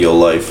your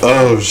life.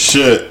 Oh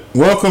shit.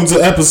 Welcome to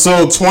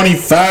episode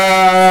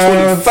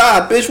 25.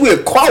 25, bitch. We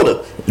a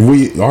quarter.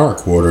 We are a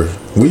quarter.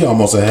 We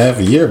almost at half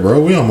a year,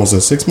 bro. We almost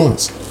at 6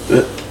 months.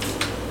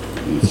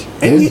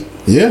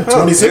 Yeah,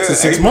 26 is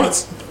 6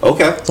 months.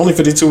 Okay. It's only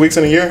 52 weeks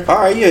in a year.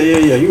 Alright, yeah.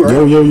 You right.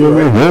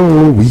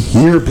 Yo. We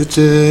here,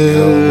 bitches.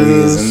 Yo, we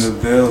is in the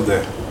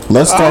building.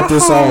 Let's start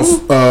this off.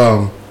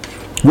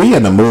 We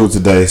in the mood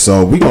today,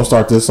 so we gonna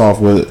start this off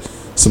with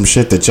some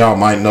shit that y'all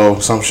might know,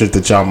 some shit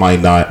that y'all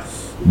might not.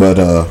 But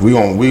we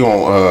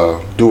gonna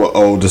do an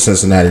ode to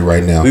Cincinnati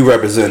right now. We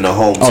represent the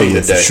home team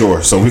yeah, today. for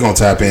sure. So we gonna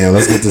tap in.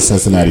 Let's get the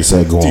Cincinnati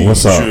set going.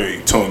 What's up?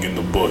 DJ tongue in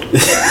the butt.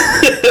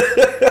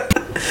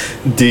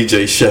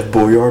 DJ Chef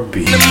Boyardee.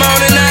 In the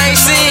morning I ain't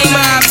seen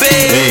my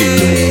baby.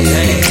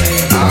 Hey.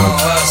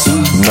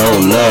 No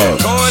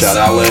love. Shout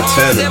out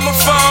Lantana. My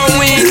phone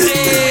went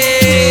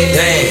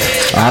dead.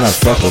 I done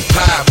fuck with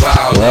Pop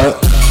out.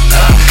 what?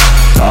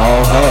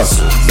 All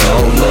hustle,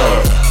 no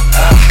love.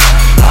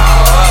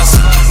 All hustle,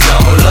 no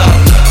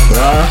love.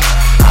 Huh?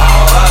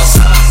 All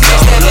hustle, no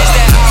love.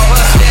 That no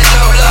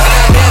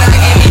love. That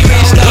I give me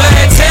rich love.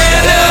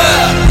 Lantana.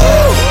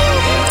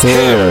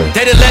 Yeah.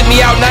 They done let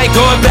me out, now ain't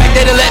going back.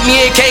 They done let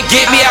me in, can't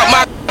get me out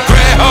my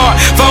grand hard.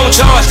 Phone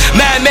charge,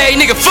 man-made,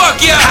 nigga, fuck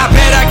yeah. How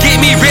bad I get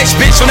me rich,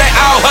 bitch, on that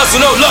all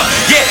hustle, no luck,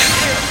 yeah.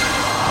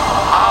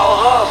 All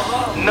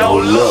hustle,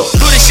 no luck.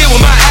 Do this shit with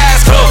my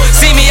eyes closed.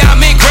 See me,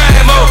 I'm in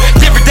grind mode.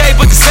 Different day,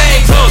 but the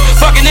same clothes.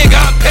 Fucking nigga,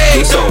 I'm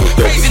paid, though.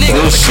 Crazy nigga,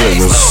 This shit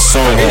was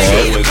so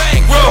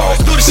hard.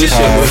 Do the shit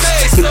with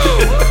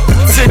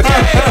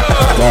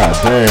God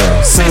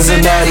damn.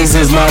 Cincinnati's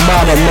is my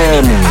mama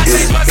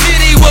moments. my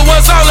city with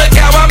what's on, look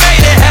how I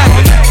made it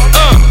happen.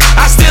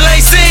 I still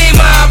ain't seen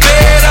my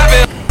bed. I've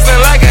been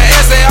feeling like an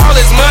essay, all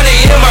this money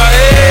in my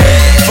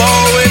head.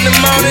 4 in the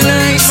morning,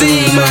 I ain't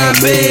seen my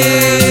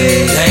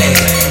bed.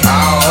 Damn,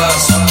 all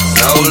hustle,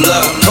 no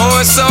luck.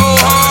 Going so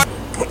hard.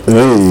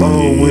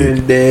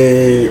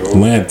 Hey.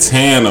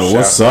 Lantana,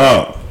 what's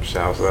up?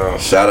 Shouts out.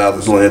 Shout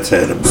out to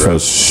Lantana, bro. For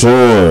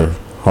sure.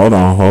 Hold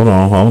on.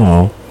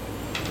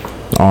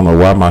 I don't know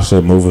why my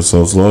shit moving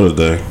so slow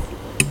today.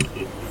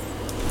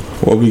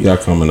 What we got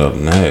coming up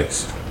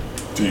next?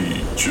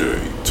 DJ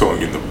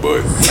tongue in the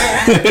butt.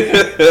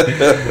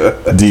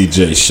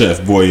 DJ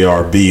Chef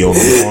Boyardee on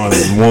the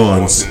ones and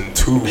ones. And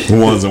two.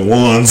 Ones and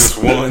ones.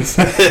 Just ones.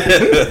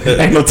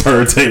 Ain't no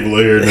turntable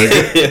here,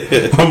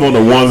 nigga. I'm on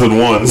the ones and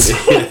ones.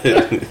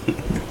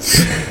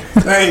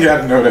 I ain't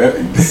gotta know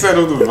that.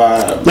 Settle the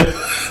vibe.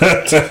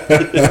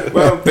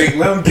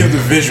 Let them give the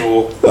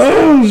visual.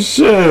 Oh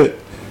shit.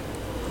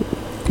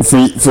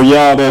 For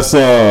y'all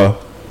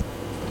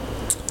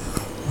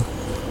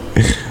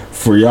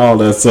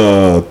that's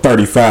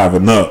 35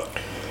 and up.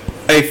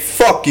 Hey,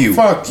 fuck you.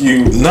 Fuck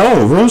you.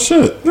 No, real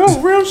shit. No,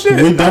 real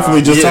shit. We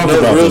definitely just Yeah, talked no,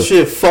 about real this.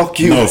 shit. Fuck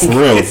you. No, for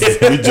real.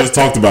 We just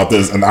talked about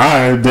this, and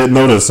I didn't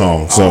know this song. I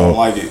don't So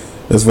like it.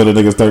 that's for the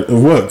niggas.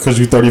 What? Because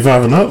you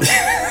 35 and up?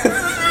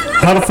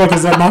 How the fuck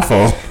is that my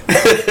fault?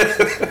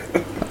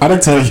 I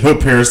didn't tell your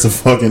parents to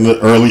fucking the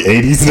early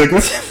 80s,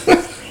 nigga.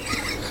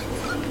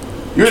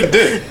 You're a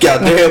dick.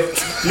 Goddamn.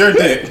 You're a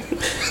dick.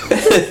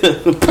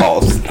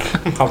 Pause.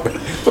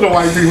 For the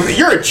white people,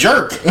 you're a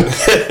jerk.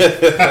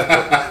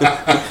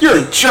 You're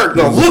a jerk.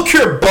 No, look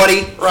here,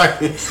 buddy.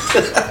 Right.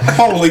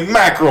 Holy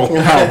mackerel.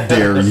 How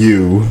dare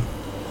you?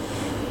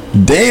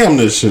 Damn,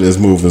 this shit is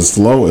moving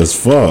slow as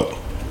fuck.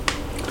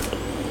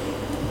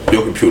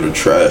 Your computer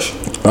trash.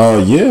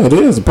 Oh, yeah, it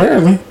is,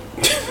 apparently.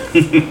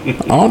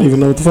 I don't even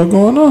know what the fuck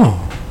going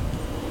on.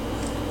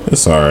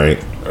 It's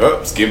alright.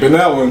 Skipping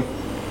that one.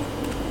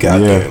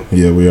 Goddamn.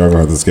 Yeah, we are going to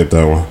have to skip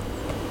that one.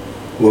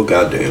 Well,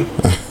 goddamn.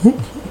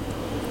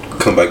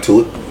 Come back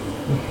to it.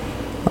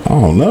 I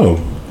don't know.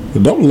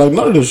 It don't like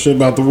none of this shit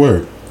about to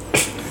work.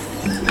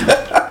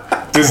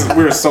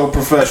 We're so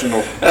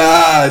professional.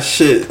 Ah,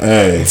 shit.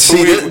 Hey.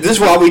 See, this is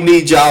why we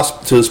need y'all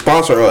to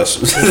sponsor us.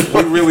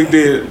 We really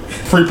did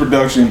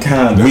pre-production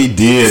kind of. We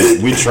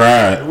did. We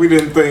tried. We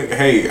didn't think,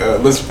 hey,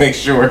 let's make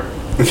sure.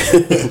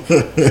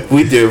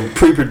 We did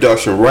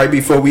pre-production right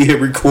before we hit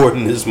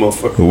recording this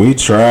motherfucker. We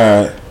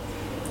tried.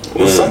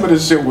 Well, some of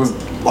this shit was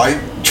like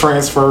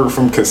transferred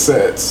from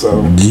cassettes,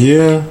 so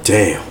Yeah.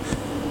 Damn.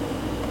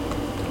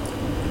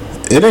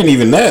 It ain't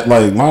even that.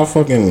 Like, my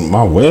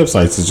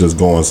websites is just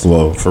going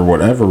slow for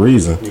whatever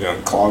reason. you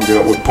done clogged it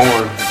up with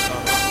porn.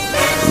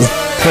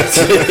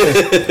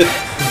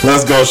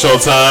 Let's go,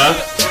 Showtime.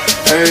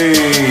 Hey,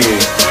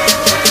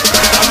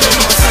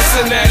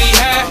 Cincinnati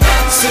hat,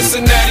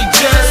 Cincinnati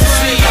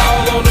jersey,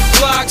 all on the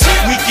blocks.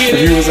 We get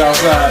if you was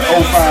outside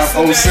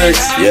 05,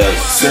 06,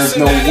 Yes. there's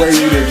no way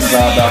you didn't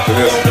vibe after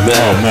this.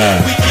 Oh,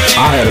 man.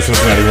 I had a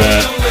Cincinnati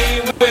hat.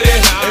 We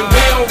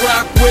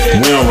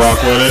don't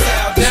rock with it.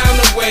 Down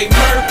the way,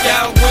 Merc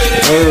out with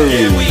it.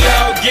 Hey. Yeah, we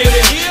all get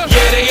it.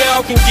 Yeah, they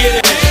all can get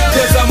it.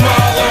 Cause I'm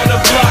all on the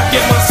block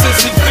and my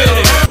Cincy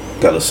fitted.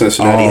 Got a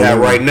Cincinnati hat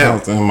right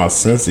now. And my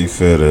Cincy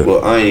fitted.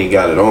 Well, I ain't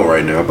got it on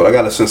right now, but I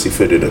got a Cincy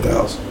fitted at the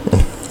house.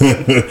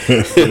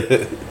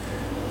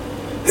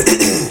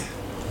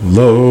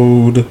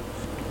 Load.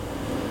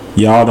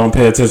 Y'all don't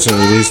pay attention to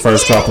these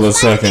first couple of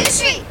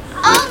seconds.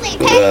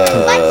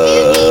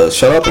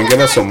 Shut up and give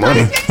us some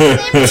money.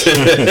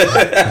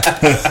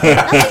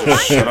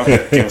 Shut up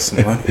and give us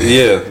some money.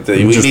 Yeah,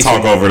 We just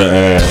talk over the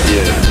ad.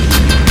 Yeah.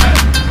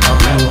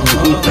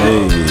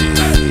 Hey.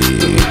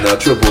 Now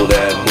triple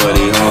that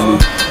money, homie.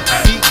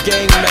 Beat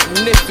gang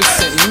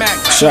magnificent Mac.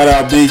 Shout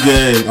out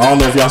B-Gang. I don't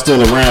know if y'all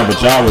still around,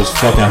 but y'all was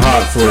fucking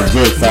hot for a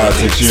good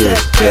 5-6 years.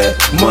 That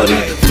money.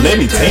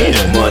 Maybe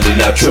 10. Money,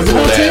 now triple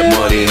that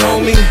money,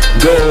 homie.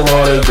 Go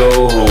hard or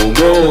go home.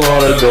 Go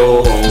hard or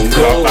go home.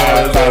 Go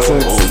hard or go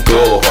home.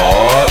 Go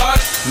hard.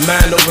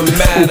 Man over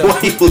matter. Why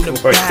you looking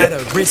like that?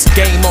 Wrist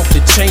game off the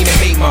chain and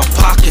made my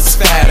pockets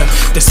fatter.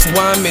 The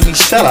swine many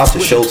Shout out to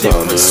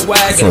Showtime, man.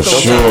 Swag For and throw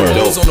sure.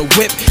 those on the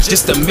whip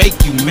just to make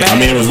you mad. I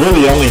mean, it was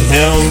really only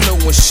him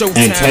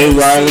and K.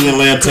 Riley and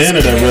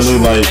Lantana that really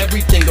like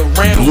everything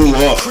around blew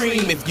up.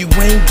 cream if you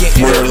ain't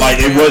getting Where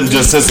like it wasn't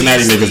just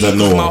Cincinnati niggas that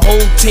knew my him.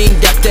 whole team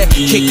got that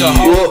kick a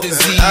heart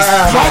disease.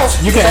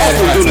 You can add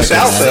Do the him.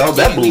 South South,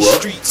 that blew up.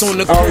 Streets on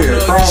the corner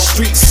of the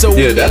streets so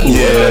Yeah, that blew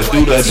up.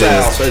 Do the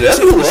South South, that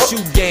blew up.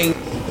 shoot gang.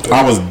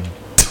 I was.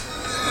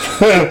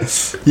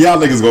 Y'all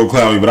niggas gonna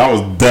clown me, but I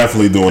was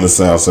definitely doing the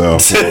South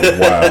South for a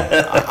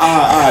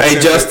while. Hey,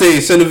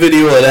 Justine, send a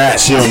video of that.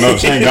 She don't know.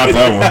 She ain't got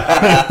that one.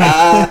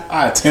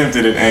 I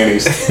attempted it,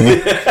 Annie's.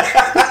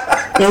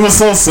 It was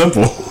so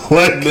simple.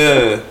 Like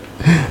Man,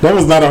 that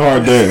was not a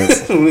hard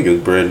dance.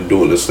 niggas Brandon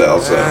doing the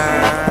South South.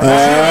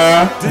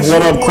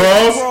 What up,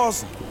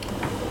 Cross?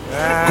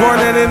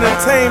 Garnet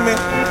Entertainment,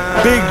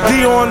 Big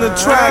D on the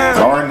track.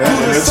 Garnet Do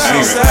the sound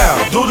Entertainment.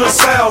 sound, do the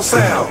sound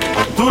sound,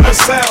 do the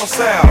sound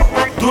sound,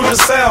 do the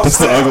sound That's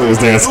the sound.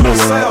 ugliest dance in the Do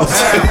the world. sound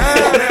sound.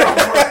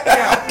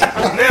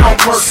 Now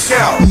work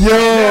out.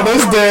 Yo,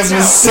 this dance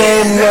was so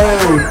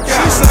low.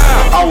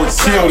 I would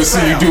kill to see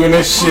you doing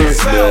this shit.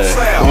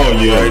 Oh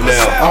yeah. Right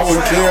now. I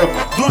would kill.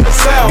 Do the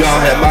sound Go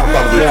ahead, my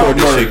about to record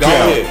this shit. Go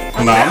ahead.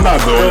 Nah, I'm not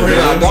doing Nah,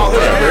 it. go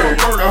ahead,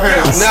 bro. Go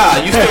ahead. Nah,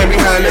 you stand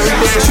behind every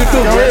dance you do,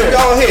 bro.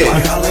 Go ahead.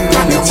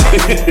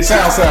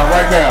 Sound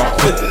right now.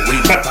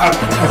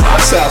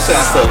 South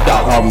South fucked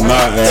out. I'm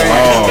not at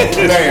all.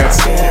 Dance.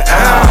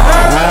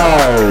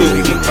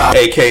 Ow.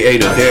 AKA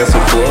the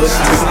Dancing Blood.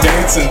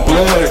 Dancing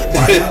blood.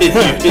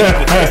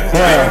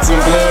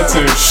 Dancing blood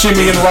to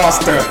Shimmy and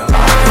Rasta.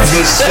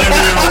 The shimmy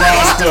and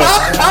roster.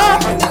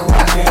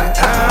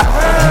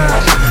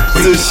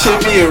 The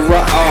shimmy and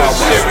rock. Oh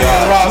my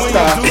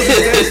god.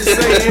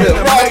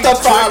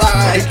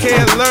 Rastafari.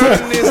 can't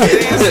learn this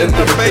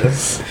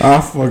dance. I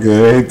fucking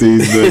hate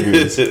these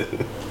niggas.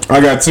 I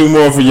got two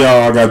more for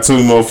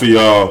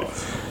y'all.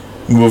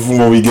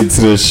 Before we get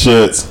to this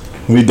shit,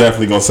 we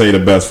definitely gonna say the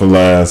best for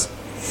last.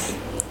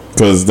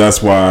 Cause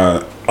that's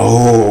why.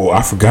 Oh,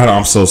 I forgot.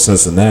 I'm So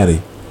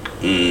Cincinnati.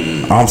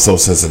 I'm So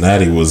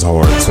Cincinnati was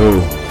hard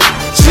too.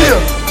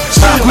 Chill.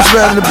 Gucci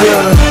man in the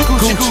building.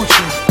 Gucci.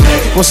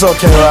 What's up,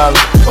 K. Riley? I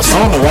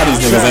don't know why these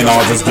niggas ain't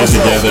all just get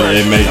together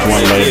and make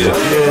one label.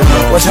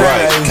 What's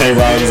happening? K.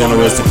 Riley was on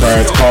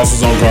Aristocrats, Cross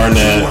was on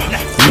Garnett,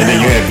 and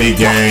then you had Big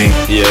Gang.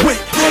 Yeah.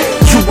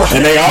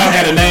 And they all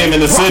had a name in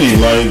the city.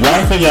 Like,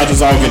 why couldn't y'all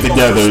just all get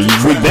together?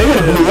 They would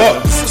have blew up.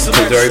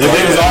 If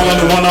they was all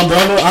under one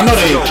umbrella, I know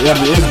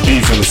it's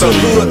beef in the city.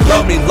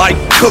 Love me like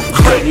cook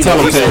great. Tell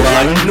them, K.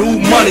 Riley. New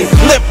money,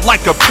 flip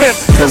like a pimp.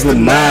 Cause the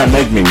 9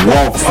 make me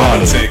walk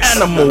funny.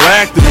 Animal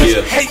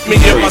activists hate me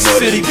in my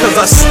city cause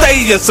I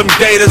stay in some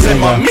gators in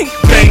my mink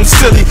game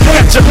silly.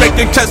 Got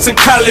Jamaican cats in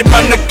Cali,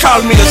 man, they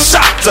call me a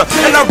shotter.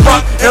 And I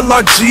rock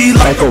LRG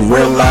like a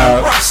real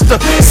live roster.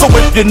 So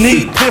if you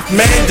need piff,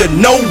 man, you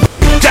know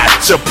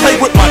gotcha. Play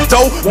with my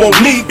dough, won't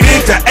need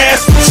big to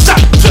ask shot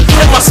ya.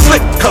 And my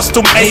slick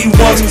custom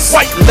A1s,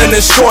 white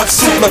linen shorts,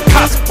 suit,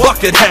 Lacoste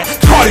bucket hat,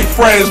 party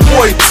frames,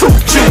 boy, too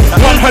cute.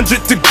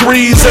 100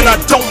 degrees and I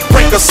don't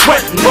break a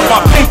sweat. Put my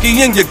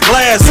pinky in your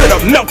glass, it'll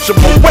melt your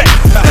wet.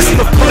 It's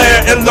the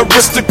flair and the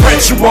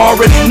aristocrat you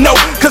already know.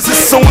 Cause as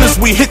soon as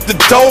we hit the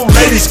door,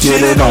 ladies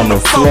Get it on the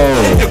floor.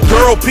 Your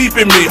girl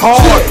peeping me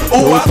hard.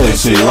 Ooh, I think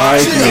she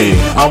like me.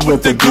 I'm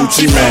with the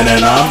Gucci man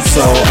and I'm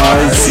so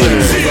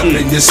icy. Up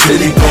in your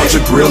city, bunch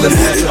of grill and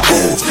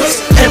hoes.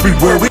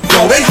 Everywhere we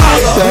go, they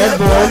holler. That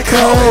boy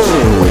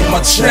cold.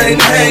 My chain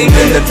hang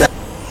in the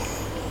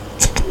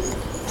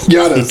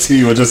Y'all didn't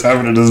see what just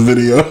happened in this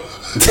video.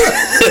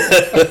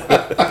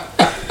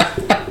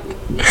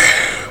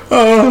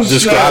 Oh,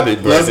 Describe shit.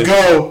 it, brother.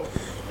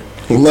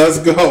 Let's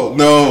go.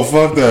 No,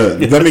 fuck that.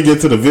 Let me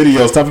get to the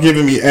video. Stop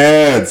giving me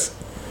ads.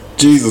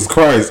 Jesus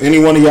Christ. Any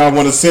one of y'all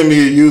want to send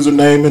me a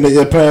username and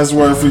a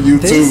password for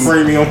YouTube?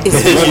 Premium. Let me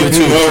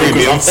know,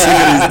 because I'm sick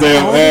of these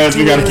damn ads.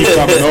 We gotta keep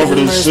talking over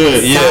this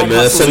shit. Yeah,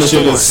 man. Send This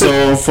us shit is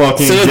so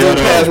fucking Send us the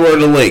ghetto. password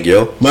and the link,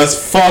 yo. Let's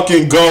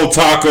fucking go,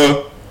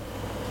 Taka.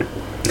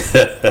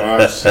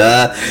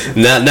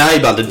 Now you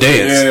about to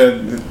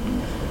dance.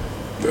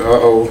 Yeah.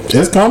 Uh-oh.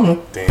 It's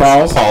coming.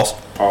 Pause. Pause.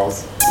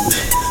 Pause.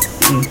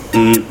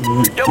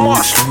 Yo,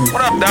 Marsh,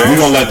 what up, We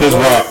gonna let this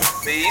rock.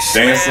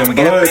 Dancing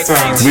blood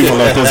time. We gonna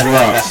let this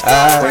rock.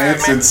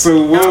 Dancing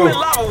Sue Woo.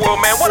 Lava World,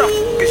 man, what the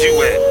f is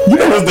you at? You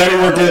know his daddy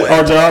work at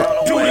our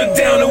job? Do it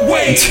down the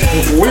way.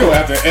 We'll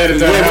have to edit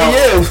that out.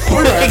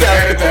 We'll have to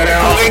edit that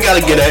out. We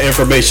gotta get that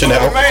information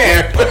out. Oh,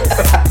 man.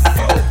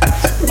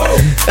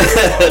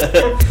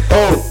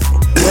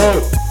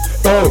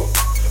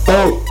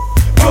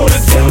 Hold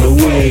it down the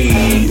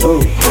way.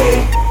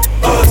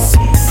 Us.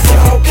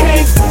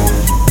 Okay.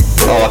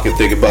 All I can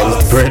think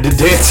about is Brandon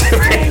dancing.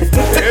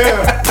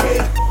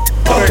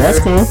 That's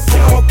cool.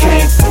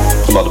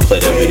 I'm about to play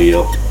that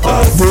video.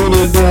 Pull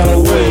it down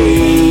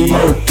away,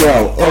 work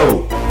out.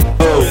 Oh,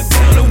 Hold it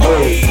down the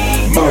way.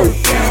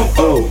 Work out.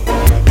 Hold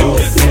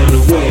it down the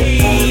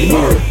way.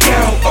 Work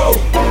out.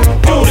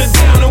 Hold it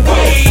down the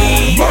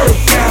way.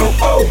 Work out.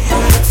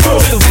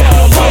 First of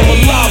all, I'm a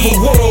lava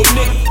world,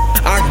 nigga.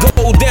 I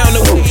go down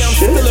the way. I'm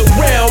still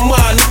around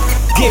my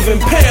giving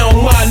pound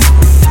my.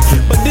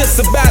 But this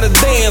about a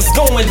dance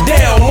going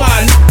down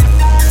my.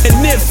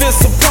 And if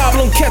it's a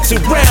problem, catch it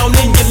round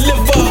in your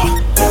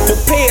liver. But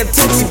pay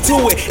attention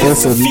to it.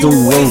 it's a new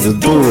way to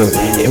do it.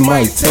 It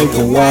might take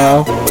a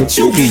while, but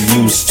you'll be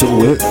used to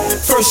it.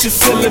 First you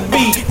feel the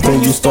beat, Then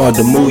you start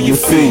to move your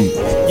feet.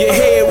 your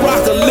head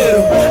rock a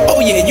little.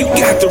 Oh yeah, you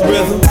got the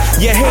rhythm.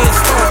 Your hands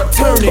start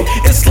turning.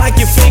 It's like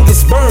your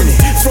fingers burning.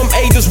 From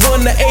ages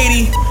 1 to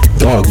 80,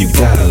 Dog, you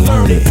gotta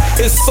learn it.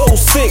 it's so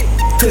sick.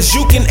 Cause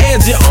you can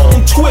add your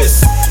own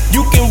twist.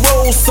 You can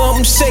roll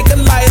something, shake a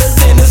lighter,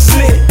 then it's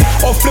lit.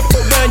 Or flip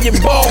around your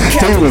ball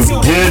cap. He was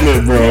getting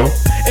it, bro.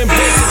 And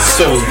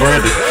So was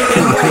Brandon.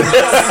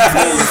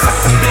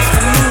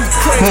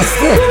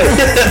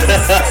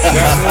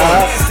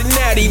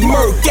 Cincinnati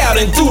murk out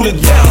and do the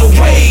down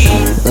away.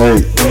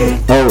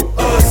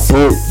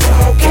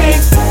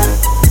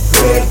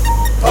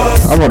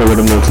 I wonder where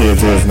them little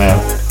kids is now.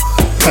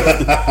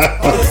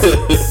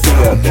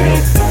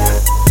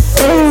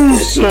 Oh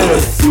shit.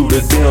 Do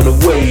the down the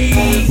way.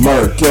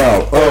 Murk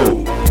out.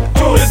 Oh.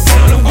 Hold it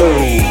down the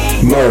way.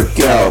 Murk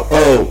out.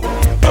 Oh.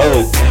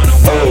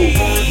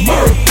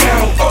 Murk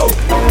out.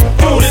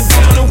 Hold it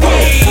down the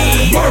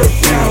way.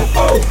 Murk out.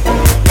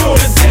 Hold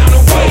it down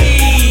the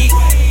way.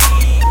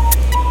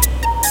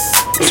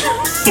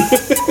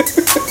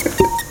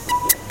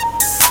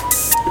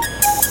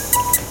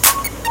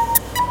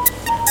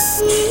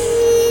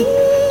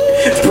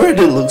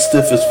 Brandon looks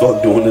stiff as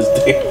fuck doing this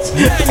dance.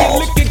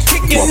 Pause.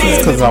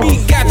 Because I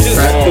was fat.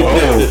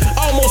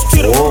 Almost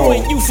to the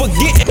point you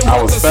forget.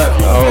 I was fat.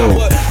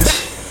 Oh.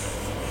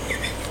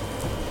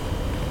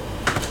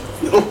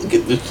 Look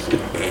at this shit.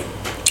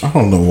 I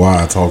don't know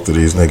why I talk to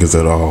these niggas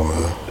at all,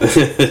 man.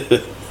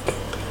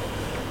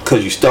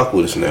 Cause you stuck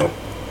with us now.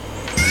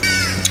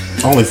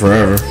 Only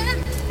forever.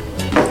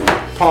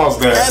 Pause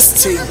that.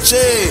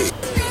 STG.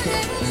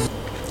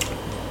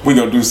 We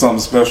gonna do something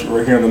special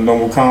right here in the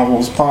Normal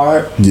Combos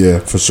Pod. Yeah,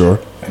 for sure.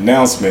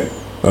 Announcement.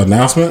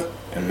 Announcement?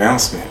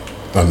 Announcement.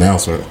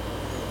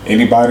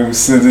 Anybody who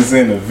sends us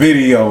in a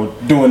video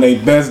doing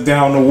their best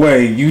down the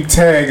way, you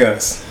tag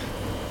us.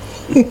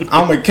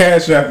 I'ma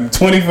cash app him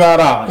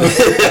 $25.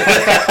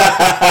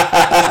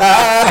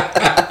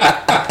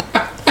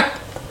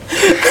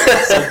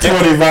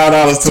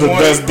 $25 to the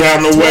best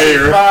down the way.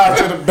 $25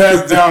 to the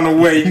best down the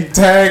way. You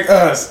tag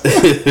us.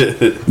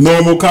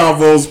 Normal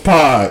Convos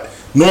Pod.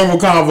 Normal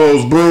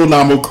Convos Brew.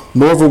 Normal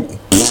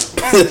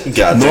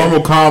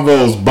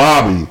Convos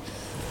Bobby.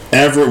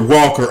 Everett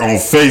Walker on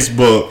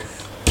Facebook.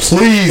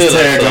 Please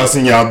tag us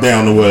in y'all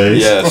down the way.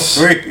 Yes.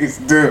 Please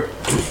do.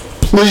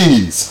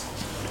 Please.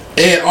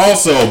 And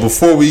also,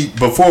 before we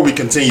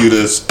continue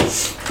this,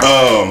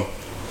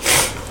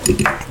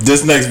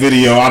 this next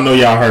video, I know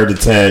y'all heard the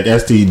tag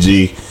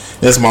STG.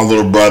 That's my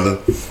little brother.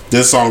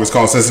 This song is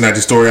called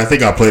Cincinnati Story. I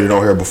think I played it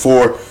on here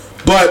before,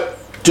 but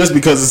just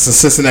because it's a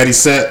Cincinnati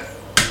set,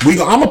 I'm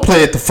gonna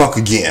play it the fuck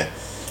again.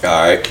 All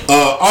right.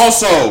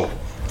 Also,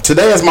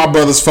 today is my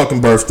brother's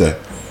fucking birthday.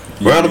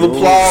 Round of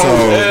applause. So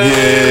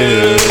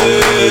yeah.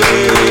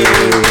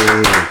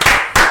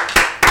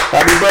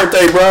 Happy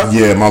birthday, bro.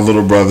 Yeah, my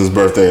little brother's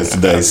birthday is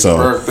today. So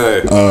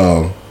Birthday.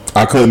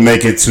 I couldn't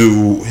make it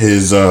to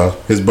his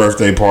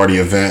birthday party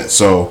event,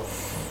 so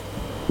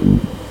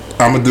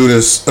I'm gonna do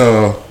this.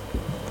 I'm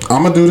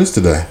gonna do this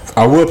today.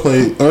 I will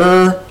play.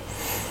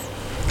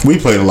 We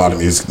played a lot of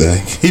music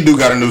today. He do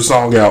got a new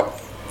song out.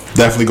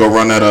 Definitely go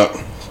run that up.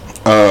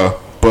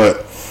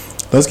 But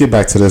let's get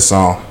back to this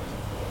song.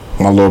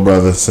 My little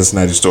brother,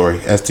 Cincinnati Story,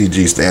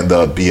 STG, stand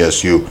up,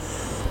 BSU,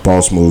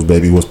 Boss Moves,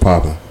 baby, what's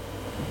poppin'?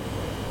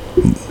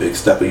 Big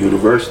Stepper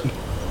University.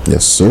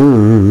 Yes,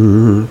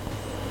 sir.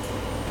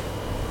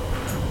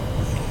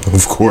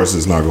 Of course,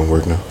 it's not gonna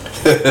work now.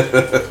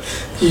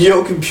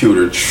 Your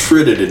computer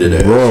tridded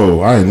it.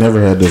 Bro, I ain't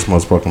never had this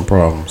much fucking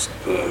problems.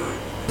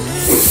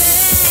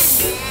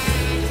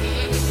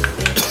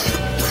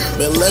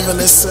 Been living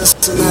this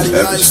Cincinnati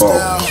That's his fault.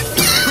 lifestyle.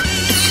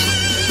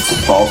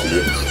 Pausing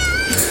it.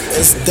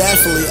 It's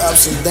definitely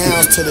ups and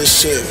downs to this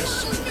shit.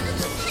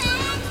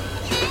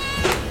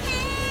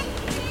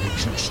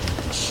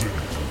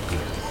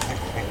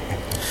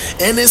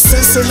 In this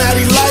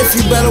Cincinnati life,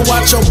 you better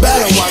watch your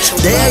back.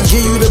 They'll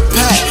give you the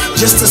pack.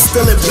 just to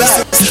steal it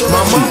back.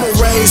 My mama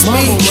raised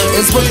me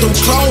and put them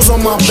clothes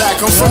on my back.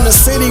 I'm from the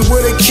city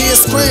where the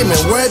kids screaming,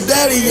 where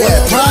daddy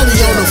at? Probably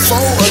on the 4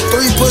 or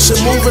 3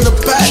 pushing, moving the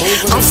pack.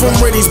 I'm from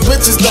where these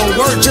bitches don't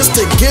work just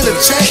to get a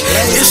check.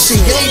 If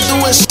she ain't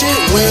doing shit,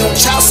 well,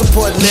 child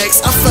support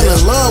next. I fell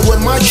in love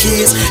with my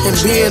kids and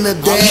being a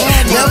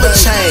dad never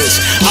changed.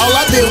 All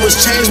I did was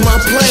change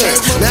my plans.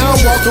 Now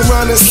I'm walking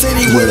around the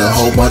city with a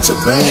whole bunch of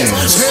bands.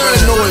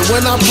 Paranoid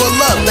when I pull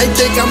up, they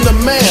think I'm the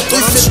man.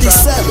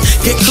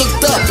 357, get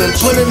cooked up and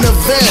put in the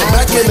van.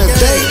 Back in the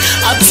day,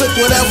 I took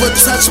whatever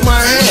touched my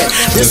hand.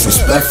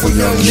 Disrespectful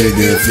young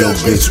nigga if your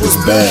bitch was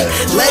bad.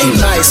 Late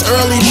nights,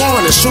 early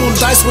morning, shooting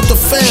dice with the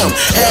fam.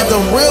 Had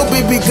them real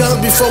BB guns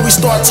before we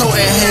start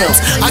toting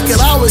hams. I could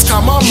always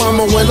call my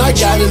mama when I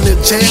got in the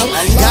jam.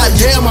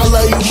 Goddamn, I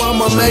love you,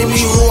 mama, made me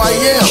who I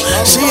am.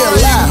 She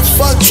alive,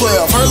 fuck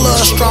 12, her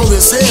love strong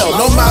as hell.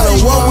 No matter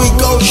what we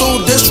go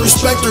through,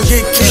 disrespect or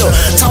get killed.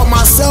 Taught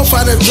myself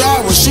how to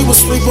drive when she would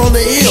sleep on the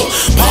hill.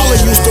 Paula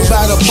used to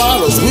buy the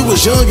bottles, we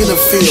was young in the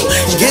field.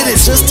 Get it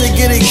just to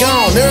get it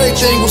gone,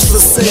 everything was for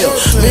sale.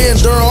 Me and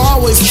Durrell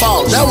always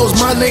fought, that was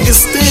my nigga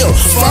still.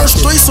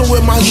 First threesome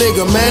with my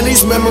nigga, man,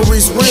 these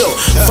memories real.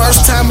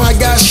 First time I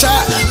got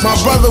shot, my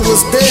brother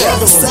was there.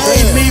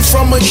 Saved me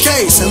from a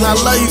case, and I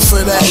love you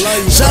for that.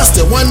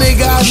 Justin, one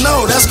nigga I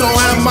know that's gonna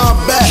have my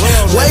back.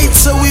 Wait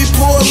till we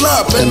pull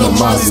up and the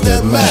Mollies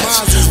that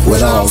match.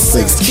 With all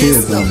 6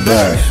 kids in the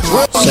back.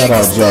 Shout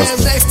out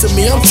Justin. Next to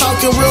me, I'm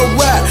talking real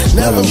rap.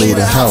 Never leave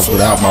the house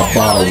without my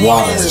bottle of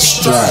water and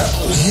strap.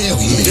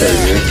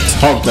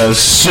 Talk that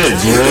shit,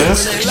 man.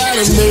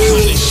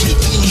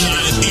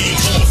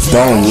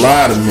 Don't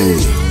lie to me.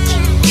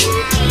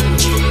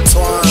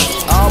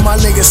 All my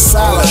niggas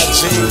solid.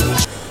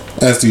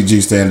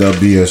 STG stand up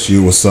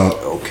BSU, what's up?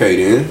 Okay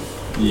then.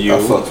 Yo.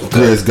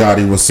 Grizz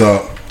Gotti, what's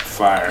up?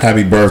 Fire.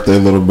 Happy birthday,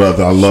 little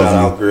brother. I love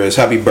Shout out Grizz.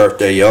 Happy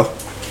birthday, yo.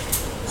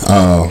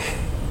 you.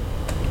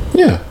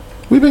 Yeah,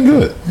 we've been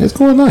good. It's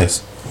going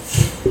nice.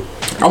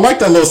 I like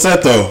that little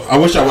set though. I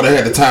wish I would have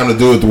had the time to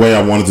do it the way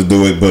I wanted to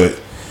do it, but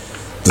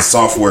the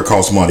software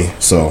costs money,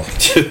 so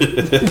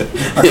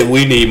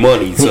We need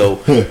money, so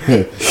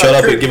shut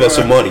up and give us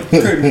some money.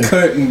 Couldn't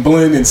cut and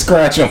blend and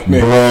scratch on me.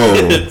 bro.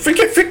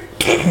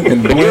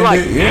 And blend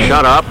it. Yeah.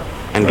 Shut up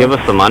and give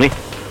us the money.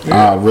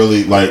 I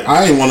really like.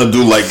 I didn't want to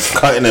do like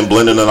cutting and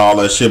blending and all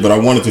that shit, but I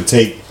wanted to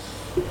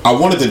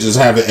just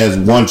have it as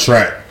one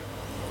track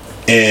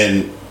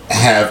and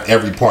have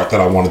every part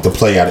that I wanted to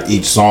play out of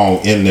each song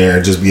in there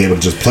and just be able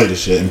to just play the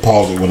shit and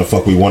pause it when the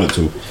fuck we wanted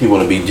to. You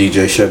want to be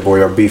DJ Chef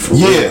Boyardee for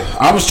real? Yeah,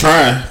 I was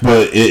trying,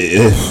 but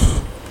it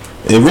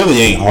really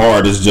ain't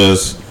hard. It's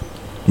just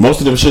most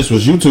of them shits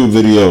was YouTube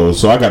videos,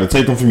 so I got to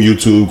take them from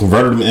YouTube,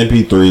 convert them to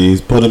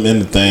MP3s, put them in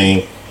the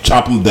thing,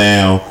 chop them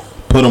down,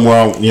 put them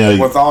where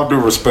With all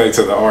due respect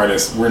to the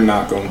artists, we're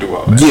not gonna do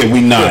all that. Yeah,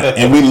 we not,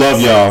 and we love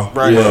y'all.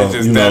 Right, Well,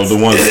 just you know the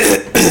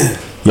ones.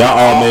 Y'all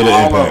all made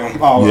an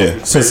impact. all of Yeah,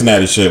 them.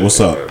 Cincinnati shit. What's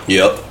up?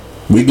 Yep.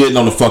 We getting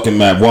on the fucking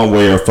map one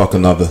way or fuck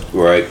another.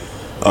 Right.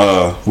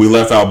 We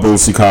left out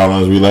Bootsy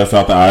Collins. We left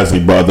out the Isley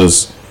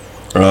Brothers.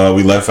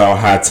 We left out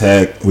High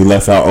Tech. We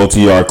left out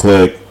OTR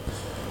Click.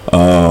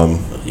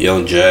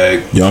 Young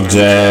Jag. Young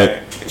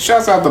Jag.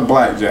 Shouts out to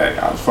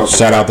Blackjack.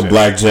 Shout out to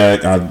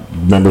Blackjack. I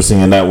remember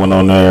seeing that one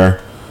on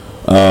there.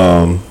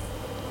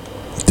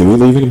 Did we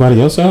leave anybody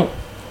else out?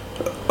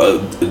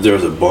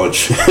 There's a bunch.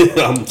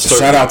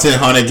 Shout out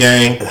 1000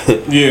 Gang.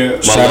 Yeah.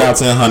 Shout out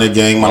 1000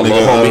 Gang. My little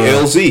homie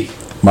nigga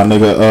LZ. My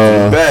nigga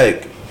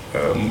Bag.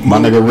 my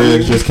nigga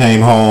Riggs just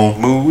came home.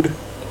 Mood.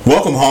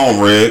 Welcome home,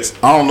 Riggs.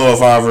 I don't know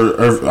if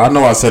I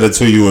know I said it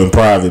to you in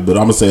private, but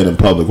I'm gonna say it in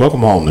public.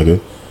 Welcome home, nigga.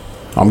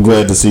 I'm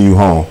glad to see you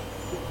home.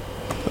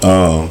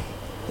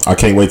 I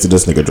can't wait till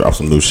this nigga drop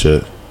some new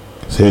shit.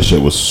 His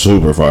shit was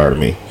super fire to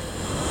me.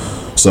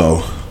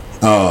 So,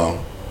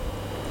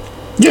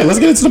 yeah, let's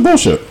get into the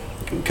bullshit.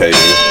 Okay.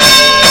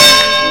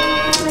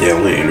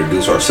 Damn, we ain't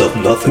introduce ourselves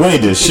nothing. We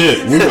ain't did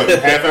shit. We went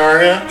half hour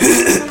in.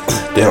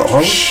 Damn,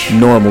 huh?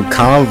 Normal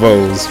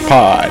Convos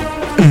Pod.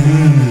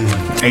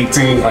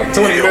 18, like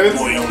 20 minutes.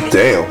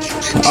 Damn.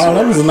 Oh,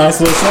 that was a nice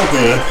little show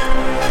there.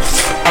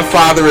 My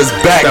father is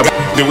back.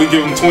 Did we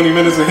give him 20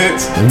 minutes of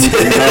hits?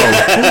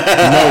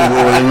 No,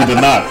 Rory, we did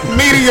not.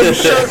 Medium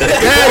shirt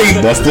daddy.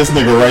 That's this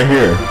nigga right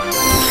here.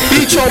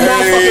 Beat your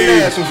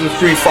motherfucking ass with some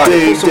street fight.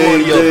 Put some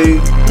money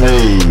up.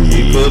 Hey,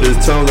 He put his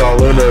tongue all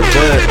in her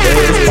butt.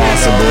 it's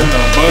possible.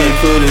 He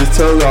put his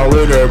tongue all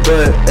in her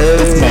butt.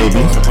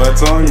 Maybe. But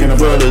tongue in He the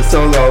put his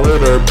tongue all in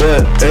her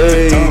butt.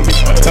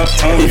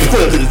 He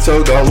put his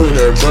tongue all in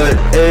her butt.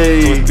 He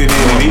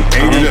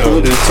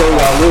put his tongue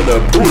all in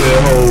her booty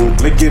hole.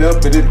 Lick it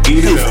up and then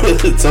eat He it up.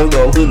 put his tongue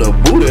all in her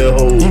booty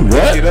hole.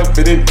 Lick it up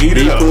and then eat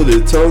He it up. put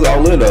his tongue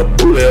all in her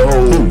booty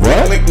hole.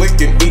 What?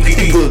 Lick and eat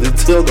He it. put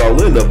his tongue all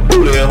in the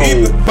booty Eat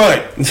hole. the butt.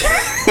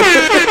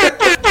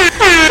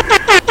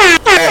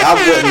 Hey, I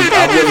wasn't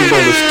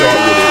gonna start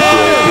with it,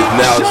 but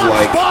now it's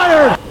like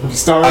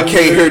Start I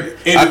can't hear.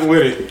 End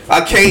with it.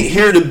 I can't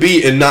hear the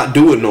beat and not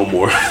do it no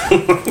more.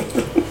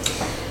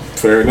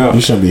 Fair enough.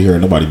 You shouldn't be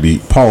hearing nobody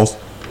beat. Pause.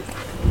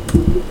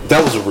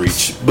 That was a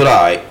reach, but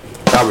alright.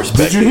 I respect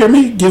Did you it. hear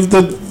me?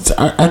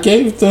 I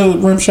gave the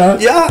rim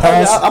shot. Yeah,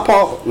 pass. I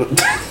paused.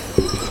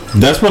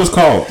 That's what it's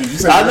called.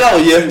 I know,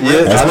 yeah.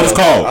 That's what it's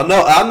called. I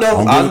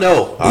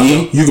know.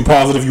 E, you can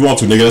pause it if you want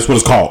to, nigga. That's what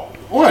it's called.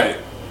 What?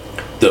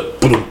 The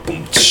boom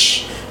boom.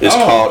 It's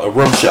called a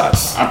rim shot.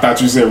 I thought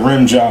you said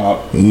rim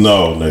job.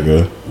 No,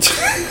 nigga.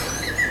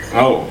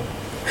 Oh.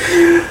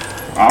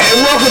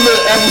 And welcome to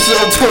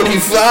episode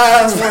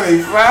 25.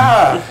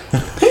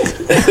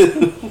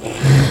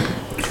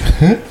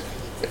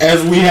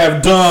 As we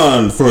have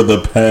done for the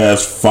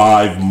past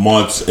 5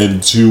 months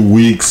and 2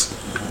 weeks,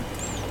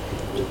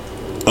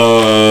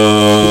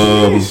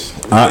 I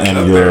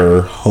am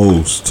your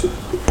host,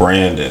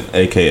 Brandon,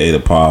 aka the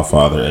Pod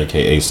Father,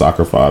 aka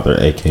Soccer Father,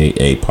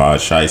 aka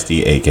Pod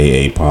Shiesty,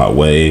 aka Pod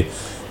Wave,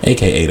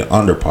 aka the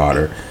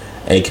Underpotter,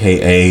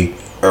 aka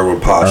Erwin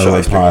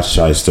Pod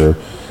Shyster,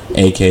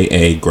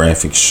 aka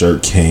Graphic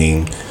Shirt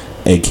King,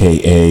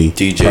 aka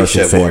DJ Perfect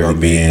Chef Family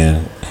Boyard B.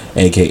 Man,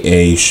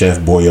 aka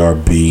Chef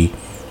Boyard B,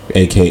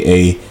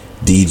 aka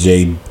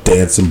DJ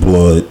Dancing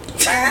Blood,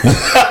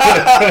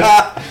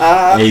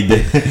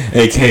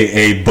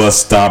 aka Bus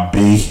Stop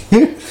B.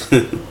 Is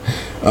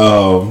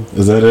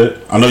that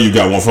it? I know you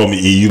got one for me,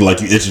 E. You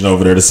itching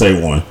over there to say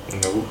one.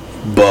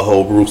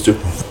 Butthole Brewster.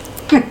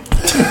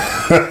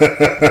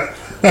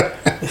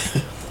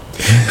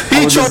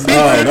 That's the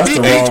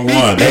wrong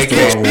one. That's the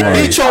wrong one.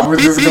 I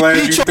was just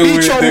glad you threw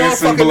it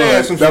dancing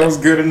blood. That was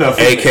good enough.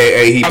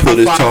 AKA he put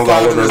his tongue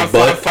all over his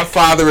butt. My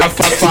father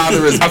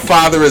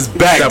is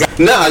back.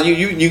 Nah,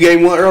 you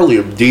gave one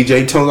earlier.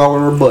 DJ tongue all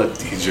over her butt.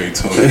 DJ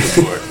tongue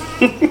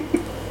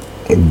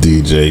in the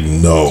DJ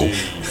no.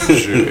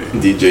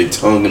 DJ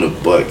tongue in the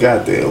butt.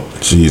 Goddamn.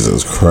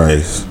 Jesus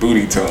Christ.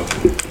 booty tongue.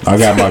 I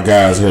got my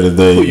guys here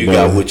today. Who you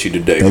got with you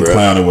today, They bro?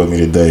 clowning with me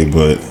today,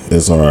 but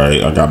it's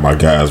alright. I got my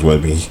guys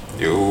with me.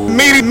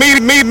 Medium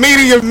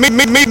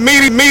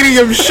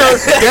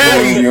shirt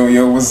daddy.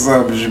 Yo, what's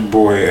up? It's your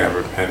boy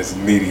Everett, man. It's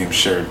medium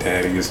shirt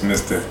daddy. It's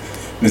Mr.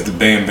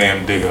 Bam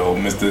Bam Diggo.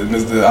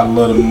 Mr. I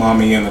love the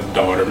mommy and the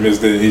daughter.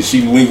 Mr. Is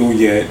she legal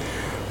yet?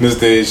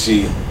 Mr.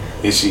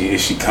 Is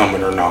she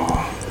coming or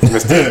not?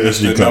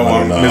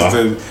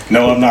 Mr.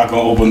 No, I'm not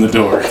gonna open the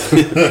door.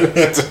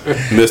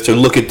 Mr.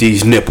 Look at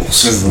these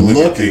nipples.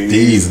 Look at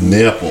these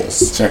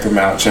nipples. Check them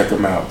out. 2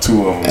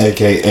 of them.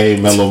 AKA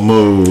Mellow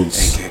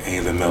Moods. AKA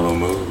the Mellow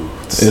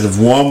Moods. And if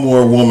one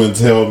more woman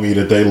tell me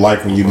that they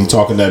like when you be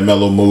talking that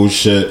Mellow Mood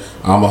shit,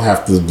 I'm gonna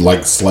have to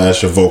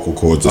slash your vocal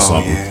cords or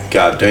something. Yeah.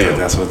 God damn.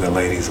 That's what the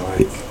ladies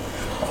like.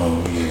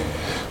 Oh yeah.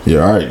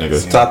 Yeah, alright, nigga.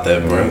 Stop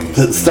that, bro.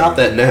 Stop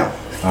that now.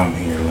 I'm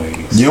here,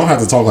 ladies. You don't have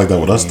to talk like that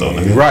with us though,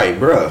 nigga. Right,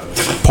 bro.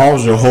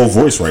 Pause your whole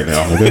voice right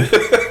now, nigga.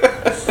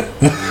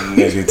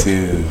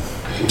 Negative.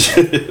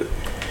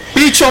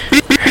 Beat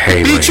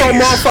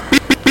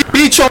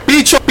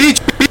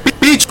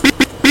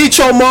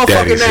your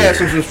motherfucking ass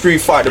in some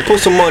Street Fighter.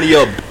 Put some money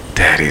up.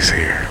 Daddy's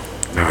here.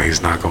 No,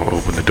 he's not gonna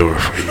open the door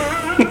for you.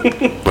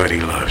 But he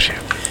loves you.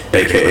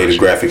 AKA the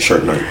graphic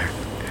shirt night.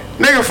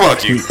 Nigga,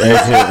 fuck you.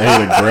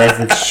 AKA the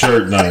graphic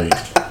shirt night.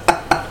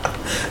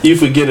 You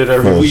forget it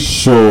every For week.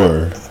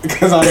 sure.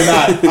 Because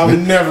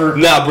I'm never.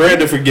 Nah,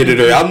 Brandon forget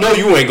it. I know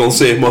you ain't gonna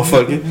say it,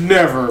 motherfucker.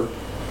 Never.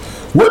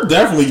 We're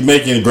definitely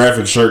making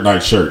graphic shirt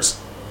night shirts.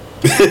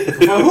 For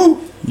who?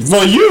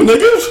 For you,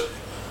 niggas.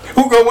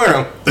 Who gonna wear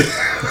them?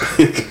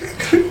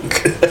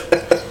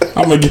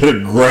 I'm gonna get a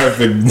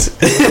graphic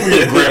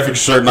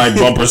shirt night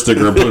bumper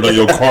sticker and put it on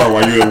your car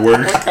while you at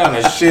work. What kind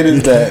of shit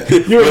is that?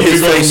 You Put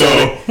his face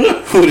on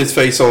it. Put his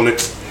face on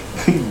it.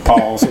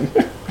 Pause.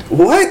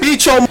 What?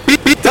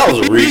 That was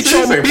a reach. Did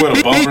you say put a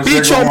bumper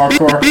sticker on my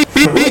car?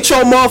 Beat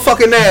your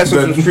motherfucking ass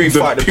in some Street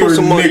Fighter. Put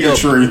some money up.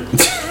 tree.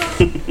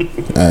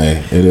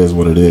 Hey, it is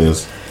what it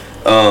is.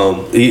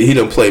 He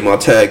done played my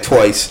tag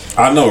twice.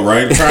 I know,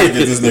 right? I'm trying to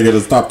get this nigga to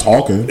stop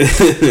talking.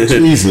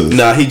 Jesus.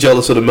 Nah, he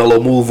jealous of the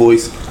Mellow Move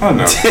voice. Oh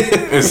no,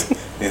 it's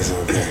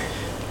okay.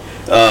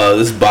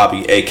 This is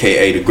Bobby,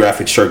 aka the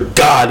graphic shirt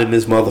god in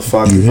this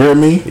motherfucker. You hear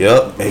me?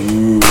 Yep.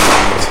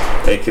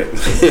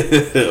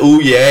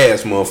 Ooh, your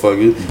ass,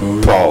 motherfucker.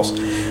 Pause.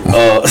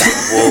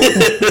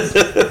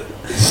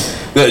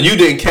 No, you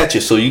didn't catch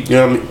it, so you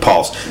know what I mean.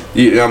 Pause.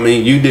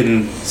 You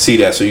didn't see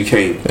that, so you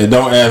can't. And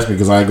don't ask me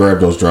because I ain't grabbed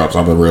those drops.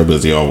 I've been real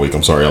busy all week.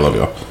 I'm sorry. I love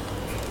y'all.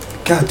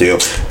 Goddamn.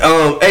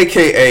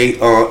 AKA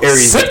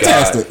Aries the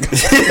God.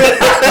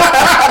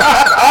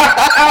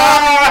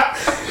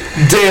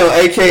 Damn,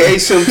 AKA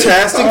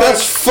Simtastic.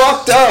 That's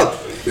fucked up.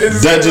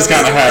 That just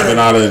kind of happened.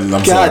 I didn't.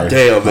 I'm sorry.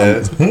 Goddamn,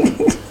 man.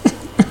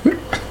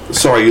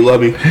 Sorry, you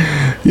love me?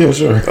 Yeah,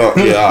 sure.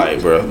 Yeah, alright,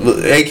 bro.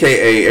 Look,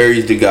 AKA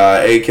Aries the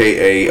God,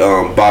 AKA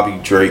Bobby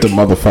Drake. The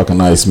motherfucking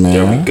nice man.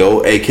 There we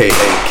go. AKA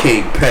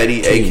King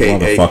Petty, AKA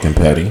motherfucking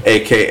Petty,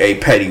 AKA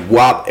Petty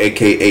Wop,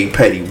 AKA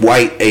Petty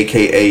White,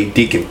 AKA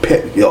Deacon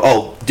Petty.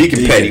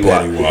 Deacon Petty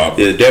Wop.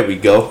 Yeah, there we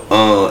go.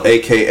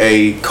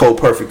 AKA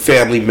Co-Perfect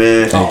Family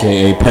Man,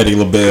 AKA Petty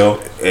LaBelle.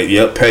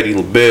 Yep, Petty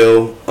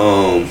LaBelle.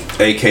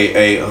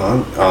 AKA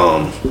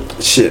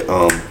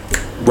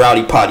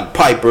Rowdy Potty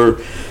Piper.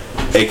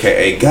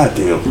 AKA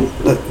goddamn,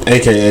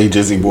 AKA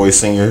Jizzy Boy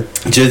Senior.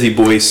 Jizzy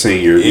Boy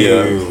Senior.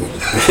 Yeah.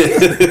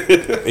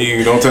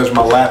 You don't touch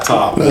my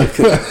laptop.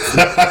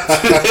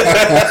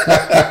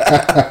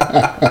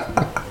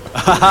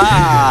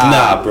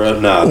 Nah, bro.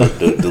 Nah,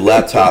 the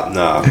laptop.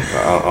 Nah,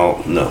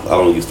 I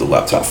don't use the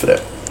laptop for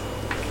that.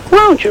 Why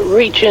don't you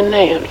reach in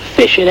there and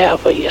fish it out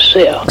for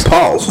yourself?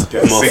 Pause,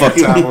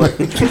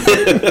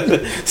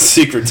 motherfucker.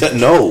 Secret.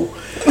 No.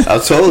 I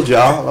told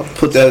y'all, I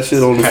put that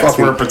shit on the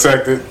Password fucking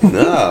protected.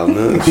 Nah,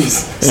 man.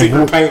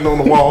 Secret painting on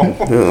the wall.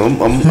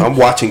 Yeah, I'm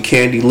watching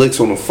Candy Licks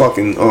on a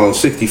fucking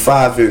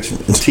 65-inch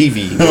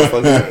TV.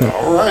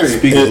 Alright.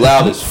 Speaking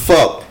loud as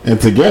fuck. And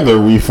together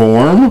we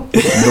form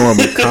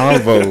Normal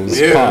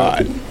Convos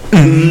Pod.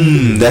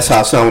 That's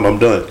how I sound when I'm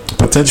done.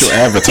 potential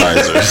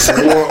advertisers.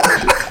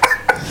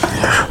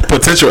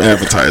 Potential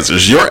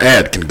advertisers. Your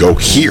ad can go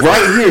here.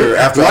 Right here.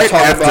 After right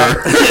after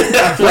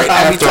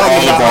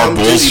all of our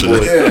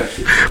bullshit.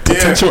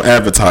 Potential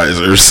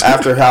advertisers.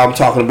 After how I'm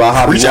talking about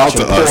how reach we out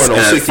to watching us porn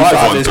on at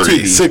 65-inch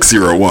TV.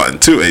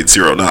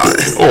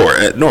 513-601-2809 or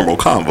at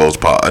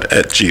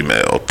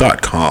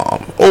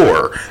normalconvospod@gmail.com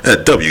or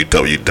at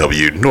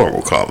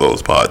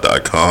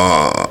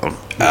www.normalconvospod.com.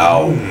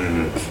 Ow.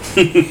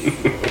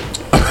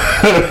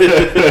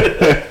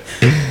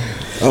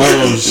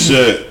 Oh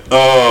shit.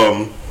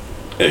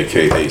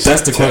 AKA.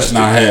 That's the question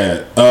I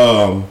had.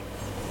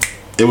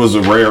 It was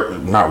a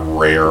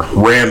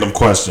random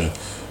question.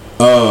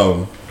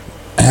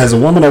 Has a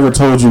woman ever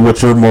told you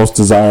what your most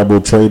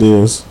desirable trait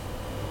is?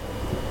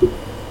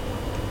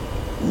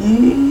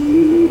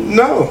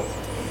 No.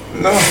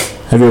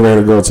 Have you ever had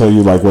a girl tell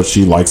you like what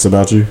she likes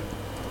about you?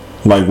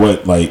 Like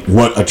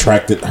what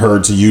attracted her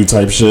to you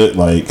type shit?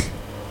 Like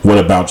what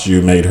about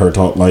you made her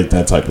talk like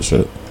that type of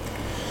shit?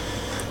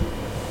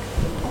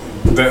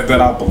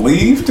 That I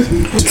believed.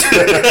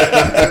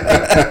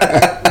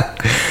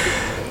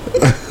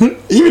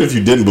 Even if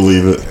you didn't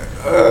believe it.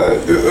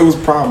 It was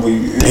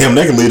probably. Damn,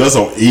 they can lead us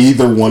on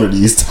either one of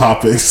these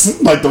topics.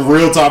 Like the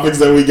real topics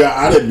that we got.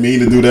 I didn't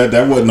mean to do that.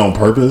 That wasn't on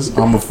purpose.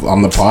 I'm the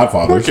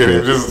podfather. Okay,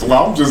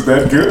 I'm just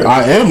that good.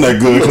 I am that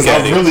good because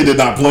I really did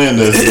not plan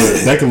this.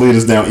 But that can lead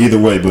us down either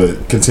way.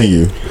 But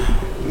continue.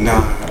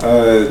 Nah,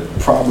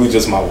 probably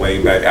just my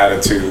laid back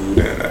attitude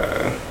and.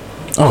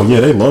 Oh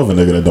yeah, they love a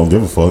nigga that don't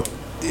give a fuck.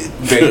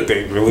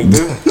 They really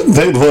do.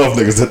 They love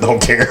niggas that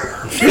don't care.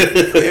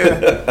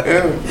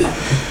 Yeah.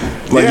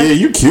 Like, yeah,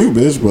 you cute,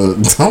 bitch, but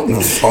don't give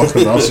a fuck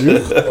about you.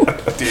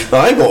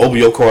 I ain't gonna open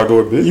your car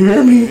door, bitch. You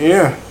hear me?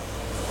 Yeah.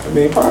 I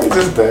mean, probably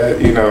just that,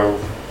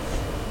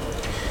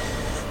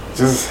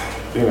 just,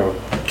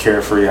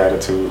 carefree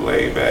attitude,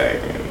 laid back,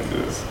 and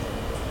just.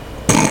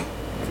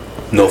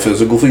 No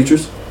physical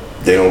features.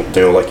 They don't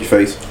like your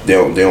face. They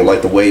don't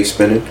like the wave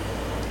spinning.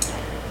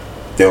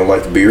 They don't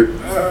like the beard.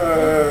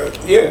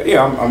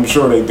 Yeah, I'm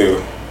sure they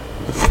do.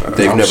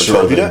 They've never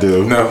told you that.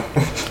 Do. No.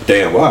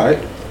 Damn. All right.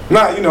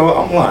 Nah,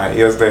 I'm lying.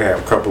 Yes, they have.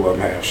 A couple of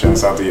them have.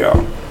 Shouts out to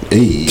y'all.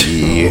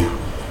 Hey.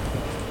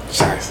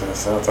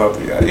 Shouts out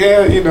to y'all.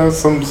 Yeah,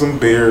 some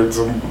beard,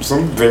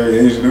 some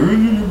variation. Ooh,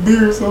 your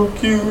beard's so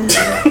cute.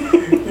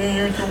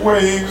 Your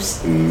waves.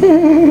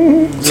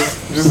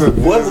 Just a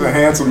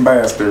handsome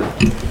bastard.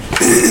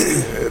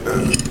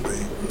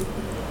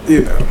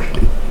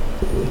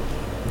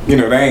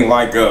 They ain't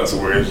like us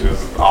where it's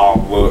just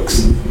all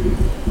looks.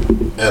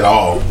 At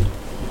all.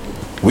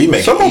 We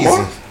make Some it of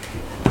them easy.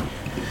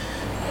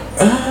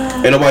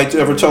 Ain't nobody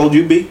ever told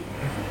you, B?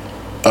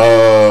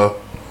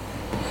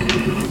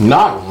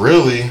 Not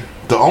really.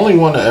 The only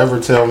one to ever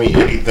tell me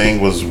anything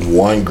was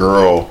one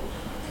girl.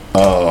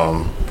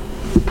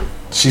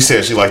 She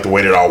said she liked the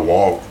way that I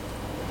walk.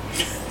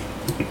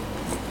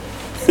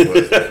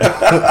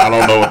 I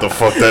don't know what the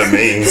fuck that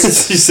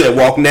means. She said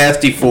walk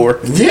nasty for.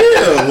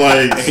 Yeah,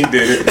 like He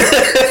did it.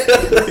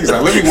 He's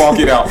like, let me walk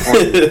it out for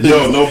you.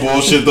 yo, no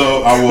bullshit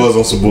though. I was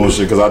on some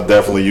bullshit because I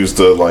definitely used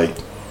to like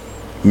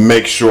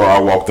make sure I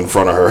walked in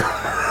front of her.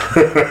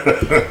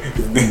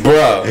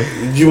 Bruh,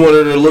 you want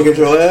her to look at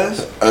your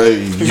ass?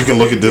 Hey, you can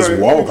look at this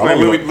walk. I Like,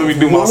 don't let me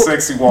do my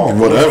sexy walk.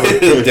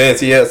 Whatever.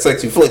 Dancey ass,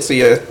 sexy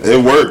flexy ass. It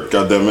worked.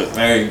 Goddammit.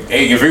 Hey,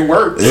 if it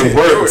works, It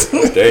worked.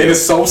 do it. It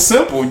is so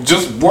simple.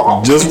 Just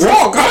walk. Just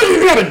walk. I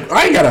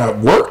ain't gotta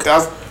work.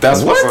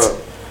 That's What? what's up.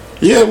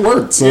 Yeah, it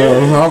worked.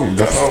 So who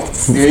the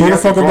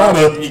fuck am I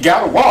to? You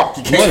gotta walk.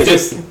 You can't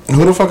just.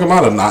 Who the fuck am I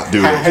to not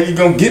do How it? you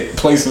gonna get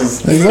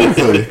places?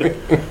 Exactly.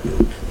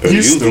 You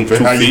Using stupid.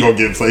 2 How you feet. gonna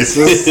get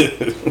places?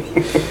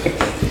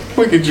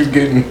 Look at you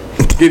getting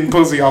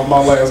pussy off my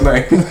last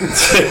name.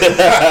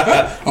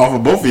 Off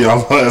of both of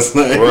y'all last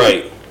night.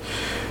 Right.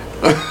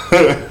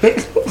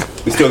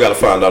 We still gotta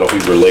find out if we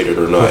related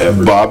or not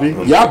ever. Bobby,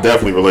 y'all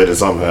definitely related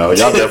somehow.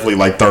 Y'all definitely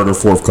like third or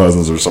fourth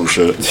cousins or some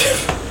shit.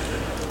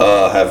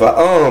 Have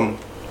I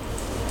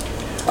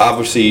I've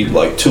received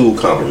like 2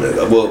 compliments.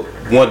 Well,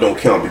 one don't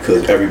count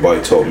because everybody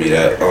told me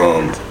that.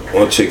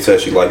 One chick said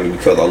she liked me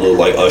because I look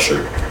like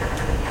Usher.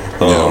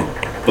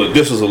 But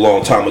this was a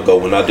long time ago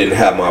when I didn't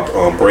have my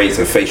braids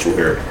and facial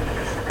hair.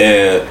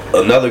 And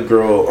another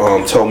girl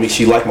told me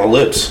she liked my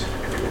lips.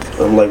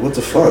 I'm like, what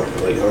the fuck?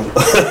 Like,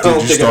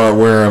 Did you start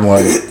wearing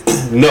like?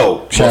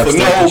 No, Chapstick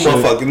and shit?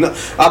 motherfucker. No.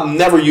 I've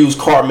never used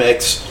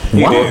Carmex.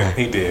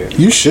 He did.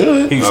 You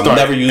should. He I've started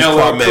never used LL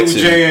Carmex. Cool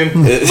J and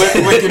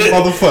licking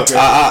motherfucker.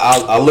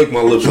 I lick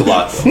my lips a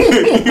lot.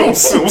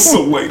 What's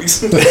up,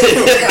 ladies? You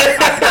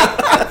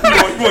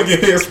want to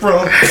get hair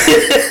sprung? Do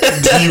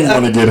you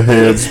want to get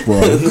head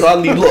sprung? I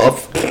need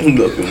love.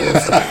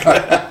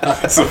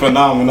 It's a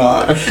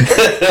phenomenon.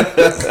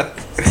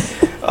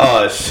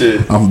 Oh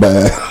shit. I'm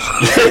bad.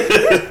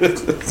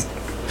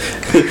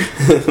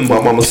 My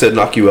mama said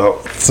knock you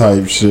out.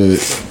 Type shit.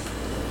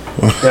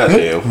 God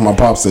damn. My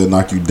pop said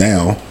knock you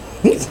down.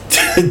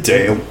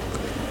 Damn.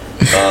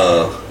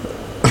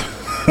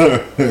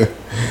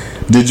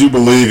 Did you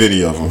believe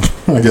any of them?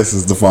 I guess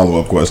is the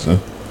follow-up question.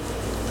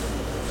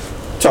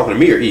 Talking to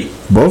me or E?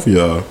 Both of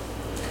y'all.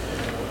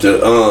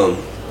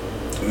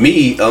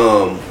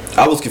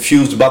 I was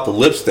confused about the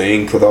lips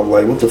thing because I was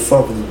like, what the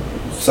fuck is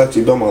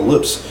sexy about my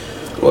lips?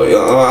 Like,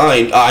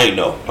 I ain't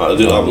know. I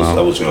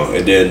was young.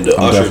 And then the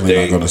I'm Usher definitely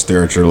thing. not going to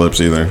stare at your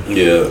lips either.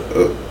 Yeah.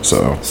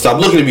 So Stop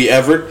looking at me,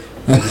 Everett.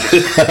 Damn.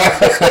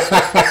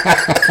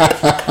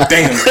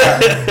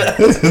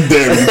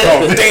 damn, you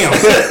called it. Damn.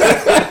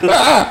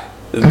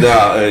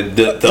 Nah,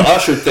 the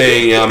Usher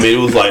thing, I mean,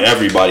 it was like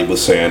everybody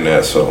was saying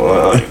that, so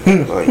I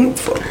ain't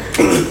fuck.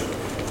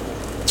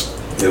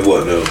 It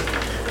wasn't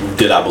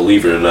did I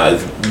believe it or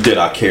not? Did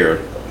I care?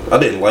 I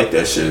didn't like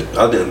that shit.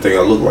 I didn't think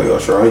I looked like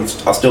Usher. I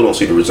still don't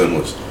see the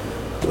resemblance.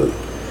 But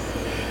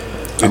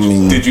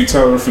Did you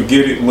tell her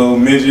forget it, little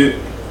midget?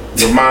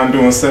 Your mind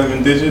doing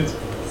 7 digits?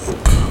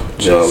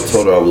 yeah, I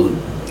told her I was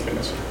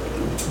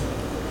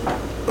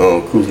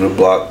cruising the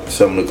block,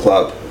 7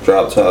 o'clock,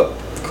 drop top,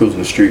 cruising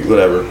the street,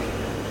 whatever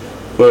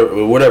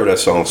that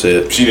song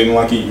said. She didn't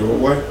like it your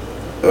way?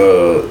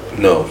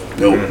 No,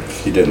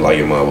 she didn't like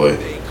it my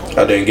way.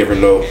 I didn't give her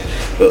no.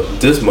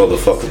 This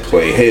motherfucker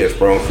played heads,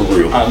 bro, for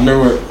real. I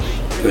knew it.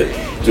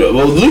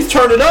 Well, at least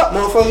turn it up,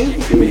 motherfucker.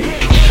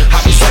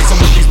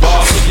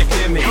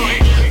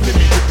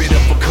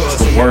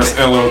 The worst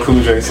LL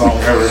Cool J song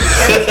ever.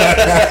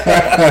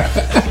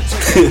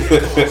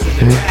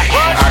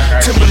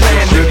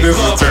 This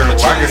is terrible.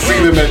 I can see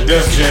them at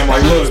Def Jam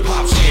like, look,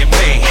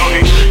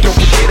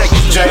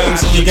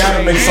 James, you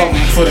gotta make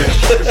something for the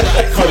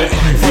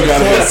You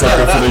gotta get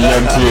something for the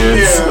young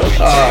kids.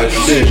 Yeah. Ah,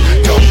 shit.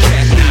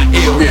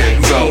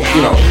 Yeah, so,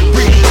 you know,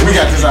 we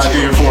got this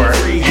idea for it.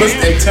 Let's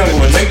take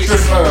Timberland, make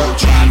this,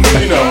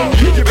 you know,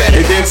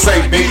 it didn't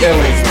say Big L.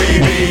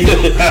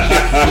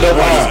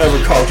 Nobody's ever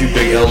called you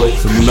Big LA.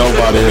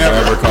 Nobody has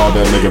ever called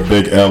that nigga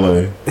Big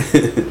LA.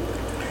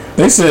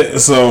 They said,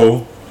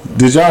 so,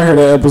 did y'all hear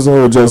that episode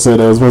where Joe said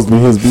that was supposed to be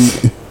his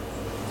beat?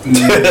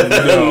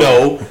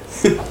 No.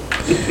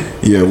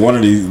 Yeah, one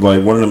of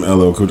them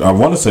LL Cool J, I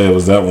want to say it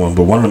was that one,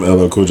 but one of them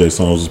LL Cool J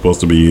songs was supposed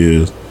to be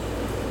his.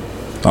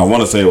 I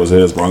want to say it was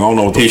his, but I don't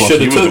know what the fuck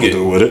he was going to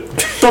do with it.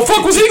 The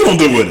fuck was he going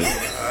to do with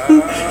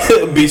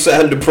it? Be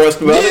sad and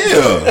depressed about it?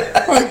 Yeah.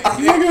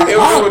 It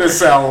would have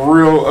sound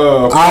real,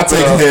 I'll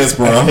take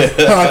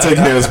Hairspray. I'll take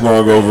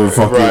Hairspray over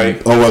fucking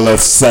Right.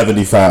 OLS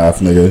 75,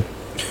 nigga.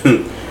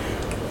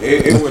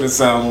 it would have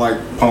sounded like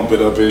Pump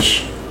It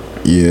Up-ish.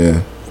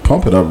 Yeah.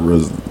 Pump It Up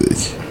was...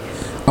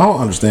 I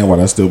don't understand why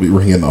that still be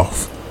ringing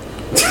off.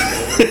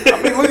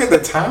 I mean, look at the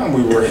time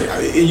we were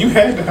in. You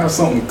had to have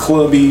something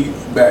clubby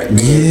back then.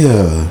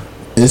 Yeah.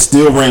 It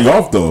still ring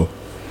off, though.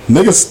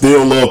 Niggas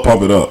still love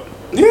Pump It Up.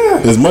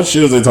 Yeah. As much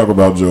shit as they talk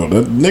about Joe,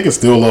 that niggas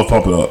still love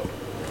Pump It Up.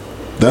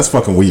 That's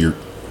fucking weird.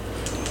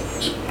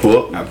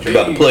 Well, you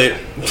about to play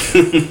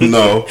it?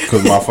 No,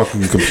 because my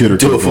fucking computer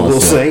Do it for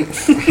Lil Saint.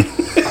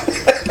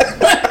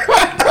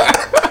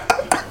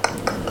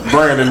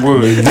 Brandon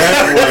Wood.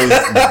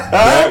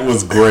 That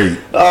was great.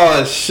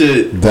 Oh,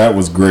 shit. That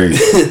was great.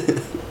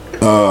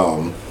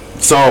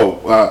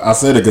 So I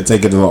said it could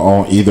take it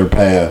on either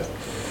path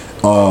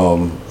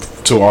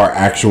to our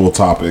actual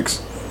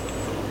topics.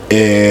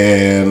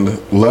 And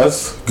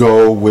let's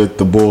go with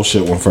the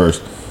bullshit one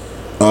first.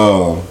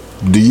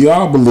 Do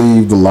y'all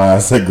believe the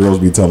lies that girls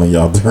be telling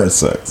y'all during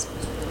sex?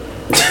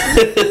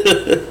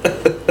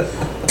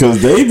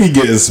 Because they be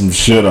getting some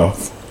shit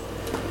off.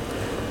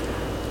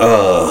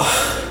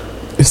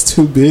 It's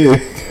too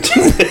big.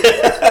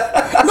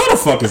 No, the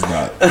fuck it's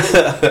not.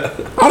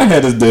 I done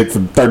had this dick for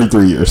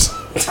 33 years.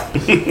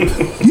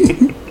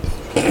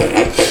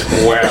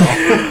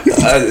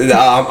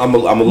 Wow. I'm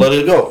gonna let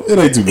it go. It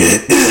ain't too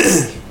big.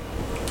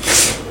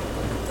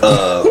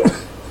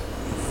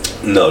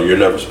 No, you're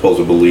never supposed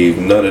to believe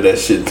none of that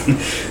shit.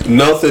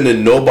 Nothing that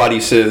nobody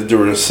says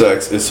during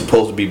sex is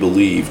supposed to be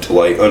believed,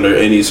 like under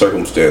any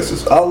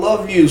circumstances. I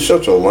love you.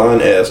 Shut your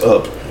lying ass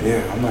up.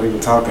 Yeah, I'm not even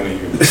talking to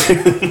you.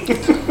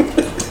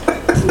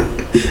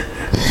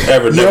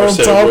 Ever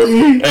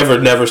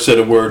never said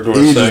a word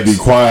during He sex. just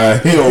be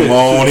quiet. He don't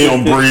moan. He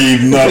don't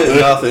breathe. Nothing.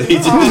 Nothing. He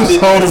just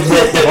Hold his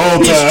breath the whole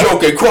he's time.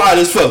 stroking quiet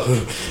as fuck.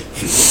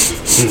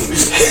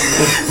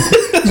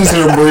 Just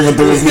hear him breathing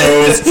through his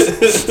nose.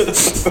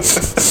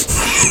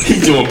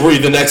 He's doing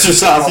breathing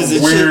exercises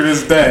and Weird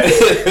shit. as that.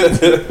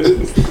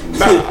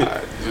 Nah.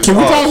 Can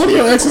we call one of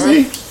your exes, E?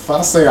 If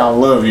I say I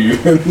love you,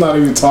 I'm not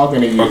even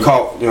talking to you. Or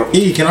call, you know,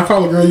 E, can I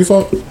call a girl you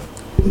fuck?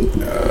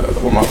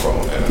 Where my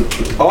phone at?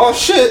 oh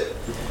shit.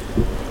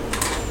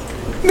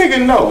 Nigga,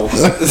 no.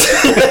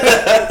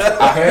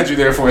 I had you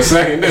there for a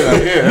second, didn't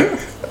I? Yeah.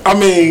 I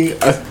mean,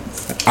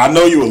 I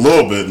know you a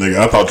little bit, nigga.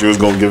 I thought you was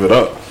gonna give it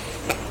up.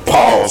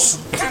 Pause.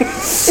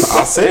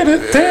 I said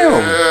it.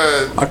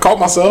 Damn. I caught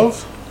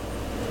myself.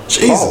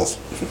 Jesus.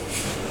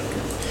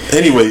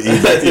 Anyway, E,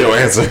 back to your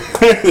answer.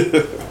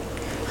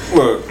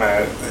 Look,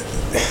 man.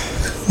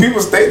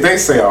 People, they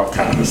say all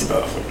kind of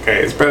stuff,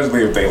 okay?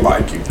 Especially if they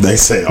like you. They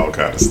say all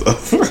kind of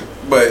stuff.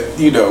 But,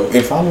 you know,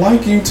 if I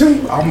like you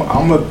too, I'm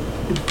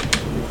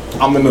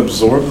gonna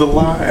absorb the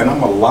lie, and I'm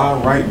gonna lie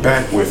right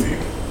back with you.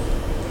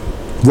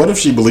 What if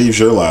she believes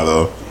your lie,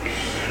 though?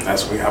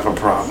 That's we have a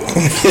problem.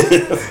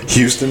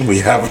 Houston, we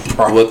have a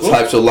problem. What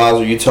types of lies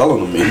are you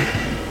telling me?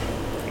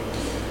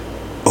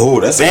 Oh,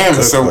 that's Damn, a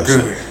it's so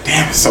question. good.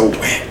 Damn, it's so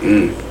wet.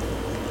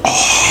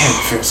 Oh, damn,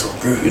 it feels so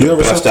good. You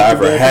ever Best suffered I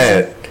through ever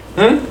bad had.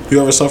 pussy?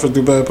 You ever suffered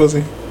through bad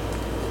pussy?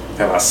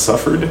 Have I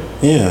suffered?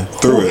 Yeah,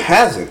 through Who it.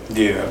 hasn't?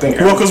 Yeah, I think.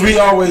 Well, because we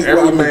always.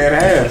 every I mean, man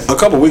has. a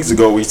couple weeks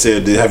ago, we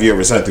said, "Have you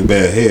ever sat through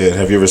bad head?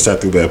 Have you ever sat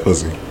through bad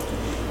pussy?"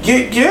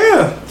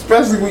 Yeah.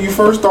 Especially when you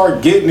first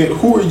start getting it.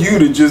 Who are you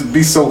to just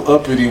be so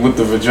uppity with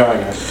the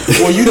vagina?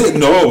 Well, you didn't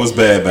know it was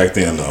bad back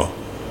then, though.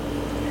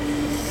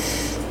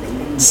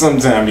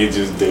 Sometimes you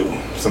just do.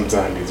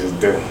 Sometimes you just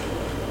do.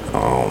 I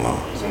don't know.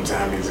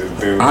 Sometimes you just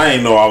do. I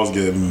ain't know I was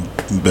getting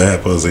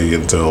bad pussy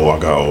until I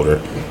got older.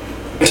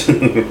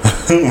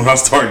 When I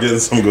started getting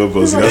some good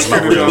pussy, that's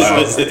when I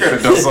realized. Could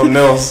have done something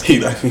else.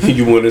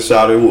 You went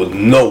inside it with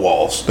no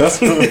walls.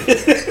 That's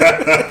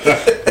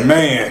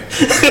Man.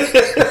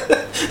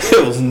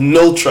 There was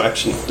no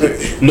traction,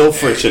 no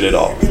friction at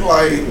all.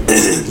 Like,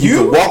 You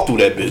could walk through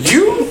that bitch.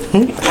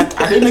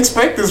 I didn't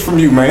expect this from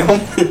you, man.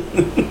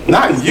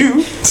 Not you.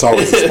 it's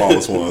always the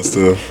smallest ones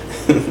too.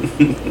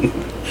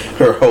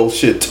 Her whole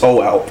shit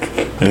toe out.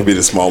 It'd be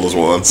the smallest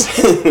ones.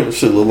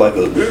 Shit look like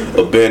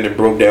a abandoned,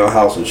 broke down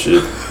house and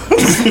shit.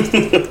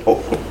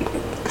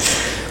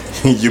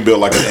 You built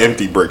like an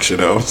empty brick shit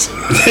house.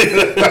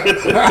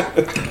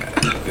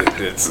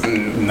 It's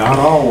not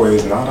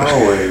always.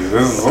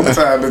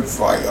 Sometimes it's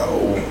like,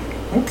 oh,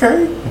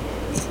 okay.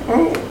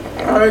 Oh,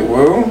 all right,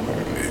 well,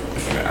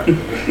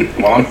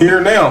 I'm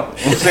here now.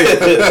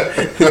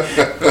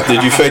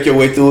 Did you fake your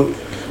way through it?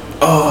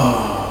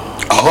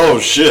 Oh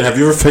shit! Have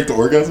you ever faked an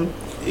orgasm?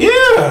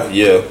 Yeah.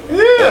 Yeah.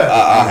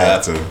 I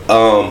have to.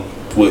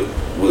 With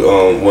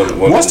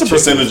What's the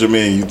percentage of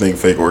men you think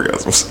fake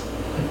orgasms?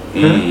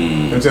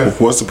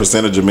 What's the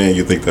percentage of men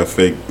you think that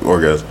fake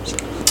orgasms?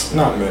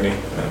 Not many.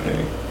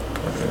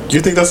 You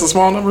think that's a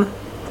small number?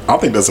 I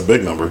think that's a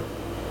big number.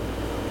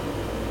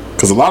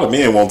 Because a lot of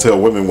men won't tell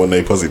women when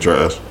they pussy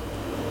trash.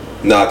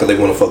 Nah, because they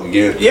want to fuck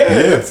again. Yeah,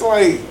 it's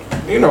like,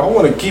 you know, I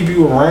want to keep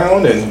you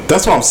around, and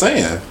that's what I'm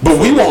saying. But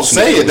we won't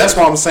say it. That's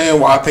why I'm saying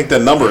why I think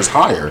that number is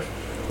higher.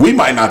 We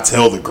might not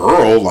tell the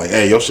girl like,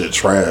 "Hey, your shit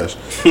trash."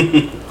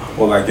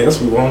 Well, I guess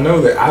we won't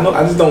know that. I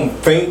just don't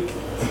think.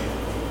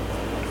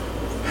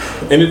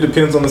 And it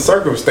depends on the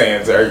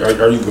circumstance.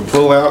 Are you the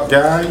pull-out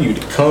guy? You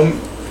the come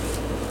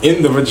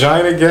in the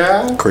vagina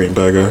guy? Cream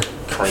pie guy.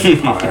 Cream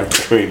pie.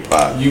 Cream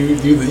pie.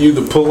 You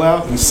the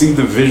pull-out and see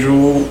the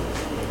visual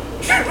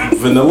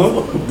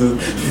vanilla?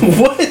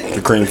 What?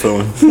 The cream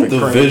filling.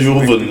 The visual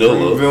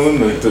vanilla.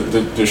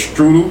 The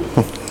strudel.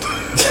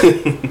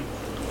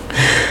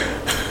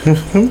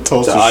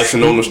 Toast The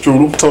icing on the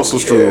strudel. Toast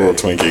with strudel or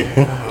Twinkie.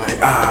 Like,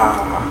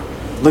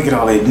 look at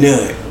all that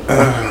nut.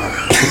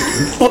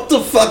 What the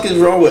fuck is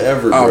wrong with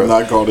Everett, bro? I've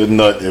not called it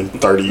nut in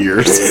 30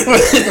 years. Okay.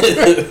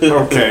 Look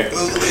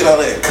at all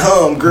that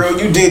cum, girl.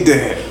 You did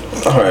that.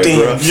 All right,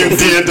 bro. You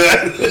did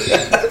that.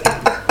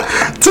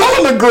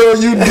 Telling the girl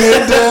you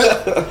did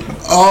that.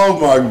 Oh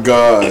my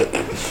god.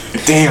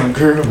 Damn,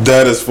 girl.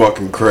 That is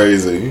fucking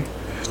crazy.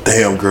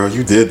 Damn, girl,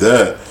 you did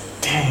that.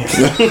 Damn.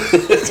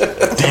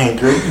 Damn,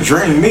 girl, you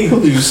drained me.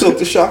 You silk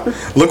the shocker?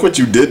 Look what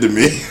you did to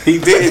me. He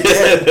did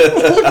that.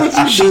 Look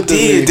what you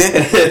did to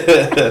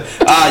me.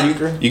 Ah,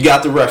 you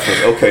got the reference.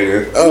 Okay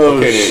then. Oh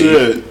okay,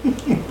 shit.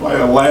 Like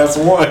the last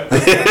one.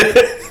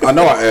 I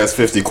know I asked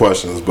 50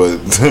 questions, but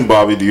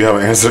Bobby, do you have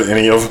an answer to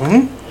any of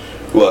them?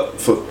 What?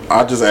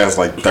 I just asked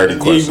like 30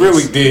 questions. He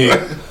really did.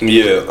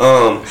 Yeah.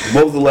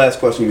 What was the last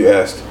question you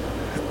asked?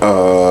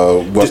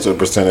 What's the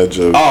percentage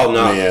of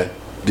men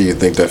do you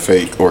think that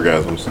fake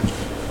orgasms?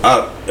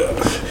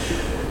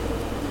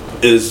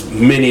 As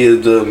many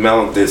as the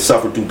amount that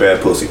suffered through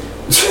bad pussy.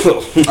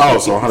 So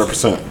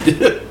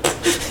 100%.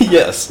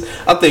 Yes,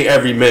 I think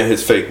every man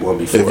has faked one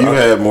before. If you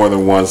had more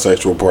than one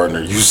sexual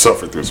partner, you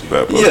suffered through some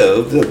bad pussy.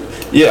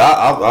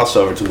 I'll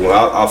suffer through one.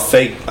 I'll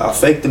fake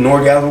an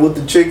orgasm with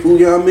the chick who,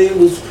 you know what I mean,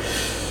 was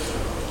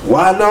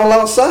Why not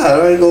outside?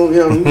 I ain't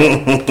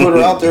gonna put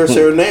her out there,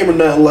 say her name or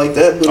nothing like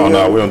that. But, Oh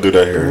no, we don't do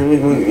that here.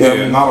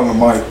 Yeah, not on the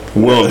mic.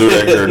 We don't do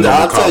that here.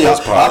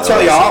 I'll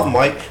tell y'all off,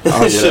 Mike.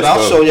 Oh, yeah, Shit,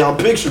 I'll show y'all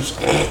pictures.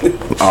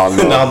 Oh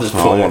no, No, I'm just I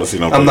don't playing. want to see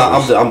no I'm pictures.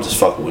 not. I'm just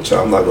fucking with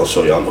y'all. I'm not gonna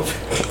show y'all no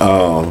pictures.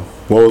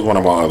 What was one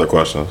of my other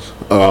questions?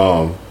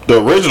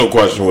 The original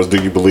question was,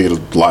 do you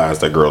believe the lies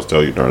that girls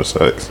tell you during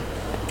sex?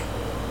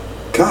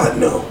 God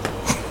no.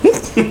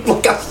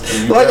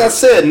 like I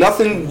said,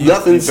 nothing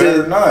Better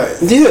said. not.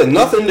 Yeah,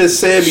 nothing that's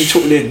said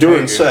between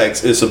during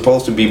sex is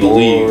supposed to be Or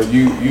believed.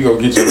 you go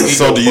get your.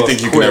 So do you ego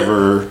think you bust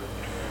can quick.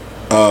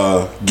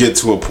 ever get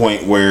to a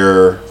point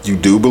where you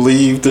do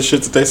believe the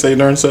shit that they say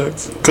during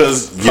sex?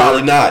 Because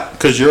Probably not.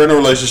 Because you're in a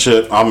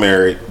relationship. I'm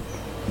married.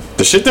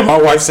 The shit that my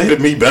wife say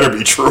to me better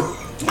be true.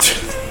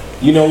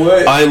 You know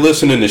what? I ain't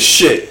listening to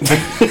shit.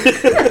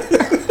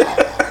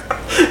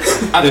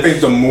 I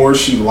think the more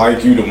she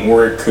like you, the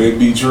more it could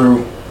be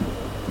true.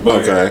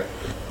 But Okay.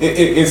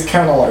 it's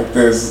kind of like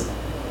this.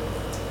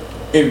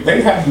 If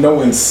they have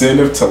no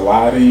incentive to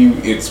lie to you,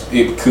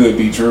 it could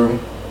be true.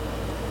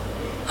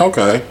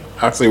 Okay.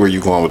 I see where you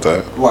going with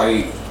that.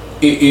 Like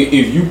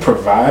if you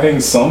providing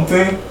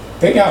something,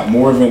 they got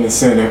more of an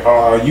incentive.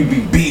 Oh, you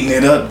be beating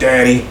it up,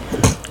 daddy.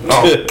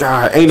 Oh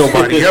God, ain't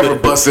nobody ever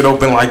busted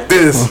open like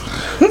this.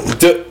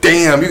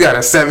 Damn, you got a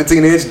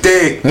 17-inch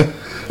dick.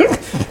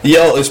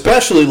 Yo,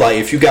 especially like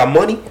if you got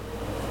money.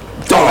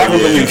 Don't ever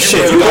yeah. believe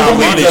shit. You don't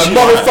believe the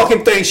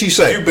motherfucking thing she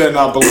say. You better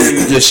not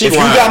believe. Yeah, she If you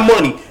lying. got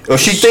money, or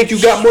she think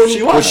you got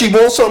money, or she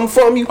wants something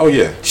from you, Oh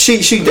yeah. she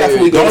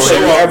definitely Don't gonna show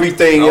say up.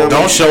 everything.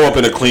 Don't show up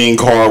in a clean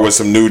car with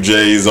some new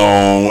J's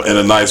on and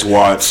a nice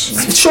watch.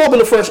 show up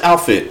in a fresh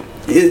outfit.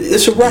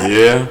 It's a wrap.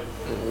 Yeah.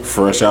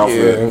 Fresh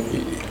outfit.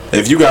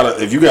 If you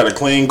got a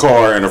clean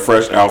car and a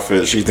fresh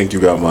outfit, she think you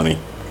got money.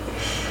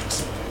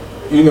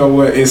 You know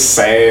what? It's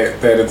sad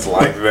that it's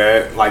like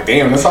that. Like,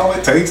 damn, that's all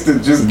it takes to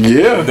just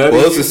Yeah.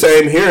 Well, it's the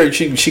same here.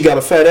 She got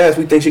a fat ass.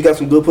 We think she got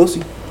some good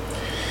pussy.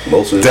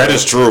 Most of the That time.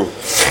 is true.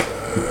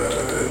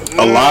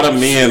 A lot of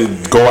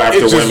men go after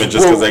just women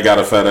just because they got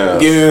a fat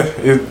ass. Yeah,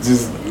 it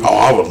just Oh,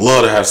 I would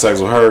love to have sex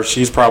with her.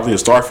 She's probably a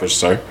starfish,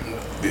 sir.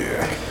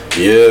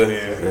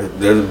 Yeah.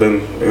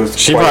 There's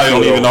She probably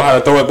don't even know how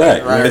to throw it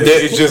back.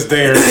 it's just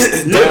there.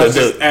 It's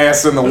just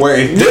ass in the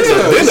way. Then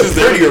the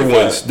prettier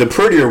ones. The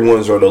prettier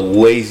ones are the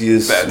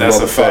laziest. That's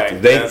a fact.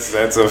 motherfuckers. They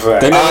That's a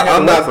fact. They never had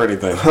I'm to work not- for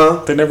anything.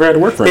 Huh? They never had to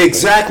work for anything.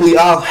 exactly.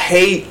 I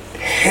hate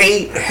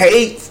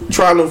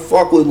trying to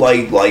fuck with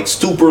like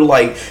stupid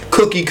like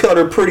cookie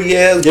cutter pretty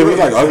ass. Yeah, we girls.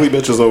 like ugly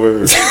bitches over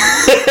here.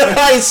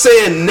 I ain't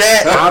saying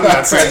that. I'm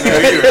not saying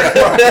that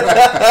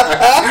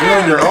either.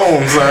 You're on your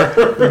own,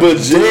 sir. But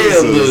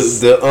Jesus.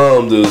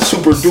 damn, the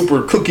super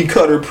duper cookie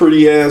cutter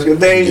pretty ass,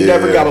 they ain't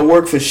never Yeah. gotta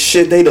work for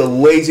shit. They the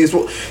laziest.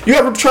 You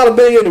ever try to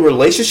be in a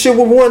relationship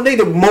with one? They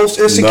the most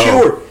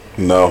insecure.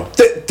 No.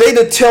 They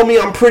to tell me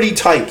I'm pretty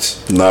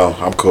types. No,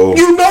 I'm cool.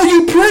 You know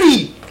you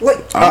pretty. Like,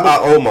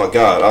 oh my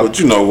god. But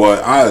you know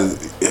what?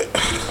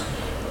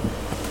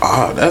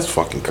 That's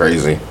fucking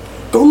crazy.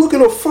 Go look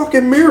in a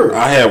fucking mirror.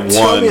 I had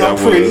Tell one me that I'm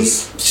pretty.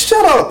 was.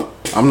 Shut up.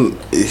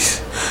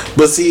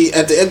 But see,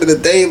 at the end of the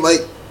day, like,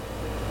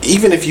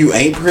 even if you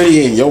ain't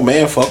pretty and your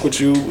man fuck with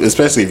you,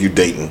 especially if you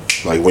dating,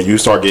 like when you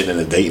start getting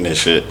into dating and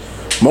shit,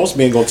 most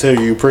men gonna tell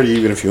you pretty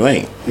even if you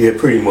ain't. Yeah,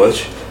 pretty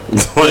much.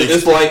 Like,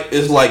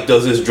 It's like,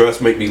 does this dress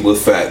make me look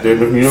fat? You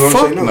know what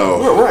Fuck I'm saying?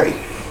 no. Right.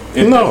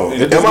 no,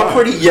 it does Am I not.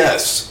 pretty?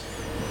 Yes.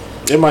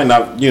 It might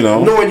not,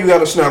 Knowing you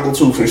got a snaggle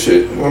tooth and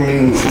shit. I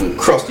mean,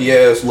 crusty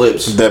ass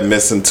lips. that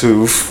missing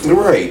tooth,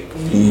 Right.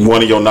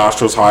 one of your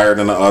nostrils higher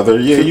than the other.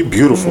 Yeah, you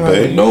beautiful,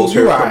 babe. Nose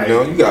hair You coming right.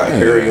 down. You got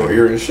hair in your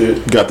ear and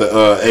shit. Got the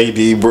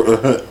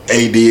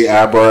AD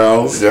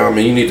eyebrows. Yeah, I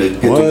mean, you need to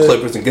get What? them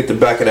clippers and get the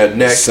back of that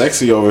neck.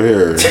 Sexy over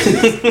here.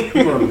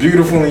 You are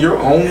beautiful in your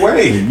own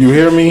way. You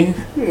hear me?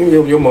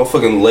 Your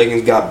motherfucking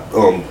leggings got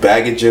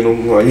baggage in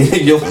them.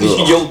 Like,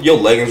 your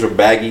leggings are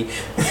baggy.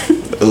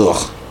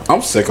 Ugh.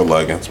 I'm sick of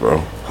leggings,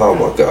 bro. Oh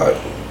my god.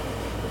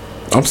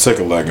 I'm sick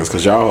of leggings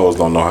because y'all hoes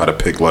don't know how to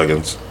pick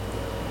leggings.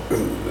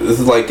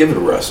 It's like, give it a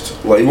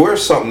rest. Like, wear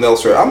something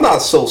else. I'm not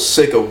so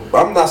sick of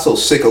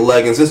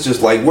leggings. It's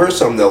just like, wear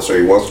something else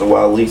every once in a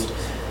while at least.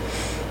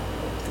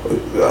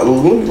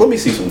 Let me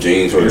see some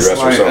jeans or a It's dress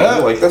or like,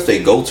 something. Like, that's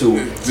they go to.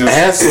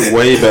 Ass is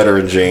way better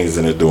in jeans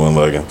than it do in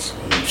leggings.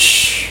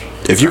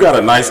 If you got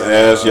a nice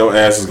ass, your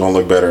ass is gonna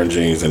look better in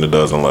jeans than it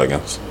does in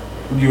leggings.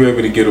 You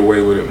able to get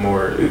away with it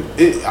more.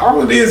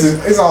 All it is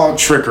it's all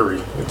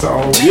trickery. It's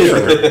all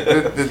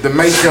the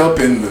makeup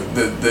and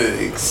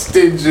the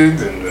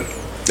extensions and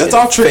That's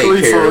all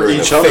trickery fake hair for and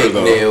each the other, fake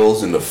though.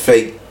 nails and the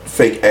fake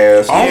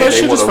ass. All that they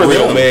shit want is a for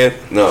real them. man.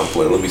 No, I'm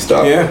playing. Let me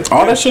stop. yeah.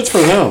 All that shit's for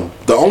them.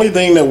 The only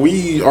thing that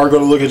we are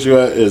gonna look at you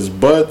at is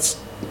butts,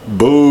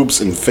 boobs,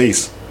 and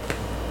face.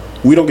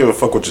 We don't give a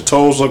fuck what your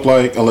toes look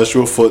like unless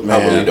you're a foot man.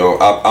 I really don't.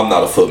 I'm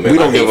not a foot man. We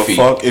don't I hate give a feet.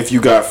 fuck if you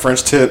got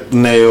French tip I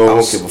don't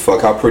nails. give a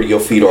fuck how pretty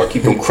your feet are.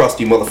 Keep them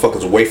crusty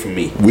motherfuckers away from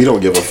me. We don't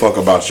give a fuck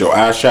about your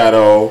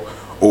eyeshadow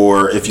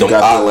or if you Them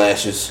got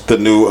eyelashes. the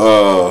new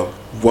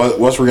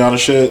what's Rihanna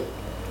shit?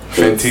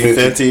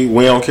 Fenty.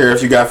 We don't care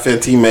if you got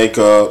Fenty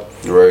makeup.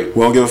 Right.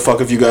 We don't give a fuck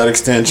if you got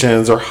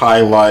extensions or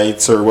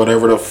highlights or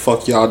whatever the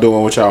fuck y'all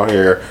doing with y'all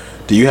hair.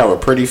 Do you have a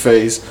pretty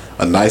face,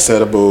 a nice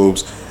set of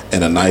boobs,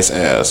 and a nice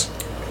ass?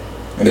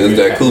 And is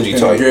that coochie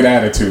type? A good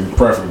attitude,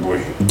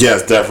 preferably.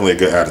 Yes, definitely a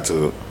good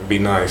attitude. Be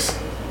nice.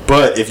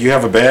 But if you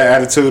have a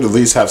bad attitude, at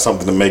least have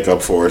something to make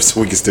up for it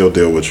so we can still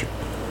deal with you.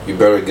 You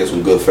better get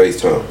some good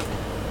FaceTime.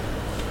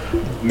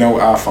 No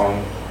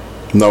iPhone.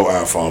 No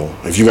iPhone.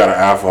 If you got an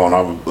iPhone,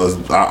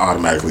 I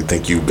automatically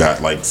think you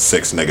got like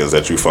 6 niggas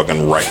that you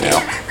fucking right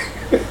now.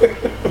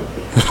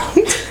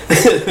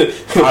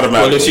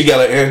 Well, if she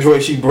got an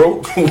Android, she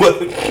broke?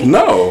 What?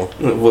 No.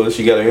 Well, if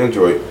she got an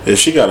Android. If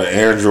she got an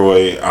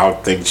Android, I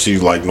think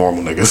she's like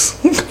normal niggas.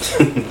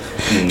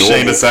 She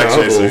ain't a sex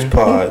chaser.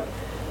 Pod.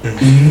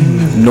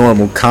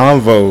 Normal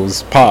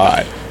Convos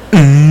Pod.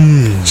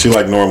 She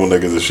like normal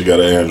niggas if she got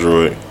an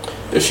Android.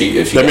 If she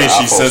that means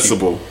she's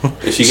sensible.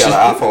 If she got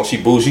an iPhone, she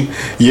bougie.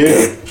 Yeah.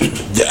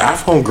 The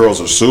iPhone girls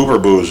are super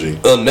bougie.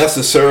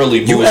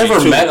 Unnecessarily bougie. You ever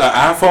too. met an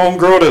iPhone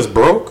girl that's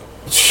broke?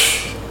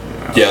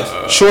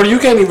 Yes. Shorty, you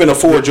can't even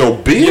afford your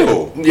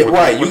bill. Yeah,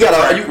 right. You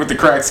got with the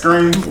cracked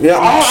screen. Yeah.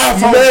 All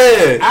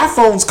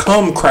iPhones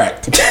come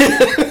cracked.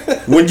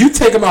 When you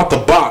take them out the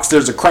box,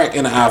 there's a crack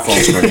in the iPhone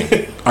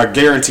screen. I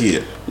guarantee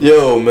it.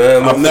 Yo,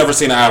 man. I've never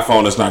seen an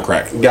iPhone that's not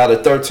cracked. Got a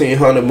 $1,300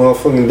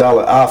 motherfucking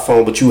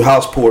iPhone, but you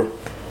house poor.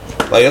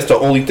 Like, that's the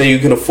only thing you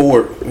can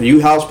afford.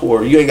 You house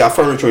poor. You ain't got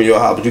furniture in your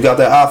house, but you got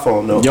that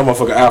iPhone, though. Your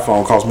motherfucking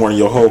iPhone costs more than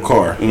your whole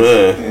car.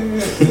 Man.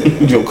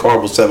 Your car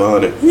was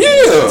 $700.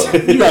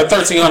 Yeah. You got a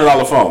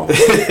 $1,300 phone.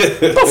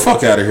 Get the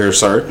fuck out of here,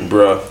 sir.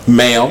 Bruh.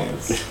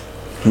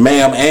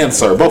 Ma'am and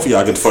sir. Both of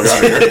y'all get the fuck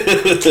out of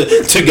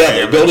here.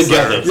 Together. Go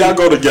together. Y'all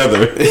go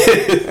together.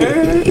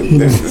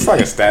 It's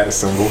like a status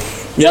symbol.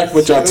 Y'all can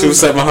put y'all two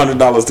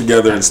 $700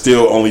 together and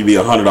still only be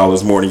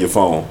 $100 more than your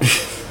phone.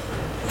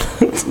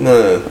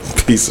 Man.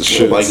 Piece of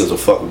shit. Nobody gives a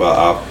fuck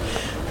about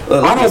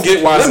I don't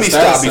get why. Let me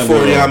stop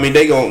before you. I mean,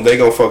 they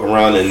gonna fuck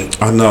around and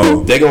I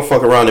know they gonna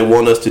fuck around and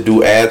want us to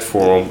do ads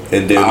for them,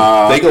 and then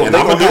they gonna do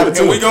it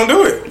too. And we gonna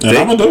do it. And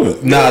I'm gonna do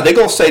it. Nah, they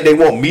gonna say they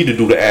want me to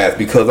do the ads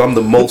because I'm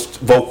the most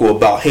vocal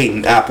about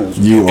hating Apple's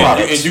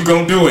products. And you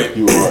gonna do it.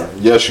 You are.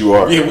 Yes, you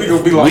are. Yeah, we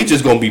gonna be like We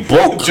just gonna be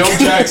broke. Joe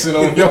Jackson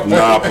on your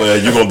Nah, player,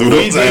 you gonna do We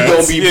those just ads.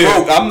 gonna be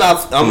broke. I'm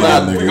not.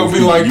 Nigga, we gonna be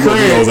like you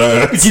gonna do those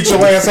ads. Get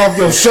your ass off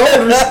your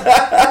shoulders.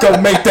 Go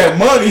make that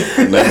money.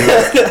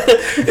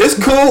 It's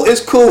cool.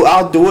 It's cool.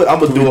 I'll do it. I'm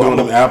gonna We do doing it.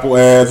 them Apple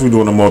ads. We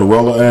doing the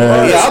Motorola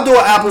ads. Yeah, I'll do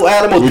an Apple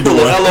ad. I'm gonna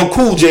pull an LL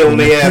Cool J on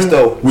their ass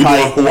though. We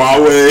doing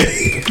Huawei.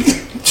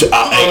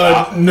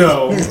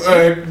 No.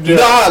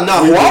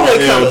 Nah.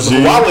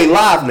 Huawei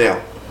live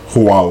now.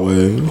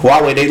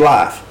 Huawei, they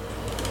live.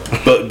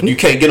 But you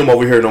can't get them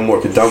over here no more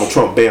because Donald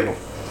Trump banned them.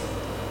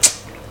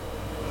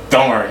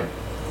 Darn.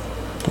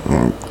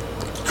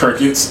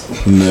 Crickets.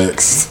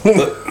 Next.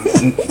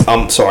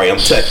 I'm sorry, I'm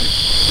techie.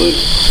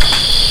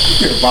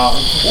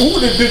 Ooh,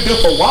 the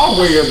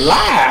Huawei is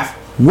live.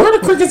 Where the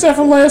crickets at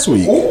from last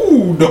week?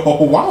 Ooh, the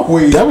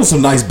Huawei. That was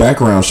some nice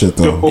background shit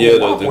though. Yeah,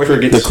 the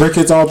crickets. The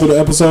crickets all through the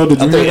episode. Did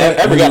you I think hear that?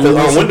 ever got the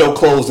window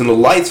closed and the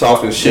lights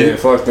off and Yeah, shit.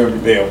 fuck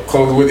them. Yeah,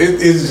 close with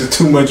it. It's just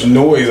too much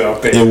noise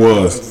out there. It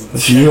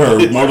was. You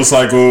heard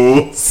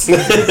motorcycles,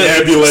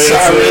 ambulances.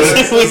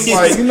 It's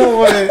like, you know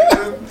what?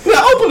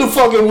 Now open the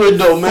fucking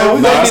window, man.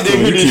 We Nah, need to you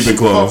hear keep this it shit.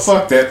 closed.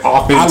 Fuck that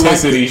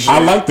authenticity shit. I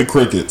like the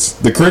crickets.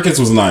 The crickets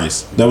was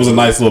nice. That was a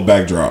nice little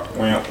backdrop.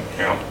 Yeah.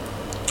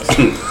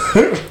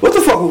 What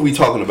the fuck were we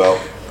talking about?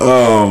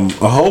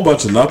 A whole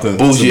bunch of nothing.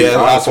 Bougie to be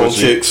ass honest iPhone with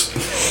you.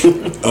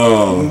 chicks.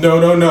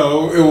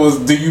 No. It was,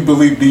 do you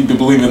need to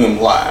believe in them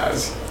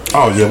lies?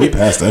 Oh yeah, we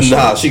passed that shit.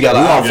 Nah, she got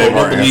an We all gave iPhone.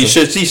 our Don't believe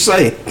answers. shit she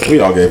say. We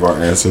all gave our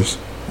answers.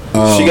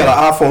 She got an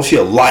iPhone. She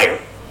a liar.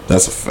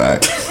 That's a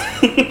fact.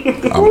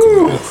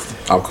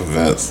 I'm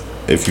convinced.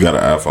 If you got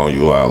an iPhone,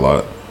 you lie a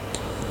lot.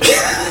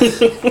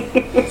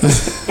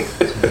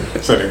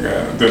 So they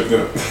got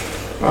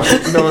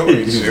you know what?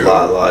 We should.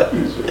 Lie.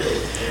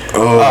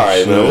 Oh, All right,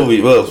 shit.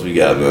 man. What else we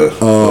got, man?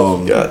 What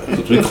we got?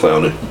 'Cause we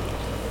clowning.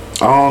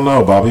 I don't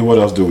know, Bobby. What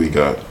else do we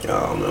got? I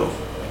don't know.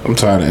 I'm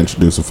tired of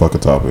introducing fucking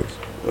topics.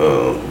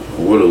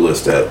 Where the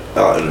list at?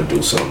 I'll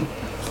introduce something.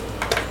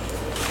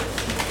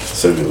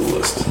 Send me the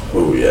list.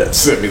 Where we at?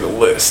 Send me the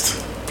list.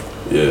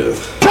 Yeah.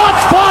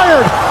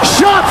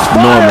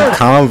 Normal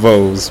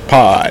Convos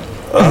Pod.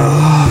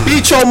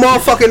 Beat your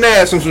motherfucking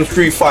ass in some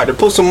Street Fighter.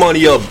 Put some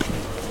money up.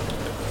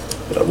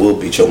 I will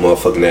beat your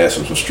motherfucking ass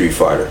in some Street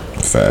Fighter.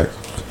 Fact.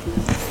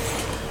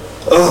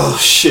 Oh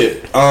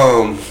shit.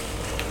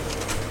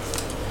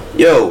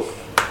 Yo.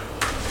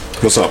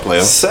 What's up,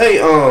 player? Say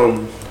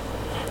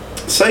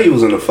you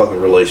was in a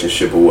fucking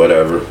relationship or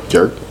whatever.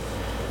 Jerk.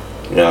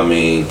 You know what I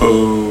mean?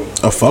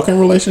 A fucking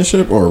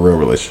relationship or a real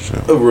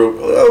relationship? A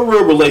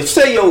real relationship.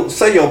 Say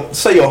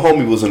your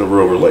homie was in a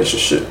real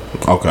relationship.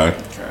 Okay.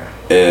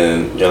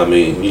 And you know what I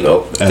mean, you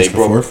know, they Asking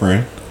broke for a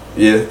friend.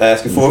 Yeah,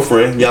 asking for a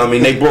friend. You know what I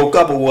mean? They broke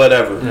up or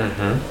whatever.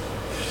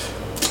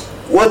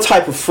 What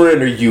type of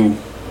friend are you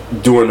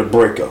during the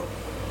breakup?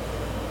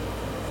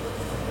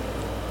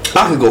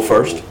 I can go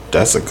first.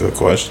 That's a good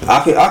question.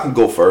 I can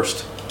go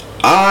first.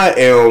 I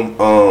am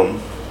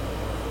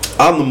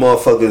I'm the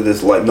motherfucker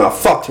that's like, nah,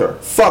 fuck her.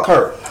 Fuck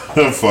her.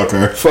 Fuck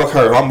her. Fuck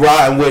her. I'm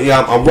riding with you.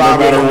 I'm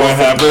riding No matter what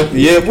happened.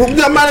 Yeah, well,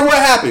 no matter what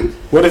happened.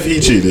 What if he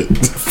cheated?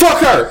 Fuck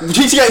her.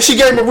 She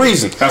gave me a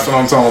reason. That's what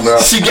I'm talking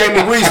about. She gave me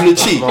a reason to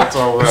cheat. That's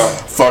what I'm talking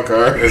about. Fuck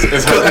her.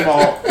 It's her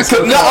fault. It's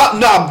her fault.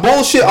 Nah,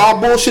 bullshit. All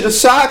bullshit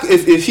aside,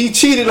 if he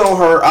cheated on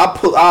her, I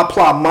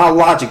apply my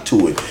logic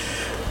to it.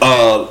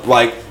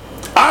 Like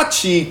I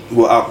cheat.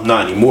 Well, I'm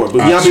not anymore.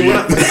 But you know what I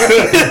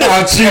mean?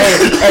 I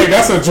cheat. Hey,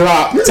 that's a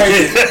drop. Take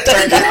it.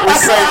 Take it. We're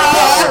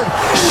saving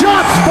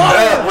Shots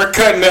fired! We're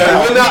cutting that.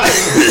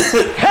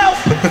 Help!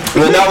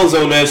 When I was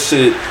on that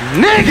shit,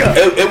 Nigga!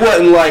 it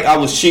wasn't like I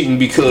was cheating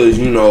because,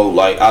 you know,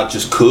 like I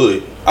just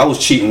could. I was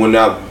cheating when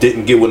I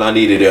didn't get what I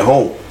needed at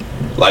home.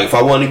 Like if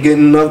I wasn't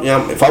getting enough,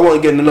 if I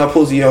wasn't getting enough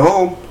pussy at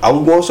home, I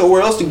was going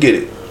somewhere else to get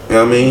it. You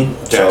know what I mean?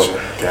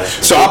 Gotcha.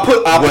 So I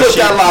put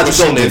that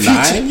logic on there. If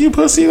Denying you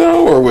pussy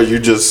though, or was you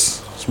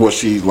just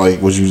was you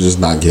just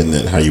not getting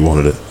it how you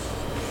wanted it?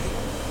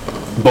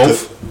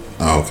 Both.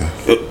 Oh, okay.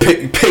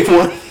 Pick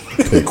one.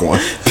 Pick one.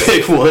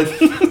 Pick one.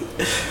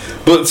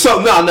 But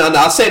so no.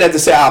 I say that to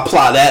say I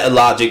apply that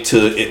logic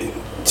to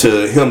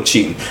him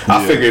cheating.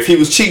 I figure if he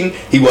was cheating,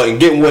 he wasn't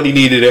getting what he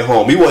needed at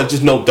home. He wasn't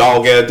just no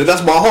dog ass.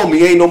 That's my homie.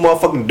 He ain't no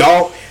motherfucking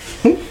dog.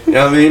 You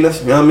know what I mean? That's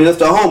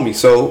the homie.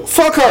 So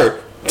fuck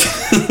her.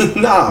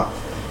 Nah,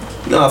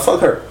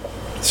 fuck her.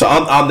 So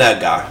I'm that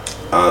guy.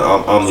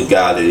 I'm the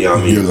guy that, you know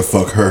what I mean? You're the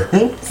fuck her.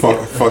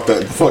 Fuck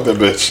that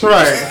bitch.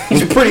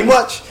 Right. Pretty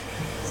much.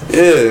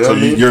 Yeah. So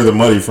you're the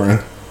muddy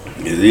friend.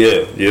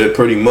 Yeah,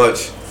 pretty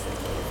much.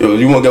 Yo,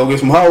 you want to go get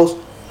some hoes?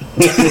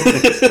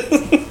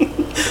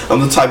 I'm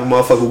the type of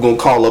motherfucker who gonna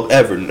call up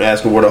Everett and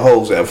ask him where the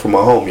hoes at for my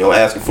homie. You know,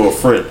 asking for a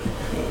friend.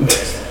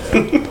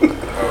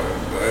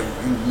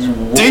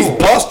 These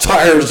bus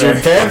tires are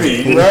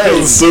heavy,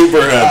 right?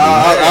 Super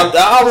heavy.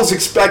 I was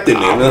expecting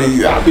it.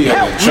 I'll be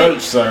at the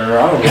church, sir.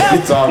 I don't know what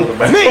you're talking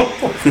about.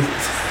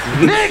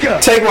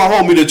 Nigga! Take my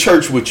homie to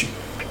church with you.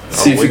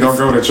 See if we gonna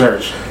go to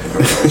church.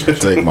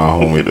 Take my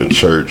homie to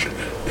church.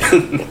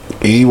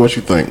 E, what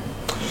you think?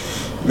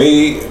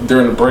 Me,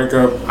 during the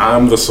breakup,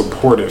 I'm the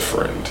supportive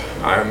friend.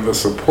 I'm the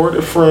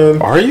supportive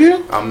friend. Are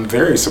you? I'm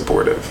very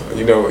supportive.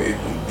 You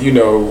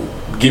know,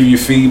 give you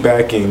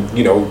feedback and,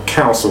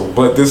 counsel.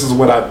 But this is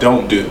what I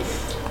don't do.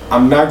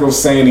 I'm not going to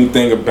say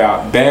anything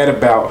bad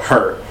about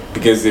her.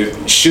 Because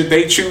should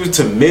they choose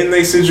to mend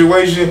their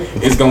situation,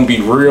 it's going to be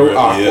real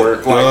awkward.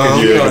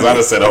 Because I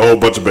just said a whole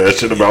bunch of bad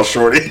shit about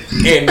Shorty.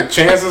 And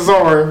chances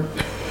are...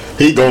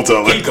 He gonna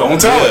tell it. He gonna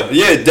tell it.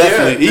 Yeah,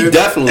 definitely. He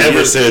definitely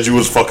ever said you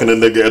was fucking a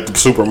nigga at the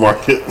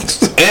supermarket.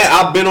 And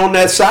I've been on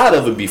that side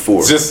of it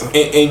before.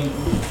 And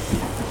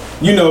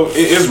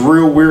it's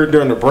real weird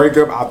during the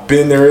breakup. I've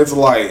been there. It's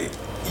like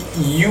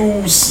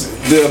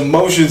the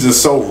emotions are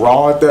so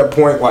raw at that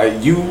point.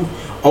 Like you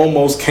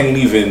almost can't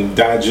even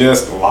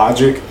digest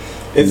logic.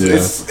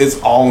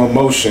 It's all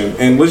emotion.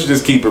 And let's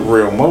just keep it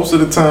real. Most of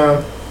the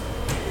time,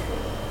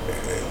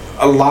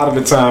 a lot of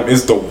the time,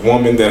 it's the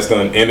woman that's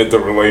done ended the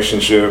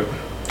relationship.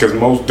 Because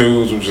most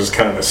dudes will just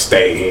kind of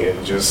stay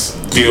in,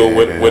 just deal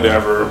with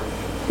whatever.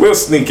 We'll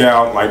sneak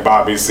out, like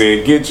Bobby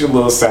said, get your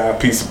little side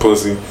piece of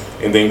pussy,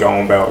 and then go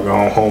on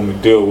home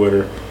and deal with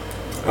her.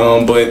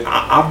 But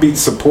I'll be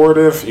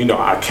supportive.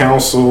 I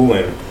counsel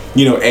and,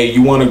 hey,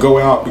 you want to go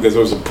out? Because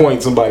there was a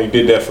point somebody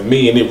did that for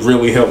me, and it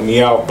really helped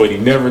me out. But he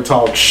never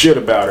talked shit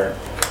about her.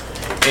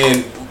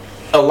 And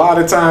a lot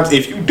of times,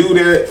 if you do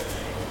that,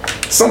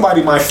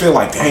 somebody might feel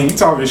like, dang, you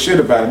talking shit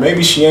about it.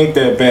 Maybe she ain't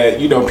that bad.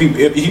 He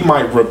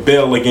might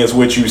rebel against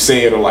what you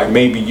said, or like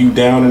maybe you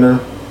downing her.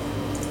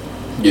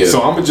 Yeah.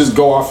 So I'm gonna just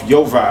go off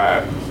your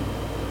vibe.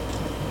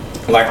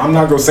 Like I'm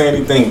not gonna say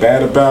anything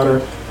bad about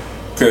her,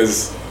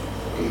 because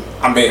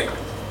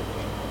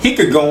he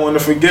could go on to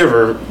forgive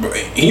her, but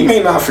he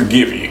may not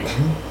forgive you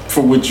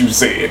for what you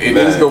said. And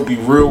it's gonna be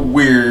real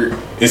weird,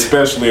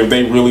 especially if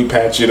they really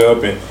patch it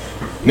up and.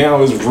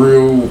 Now it's a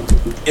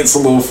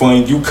little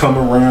funny. You come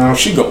around,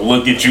 she gonna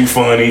look at you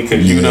funny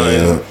because you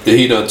done.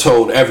 He done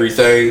told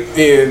everything.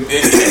 And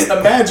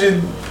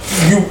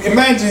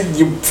imagine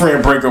your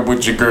friend break up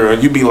with your girl.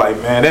 You be like,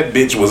 man, that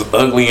bitch was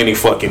ugly any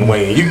fucking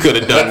way. You could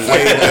have done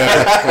way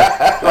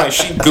better. Like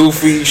she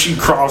goofy, she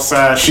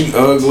cross-eyed, she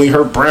ugly.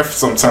 Her breath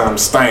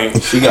sometimes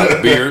stank. She got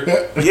a beard.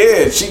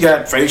 Yeah, she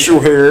got facial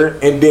hair,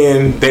 and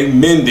then they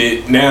mend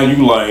it. Now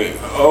you like,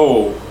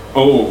 oh,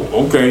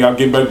 okay, I'll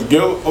get back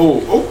together.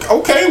 Oh,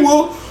 okay,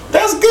 well,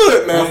 that's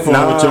good, man.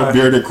 With your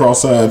bearded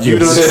cross-eyed. You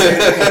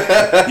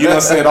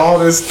done said all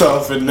this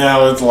stuff, and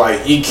now it's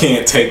like you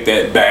can't take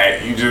that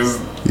back. You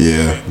just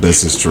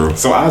this is true.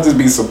 So I'll just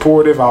be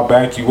supportive. I'll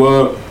back you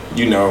up.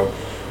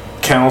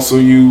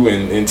 Counsel you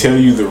and tell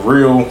you the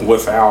real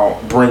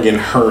without bringing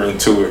her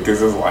into it,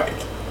 because it's like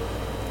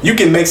you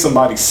can make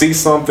somebody see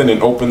something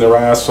and open their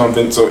eyes to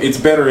something. So it's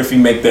better if he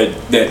make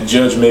that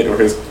judgment or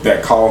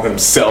that call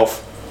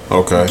himself.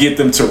 Okay. Get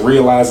them to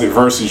realize it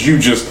versus you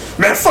just,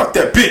 man, fuck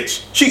that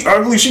bitch. She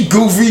ugly, she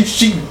goofy,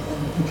 she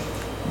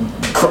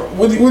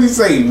what do you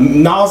say?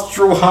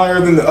 Nostril higher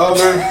than the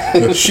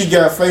other. She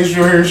got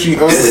facial hair. She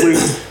ugly.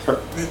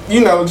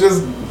 You know,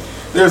 just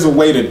there's a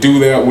way to do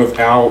that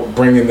without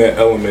bringing that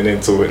element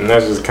into it, and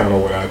that's just kind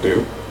of what I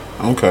do.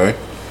 Okay.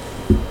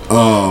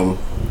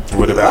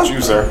 What about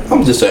you, sir?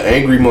 I'm just an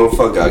angry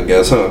motherfucker, I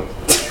guess, huh?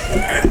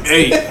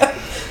 Hey.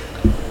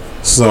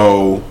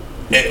 So.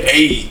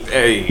 Hey.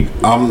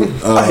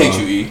 I hate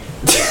you, E.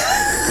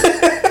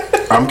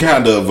 I'm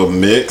kind of a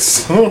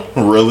mix,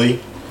 really.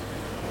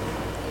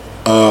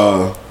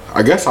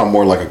 I guess I'm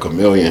more like a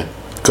chameleon,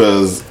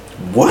 cause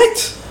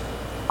what?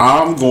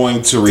 I'm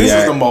going to react. This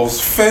is the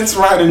most fence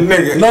riding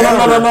nigga. No.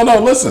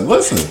 Listen.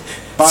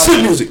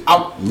 Sit music.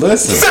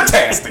 Listen.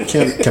 Fantastic.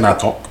 Can I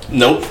talk?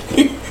 Nope.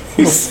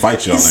 I'll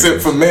fight y'all.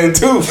 Sit for men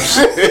too.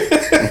 Shit.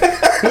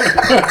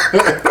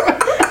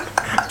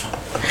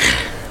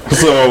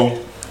 So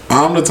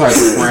I'm the type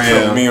of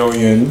friend.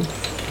 Chameleon.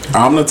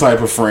 I'm the type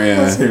of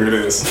friend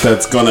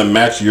that's gonna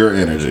match your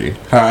energy.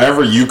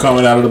 However you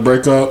coming out of the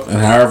breakup and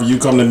however you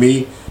come to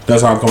me,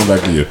 that's how I'm coming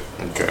back to you.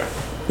 Okay.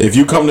 If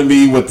you come to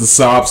me with the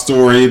sob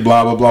story,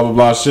 blah blah blah blah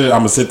blah shit, I'm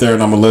gonna sit there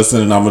and I'm gonna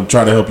listen and I'm gonna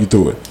try to help you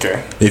through it.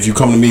 Okay. If you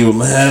come to me with,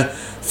 man,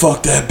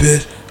 fuck that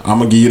bitch, I'm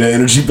gonna give you that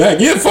energy back.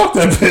 Yeah, fuck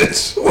that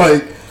bitch.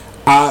 Like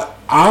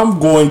I'm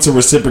going to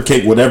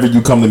reciprocate whatever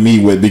you come to me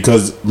with,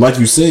 because like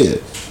you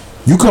said,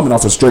 you coming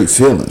off of straight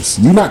feelings.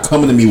 You're not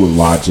coming to me with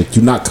logic.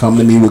 You're not coming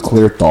to me with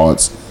clear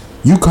thoughts.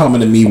 You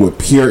coming to me with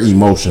pure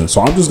emotion.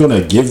 So I'm just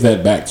gonna give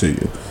that back to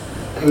you.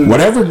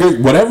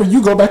 Whatever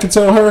you go back and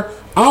tell her,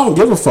 I don't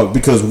give a fuck,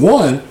 because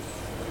one,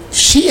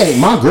 she ain't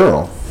my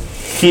girl.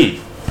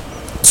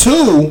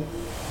 Two,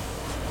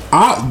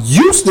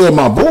 you still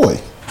my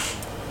boy.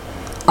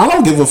 I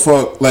don't give a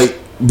fuck, like,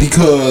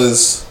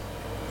 because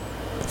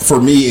for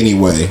me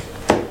anyway,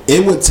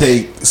 it would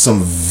take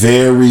some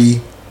very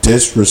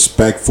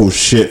disrespectful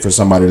shit for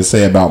somebody to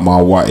say about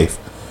my wife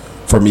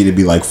for me to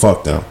be like,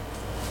 fuck them.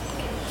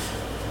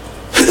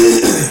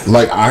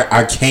 Like,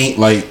 I can't,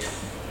 like,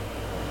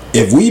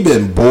 if we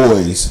been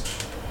boys,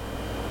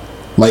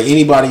 like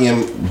anybody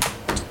in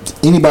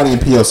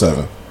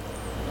PO7,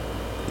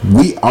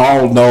 we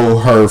all know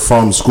her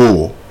from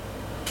school.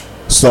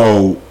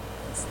 So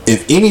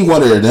if any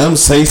one of them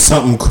say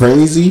something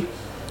crazy,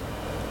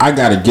 I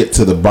gotta get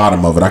to the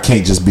bottom of it. I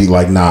can't just be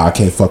like, nah, I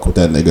can't fuck with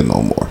that nigga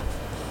no more.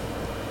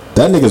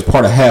 That nigga's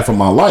part of half of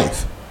my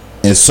life,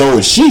 and so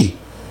is she.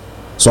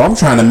 So I'm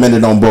trying to mend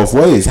it on both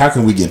ways. How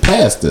can we get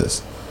past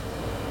this?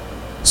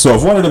 So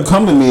if one of them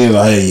come to me and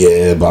like, hey,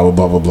 yeah, blah blah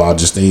blah blah blah,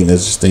 Justine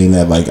this, Justine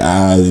that, like,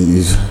 all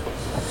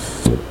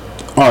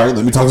right,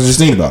 let me talk to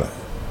Justine about it.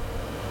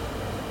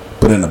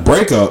 But in a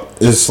breakup,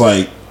 it's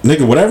like,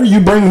 nigga, whatever you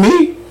bring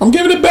me, I'm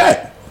giving it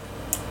back.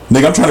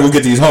 Nigga, I'm trying to go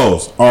get these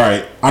hoes. All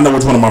right, I know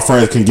which one of my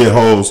friends can get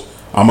hoes.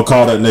 I'm gonna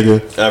call that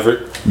nigga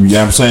Everett. You know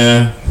what I'm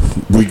saying?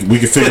 We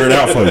can figure it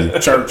out for you.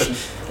 Church.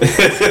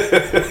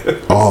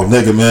 Oh,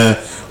 nigga, man,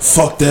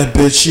 fuck that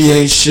bitch. She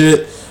ain't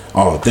shit.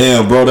 Oh,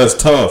 damn, bro, that's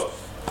tough.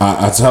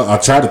 I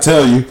try to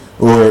tell you,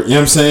 or, you know what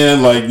I'm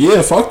saying? Like,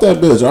 yeah, fuck that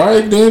bitch. All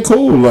right, then,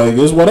 cool. Like,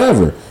 it's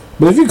whatever.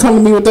 But if you come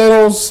to me with that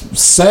old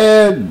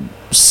sad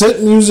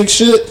sit music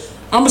shit,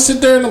 I'm gonna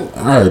sit there and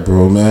all right,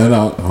 bro, man,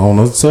 I don't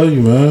know what to tell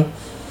you, man.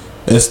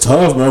 It's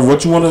tough, man.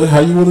 What you wanna? How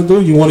you wanna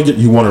do? You want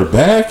her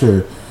back,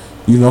 or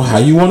you know how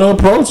you wanna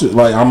approach it?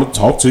 Like, I'm gonna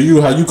talk to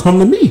you how you come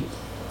to me.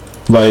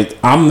 Like,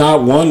 I'm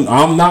not one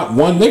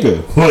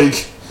nigga.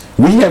 Like,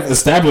 we have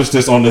established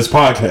this on this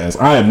podcast.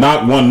 I am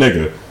not one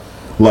nigga.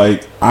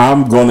 Like,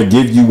 I'm gonna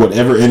give you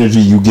whatever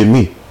energy you give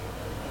me.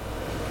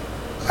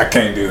 I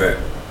can't do that.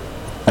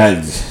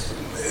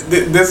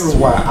 This is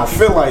why I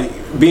feel like,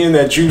 being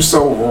that you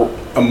so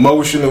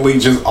emotionally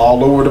just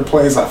all over the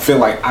place, I feel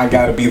like I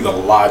gotta be the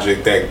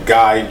logic that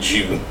guides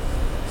you.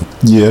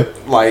 Yeah.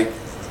 Like,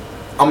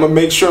 I'm gonna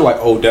make sure, like,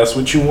 oh, that's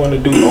what you want to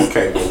do.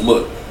 Okay, well,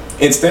 look,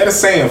 instead of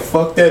saying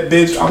fuck that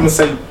bitch, I'm gonna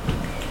say,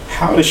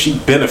 how does she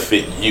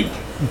benefit you?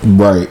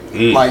 Right.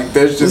 Like,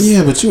 there's just,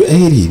 yeah, but you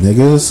 80,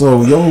 nigga.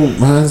 So your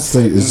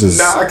mindset is just.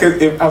 Nah,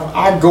 cause if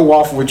I go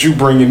off what you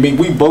bringing me,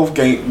 we both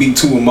can't be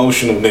too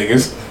emotional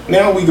niggas.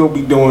 Now we gonna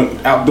be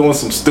out doing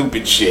some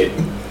stupid shit.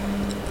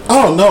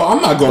 Oh no, I'm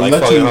not gonna like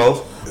let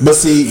you. But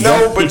see,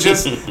 but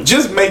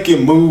just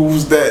making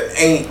moves that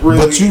ain't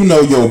really. But you know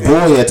your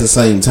boy at the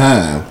same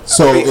time.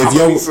 So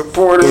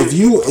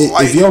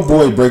if your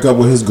boy break up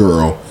with his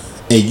girl,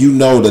 and you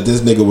know that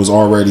this nigga was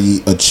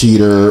already a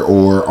cheater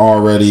or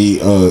already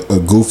a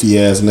goofy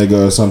ass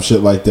nigga or some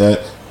shit like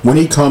that, when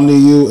he come to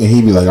you and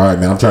he be like, all right,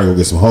 man, I'm trying to go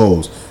get some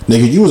hoes.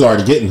 Nigga, you was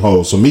already getting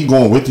hoes, so me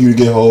going with you to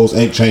get hoes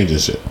ain't changing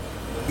shit.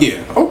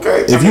 Yeah,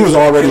 okay. If you was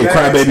already a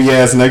crybaby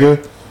ass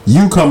nigga,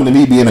 you coming to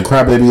me being a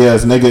crybaby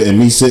ass nigga and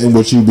me sitting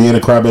with you being a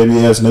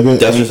crybaby ass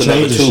nigga ain't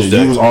changing shit.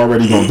 You was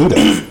already gonna do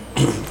that.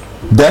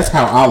 That's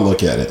how I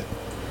look at it.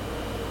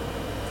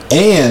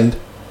 And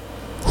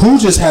who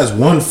just has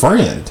one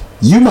friend?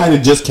 You might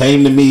have just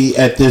came to me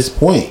at this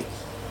point.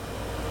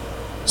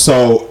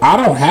 So I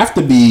don't have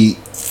to be,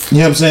 you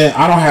know what I'm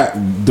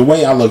saying? The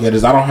way I look at it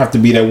is I don't have to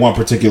be that one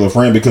particular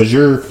friend, because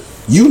you're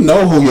you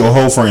know who your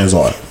whole friends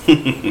are. You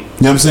know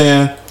what I'm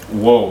saying?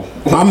 Whoa.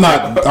 I'm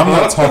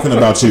not talking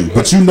about you,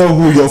 but you know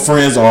who your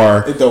friends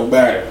are. It don't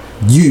matter.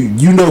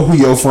 You know who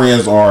your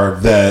friends are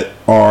that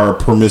are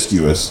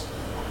promiscuous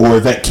or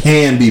that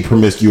can be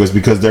promiscuous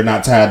because they're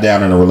not tied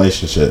down in a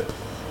relationship.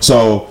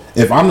 So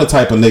if I'm the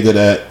type of nigga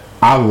that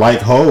I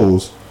like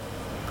hoes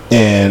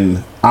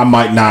and I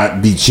might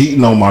not be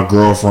cheating on my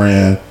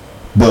girlfriend,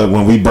 but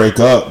when we break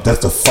up,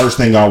 that's the first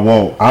thing I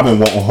want. I've been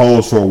wanting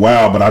hoes for a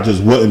while, but I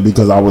just wouldn't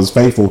because I was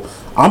faithful.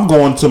 I'm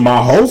going to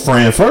my whole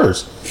friend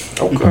first.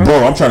 Okay.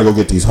 Bro, I'm trying to go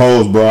get these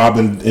hoes, bro. I've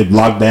been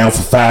locked down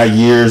for 5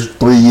 years,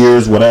 3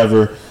 years,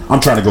 whatever. I'm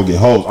trying to go get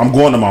hoes. I'm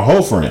going to my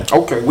whole friend.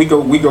 Okay, we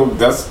go.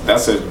 That's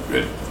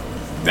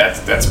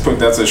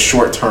a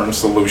short term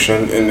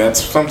solution, and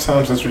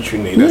sometimes that's what you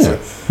need.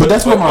 But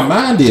that's where my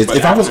mind is.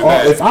 If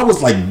I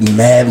was like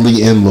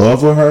madly in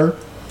love with her,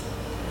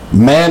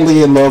 and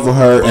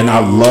I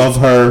love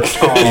her,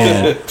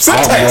 and I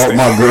want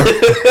my girl,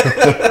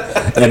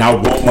 and I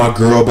want my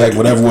girl back,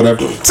 whatever.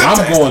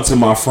 I'm going to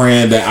my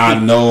friend that I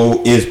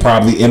know is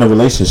probably in a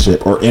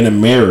relationship or in a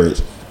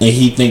marriage, and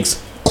he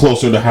thinks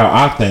closer to how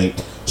I think.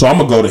 So I'm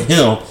gonna go to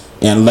him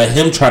and let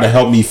him try to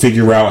help me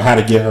figure out how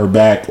to get her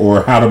back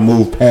or how to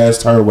move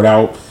past her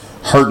without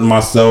hurting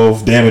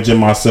myself, damaging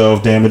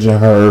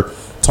her,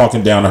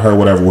 talking down to her,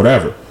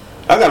 whatever.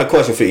 I got a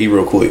question for E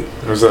real quick.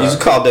 What's that? You just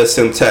called that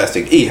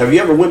Simtastic. E, have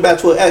you ever went back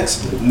to an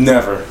ex?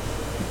 Never.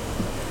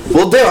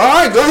 Well, then, all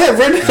right, go ahead,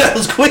 Brandon. That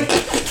was quick.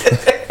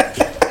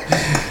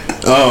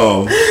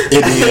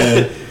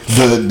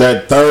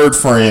 That third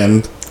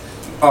friend.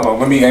 Hold on,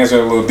 let me answer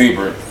it a little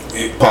deeper.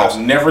 Pause.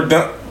 I've never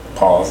done.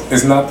 Pause.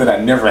 It's not that I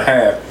never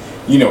have.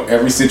 You know,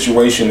 every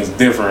situation is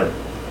different.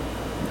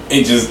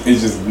 It just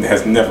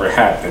has never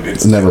happened.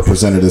 It's never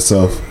presented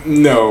itself.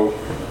 No,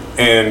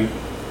 and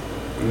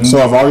so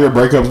have all your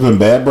breakups been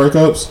bad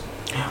breakups?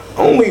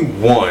 Only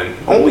one.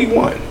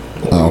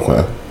 Oh,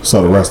 okay.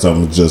 So the rest of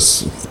them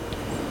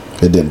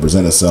it didn't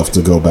present itself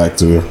to go back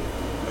to.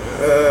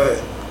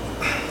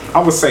 I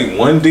would say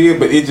one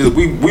did, but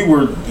we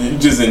were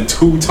just in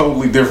two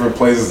totally different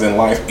places in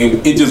life,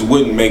 and it just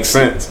wouldn't make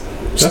sense.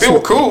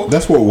 Cool.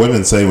 That's what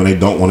women say when they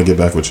don't want to get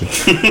back with you.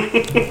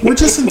 We're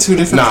just in two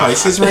different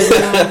places right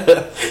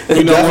now.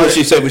 You know what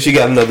she said when she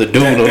got another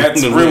dude.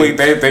 That's really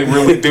they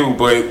really do,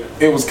 but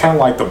it was kind of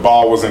like the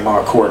ball was in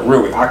my court.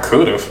 Really, I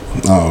could have.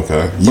 Oh,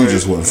 okay. You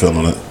just wasn't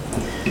feeling it.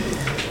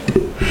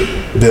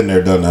 Been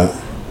there, done that.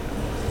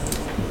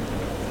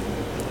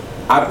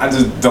 I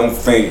just don't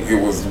think it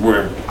was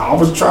where I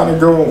was trying to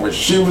go and where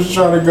she was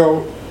trying to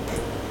go.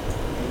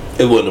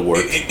 It wouldn't have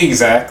worked.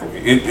 Exactly.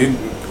 And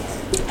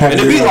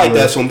it be like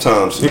that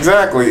sometimes.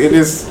 Exactly. It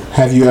is.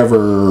 Have you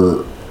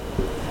ever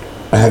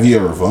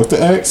fucked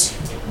the ex?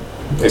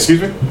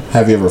 Excuse me?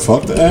 Have you ever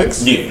fucked the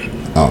ex? Yeah.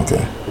 Oh,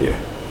 okay. Yeah.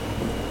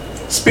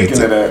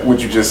 Speaking of that, what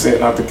you just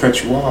said, not to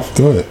cut you off.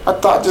 Go ahead.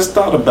 I just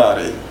thought about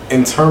it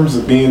in terms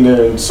of being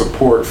there and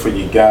support for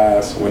you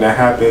guys when that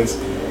happens.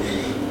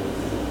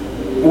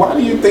 Why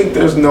do you think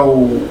there's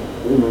no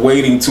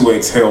Waiting to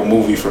Exhale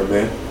movie for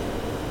men?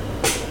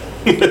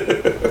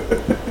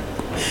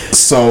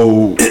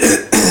 So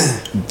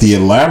the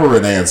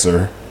elaborate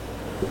answer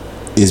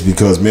is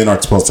because men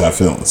aren't supposed to have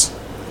feelings.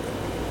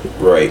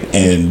 Right.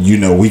 And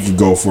we could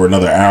go for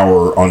another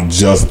hour on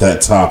just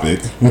that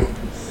topic.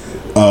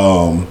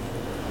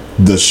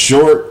 The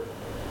short,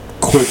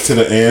 quick to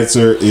the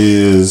answer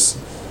is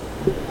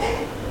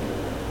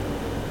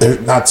there's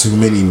not too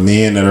many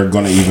men that are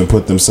going to even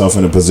put themselves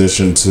in a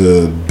position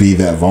to be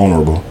that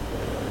vulnerable.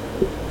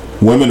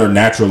 Women are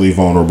naturally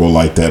vulnerable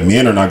like that.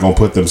 Men are not going to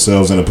put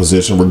themselves in a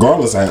position,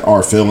 regardless of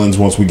our feelings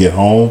once we get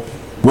home,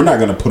 we're not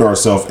going to put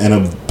ourselves in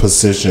a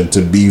position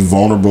to be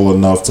vulnerable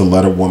enough to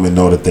let a woman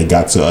know that they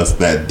got to us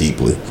that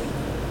deeply.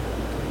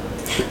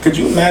 Could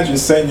you imagine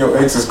setting your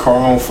ex's car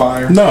on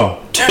fire? No.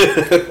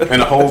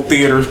 And the whole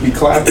theater be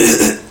clapping?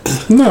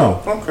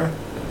 No. Okay.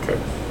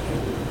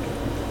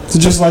 It's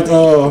just like,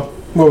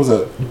 what was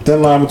that? That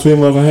line between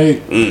love and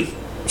hate?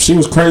 She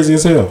was crazy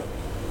as hell.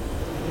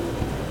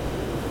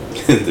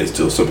 They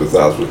still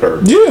sympathize with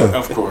her. Yeah.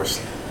 Of course.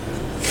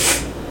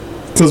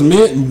 Because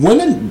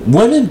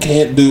women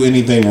can't do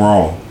anything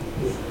wrong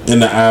in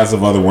the eyes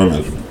of other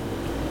women.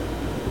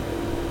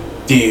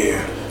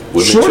 Yeah.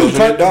 Women,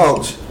 children, and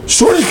dogs.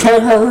 Shorty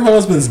cut her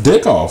husband's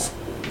dick off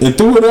and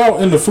threw it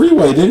out in the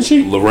freeway, didn't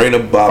she? Lorena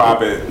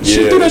Bobbitt.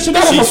 She threw that shit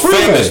out on the freeway.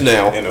 She's famous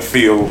now. In the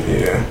field,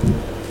 yeah.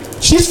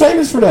 She's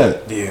famous for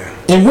that. Yeah.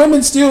 And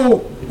women still,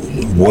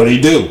 what do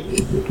you do?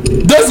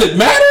 Does it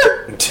matter?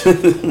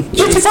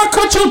 If I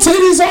cut your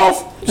titties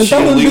off and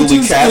throw them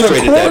bitches in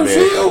a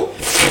cornfield,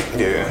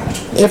 yeah.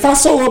 If I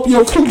sew up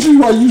your coochie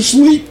while you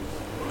sleep,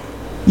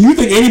 you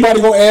think anybody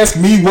gonna ask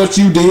me what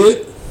you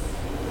did?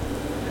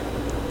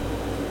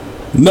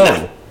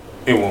 No.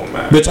 It won't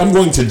matter. Bitch, I'm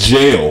going to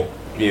jail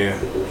Yeah.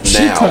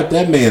 She cut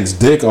that man's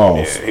dick off.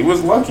 Yeah, he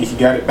was lucky. He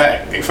got it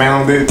back. They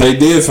found it. They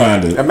did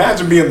find it.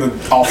 Imagine being the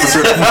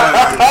officer.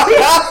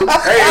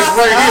 Hey, it's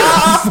right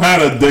here.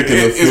 Find a dick in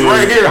the It's field.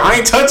 right here. I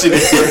ain't touching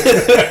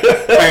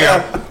it.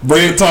 Bam.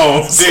 Bring the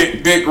tongs.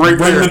 Dick right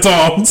Bring there. the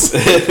tongs.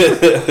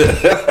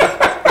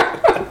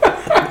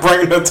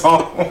 Bring the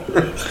tongs.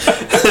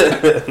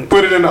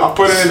 Put it in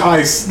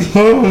ice.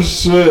 Oh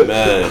shit.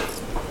 Man.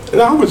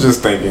 No, I was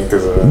just thinking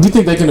because You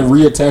think they can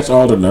reattach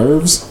all the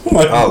nerves?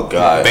 Like, Oh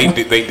God. they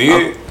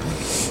did.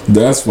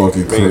 that's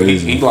fucking I mean,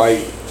 crazy. he like.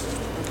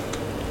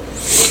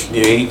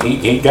 Yeah,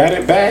 he got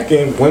it back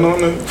and went on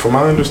the. From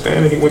my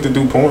understanding, he went to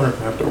do porn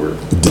afterward.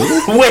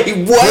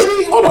 Wait,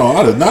 what? Hold on,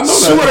 I did not know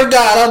Swear that. to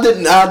God,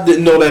 I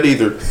didn't know that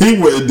either. He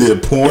went and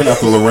did porn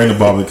after Lorena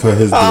Bobbitt cut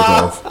his dick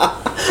off.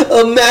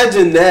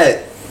 Imagine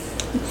that.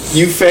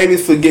 You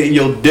famous for getting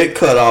your dick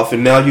cut off,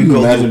 and now you go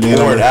imagine do being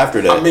porn on-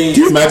 after that. I mean,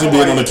 Can you imagine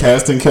being on the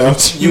casting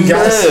couch? You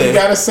got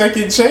Man. a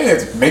second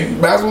chance. Might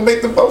as well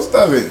make the most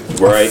of it.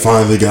 I Right?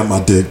 finally got my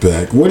dick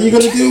back. What are you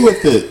gonna do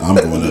with it? I'm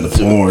going into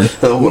porn.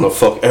 I want to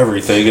fuck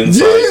everything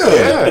inside.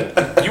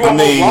 Yeah, you I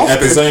mean, almost at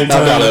the lost it. same I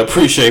gotta time,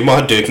 appreciate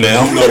my dick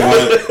now.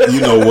 you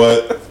know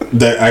what?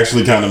 That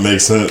actually kind of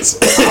makes sense.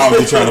 I'll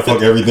be trying to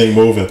fuck everything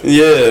moving.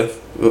 Yeah,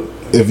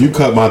 If you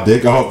cut my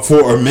dick off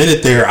for a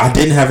minute there, I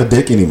didn't have a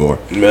dick anymore.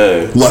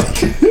 man.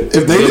 Like, if they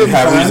Didn't didn't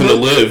have find reason it, to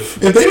live.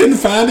 if they didn't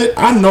find it,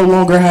 I no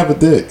longer have a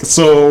dick.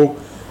 So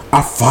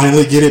I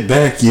finally get it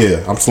back.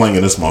 Yeah, I'm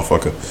slinging this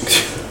motherfucker.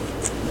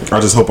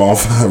 I just hope I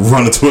don't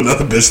run into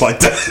another bitch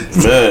like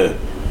that.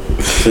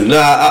 Man,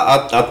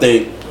 nah, I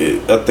think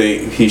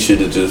he should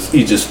have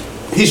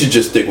he should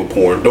just stick with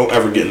porn. Don't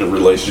ever get in a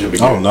relationship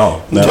again. Oh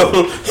no, never. I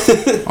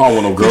don't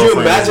want no girlfriend. Could you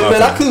imagine, or man? I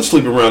nothing. couldn't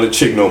sleep around a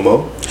chick no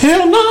more.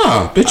 Hell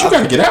nah, bitch. You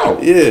gotta get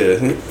out.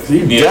 Yeah,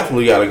 you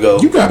definitely gotta go.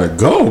 You gotta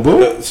go,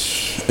 boo.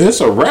 It's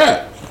a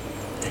wrap.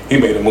 He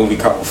made a movie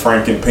called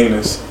Frank and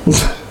Penis.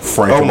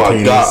 Frank Oh and my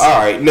penis. God! All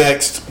right,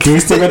 next. Do we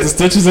still got the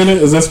stitches in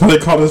it? Is that what they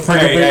call this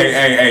Frank and penis?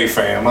 Hey,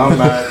 fam. I'm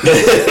not.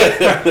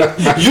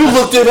 You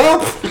looked it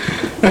up.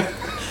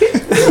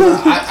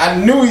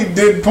 I knew he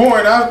did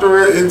porn after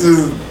it. It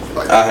just.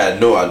 Like, I had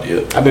no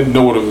idea. I didn't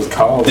know what it was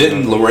called.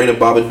 Didn't Lorena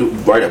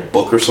Bobbitt write a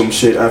book or some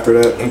shit after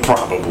that?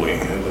 Probably.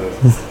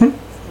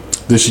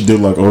 Did she do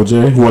like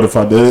OJ? What if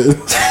I did?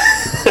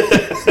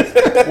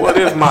 What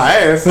if my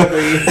ass? I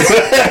mean,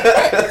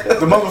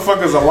 the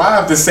motherfucker's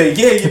alive to say,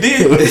 yeah, you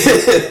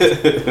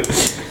did.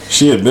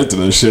 She admitted to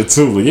that shit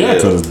too. Like, yeah, I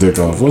cut his dick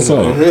off. What's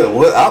up? Yeah,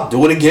 well, I'll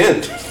do it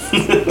again.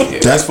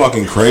 That's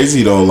fucking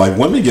crazy though. Like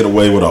women get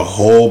away with a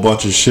whole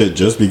bunch of shit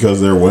just because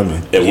they're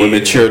women. And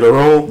women cheer their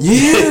own.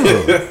 Yeah.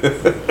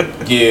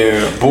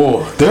 Yeah,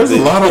 boy. There's a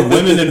lot of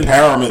women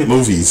empowerment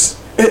movies.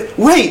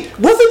 Wait,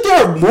 wasn't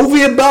there a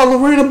movie about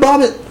Lorena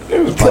Bobbitt? It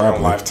was probably on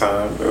Probably.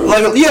 Lifetime.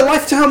 Like a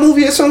Lifetime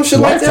movie or some shit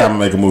like Lifetime that?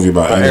 make a movie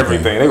about anything.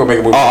 Everything. They're gonna make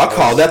a movie. Oh, I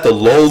call that the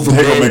Loathe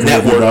They gonna make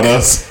Men a movie about Network.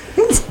 us.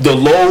 The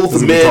Loathe It's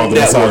gonna be Men called the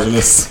Network.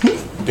 misogynist.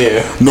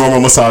 Yeah. Normal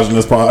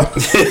misogynist pod.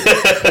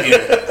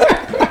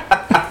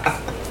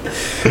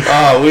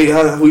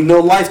 We know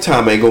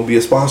Lifetime ain't gonna be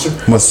a sponsor.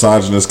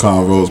 Misogynist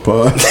convos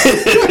pod.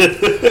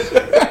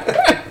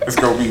 It's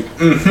gonna be.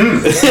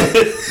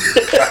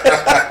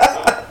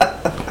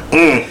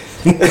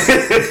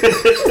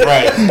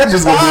 Right.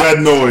 Just gonna do that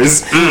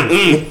noise.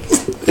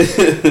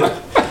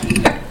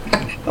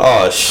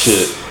 Oh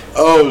shit.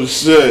 Oh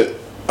shit.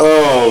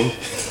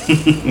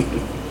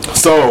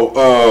 So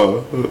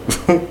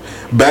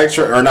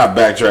backtrack or not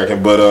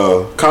backtracking,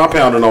 but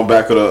compounding on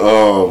back of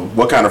the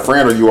what kind of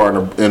friend are you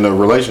are in a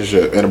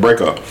relationship, in a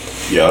breakup?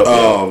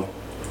 Yeah.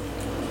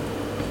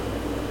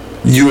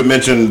 You had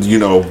mentioned, you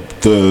know,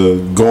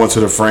 the going to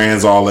the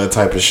friends, all that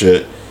type of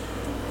shit.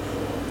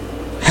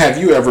 Have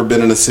you ever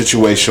been in a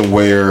situation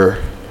where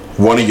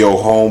one of your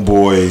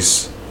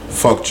homeboys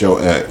fucked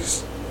your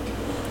ex?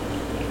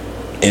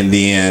 And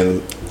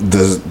then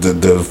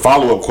the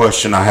follow-up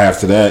question I have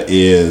to that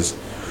is,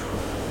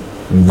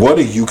 what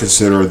do you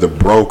consider the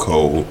bro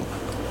code?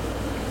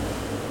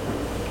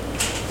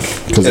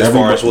 Because As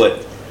far as what?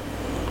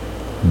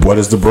 What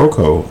is the bro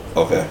code?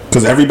 Okay.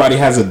 Because everybody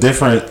has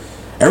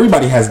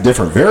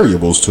different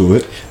variables to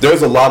it.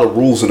 There's a lot of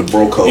rules in the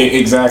bro code.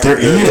 Exactly. There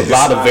is a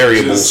lot of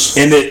variables.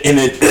 And it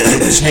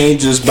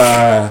changes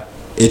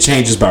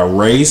by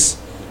race.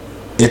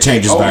 It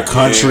changes by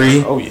country.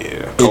 Yeah. Oh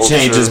yeah. It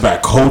changes by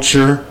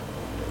culture.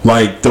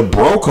 Like the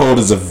bro code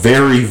is a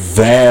very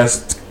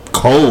vast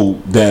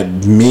code that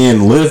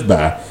men live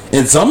by,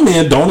 and some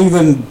men don't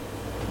even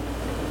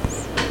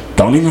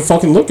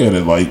fucking look at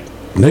it. Like,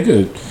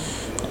 nigga,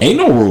 ain't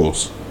no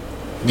rules.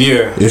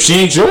 Yeah. If she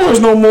ain't yours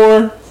no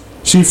more,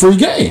 she free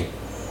game.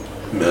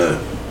 Man.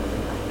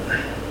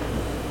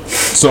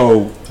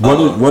 So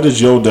what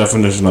is your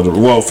definition of the?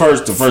 Well,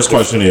 the first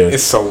question is: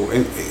 It's so.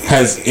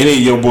 has any of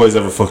your boys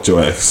ever fucked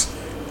your ex?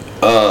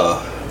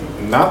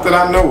 Not that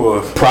I know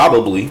of.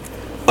 Probably.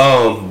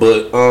 I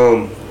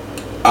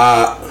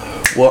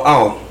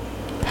don't.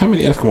 How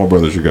many Eskimo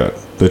brothers you got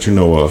that you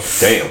know of?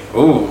 Damn.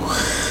 Ooh.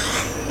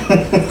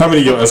 How many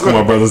of your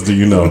Eskimo brothers do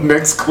you know?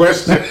 Next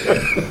question.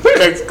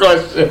 Next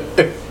question.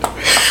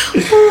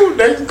 Ooh,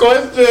 next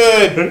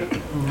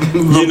question.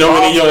 You know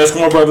any of your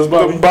Eskimo brothers,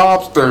 Bobby?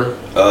 Bobster.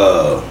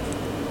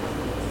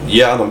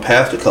 Yeah, I done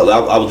passed a couple.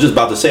 I was just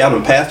about to say I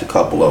done passed a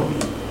couple of them.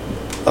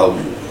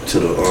 To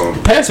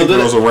the passing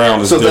girls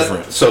around is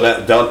different.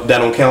 That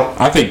don't count.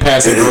 I think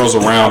passing girls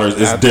around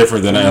is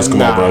different than an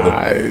Eskimo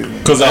brother.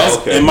 Because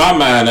in my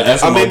mind, an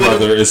Eskimo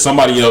brother is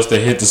somebody else that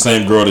hit the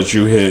same girl that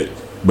you hit,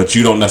 but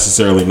you don't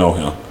necessarily know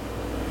him.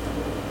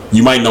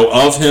 You might know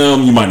of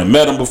him, you might have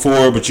met him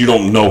before, but you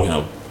don't know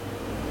him.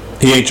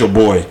 He ain't your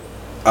boy.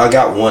 I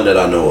got one that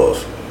I know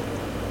of.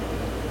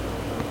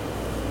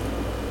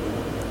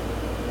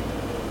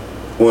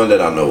 One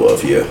that I know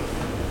of, yeah.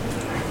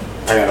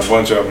 I got a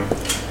bunch of them.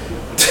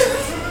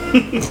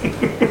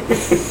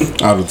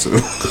 I do too.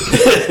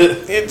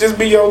 It just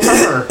be your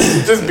turn.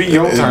 It just be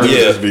your turn. Yeah,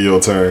 just be your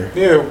turn.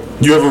 Yeah.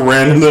 You ever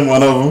ran into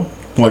one of them,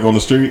 like on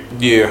the street?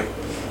 Yeah.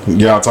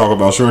 Y'all talk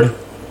about Shorty?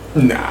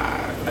 Nah.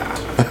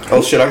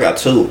 Oh shit, I got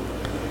two.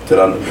 But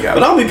I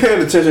don't be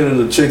paying attention to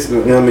the chicks.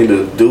 You know what I mean?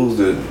 The dudes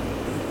that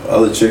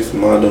other chicks of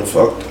mine done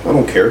fucked. I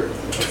don't care.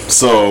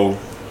 So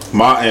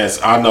my ass,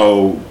 I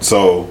know.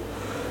 So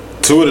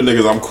two of the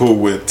niggas I'm cool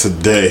with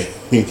today.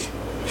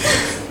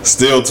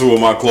 Still two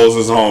of my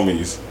closest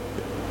homies.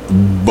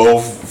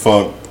 Both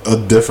fucked a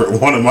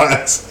different one of my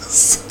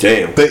asses.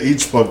 Damn. They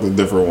each fucked a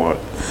different one.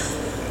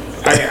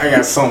 I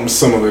got something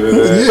similar to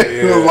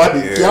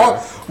that. Y'all,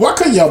 why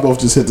couldn't y'all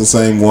both just hit the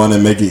same one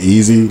and make it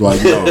easy?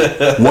 Like,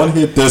 no, one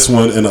hit this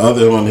one and the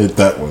other one hit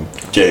that one.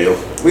 Jail.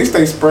 At least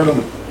they spread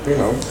them, you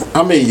know.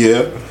 I mean,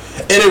 yeah.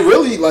 And it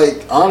really,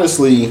 like,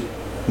 honestly,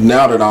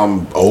 now that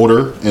I'm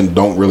older and I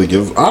didn't really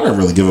give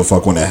a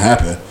fuck when it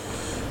happened.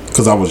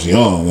 Because I was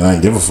young and I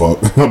didn't give a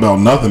fuck about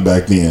nothing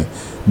back then.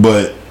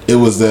 But it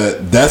was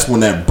that's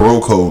when that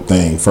bro code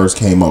thing first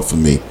came up for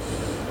me.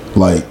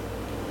 Like,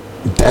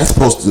 that's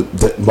supposed to,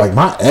 like,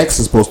 my ex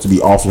is supposed to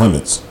be off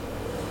limits.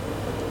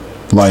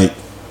 Like,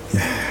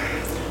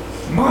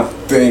 my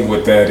thing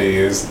with that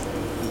is,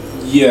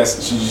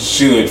 yes, she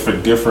should for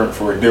a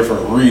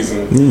different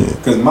reason.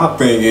 Because my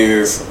thing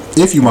is,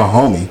 if you my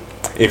homie,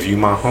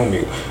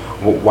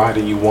 well, why do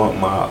you want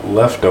my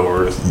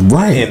leftovers?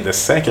 Right. And the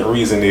second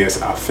reason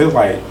is, I feel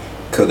like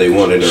because they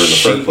wanted her in the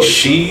first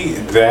place.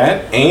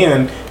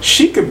 And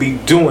she could be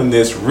doing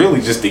this really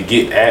just to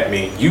get at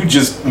me. You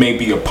just may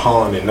be a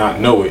pawn and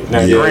not know it.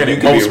 Now,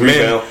 granted,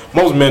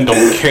 most men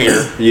don't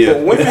care. Yeah.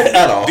 But women,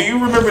 at all. Do you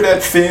remember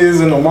that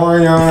Fizz and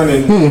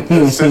Omarion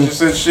and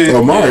such shit?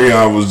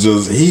 Omarion was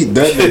just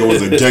that nigga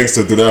was a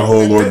gangster through that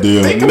whole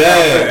ordeal. Think about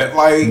that.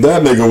 Like,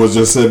 that nigga was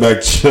just sitting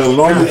back chilling.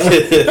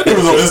 He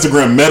was on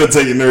Instagram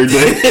meditating every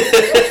day.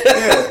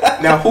 Yeah.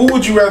 Now, who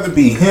would you rather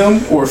be,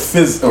 him or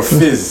Fizz?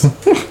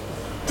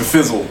 The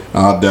Fizzle.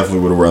 I definitely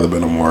would have rather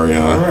been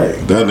Omarion.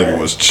 Right. That nigga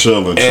was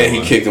chilling. And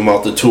he kicked him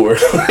off the tour.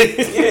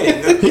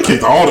 He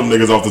kicked all them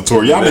niggas off the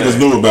tour. Y'all niggas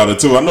knew about it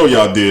too. I know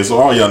y'all did, so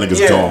all y'all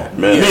niggas gone.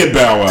 Man. Me and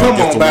Bow Wow.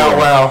 Come on, Bow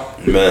Wow.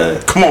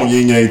 Man. Come on,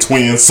 Yin Yang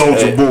Twins,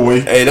 Soldier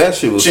Boy. Hey, that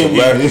shit was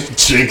hilarious.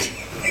 Chick.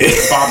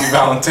 Bobby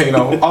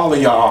Valentino. All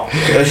of y'all.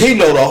 He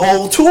know the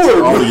whole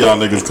tour. All of y'all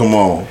niggas, come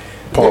on.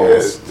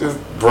 Pause.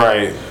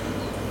 Right.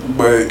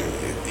 But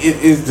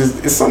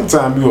it's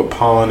sometimes you a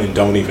pawn and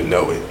don't even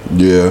know it.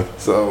 Yeah.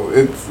 So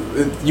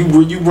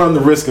you run the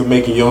risk of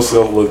making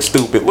yourself look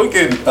stupid. Look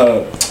at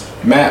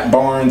Matt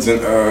Barnes and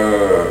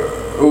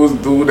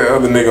who the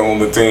other nigga on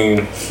the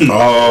team?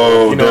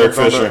 Oh, Derek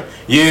Fisher.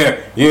 Yeah,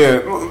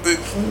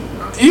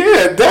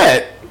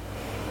 that.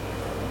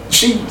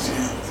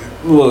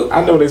 Look,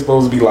 I know they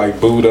supposed to be like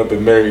booed up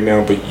and married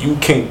now, but you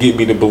can't get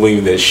me to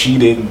believe that she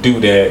didn't do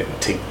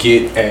that to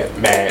get at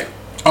Matt.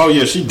 Oh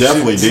yeah, she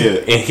definitely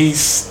did.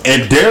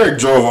 And Derek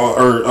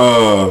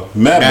drove,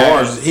 Matt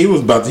Barnes.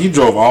 He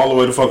drove all the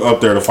way the fuck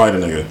up there to fight a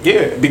nigga.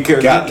 Yeah,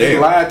 because he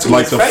lied to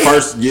like his the face.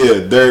 first,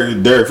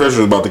 Derek Fisher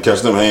was about to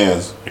catch them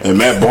hands, and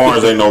Matt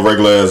Barnes ain't no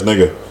regular ass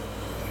nigga.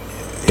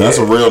 That's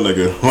a real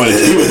nigga. Like,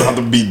 he was about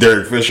to beat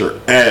Derek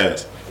Fisher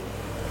ass.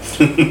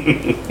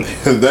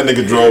 That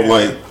nigga drove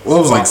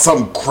like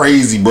something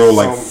crazy, bro,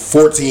 like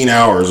 14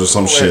 hours or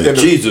some shit.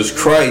 Jesus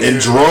Christ. And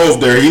drove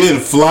there. He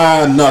didn't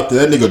fly nothing.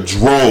 That nigga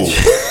drove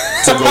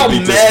to go How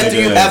beat this mad nigga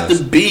do you ass. have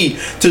to be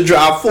to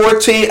drive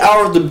 14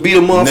 hours to beat a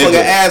motherfucker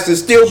ass and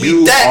still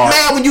be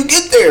mad when you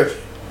get there?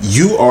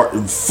 You are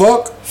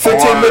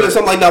 15 minutes.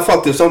 I'm like, nah,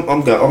 fuck this. I'm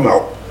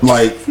out.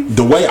 Like,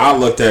 the way I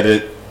looked at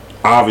it,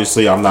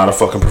 obviously I'm not a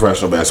fucking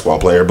professional basketball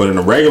player, but in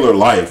a regular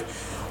life,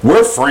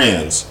 we're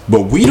friends,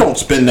 but we don't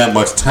spend that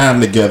much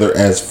time together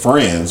as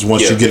friends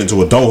once you get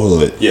into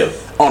adulthood. Yeah.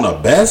 On a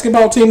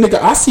basketball team, nigga,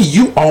 I see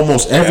you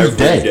almost every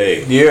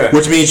day. Yeah.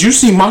 Which means you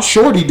see my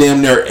shorty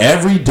damn near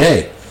every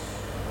day.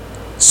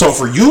 So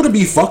for you to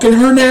be fucking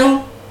her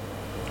now,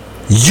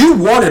 you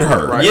wanted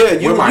her. Right. Yeah,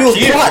 you with my was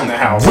kids plotting in the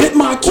house. With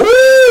my kids.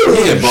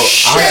 Yeah, bro.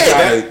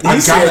 I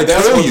gotta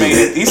kill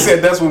you. He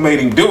said that's what made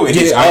him do it.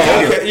 Yeah.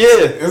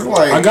 It's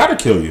like, I gotta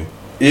kill you.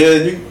 Yeah,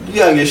 you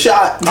gotta get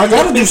shot. I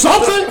gotta do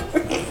something.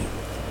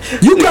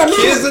 You got me.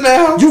 Kids in the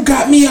house? You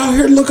got me out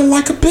here looking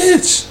like a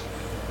bitch.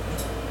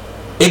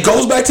 It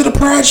goes back to the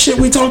pride shit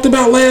we talked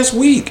about last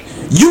week.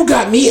 You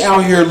got me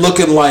out here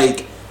looking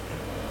like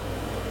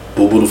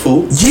Boo Boo the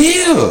Fool?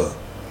 Yeah.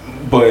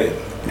 But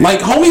like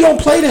homie don't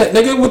play that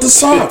nigga with the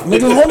sock.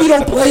 Nigga, homie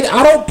don't play that.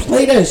 I don't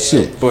play that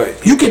shit.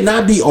 But you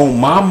cannot be on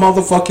my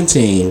motherfucking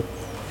team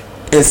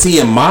and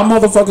seeing my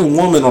motherfucking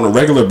woman on a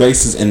regular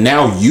basis and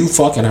now you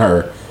fucking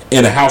her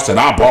in a house that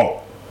I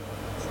bought.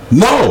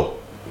 No.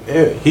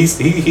 Yeah, he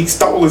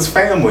stole his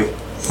family.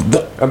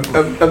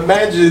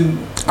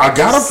 Imagine I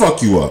gotta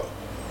fuck you up.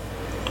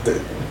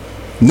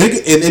 Nigga,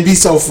 and it'd be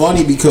so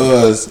funny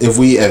because if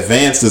we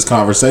advance this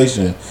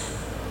conversation,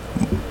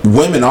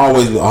 women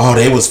always,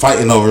 they was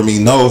fighting over me.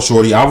 No,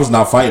 shorty, I was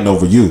not fighting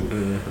over you.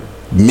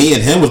 Mm-hmm. Me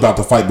and him was about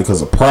to fight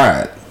because of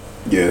pride.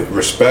 Yeah,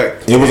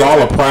 respect. It was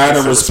all a pride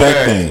and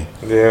respect thing.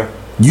 Yeah.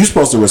 You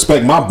supposed to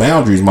respect my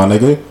boundaries, my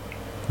nigga.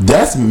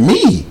 That's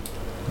me.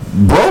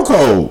 Bro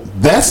code,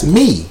 that's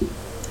me.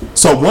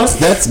 So once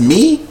that's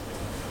me,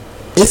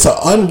 it's an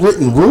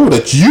unwritten rule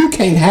that you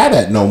can't have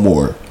that no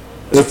more.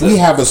 If we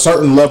have a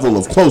certain level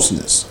of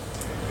closeness,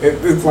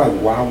 it's like,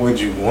 why would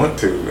you want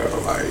to though?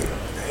 Like,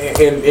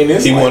 and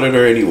it's he like, wanted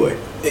her anyway.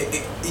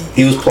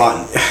 He was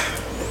plotting.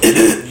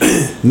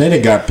 Then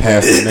they got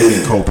past it. They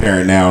can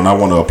co-parent now, and I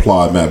want to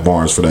applaud Matt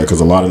Barnes for that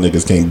because a lot of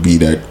niggas can't be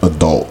that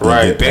adult.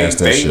 Right? Get past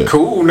that shit.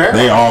 Cool now.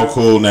 They all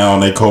cool now,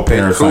 and they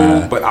co-parent cool,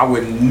 fine. but I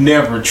would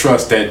never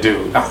trust that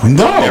dude.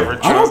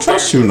 I don't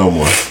trust you no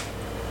more.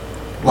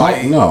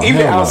 Like, no,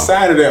 even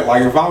outside of that,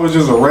 like if I was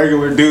just a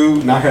regular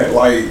dude and I had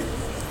like,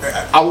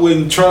 I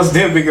wouldn't trust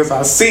him because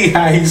I see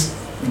how he's.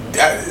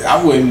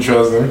 I wouldn't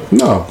trust him.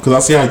 No, because I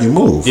see how you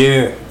move.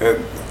 Yeah,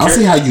 I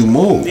see how you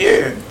move.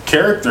 Yeah,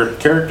 character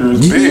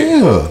is big.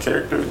 Yeah,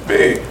 character is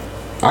big.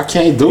 I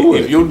can't do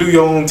it. If you'll do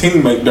your own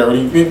teammate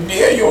dirty,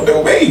 yeah, you'll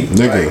do me.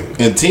 Nigga, like,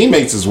 and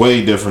teammates is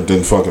way different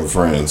than fucking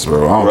friends,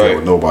 bro. I don't care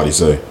what nobody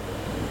say.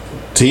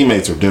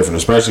 Teammates are different,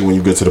 especially when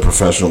you get to the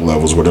professional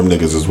levels where them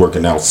niggas is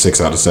working out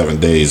 6 out of 7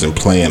 days and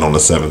playing on the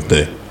 7th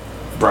day.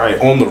 Right,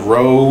 on the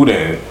road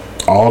and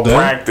all day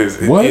practice.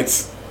 What?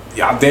 It's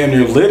y'all damn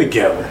near live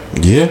together.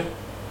 Yeah.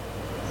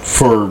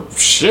 For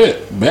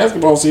shit,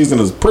 basketball season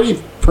is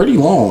pretty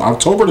long,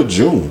 October to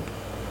June.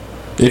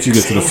 If you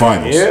get to the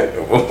finals. Yeah.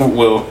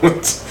 Well,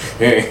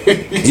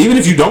 even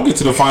if you don't get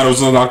to the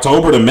finals in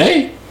October to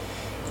May,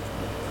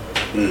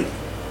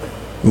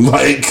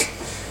 like.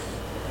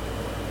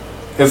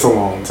 It's a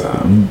long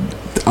time.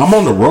 I'm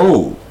on the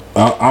road.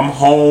 I'm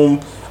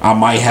home. I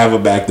might have a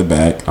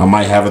back-to-back. I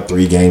might have a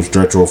 3-game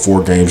stretch or a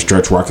 4-game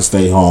stretch where I can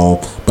stay home.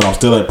 But I'm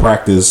still at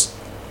practice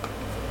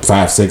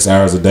 5-6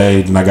 hours a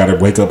day. Then I got to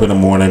wake up in the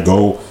morning,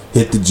 go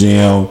hit the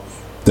gym.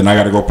 Then I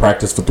got to go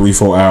practice for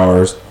 3-4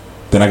 hours.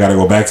 Then I got to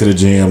go back to the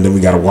gym. Then we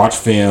got to watch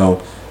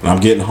film. And I'm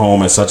getting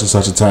home at such and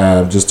such a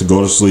time just to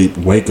go to sleep,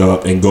 wake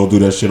up, and go do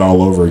that shit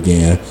all over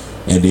again.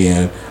 And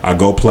then I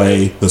go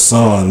play the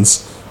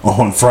Suns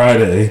on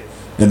Friday.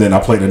 And then I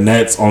play the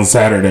Nets on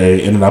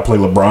Saturday. And then I play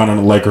LeBron and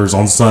the Lakers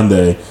on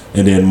Sunday.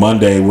 And then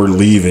Monday we're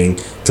leaving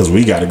because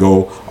we got to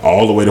go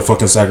all the way to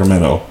fucking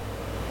Sacramento.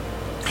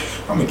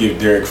 I'm going to give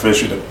Derek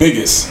Fisher the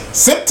biggest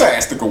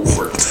Simptastic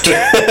Award.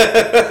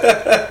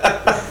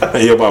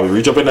 Hey, yo, Bobby,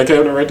 reach up in that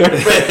cabinet right there.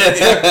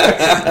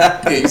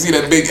 Yeah, you see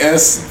that big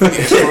S?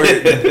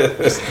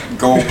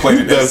 Gold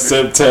plated. That's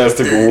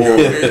Simptastic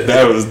Award.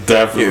 That was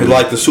definitely.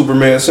 Like the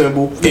Superman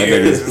symbol? That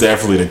nigga is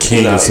definitely the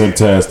king of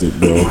Simptastic,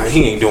 bro.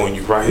 He ain't doing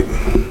you right.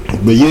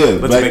 But yeah,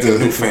 let's back make to a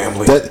new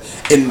family. That,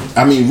 and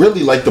I mean,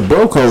 really, like the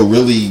bro code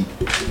really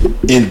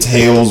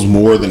entails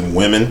more than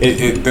women.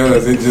 It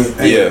does. It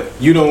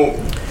just you don't.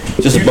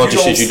 Just a bunch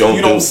of shit you don't do.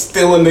 You don't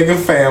steal a nigga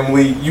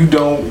family. You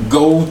don't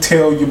go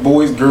tell your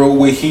boy's girl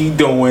what he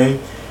doing.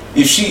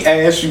 If she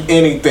asks you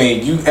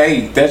anything,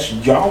 that's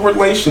y'all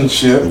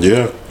relationship.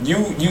 Yeah.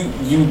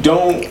 You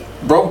don't,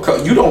 bro.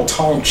 You don't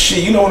talk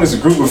shit. You know, when there's a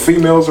group of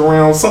females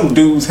around, some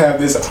dudes have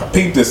this.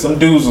 Peep this. Some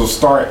dudes will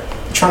start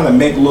trying to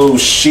make little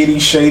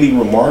shady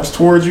remarks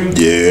towards you.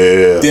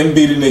 Yeah. Them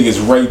be the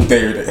niggas right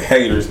there, the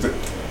haters, the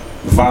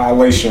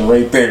violation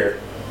right there.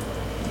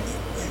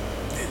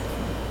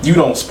 You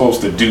don't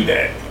supposed to do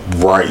that.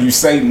 Right. You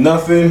say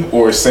nothing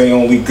or say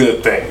only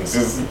good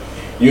things.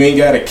 You ain't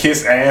gotta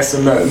kiss ass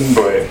or nothing,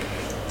 but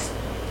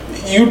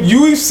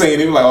you seen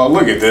it like, oh,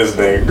 look at this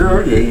nigga,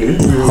 girl. Yeah.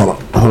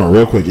 Hold on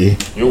real quick, E.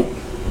 Yo.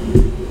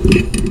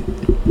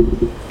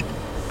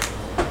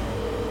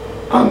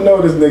 I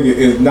know this nigga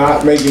is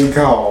not making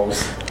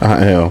calls.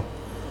 I am.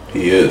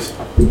 He is.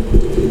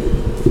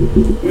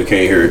 We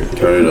can't hear it.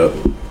 Turn it up.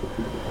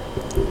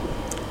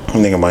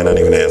 Nigga might not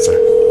even answer.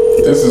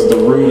 This is the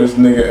rudest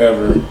nigga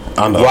ever.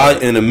 I know.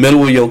 Right in the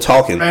middle of your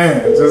talking.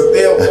 Man,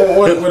 just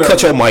whatever.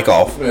 Cut your mic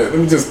off. Yeah, let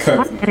me just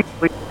cut it.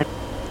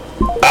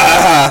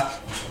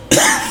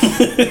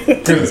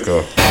 Let's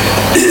go.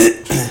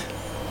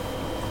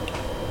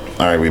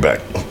 All right, we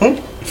back.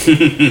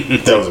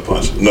 That was a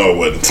punch. No, it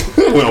wasn't.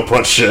 We don't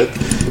punch shit.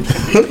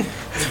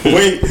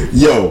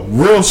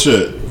 Real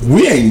shit.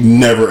 We ain't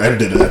never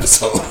edited an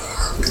episode.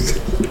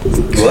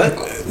 What?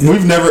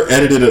 We've never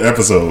edited an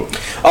episode.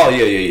 Oh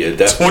yeah.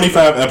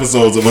 25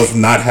 episodes of us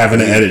not having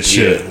to edit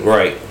shit. Yeah,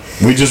 right.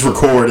 We just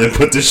record and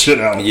put this shit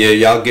out. Yeah,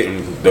 y'all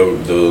getting the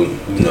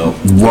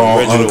raw,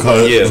 original,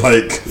 uncut. yeah.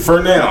 Like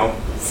For now.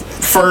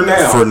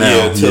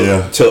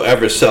 Till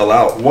ever sell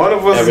out. One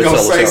of us is gonna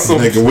say some.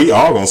 Nigga, we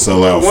all gonna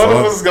sell out. One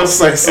of us is gonna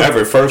say some.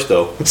 Ever first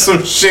though.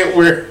 Some shit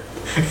where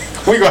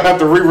we gonna have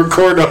to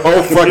re-record the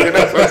whole fucking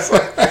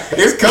episode.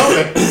 It's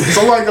coming.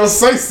 Somebody gonna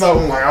say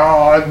something like,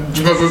 "Oh,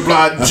 blah blah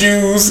blah,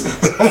 Jews."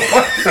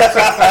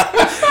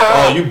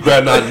 Oh, you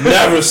better not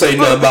never say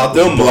nothing about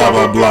them blah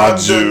blah blah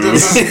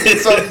Jews.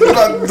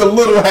 The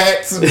little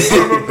hats and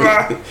blah blah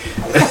blah.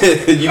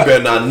 You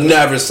better not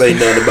never say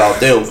nothing about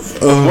them.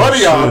 One of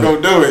y'all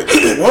gonna do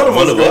it. One of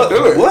us gonna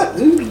do it. What?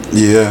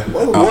 Yeah.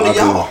 One of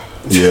y'all.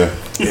 Yeah.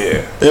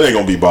 Yeah. It ain't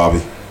gonna be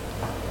Bobby.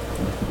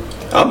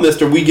 I'm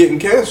Mr. We getting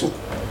canceled.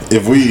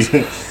 If we,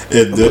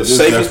 the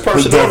safest person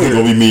it's definitely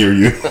gonna be me or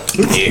you.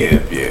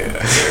 Yeah.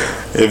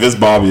 If it's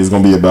Bobby, it's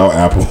gonna be about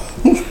Apple.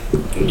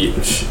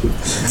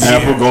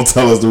 Apple gonna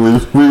tell us to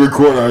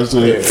re-record our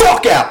shit. Yeah.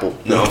 Fuck Apple.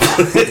 No.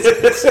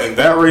 And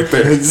that right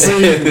there.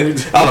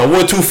 I don't know,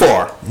 went too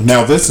far.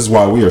 Now this is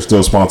why we are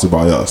still sponsored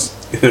by us.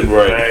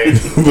 Right.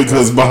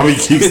 Because Bobby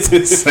keeps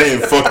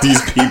saying fuck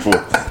these people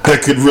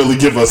that could really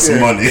give us some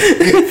money.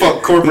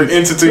 Fuck corporate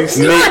entities.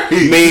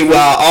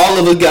 Meanwhile, all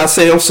of us got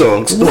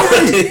Samsungs.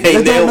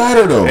 It don't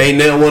matter though. Ain't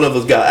now one of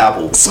us got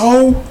Apple.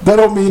 So that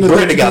don't mean that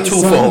Brandon got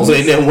two phones.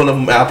 Ain't now one of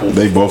them Apple.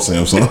 They both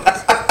Samsung.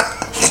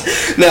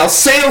 Now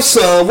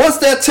Samsung, what's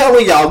that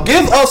telling y'all?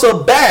 Give us a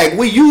bag.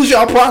 We use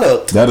y'all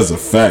product. That is a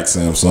fact,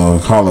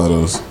 Samsung. Holla at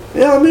us.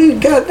 Yeah, I mean,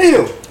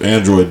 goddamn.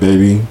 Android,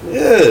 baby.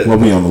 Yeah. What,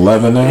 we on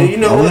 11 now? Yeah, you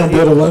know are what? we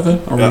on 11?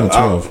 Or are we on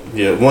 12?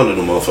 Yeah, one of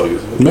them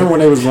motherfuckers. Remember when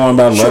they was going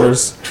by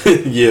letters?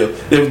 Yeah.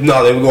 They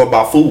were going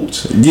by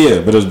foods.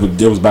 Yeah, but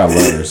it was by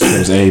letters. It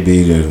was A,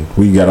 B, and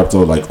we got up to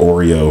like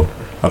Oreo,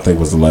 I think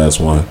was the last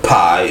one.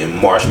 Pie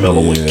and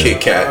marshmallow with Kit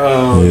Kat.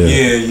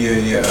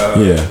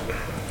 Yeah.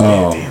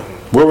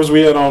 Where was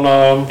we at on...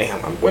 Damn,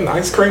 when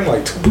ice cream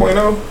like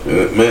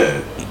 2.0?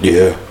 Man.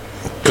 Yeah.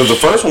 Because the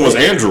first one was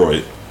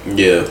Android.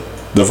 Yeah.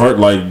 The first,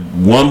 like,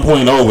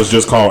 1.0 was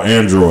just called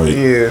Android.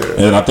 Yeah.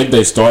 And I think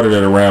they started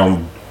at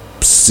around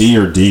C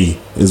or D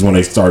is when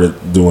they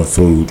started doing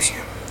foods.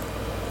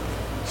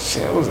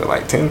 Shit, what was it,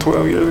 like 10,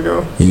 12 years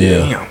ago?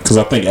 Yeah. Because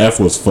I think F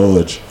was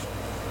fudge.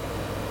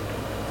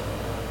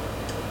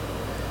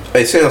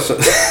 Hey, Samsung.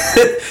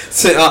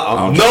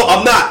 No,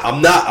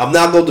 I'm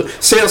not going to.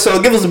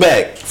 Samsung, give us a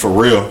bag. For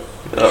real.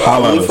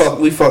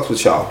 We fucked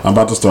with y'all. I'm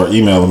about to start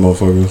emailing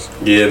motherfuckers.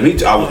 Yeah, me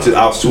too.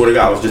 I swear to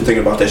God, I was just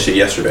thinking about that shit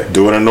yesterday.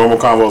 Do it in normal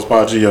convos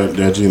pod at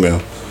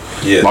Gmail.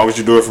 Yeah. As long as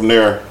you do it from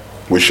there,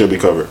 we should be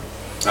covered.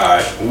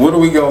 Alright, what do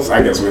we go?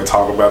 I guess we'll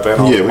talk about that.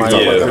 Yeah, we can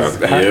talk about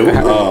that.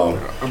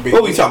 Yeah.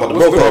 What we talking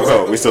about? The bro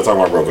code? We still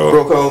talking about bro code.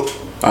 Bro code.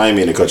 I ain't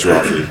mean to cut you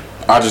off.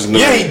 I just knew.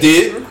 Yeah, he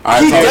did.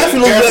 He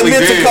definitely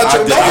meant to cut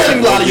you. Don't let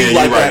him lie to you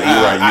like that.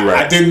 You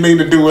right. I didn't mean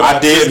to do it. I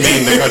did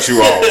mean to cut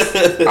you off.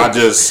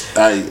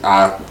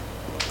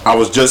 I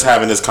was just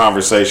having this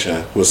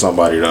conversation with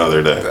somebody the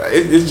other day.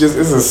 It's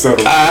a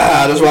subtle.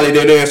 That's why they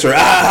didn't answer.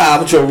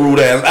 With your rude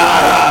ass.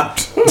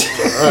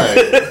 Right.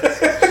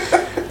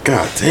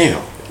 God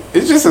damn.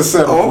 It's just a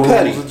set of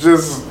petty. rules.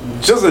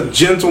 Just a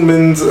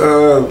gentleman's,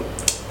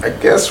 I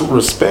guess,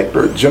 respect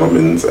or a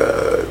gentleman's.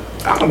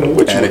 I don't know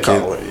what you would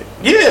call it.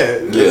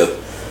 Yeah.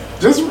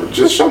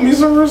 Just show me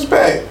some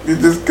respect.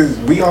 Just because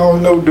we all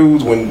know,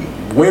 dudes, when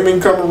women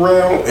come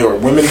around or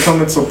women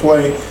come into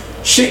play,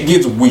 shit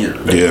gets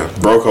weird. Yeah,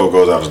 bro code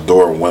goes out the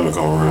door when women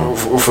come around.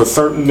 For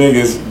certain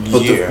niggas,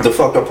 But the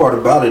fucked up part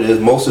about it is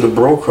most of the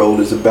bro code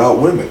is about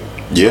women.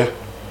 Yeah.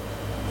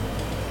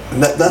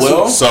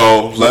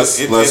 So let's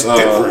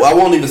I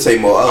won't even say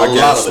more. I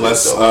guess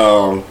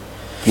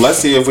let's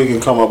see if we can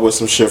come up with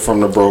some shit from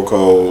the bro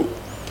code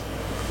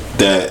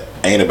that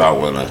ain't about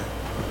women.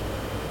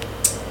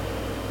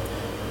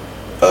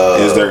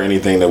 Is there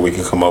anything that we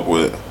can come up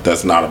with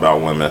that's not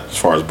about women as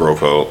far as bro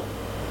code?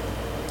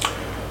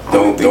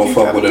 Don't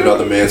fuck with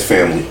another man's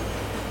family.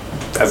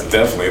 That's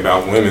definitely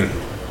about women.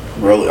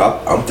 Really,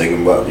 I'm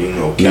thinking about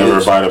kids. Never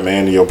invite a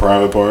man to your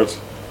private parts.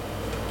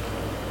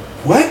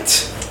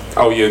 What?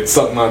 Oh yeah,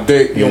 suck my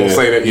dick. You don't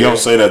say that. You don't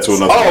say that to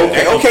another.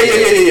 Oh,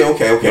 okay, yeah,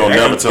 okay. You don't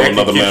never tell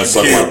another man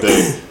suck my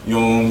dick. You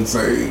don't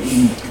say.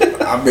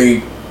 I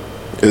mean,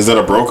 is that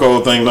a bro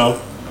code thing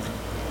though?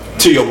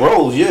 To your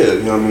bros, yeah.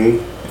 You know what I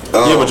mean?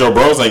 Yeah, but your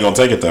bros ain't gonna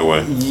take it that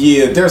way.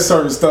 Yeah, there's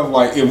certain stuff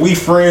like if we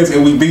friends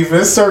and we beef,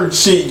 there's certain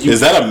shit. Is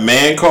that a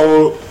man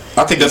code?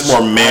 I think that's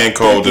more man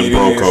code than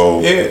bro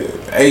code. Yeah.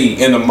 Hey,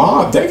 in the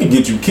mob, that can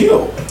get you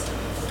killed.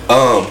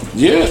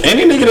 Yeah.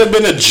 Any nigga that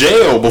been to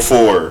jail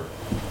before,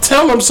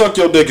 tell him suck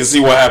your dick and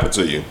see what happened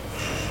to you.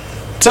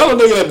 Tell a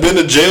nigga that been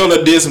to jail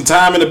that did some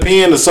time in the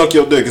pen to suck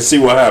your dick and see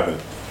what happened.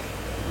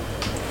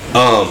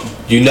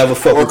 You never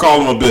fuck. Or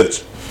call him a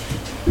bitch.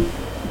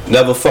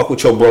 Never fuck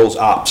with your bros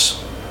ops.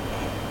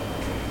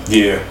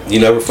 Yeah. You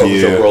never fuck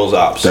with your bros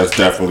ops. That's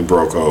definitely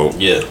bro code.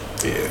 Yeah.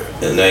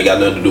 Yeah. And that ain't got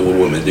nothing to do with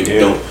women. Dude.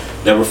 Don't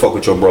never fuck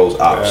with your bros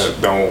ops.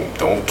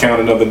 Don't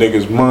count another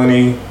nigga's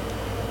money.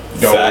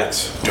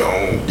 Facts.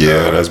 Don't.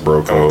 Yeah, that's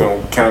bro code.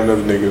 Don't count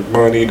another nigga's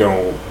money.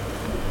 Don't.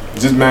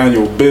 Just mind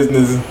your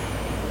business.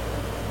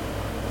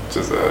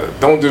 Just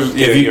don't just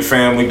your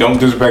family. Don't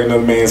disrespect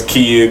another man's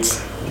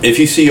kids. If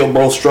you see your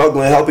bro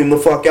struggling, help him the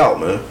fuck out,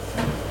 man.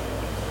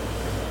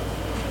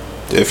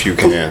 If you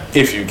can.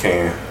 If you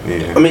can.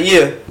 Yeah. I mean,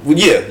 yeah.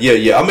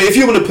 I mean, if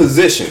you're in a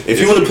position,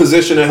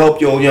 to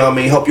help your,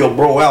 help your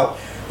bro out,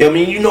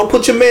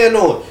 put your man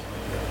on.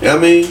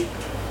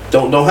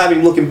 Don't have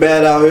him looking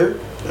bad out here.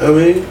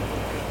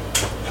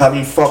 Have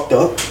him fucked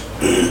up.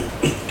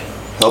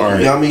 Help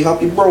right.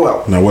 Help your bro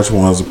out. Now, which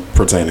ones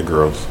pertain to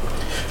girls?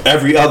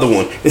 Every other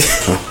one.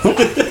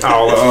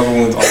 All the other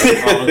ones,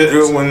 all the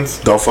good ones.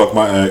 Don't fuck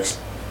my ex.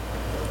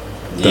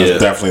 That's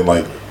definitely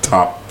like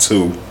top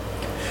 2.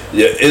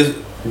 Yeah,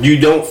 you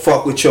don't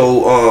fuck with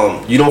your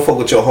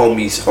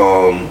homies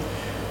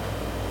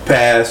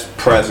past,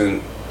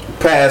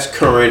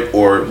 current,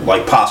 or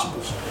like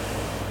possibles.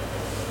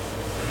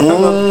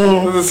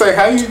 Say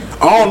how you?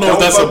 I don't know if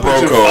that's a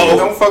bro code.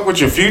 Don't fuck with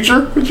your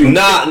future.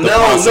 No.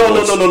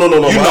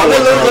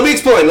 Let me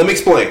explain.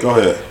 Go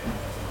ahead.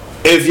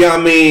 If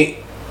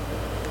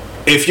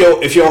if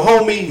your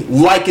homie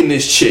liking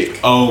this chick,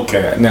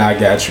 okay, now I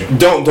got you.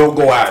 Don't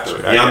go after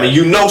her.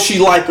 You know she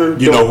like her.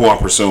 You know who I'm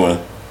pursuing.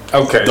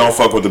 Okay. Don't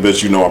fuck with the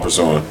bitch you know I'm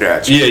pursuing.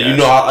 Gotcha. Yeah,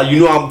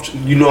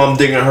 I'm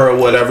digging her or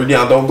whatever.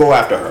 Yeah, don't go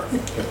after her.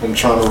 I'm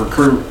trying to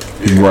recruit.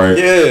 Right.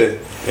 Yeah.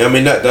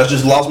 that's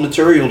just lost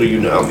material to you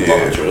now.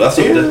 That's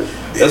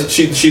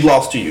she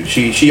lost to you.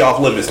 She off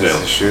limits now.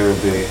 It should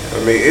be.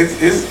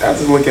 It's I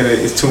just look at it.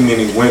 It's too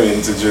many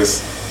women to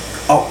just.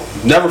 Oh,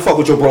 never fuck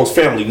with your bro's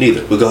family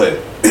neither. But go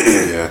ahead.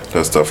 Yeah,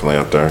 that's definitely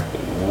up there.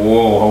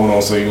 Whoa, hold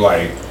on. So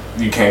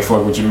you can't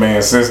fuck with your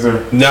man's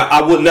sister? Now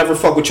I would never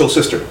fuck with your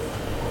sister.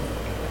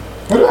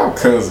 What about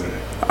cousin?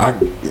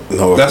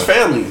 That's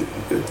family.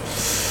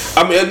 Now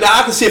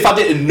I can see if I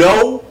didn't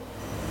know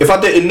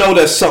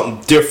that's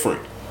something different.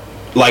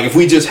 Like if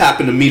we just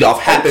happen to meet off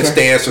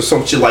happenstance or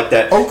some shit like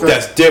that,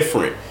 that's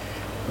different.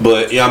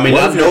 But what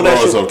if your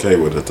bro is okay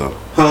with it though?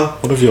 Huh?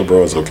 What if your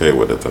bro is okay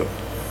with it though?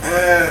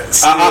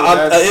 It's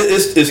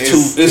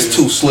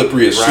too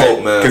slippery a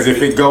slope, man. Because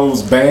if it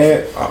goes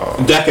bad,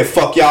 that can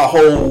fuck y'all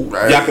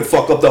can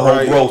fuck up the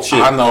whole bro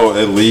shit. I know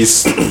at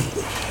least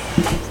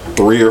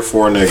 3 or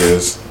 4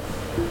 niggas,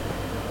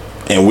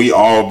 and we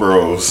all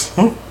bros.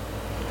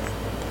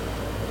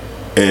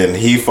 And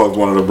he fucked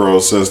one of the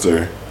bros'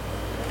 sister.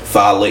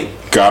 Violate.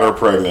 Got her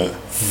pregnant.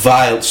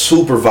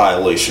 Super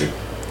violation.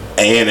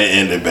 And it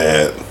ended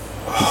bad.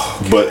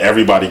 But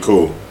everybody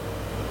cool.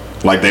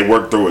 Like they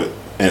worked through it,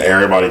 and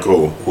everybody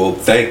cool. Well,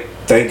 thank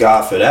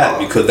God for that,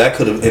 because that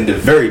could have ended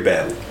very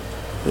badly.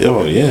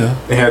 Oh yeah.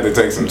 It had to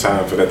take some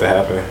time for that to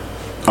happen.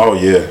 Oh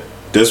yeah.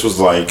 This was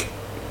like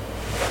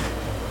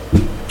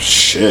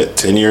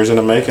 10 years in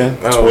the making.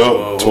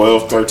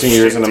 12, 13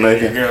 years in the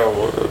making.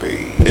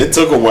 It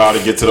took a while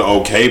to get to the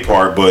okay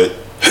part, but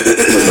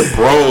the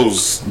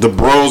bros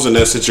in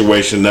that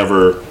situation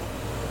never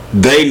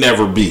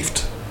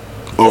beefed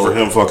over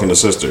him fucking the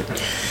sister.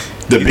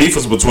 The beef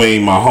was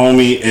between my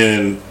homie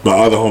and my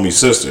other homie's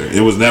sister.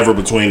 It was never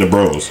between the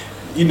bros.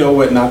 You know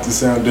what? Not to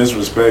sound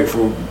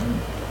disrespectful.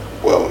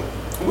 Well,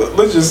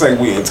 let's just say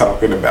we ain't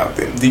talking about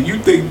them. Do you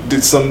think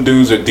that some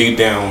dudes are deep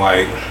down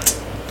like,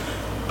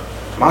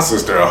 my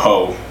sister a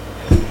hoe?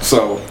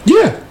 So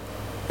yeah,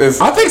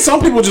 I think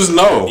some people just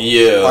know.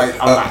 Yeah, like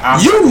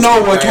you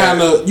know what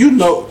kind of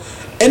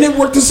and it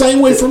worked the same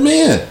way for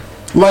men.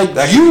 Like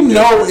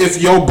if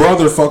your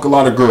brother fuck a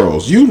lot of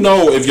girls,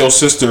 if your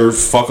sister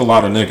fuck a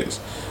lot of niggas.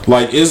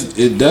 Like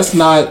that's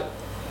not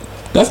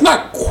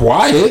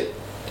quiet.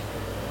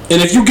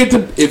 And if you get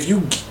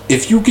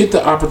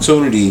the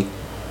opportunity,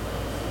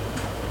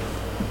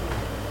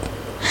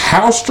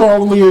 how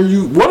strongly are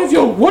you? What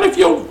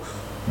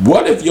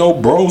if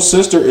your bro's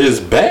sister is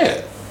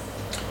bad?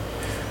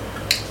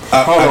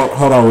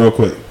 Hold on, real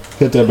quick.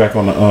 Hit that back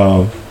on the.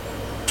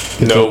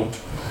 No.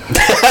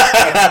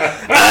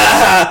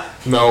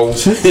 No.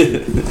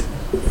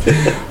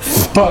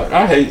 Fuck,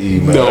 I hate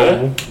E, man.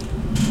 No.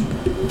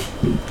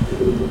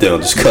 They'll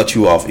just cut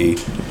you off, E.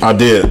 I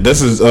did.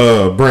 This is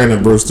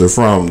Brandon Brewster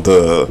from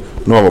the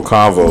Normal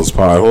Convos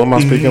pod. Who am I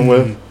speaking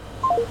with?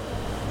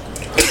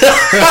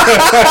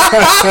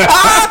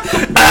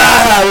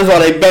 That's why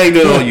they banged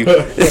it on you.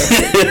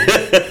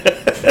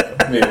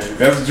 Yeah,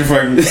 that's what you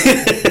fucking.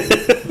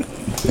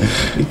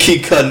 You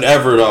keep cutting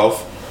Everett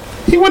off.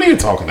 He wasn't even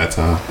talking that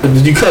time.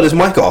 Did you cut his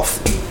mic off?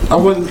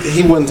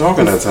 He wasn't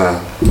talking that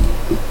time.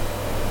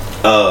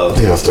 I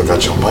think I still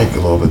got your mic a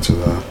little bit too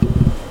loud.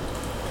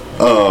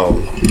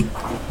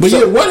 What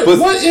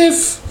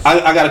if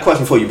I got a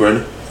question for you,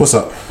 Brandon? What's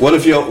up? What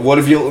if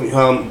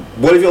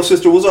your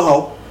sister was a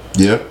hoe?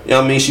 Yeah. You know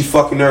what I mean? She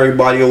fucking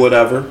everybody or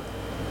whatever.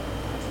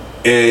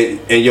 And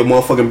your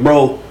motherfucking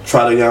bro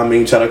try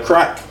to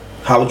crack.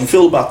 How would you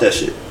feel about that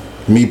shit?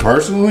 Me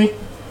personally?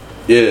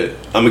 Yeah.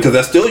 Because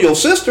that's still your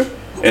sister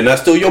and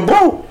that's still your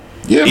bro.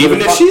 Yeah, even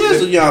but if she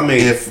is, you know what I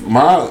mean.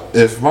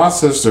 If my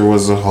sister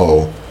was a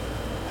hoe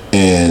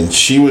and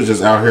she was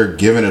just out here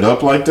giving it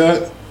up like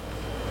that,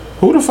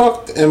 who the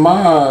fuck am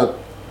I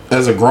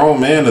as a grown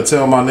man to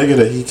tell my nigga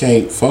that he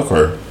can't fuck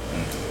her?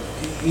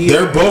 Yeah.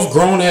 They're both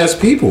grown ass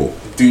people.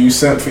 Do you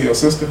simp for your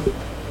sister?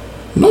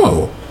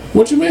 No.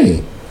 What you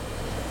mean?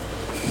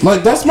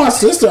 Like, that's my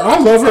sister. I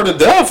love her to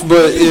death,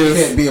 but you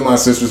can't be in my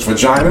sister's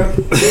vagina.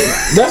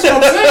 That's what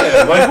I'm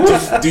saying.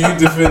 Like, do you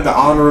defend the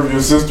honor of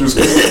your sister's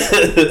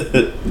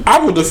kids? I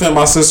would defend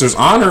my sister's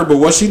honor, but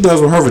what she does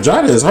with her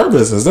vagina is her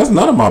business. That's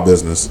none of my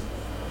business.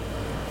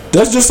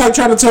 That's just like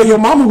trying to tell your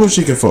mama who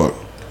she can fuck.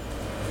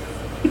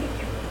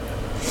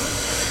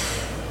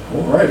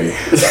 Alrighty.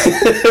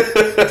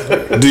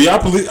 Do y'all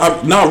police?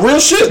 Nah, real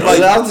shit. Like,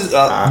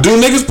 do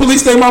niggas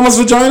police their mama's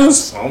vaginas?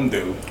 Some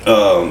do.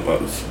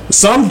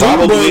 Some do.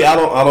 Probably. I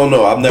don't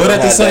know. I've never. But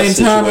at the same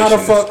time, how the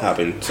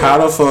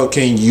fuck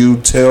can you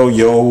tell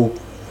your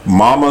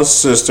mama,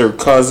 sister,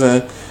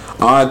 cousin,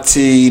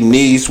 auntie,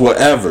 niece,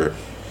 whatever,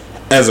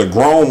 as a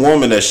grown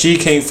woman that she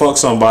can't fuck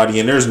somebody,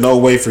 and there's no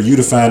way for you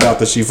to find out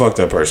that she fucked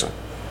that person?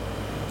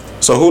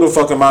 So who the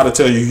fuck am I to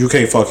tell you you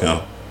can't fuck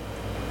him?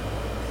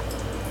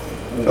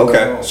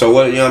 Okay, so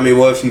what, you know what I mean?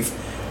 What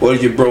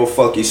if your bro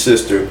fuck your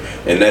sister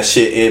and that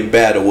shit end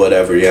bad or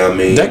whatever? You know what I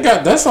mean?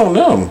 That's on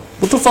them.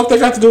 What the fuck they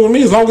got to do with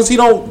me? As long as he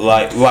don't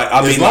like real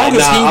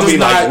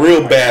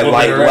bad,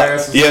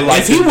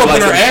 if he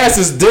whooping her ass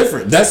is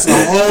different. That's a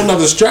whole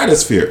nother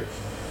stratosphere.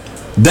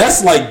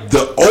 That's like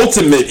the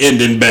ultimate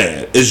ending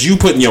bad is you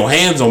putting your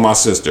hands on my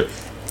sister.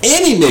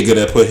 Any nigga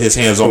that put his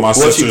hands on my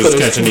sister is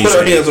catching these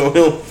hands on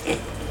him.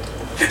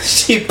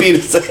 She beat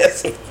his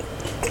ass.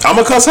 I'm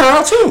gonna cuss her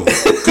out too,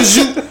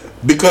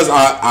 because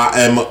I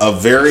am a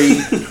very.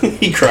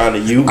 He crying to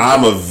you.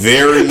 I'm a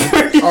very.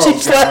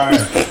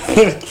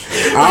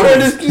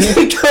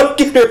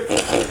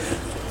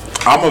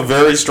 I'm a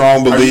very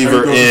strong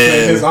believer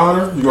in his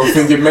honor. You gonna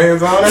defend your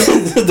man's honor?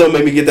 Don't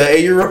make me get that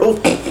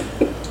 8-year-old.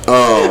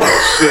 Oh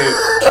shit!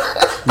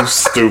 You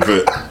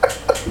stupid.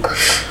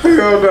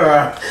 Hell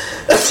nah.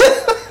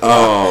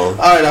 Oh. All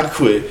right, I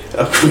quit.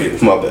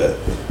 My bad.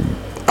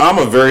 I'm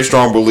a very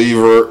strong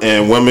believer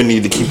in women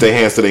need to keep their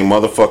hands to their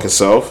motherfucking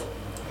self.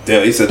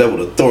 Yeah, he said that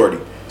with authority.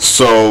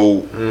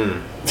 So,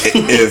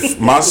 if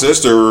my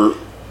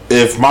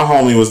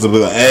homie was to be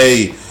like,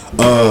 hey,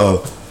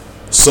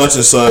 such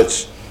and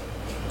such,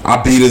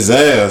 I beat his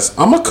ass,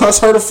 I'm gonna cuss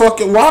her the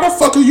fucking. Why the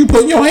fuck are you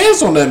putting your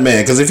hands on that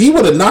man? Because if he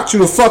would have knocked you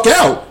the fuck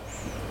out,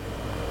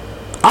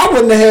 I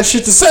wouldn't have had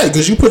shit to say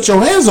because you put your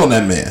hands on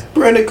that man.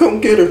 Brandon, come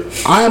get her.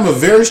 I am a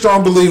very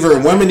strong believer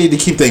in women need to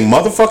keep their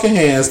motherfucking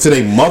hands to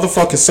their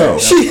motherfucking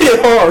self. She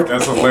hit hard.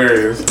 That's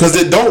hilarious. Because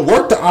it don't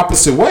work the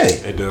opposite way.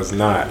 It does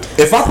not.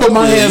 If I put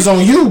my hands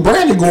on you,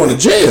 Brandon going to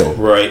jail.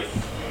 Right.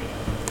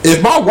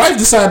 If my wife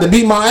decided to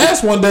beat my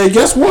ass one day,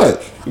 guess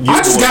what?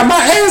 I just got my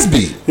ass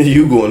beat.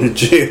 You going to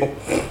jail.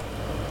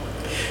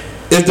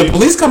 If the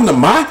police come to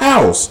my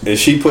house and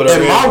she put her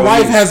and my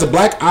wife has a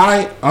black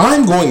eye,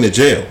 I'm going to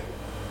jail.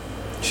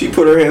 She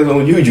put her hands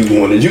on you, you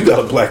got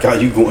a black eye,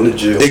 you going to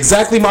jail.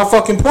 Exactly my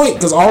fucking point.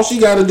 Because all she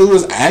got to do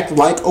is act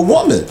like a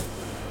woman.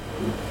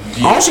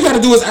 Yeah. All she got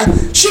to do is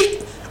act. She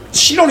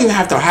don't even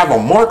have to have a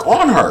mark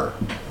on her.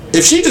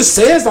 If she just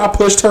says I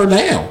pushed her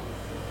down.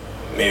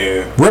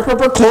 Yeah. Rip up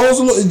her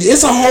clothes.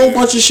 It's a whole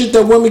bunch of shit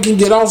that women can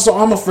get off. So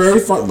I'm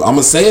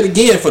gonna say it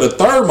again for the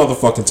third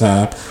motherfucking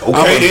time. Okay,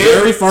 I'm a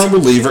very firm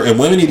believer, and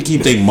women need to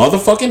keep their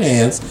motherfucking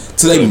hands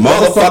to their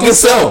motherfucking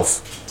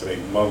self. To their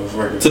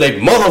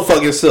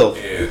motherfucking self.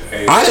 Yeah,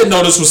 I didn't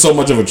know this was so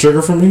much of a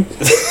trigger for me.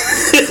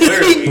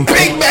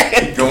 Big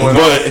man.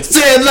 But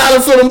saying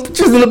nothing for them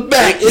bitches in the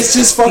back. It's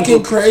just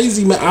fucking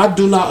crazy, man. I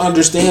do not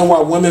understand why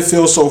women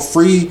feel so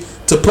free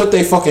to put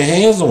their fucking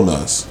hands on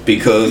us.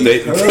 Because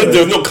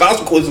there's no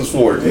consequences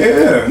for it.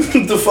 Yeah.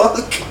 The fuck?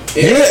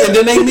 Yeah, and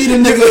then they meet a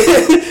nigga.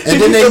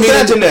 And then they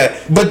imagine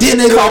that. But then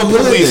they like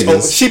hood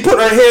niggas. She put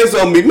her hands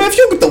on me. Man, if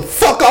you get the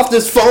fuck off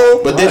this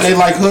phone. But then they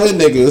like hood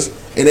niggas.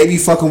 And they be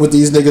fucking with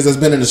these niggas that's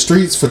been in the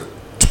streets for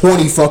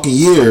 20 fucking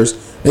years.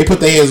 They put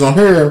their hands on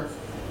her.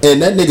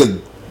 And that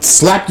nigga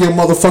slap your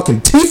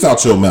motherfucking teeth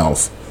out your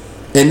mouth.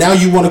 And now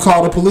you want to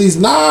call the police.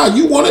 Nah,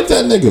 you wanted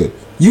that nigga.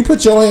 You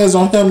put your hands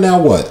on him,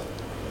 now what?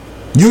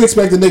 You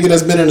expect a nigga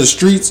that's been in the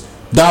streets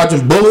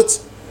dodging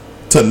bullets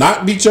to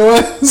not beat your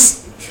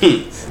ass?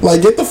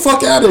 Like, get the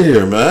fuck out of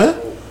here, man.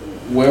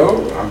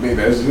 Well, I mean,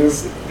 that's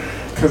just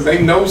because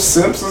they know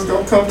Simps is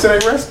going to come to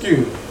their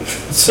rescue.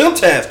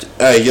 Simtastic.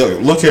 Hey, yo,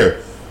 look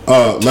here.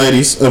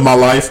 Ladies of my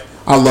life,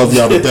 I love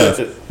y'all to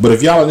death. But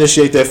if y'all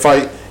initiate that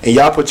fight and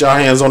y'all put y'all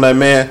hands on that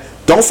man,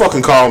 don't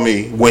fucking call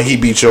me when he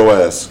beat your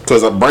ass.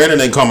 Because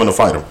Brandon ain't coming to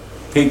fight him.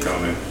 He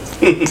coming.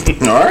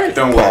 All right.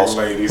 Don't worry,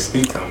 ladies.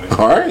 He coming.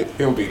 All right.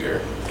 He'll be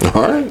there.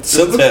 All right.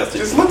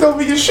 Just look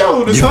over your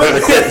shoulders.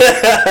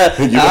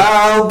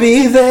 I'll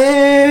be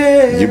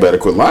there. You better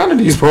quit lying to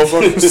these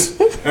motherfuckers.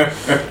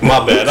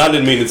 My bad. I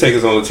didn't mean to take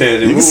us on a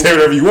tangent. You can say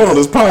whatever you want on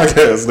this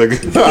podcast,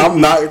 nigga. I'm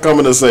not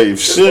coming to save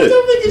shit. Look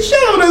over your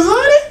shoulders,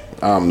 honey.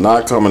 I'm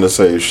not coming to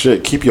save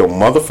shit. Keep your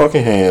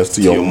motherfucking hands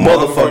to your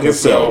motherfucking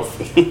self.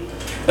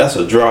 That's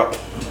a drop.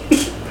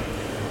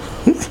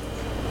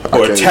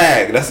 Or a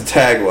tag. That's a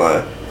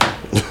tagline.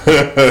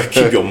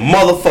 Keep your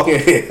motherfucking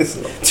hands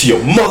to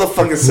your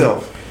motherfucking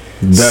self.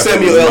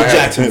 Samuel L.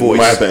 Jackson voice.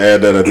 Might have to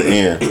add that at the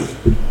end.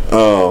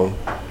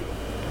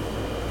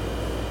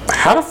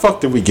 How the fuck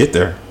did we get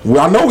there?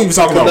 Well, I know we was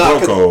talking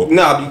about bro code.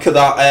 Nah, because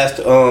I asked,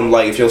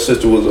 like, if your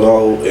sister was a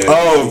hoe.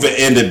 If it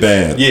ended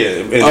bad. Yeah,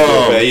 it ended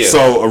bad, yeah.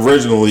 So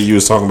originally you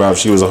was talking about if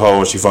she was a hoe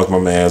and she fucked my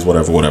mans,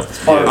 whatever.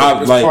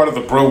 Part of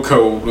the bro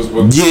code was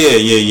what.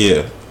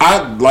 Yeah.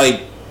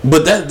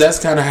 But that's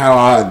kind of how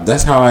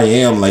I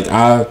am. Like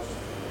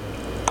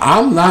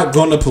I'm not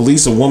gonna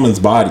police a woman's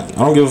body.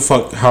 I don't give a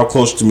fuck how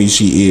close to me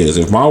she is.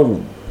 If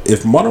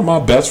one of my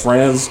best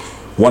friends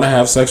want to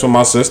have sex with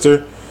my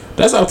sister,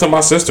 that's up to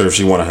my sister if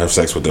she want to have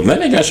sex with them.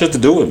 That ain't got shit to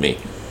do with me,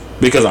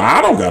 because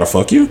I don't gotta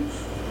fuck you.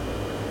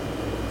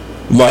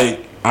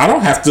 Like, I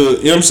don't have to. You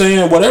know what I'm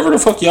saying? Whatever the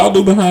fuck y'all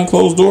do behind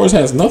closed doors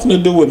has nothing to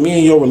do with me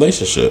and your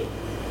relationship.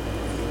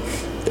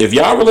 If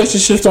y'all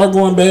relationship start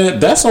going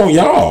bad, that's on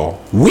y'all.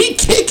 We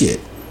kick it.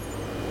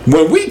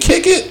 When we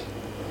kick it,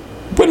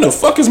 when the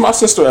fuck is my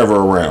sister ever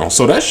around?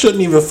 So that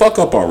shouldn't even fuck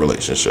up our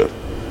relationship.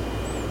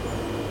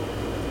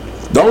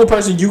 The only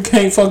person you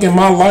can't fuck in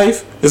my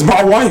life is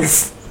my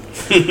wife.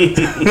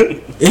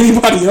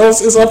 Anybody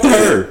else is up to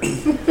her.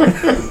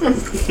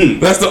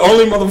 That's the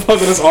only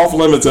motherfucker that's off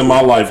limits in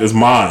my life is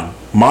mine.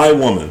 My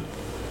woman.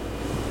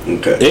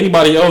 Okay.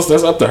 Anybody else,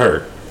 that's up to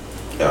her.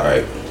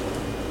 Alright.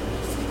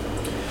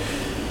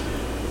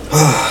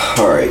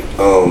 Alright.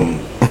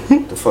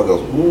 The fuck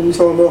else? What were we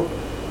talking about?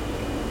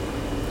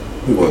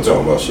 We weren't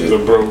talking about shit. The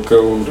bro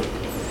code.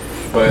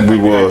 But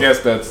I guess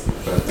that's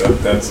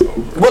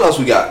what else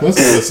we got? Let's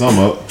set some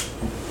up.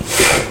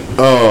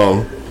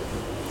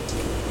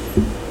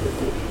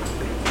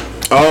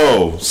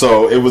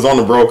 So it was on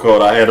the bro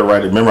code. I had to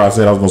write it. Remember I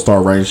said I was gonna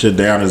start writing shit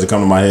down as it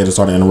come to my head and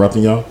started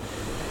interrupting y'all?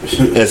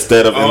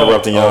 Instead of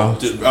interrupting y'all.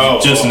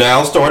 Just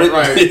now started?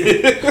 Right.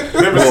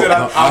 Remember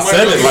I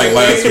said it like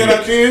last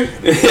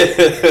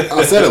week.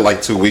 I said it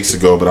like 2 weeks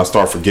ago, but I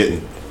started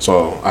forgetting.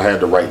 So I had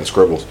to write in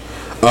scribbles.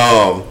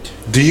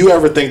 Do you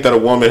ever think that a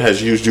woman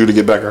has used you to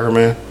get back at her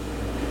man?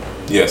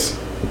 Yes.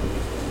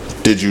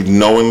 Did you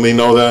knowingly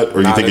know that,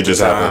 or you think it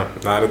just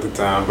happened? Not at the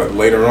time, but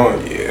later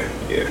on, yeah.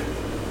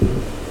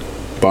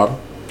 Bob?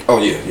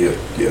 Oh yeah,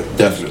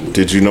 definitely.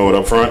 Did you know it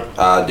up front?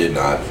 I did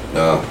not.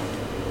 No.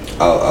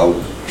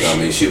 I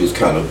mean, she was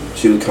kind of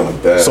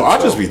bad. So I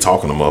just be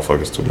talking to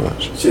motherfuckers too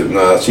much.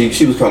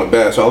 She was kind of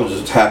bad, so I was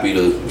just happy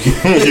to.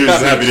 You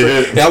was happy to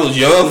hit. I was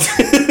young.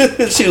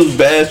 She was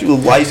bad. She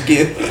was light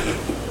skinned.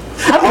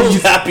 I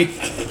was happy.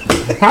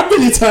 How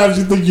many times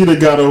you think you done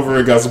got over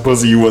and got some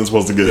pussy you wasn't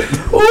supposed to get?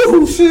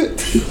 Oh shit!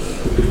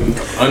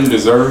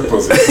 Undeserved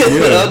pussy.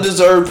 Yeah.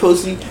 Undeserved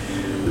pussy.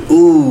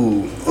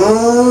 Ooh.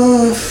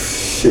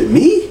 Shit.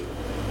 Me?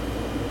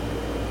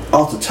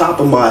 Off the top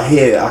of my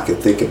head, I can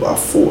think about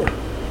 4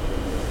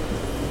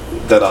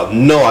 that I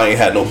know I ain't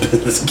had no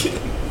business getting.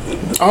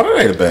 Oh, that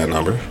ain't a bad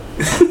number.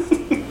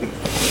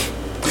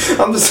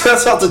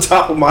 That's off the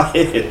top of my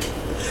head.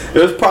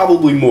 There's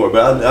probably more,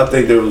 but I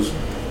think there was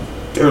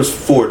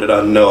 4 that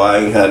I know I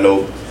ain't had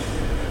no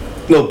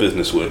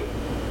business with.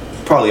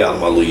 Probably out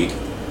of my league.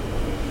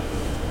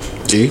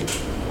 G?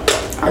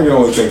 I can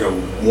only think of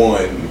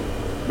 1,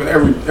 but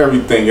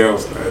everything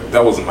else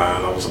that wasn't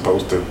mine. I was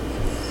supposed to.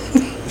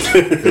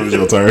 It was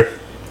your turn.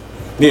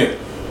 Yeah.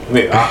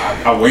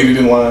 I waited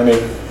in line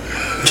and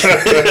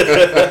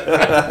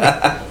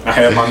I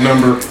had my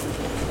number.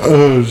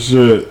 Oh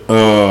shit.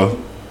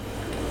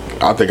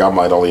 I think I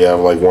might only have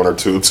like 1 or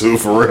 2 too,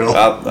 for real.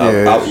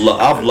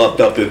 I've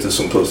lucked up into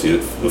some pussy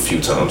a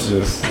few times.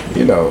 Just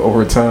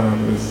over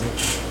time,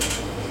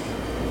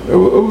 it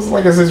was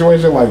like a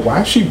situation like,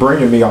 why is she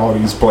bringing me all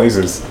these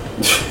places?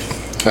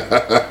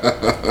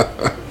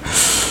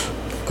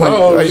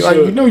 Like,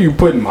 you're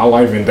putting my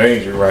life in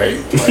danger, right?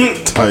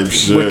 Like, type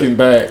shit. Looking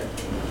back,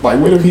 like,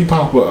 what if he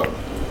pop up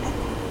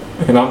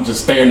and I'm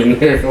just standing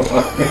there?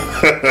 Like,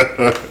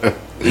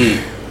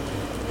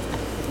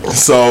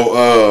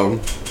 So,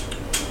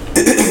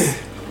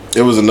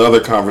 it was another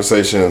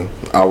conversation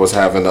I was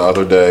having the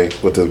other day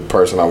with the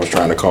person I was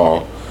trying to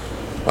call.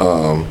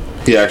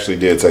 He actually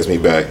did text me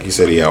back. He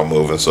said he out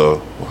moving,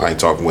 so we ain't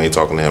talking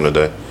to him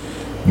today.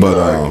 But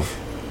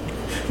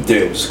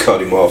damn, just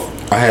cut him off.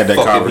 I had that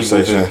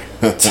conversation.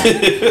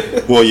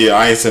 Well, yeah,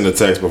 I ain't sent a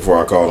text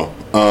before I called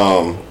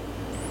him.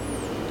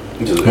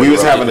 We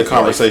was having a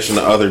conversation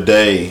the other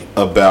day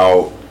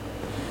about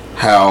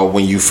how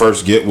when you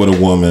first get with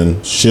a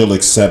woman, she'll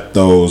accept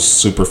those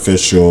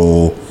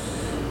superficial,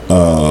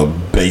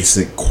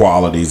 basic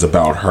qualities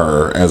about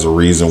her as a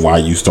reason why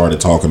you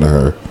started talking to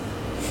her.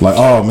 Like,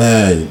 oh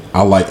man,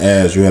 I like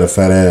ass, you had a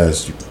fat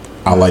ass.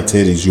 I like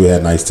titties, you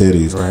had nice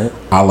titties. Right.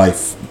 I like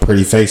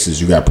pretty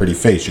faces, you got pretty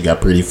face, you got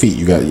pretty feet,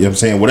 you got, you know what I'm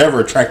saying? Whatever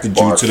attracted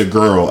you to the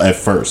girl at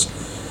first,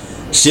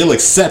 she'll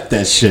accept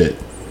that shit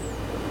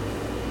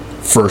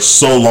for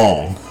so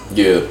long.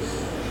 Yeah.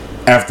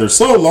 after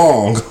so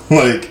long,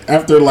 like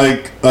after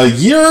like a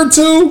year or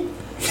two,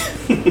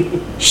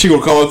 she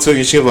will call up to you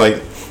and she'll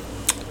like,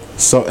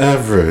 so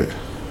Everett,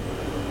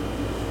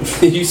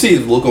 You see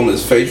his look on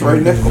his face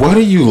right now? what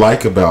do you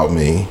like about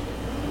me?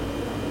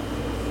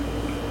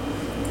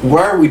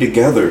 Why are we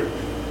together?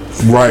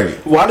 Right.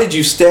 Why did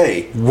you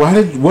stay?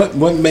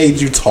 What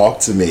made you talk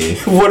to me?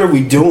 What are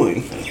we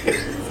doing?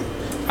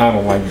 I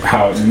don't like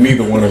how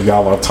neither one of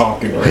y'all are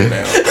talking right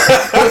now.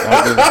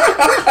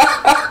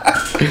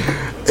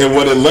 And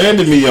what it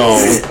landed me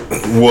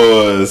on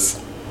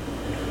was,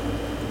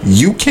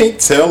 you can't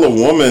tell a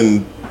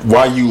woman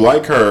why you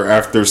like her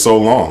after so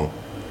long.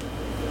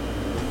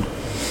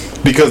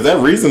 Because that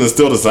reason is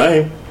still the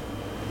same.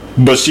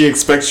 But she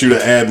expects you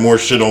to add more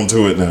shit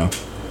onto it now.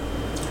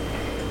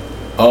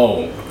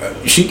 Oh,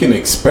 she can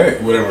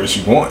expect whatever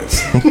she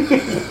wants.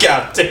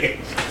 God damn.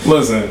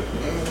 Listen,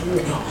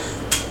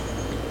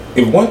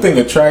 if one thing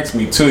attracts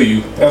me to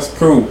you, that's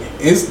cool.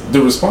 It's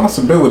the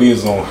responsibility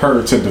is on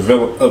her to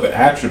develop other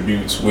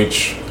attributes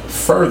which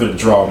further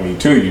draw me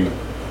to you.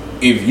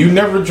 If you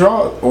never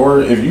draw,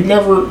 or if you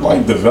never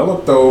like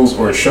develop those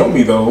or show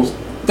me those,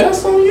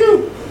 that's on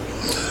you.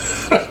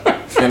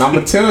 And I'm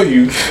gonna tell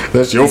you,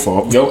 that's your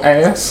fault. Your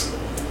ass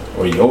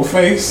or your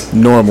face,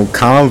 Normal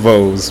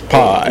Convos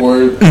Pod,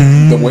 or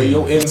the way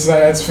your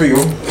insides feel.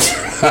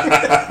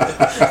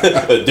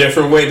 A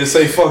different way to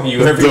say fuck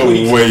you every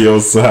week. The way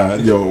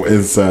your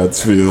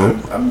insides feel.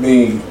 I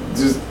mean,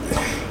 just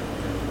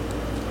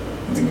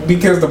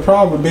because the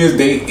problem is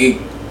they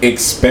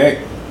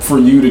expect for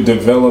you to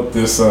develop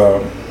this,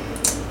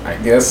 I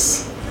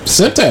guess,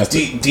 syntax,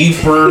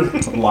 deeper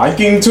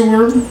liking to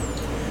her,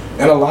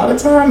 and a lot of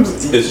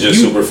times it's just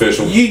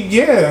superficial.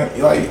 Yeah,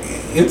 like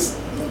it's,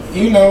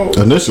 you know,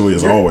 initially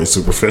it's always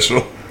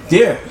superficial.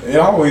 Yeah, it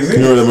always is. You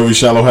remember that movie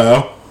Shallow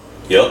Hal?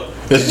 Yep.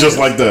 It's just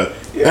like that.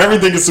 Yeah.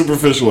 Everything is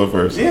superficial at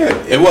first. Yeah.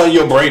 It wasn't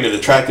your brain that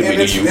attracted me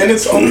to you. And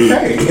it's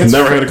okay. It's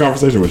never had a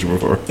conversation with you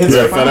before. You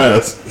got a fat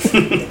ass.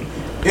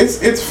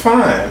 It's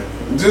fine.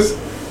 Just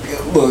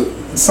look,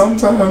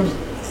 sometimes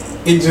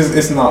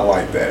it's not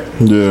like that.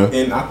 Yeah.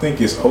 And I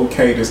think it's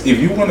okay to, if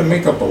you want to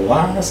make up a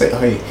lie, say,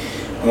 hey,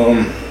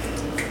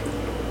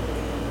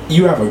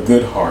 you have a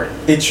good heart.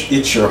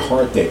 It's your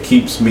heart that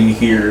keeps me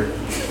here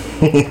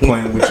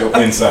playing with your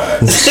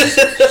insides.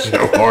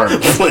 Your heart.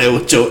 Playing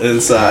with your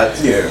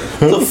insides. Yeah.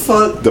 The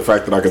fuck? The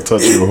fact that I can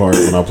touch your heart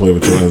when I play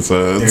with your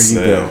insides.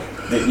 There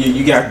you go.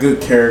 You got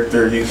good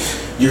character.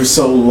 You're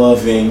so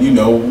loving. You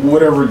know,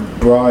 whatever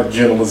broad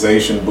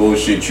generalization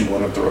bullshit you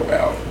want to throw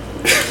out.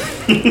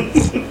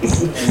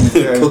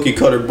 Cookie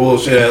cutter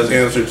bullshit ass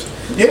answers.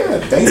 Yeah,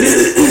 they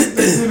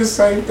do the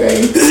same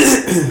thing.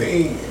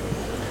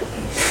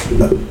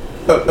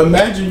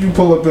 Imagine you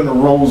pull up in a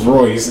Rolls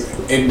Royce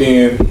and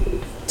then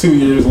 2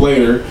 years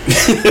later,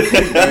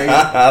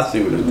 I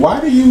see what it is. Why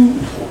do you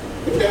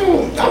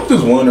know, I'm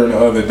just wondering the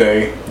other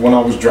day when I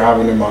was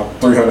driving in my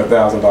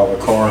 $300,000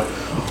 car,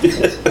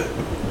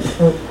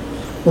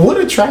 what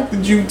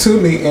attracted you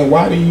to me and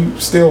why do you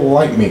still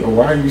like me, or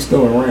why are you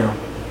still around?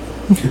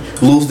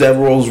 Lose that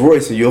Rolls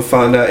Royce and you'll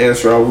find that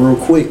answer out real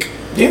quick.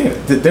 Yeah,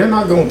 they're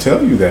not going to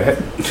tell you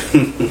that.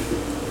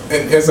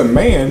 And as a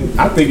man,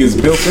 I think it's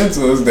built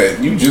into us that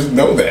you just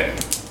know that.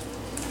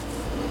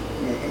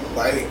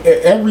 Like,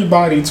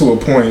 everybody to a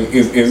point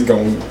is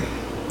going to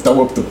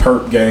throw up the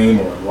perp game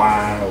or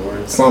lie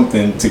or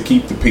something to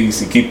keep the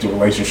peace and keep the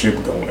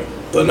relationship going.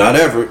 But not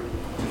ever.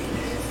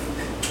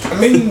 I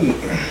mean,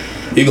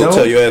 he gonna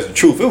tell your ass the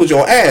truth. It was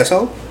your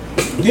asshole.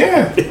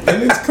 Yeah,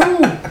 and it's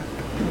cool.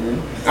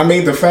 I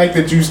mean, the fact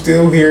that you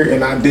still here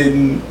and I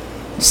didn't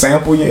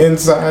sample your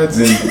insides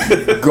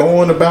and go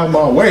on about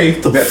my way.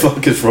 The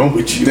fuck is wrong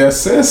with you? That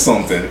says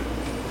something.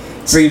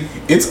 See,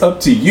 it's up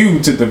to you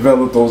to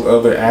develop those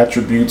other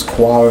attributes,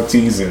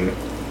 qualities, and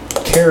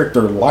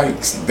character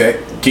likes that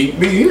keep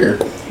me here.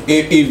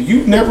 If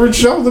you never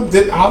show them,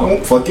 then I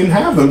don't fucking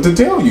have them to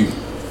tell you.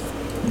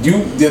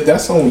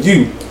 That's on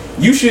you.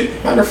 You should,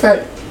 matter of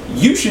fact,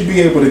 you should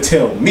be able to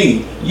tell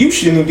me. You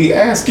shouldn't be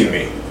asking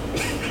me.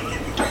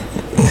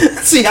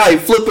 See how he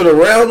flipping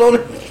around on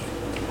it?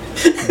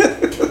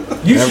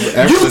 You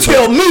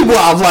tell me why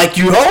I like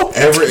you, ho.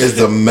 Everett is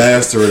the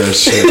master of that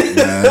shit,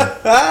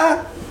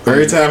 man.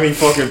 Every time he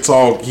fucking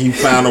talk, he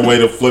found a way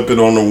to flip it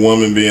on the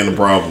woman being the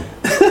problem.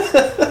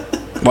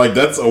 Like,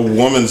 that's a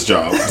woman's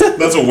job.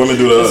 That's what women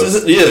do to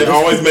us. They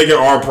always make it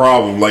our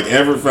problem. Like,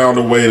 Everett found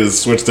a way to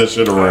switch that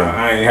shit around.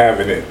 I ain't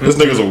having it. This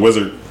nigga's a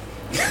wizard.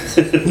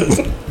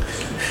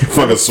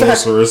 Fucking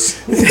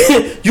sorceress.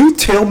 You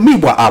tell me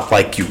why I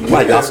like you.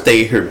 Like I'll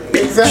stay here.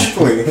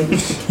 Exactly.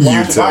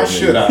 Why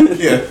should I?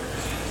 Yeah.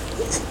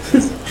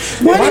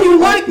 Why do you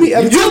like me?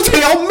 You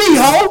tell me,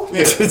 ho.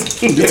 Yeah.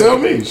 You tell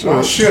me. Sure.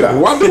 Why should I?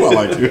 Why do I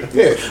like you?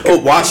 Yeah. Oh,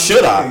 why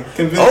should I?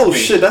 Convince me.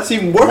 Shit, that's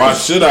even worse. Why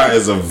should I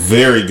is a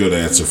very good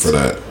answer for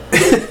that.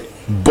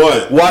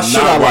 But why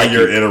should I while like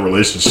you're in a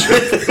relationship.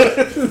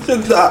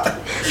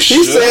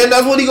 He's saying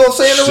that's what he gonna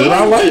say in a relationship. Should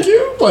I like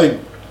you? Like,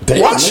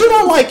 damn, why should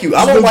I like you?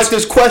 I don't like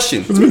this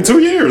question. It's been 2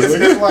 years.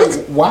 It's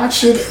like, why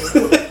should?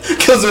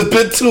 Because it's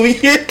been 2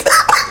 years.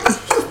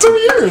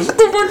 years. What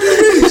the fuck do you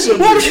mean?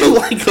 Why do you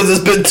like? Because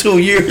it's been 2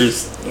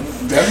 years.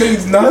 That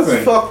means nothing.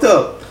 That's fucked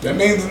up. That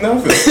means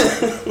nothing.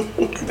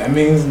 That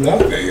means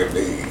nothing. I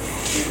mean,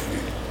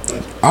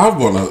 I'm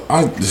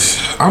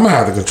gonna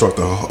have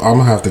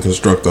to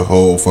construct a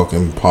whole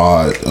fucking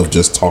pod of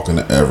just talking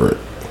to Everett.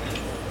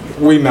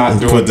 we not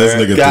doing Put this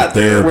that. nigga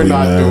through therapy, We're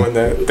not man. doing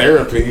that.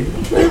 Therapy.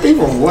 Man,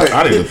 people what?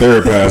 I need to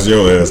therapist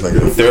your ass,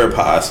 nigga.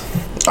 Therapize.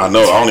 I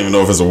know. I don't even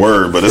know if it's a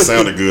word, but it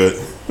sounded good.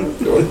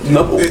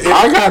 No.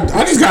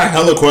 I just got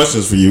hella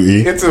questions for you,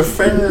 E. It's a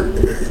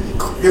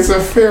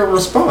fair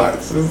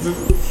response.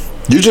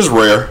 You just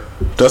rare.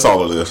 That's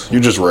all it is. You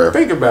just rare.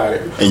 Think about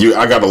it. And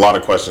I got a lot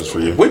of questions for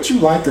you. What you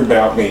like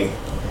about me?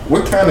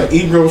 What kind of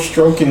ego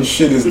stroking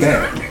shit is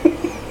that?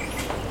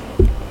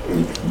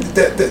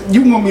 that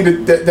you want me to?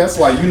 That's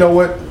like, you know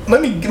what?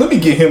 Let me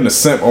get him to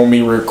simp on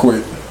me real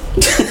quick.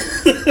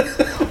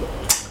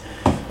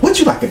 What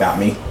you like about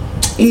me?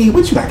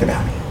 What you like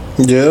about me?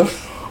 Yeah.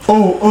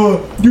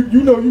 Oh,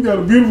 you know you got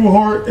a beautiful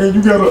heart and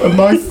you got a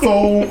nice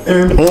soul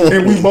and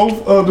we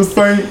both the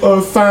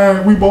same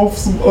sign. We both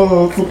some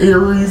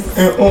Aries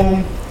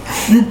and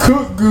you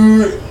cook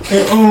good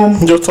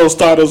and your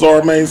tostadas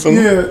are amazing.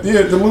 Yeah,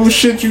 the little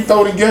shit you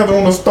throw together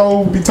on the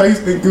stove be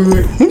tasting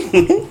good.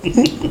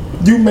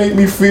 You make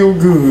me feel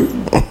good.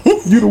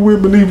 You the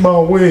wind beneath my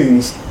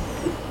wings.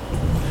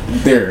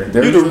 You're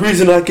the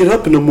reason I get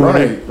up in the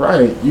morning.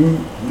 Right. You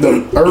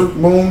the earth,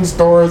 moon,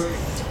 stars.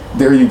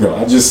 There you go.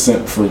 I just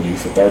sent for you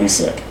for 30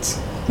 seconds.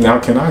 Now,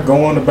 can I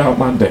go on about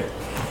my day?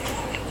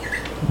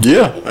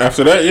 Yeah.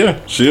 After that,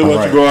 yeah. She'll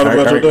let you go out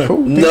about your day.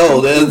 Cool.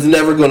 No, that's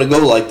never going to go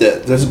like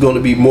that. There's going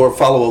to be more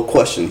follow-up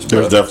questions.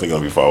 Bro. There's definitely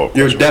going to be follow-up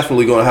You're questions.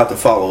 definitely going to have to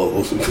follow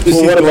up.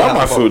 Well, what about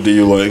my food do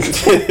you like?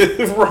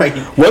 Right.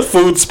 What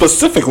food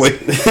specifically?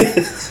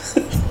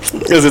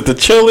 Is it the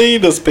chili,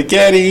 the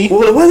spaghetti?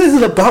 Well, what is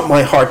it about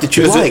my heart that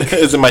you like?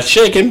 Is it my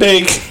shake and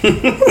bake?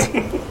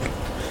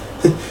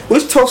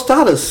 Which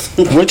tostadas?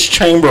 Which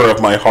chamber of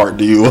my heart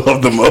do you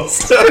love the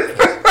most?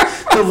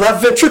 The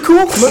left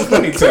ventricle?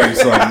 Let me tell you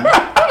something.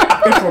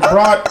 If a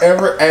broad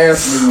ever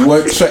asks me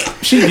what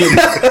she getting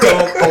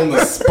dumped on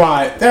the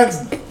spot.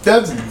 That's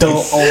dump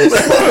on the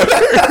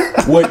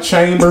spot. What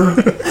chamber,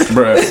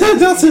 bruh?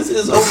 That's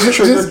his over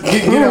trigger. Just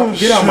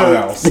get out my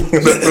house.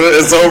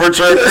 It's over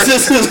trigger.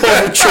 This is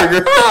over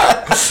trigger.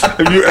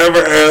 If you ever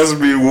ask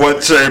me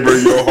what chamber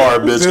in your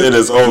heart, bitch, it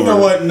is over. You know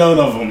what? None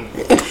of them.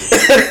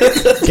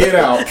 Get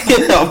out.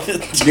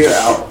 Get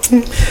out.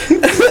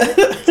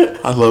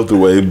 I love the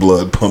way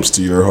blood pumps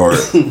to your heart.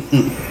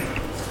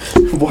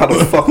 Why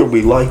the fuck are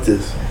we like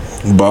this?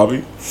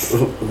 Bobby?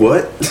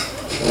 What?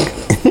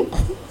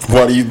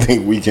 Why do you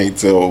think we can't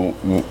tell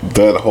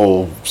that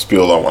whole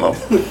spiel I went on?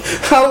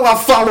 How do I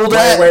follow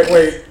that?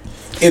 Wait.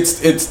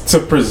 It's to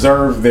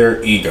preserve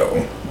their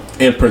ego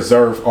and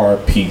preserve our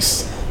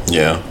peace.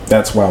 Yeah.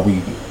 That's why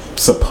we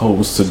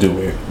supposed to do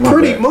it.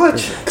 Pretty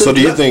much. So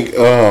do you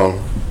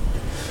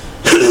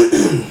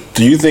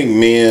think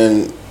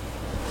men,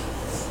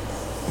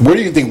 where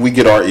do you think we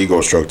get our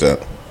ego stroked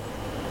at?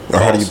 Or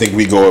how do you think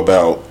we go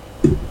about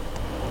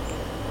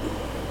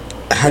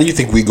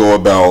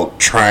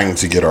trying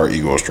to get our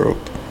ego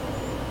stroked?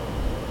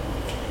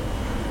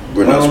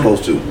 We're not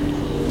supposed to.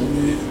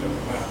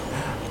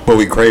 But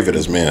we crave it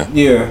as men.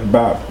 Yeah,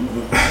 Bob.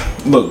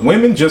 Look,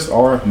 women just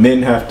are,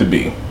 men have to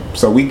be.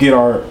 So we get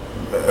our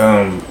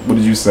what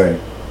did you say?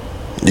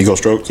 Ego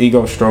stroked?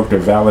 Ego stroked or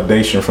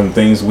validation from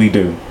things we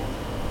do.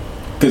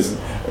 Because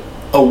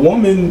a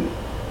woman,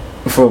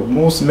 for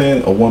most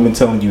men, a woman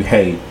telling you,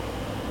 hey,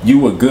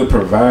 you a good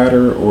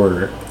provider,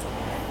 or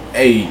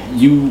hey,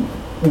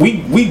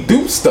 we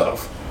do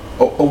stuff.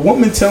 A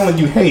woman telling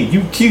you, hey,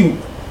 you cute,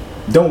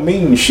 don't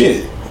mean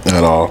shit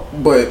at all.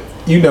 But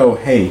you know,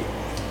 hey,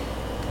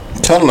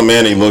 telling a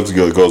man he looks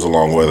good goes a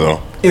long way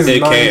though. It's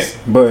nice,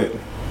 but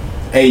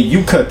hey,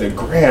 you cut the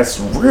grass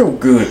real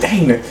good.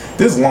 Dang it,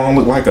 this lawn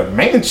look like a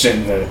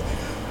mansion.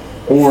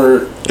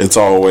 Or it's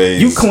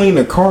always you clean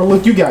the car.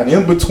 Look, you got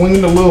in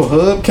between the little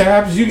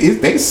hubcaps.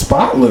 They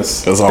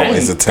spotless. It's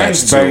always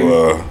attached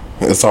to.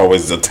 It's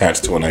always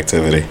attached to an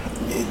activity.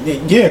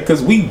 Yeah,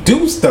 because we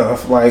do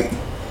stuff like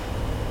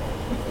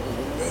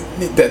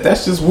that.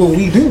 That's just what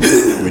we do.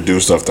 We do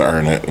stuff to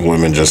earn it.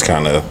 Women just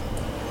kind of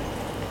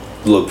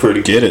look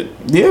pretty. Get it?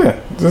 Yeah.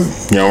 You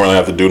don't really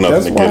have to do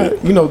nothing to get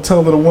it. You know,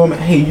 telling a woman,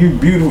 "Hey, you're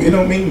beautiful," it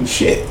don't mean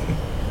shit.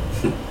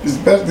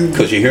 Especially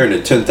because you're hearing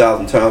it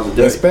 10,000 times a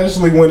day.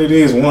 Especially when it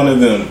is one of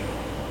them.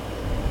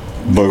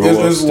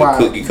 This is why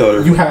cookie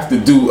cutter. You have to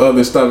do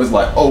other stuff. It's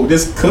like, oh,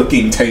 this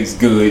cooking tastes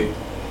good.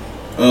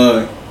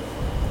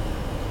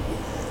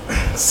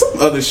 Some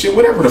other shit,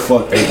 whatever the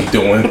fuck they be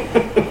doing.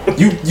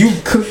 You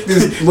cook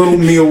this little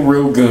meal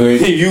real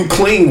good. You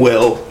clean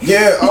well.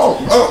 Yeah.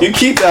 Oh. You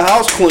keep the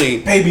house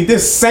clean. Baby,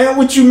 this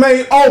sandwich you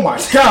made. Oh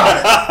my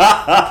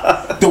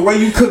god. The way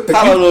you cook the.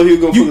 I don't know if you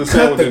gonna put the cut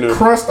sandwich in the there.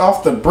 crust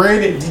off the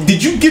bread.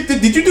 Did you do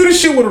this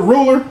shit with a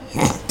ruler?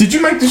 Did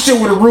you make this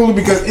shit with a ruler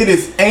because it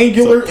is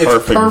angular? It's a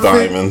perfect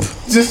diamond.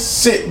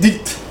 Just shit.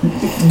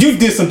 You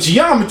did some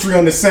geometry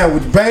on the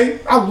sandwich,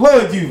 babe. I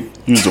love you.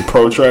 Use a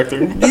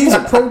protractor. Use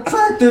a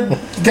protractor.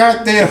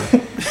 Goddamn.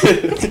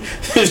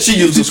 She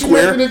used a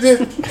square.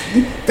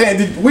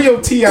 Damn, where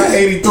your TI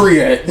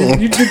 83 at?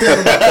 You did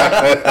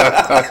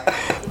that.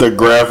 The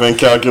graphing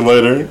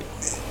calculator.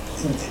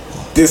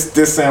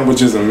 This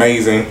sandwich is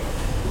amazing.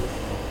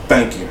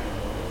 Thank you.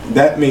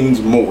 That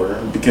means more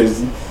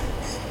because.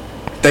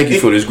 Thank you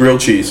for this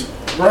grilled cheese.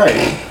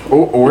 Right.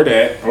 Or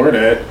that.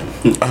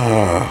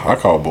 I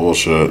call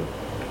bullshit.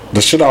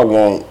 The shit I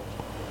want,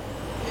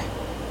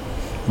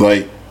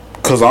 like,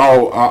 cause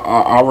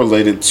I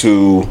relate it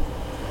to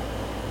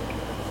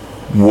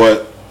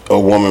what a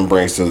woman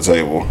brings to the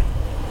table.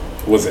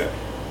 What's that?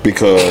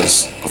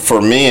 Because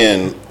for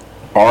men,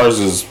 ours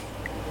is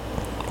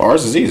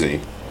easy.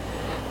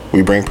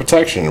 We bring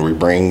protection. We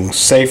bring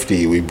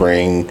safety. We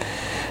bring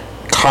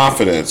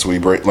confidence. We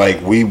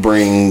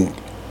bring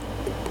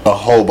a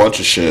whole bunch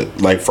of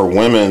shit. Like for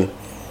women,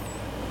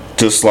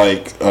 just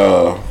like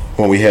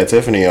when we had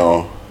Tiffany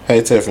on.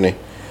 Hey Tiffany.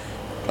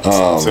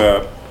 What's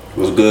up?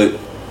 Was good.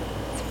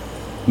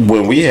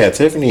 When we had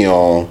Tiffany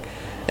on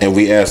and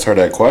we asked her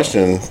that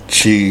question,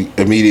 she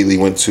immediately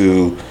went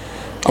to,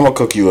 I'm gonna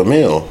cook you a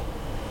meal.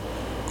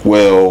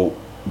 Well,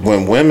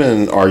 when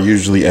women are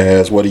usually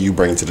asked, what do you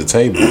bring to the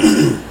table?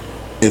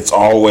 It's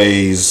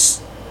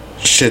always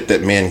shit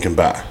that men can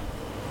buy.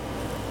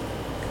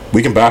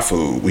 We can buy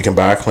food. We can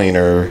buy a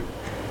cleaner.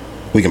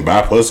 We can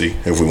buy pussy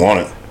if we want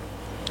it.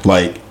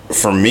 Like,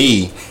 for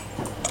me,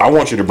 I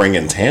want you to bring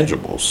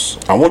intangibles.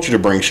 I want you to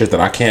bring shit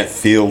that I can't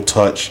feel,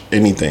 touch,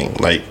 anything.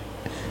 Like,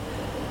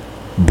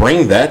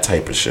 bring that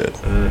type of shit.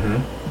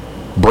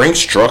 Mm-hmm. Bring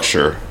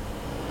structure.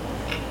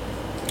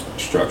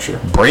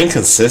 Bring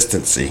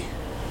consistency.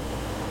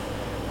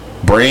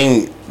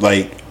 Bring,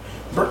 like...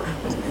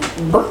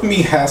 Bring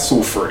me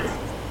hassle-free.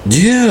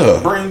 Yeah.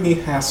 Bring me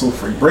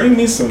hassle-free. Bring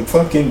me some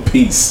fucking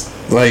peace.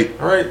 Like,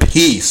 right.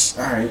 Peace.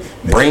 All right.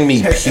 Bring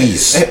me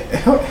peace.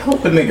 Help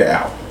a nigga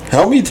out.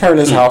 Help me turn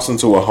this house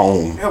into a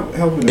home. Help a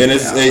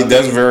nigga And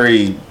that's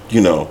very,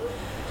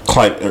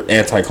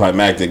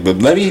 anticlimactic. But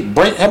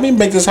help me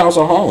make this house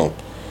a home.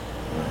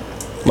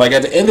 Like,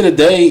 at the end of the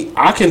day,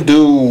 I can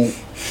do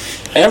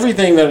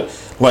everything that,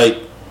 like,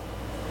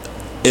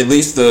 at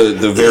least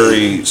the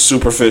very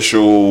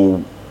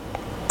superficial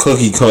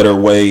cookie cutter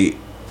way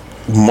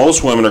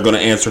most women are going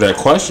to answer that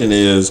question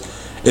is,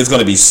 it's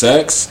going to be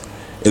sex,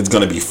 it's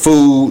going to be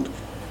food,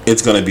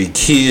 it's going to be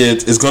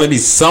kids, it's going to be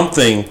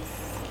something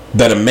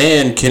that a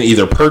man can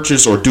either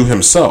purchase or do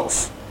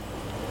himself.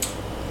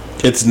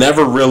 It's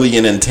never really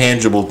an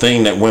intangible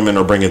thing that women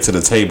are bringing to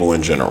the table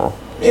in general.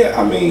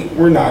 Yeah, I mean,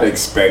 we're not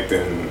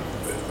expecting...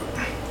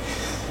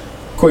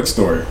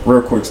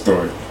 Real quick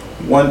story.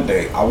 One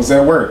day, I was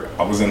at work.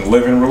 I was in a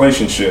living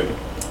relationship.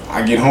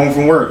 I get home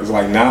from work. It's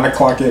like 9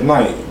 o'clock at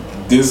night.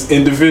 This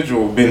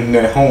individual been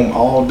at home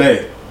all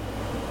day.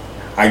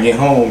 I get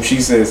home.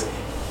 She says,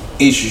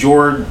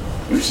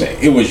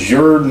 it was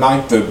your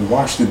night to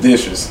wash the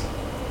dishes.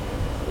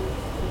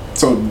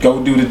 So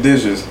go do the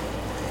dishes.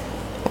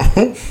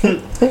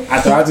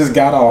 After I just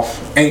got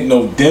off, ain't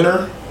no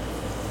dinner.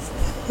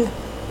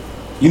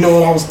 You know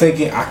what I was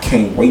thinking? I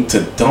can't wait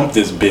to dump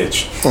this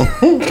bitch.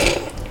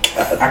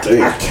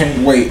 I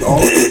can't wait.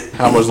 Oh.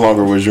 How much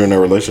longer was you in a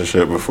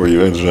relationship before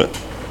you ended it?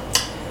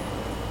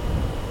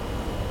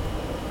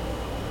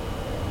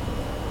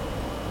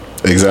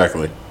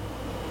 Exactly.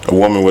 A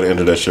woman would have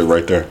ended that shit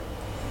right there.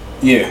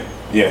 Yeah.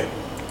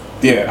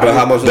 But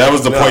how much? That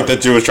was the point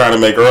that you was trying to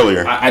make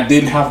earlier. I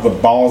didn't have the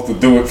balls to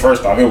do it.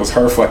 First off, it was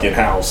her fucking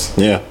house.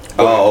 Yeah.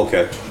 Oh,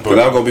 okay. But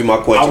that was gonna be my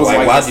question.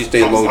 Like, why'd you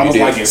stay as long as you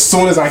did? I was like, as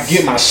soon as I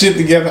get my shit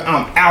together,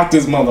 I'm out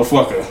this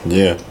motherfucker.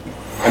 Yeah.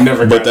 I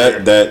never got there.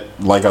 But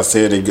that like I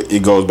said,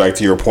 it goes back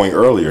to your point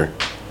earlier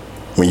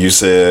when you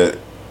said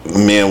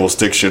men will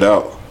stick shit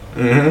out.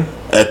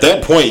 Mm-hmm. At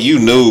that point, you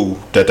knew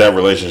that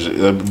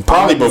relationship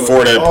probably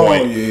before that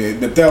point.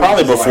 Yeah,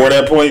 probably before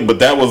that point, but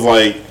that was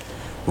like,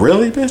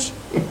 really, bitch?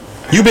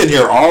 You've been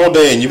here all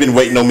day and you've been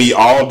waiting on me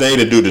all day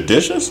to do the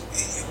dishes?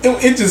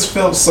 It just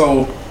felt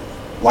so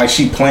like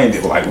she planned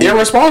it, like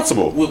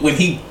irresponsible. When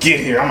he get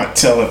here, I'm gonna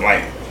tell him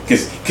like,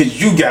 cause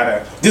you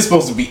gotta. This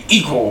supposed to be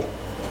equal.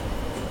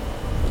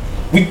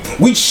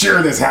 We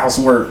share this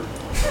housework.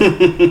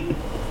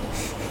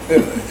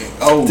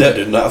 Oh, that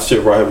did not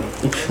sit right.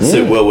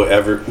 Sit well with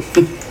Everett.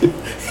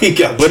 He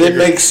got, but triggered. It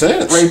makes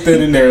sense. Right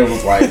then and there, it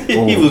was like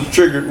he was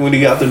triggered when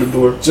he got to the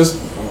door. Just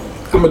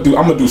I'm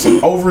gonna do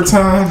some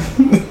overtime.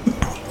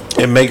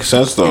 It makes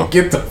sense though.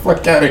 Get the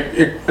fuck out of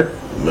here,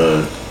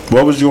 man.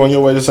 What was you on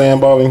your way to saying,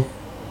 Bobby?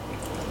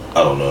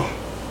 I don't know.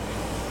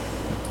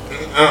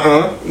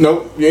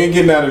 Nope. You ain't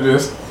getting out of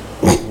this.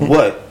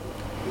 What?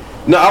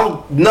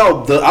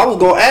 I was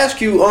gonna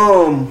ask you.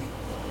 I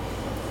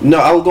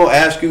was gonna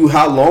ask you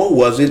how long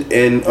was it,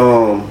 and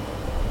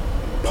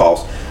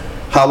pause.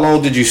 How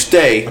long did you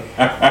stay,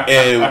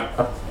 and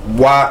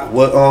why?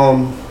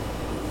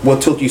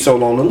 What took you so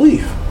long to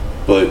leave?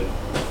 But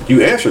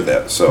you answered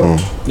that, so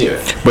yeah.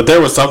 But there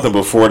was something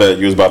before that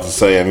you was about to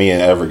say, and me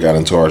and Everett got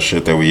into our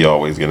shit that we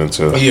always get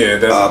into. Yeah,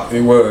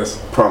 it was.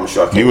 Promise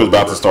you, I can't He was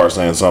about remember. to start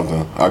saying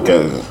something. I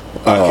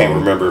can't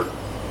remember.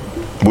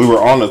 We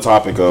were on the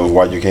topic of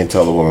why you can't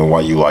tell a woman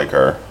why you like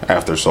her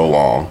after so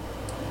long.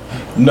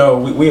 No,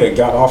 we had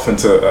got off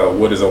into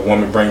what does a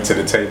woman bring to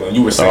the table, and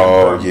you were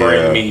saying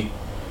bring me,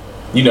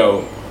 you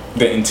know,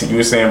 you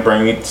were saying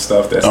bring me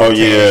stuff that's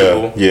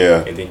intangible,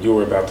 yeah, and then you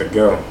were about to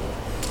go.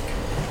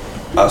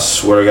 I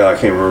swear to God, I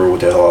can't remember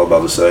what the hell I was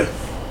about to say.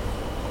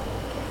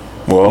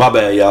 Well, my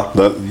bad, y'all.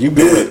 You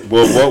good?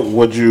 Well, what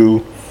would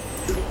you,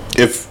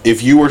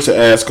 if you were to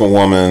ask a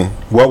woman,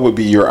 what would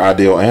be your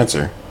ideal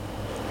answer?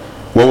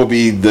 What would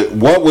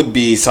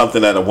be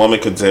something that a woman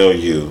could tell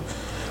you?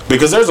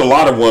 Because there's a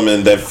lot of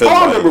women that feel.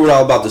 I remember what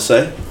I was about to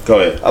say. Go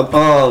ahead.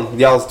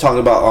 Y'all was talking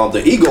about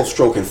the ego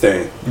stroking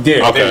thing.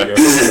 Yeah. Okay.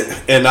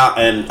 and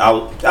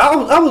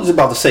I was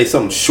about to say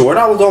something short.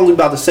 I was only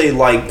about to say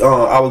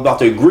I was about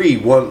to agree.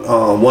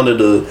 One of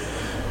the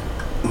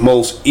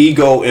most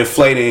ego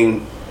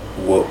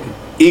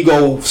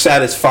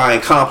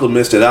satisfying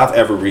compliments that I've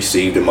ever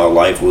received in my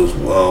life was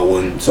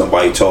when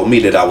somebody told me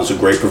that I was a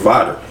great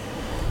provider.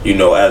 You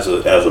know, as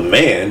a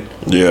man.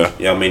 Yeah.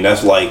 I mean,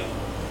 that's like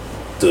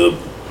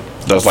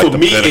That's for like the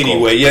me pinnacle.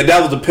 anyway. Yeah,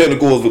 that was the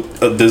pinnacle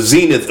of the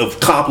zenith of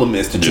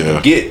compliments that you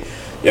can get.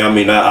 Yeah, I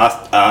mean,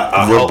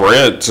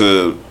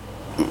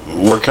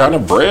 we're kind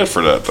of bred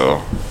for that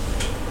though.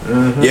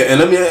 Mm-hmm. Yeah,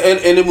 and I mean,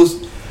 and it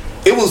was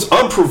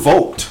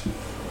unprovoked.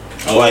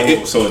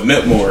 So it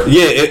meant more.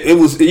 Yeah, it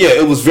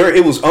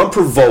was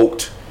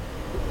unprovoked,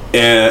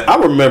 and I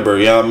remember.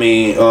 Yeah, I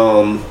mean,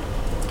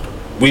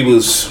 we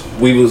was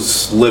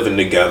living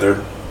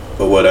together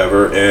or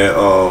whatever,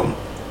 and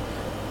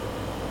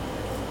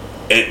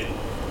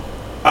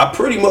I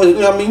pretty much,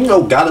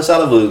 got us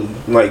out of a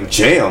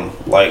jam.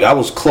 Like I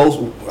was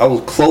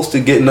close to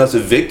getting us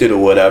evicted or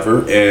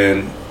whatever,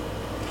 and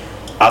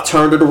I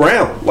turned it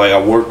around. Like I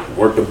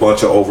worked a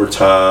bunch of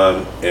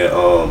overtime,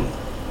 and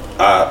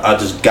I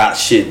just got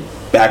shit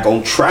back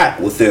on track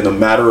within a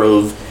matter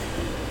of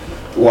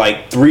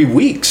 3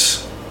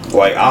 weeks.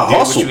 Like I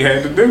hustled. What you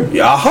had to do.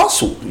 Yeah, I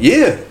hustled.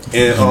 Yeah,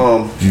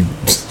 and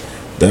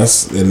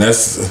that's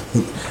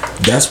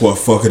what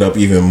fuck it up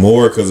even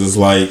more, because it's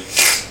like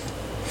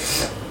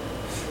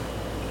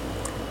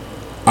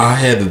I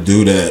had to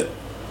do that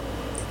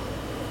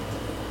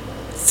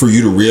for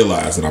you to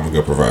realize that I'm a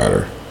good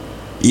provider.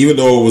 Even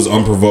though it was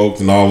unprovoked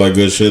and all that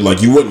good shit,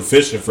 like you wasn't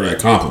fishing for that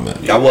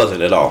compliment. I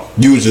wasn't at all.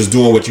 You was just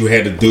doing what you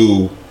had to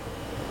do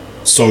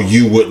so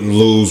you wouldn't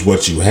lose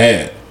what you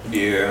had.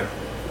 Yeah.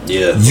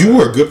 Yeah. You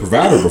were a good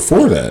provider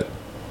before that.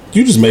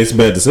 You just made some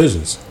bad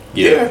decisions.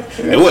 Yeah.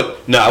 It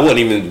wasn't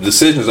even the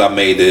decisions I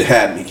made that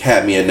had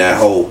me in that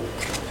hole.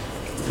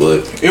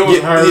 But it was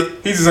her.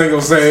 He just ain't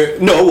gonna say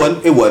it. No,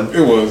 it wasn't.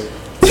 It was.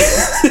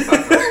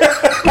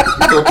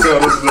 Don't tell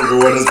this nigga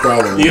what his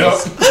problem is.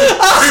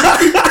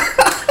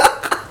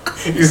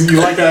 You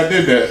like how I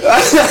did that?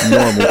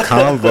 Normal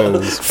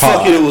convos.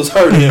 Fuck it, it was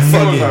her. Yeah,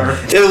 fuck it.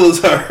 It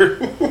was her.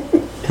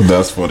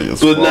 That's funny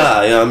as fuck. But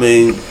fuck. I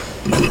mean,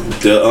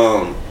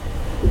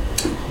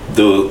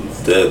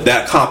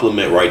 that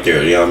compliment right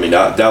there. I mean,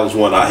 that was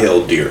one I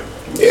held dear.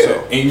 Yeah,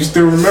 so. And you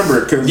still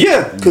remember it because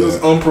it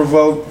was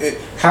unprovoked.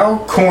 How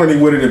corny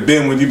would it have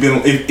been when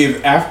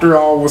if after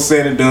all was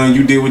said and done,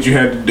 you did what you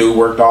had to do,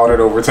 worked all that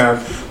overtime?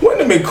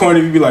 Wouldn't it been corny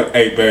if you'd be like,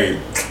 "Hey, babe,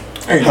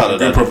 ain't no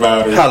good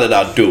provider. How did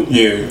I do?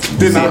 Yeah,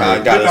 didn't I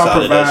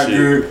provide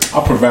good?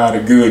 I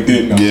provided good,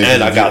 didn't I? Yeah,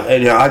 and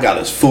I got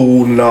his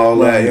food and all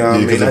that. You know what I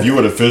mean? Because if you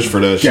would have fished for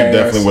that, she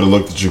definitely would have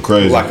looked at you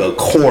crazy, like a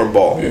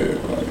cornball. Yeah,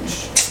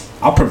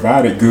 I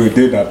provided good,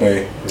 didn't I,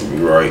 babe?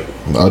 Right.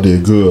 I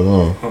did good,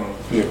 huh?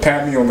 Yeah,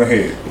 pat me on the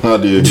head. I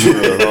did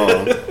good,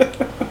 huh?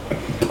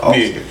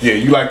 Yeah,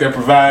 you like that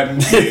providing?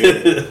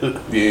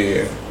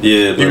 Yeah.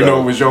 Yeah. Even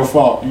though it was your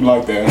fault, you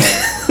like that,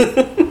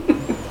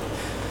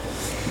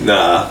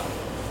 huh?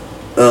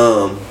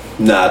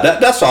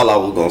 That's all I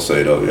was gonna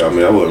say though. I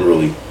mean, I wasn't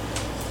really.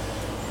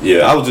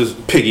 Yeah, I was just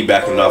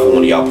piggybacking off of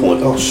one of y'all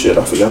points. Oh shit,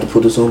 I forgot to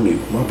put this on mute.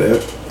 My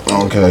bad.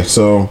 Okay,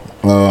 so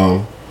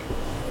I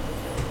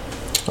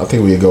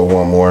think we can go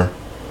one more.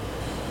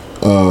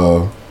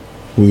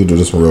 We can do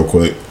this one real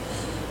quick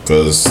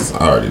because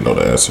I already know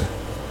the answer.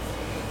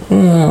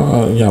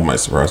 Y'all might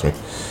surprise me.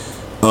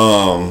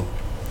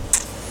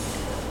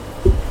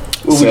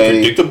 We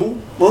predictable,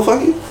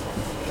 motherfucker.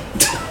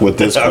 With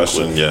this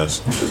question,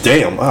 yes.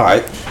 Damn. All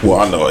right. Well,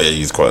 I know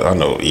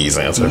E's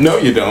answer. No,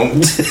 you don't.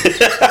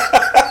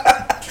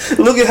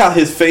 Look at how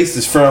his face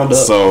is frowned up.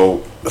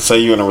 So, say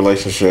you're in a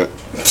relationship.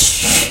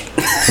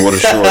 What a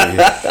shorty.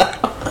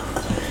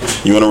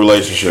 You in a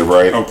relationship,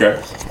 right?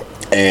 Okay.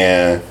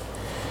 And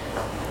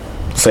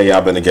say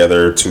y'all been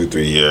together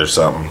 2-3 years,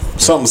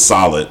 something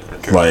solid.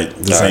 Okay. Like,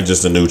 this ain't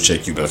just a new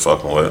chick you've been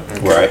fucking with.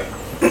 Right.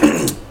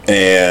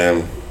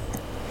 And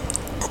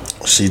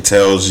she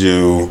tells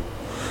you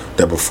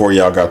that before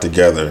y'all got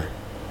together,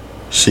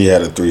 she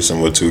had a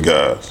threesome with 2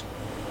 guys.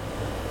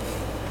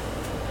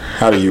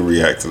 How do you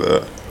react to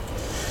that?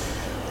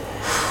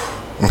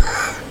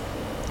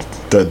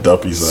 That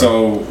duppy side.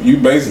 So you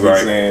basically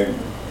saying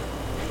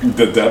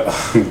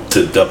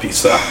the duppy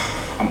side.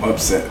 I'm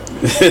upset.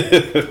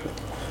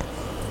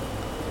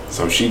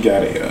 So she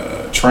got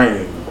a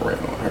train ran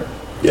on her.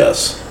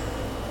 Yes.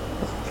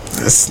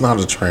 It's not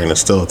a train.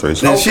 It's still a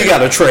threesome. And she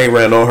got a train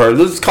ran on her.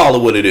 Let's call it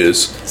what it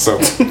is. So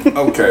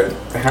okay,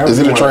 is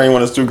it a train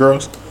when it's 2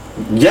 girls?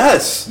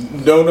 Yes.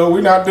 No,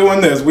 we're not doing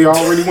this. We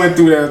already went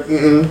through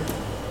that.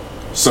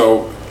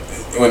 So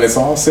when it's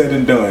all said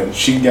and done,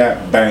 she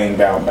got banged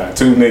out by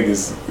 2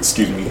 niggas.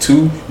 Excuse me,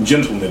 2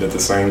 gentlemen at the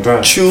same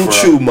time. Choo,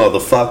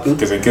 motherfucker.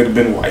 Because they could have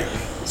been white.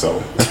 So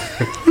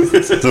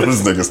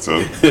those niggas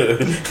too.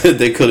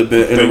 They could have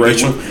been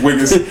interracial.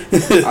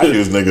 I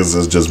use niggas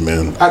as just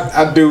men.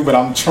 I do, but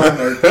I'm trying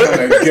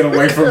to get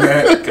away from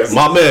that. Cause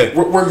my man,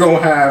 we're gonna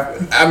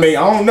have. I mean,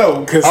 I don't know,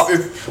 because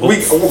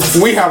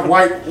we have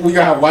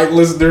white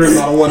listeners.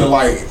 I don't want to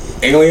like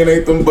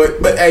alienate them,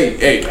 but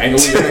hey, I ain't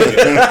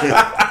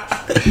gonna.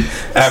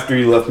 After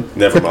you left,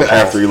 never mind.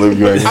 After you leave,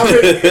 you ain't. I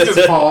mean,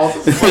 just pause.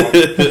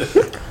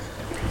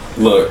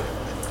 Look.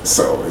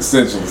 So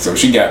essentially,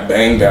 she got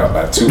banged out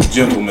by 2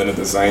 gentlemen at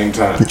the same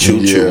time.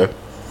 Yeah.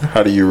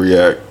 How do you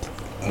react?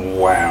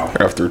 Wow.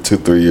 After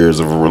 2-3 years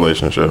of a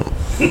relationship,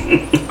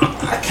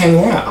 I can't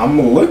lie. I'm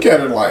gonna look at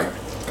her like,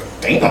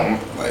 damn.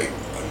 Like,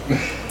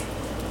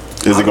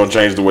 is it gonna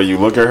change the way you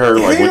look at her?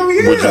 Like,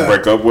 would you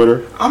break up with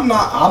her?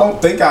 I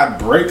don't think I'd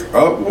break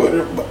up with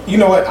her. But you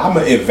know what? I'm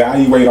gonna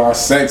evaluate our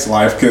sex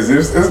life, because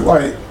it's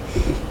like,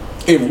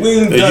 if we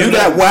ain't done you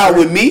that wild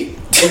with me?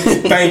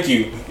 Thank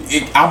you.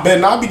 I better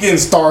not be getting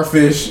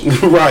starfish,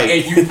 right?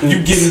 And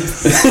you getting?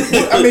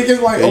 I mean, it's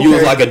like, and you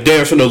was like a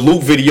Dance in the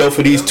Loop video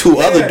for these 2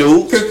 other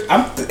dudes.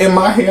 In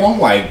my head,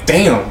 I'm like,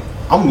 damn,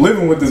 I'm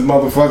living with this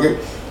motherfucker.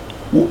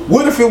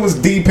 What if it was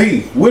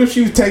DP? What if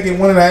she was taking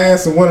one in the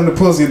ass and one in the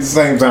pussy at the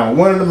same time?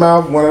 One in the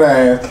mouth, one in the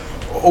ass,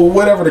 or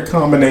whatever the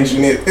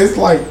combination is. It's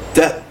like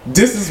that.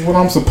 This is what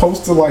I'm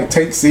supposed to like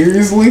take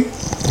seriously.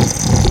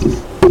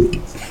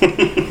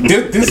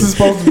 This is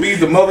supposed to be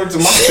the mother to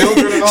my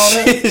children and all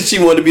that. She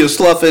wanted to be a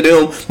slut for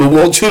them, but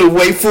want you to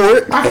wait for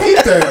it. I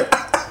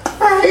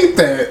hate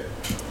that.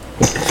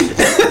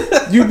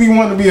 You be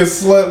wanting to be a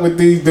slut with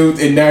these dudes,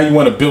 and now you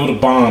want to build a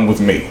bond with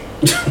me.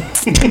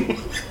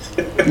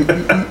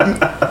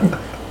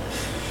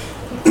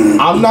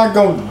 I'm not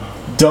gonna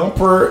dump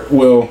her.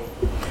 Well,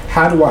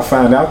 how do I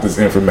find out this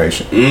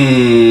information?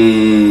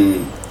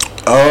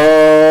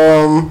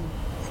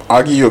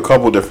 I'll give you a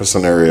couple different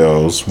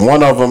scenarios.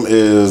 One of them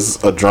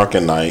is a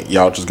drunken night.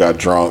 Y'all just got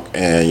drunk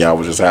and y'all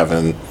was just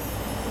having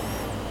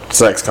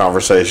sex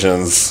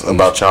conversations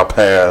about y'all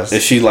past.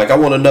 And she like, I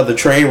want another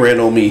train ran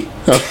on me.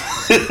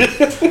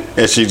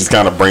 And she just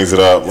kind of brings it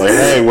up. Like,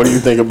 hey, what do you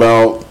think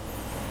about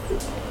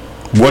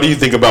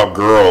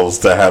girls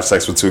that have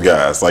sex with 2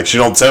 guys? Like, she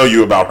don't tell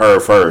you about her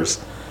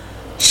first.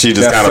 She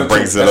just kind of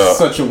brings it up.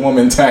 Such a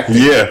woman tactic.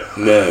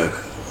 Yeah.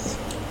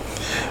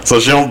 So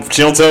she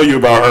don't tell you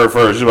about her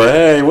first. She's like,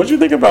 hey, what you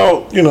think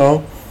about,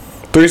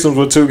 threesomes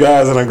with 2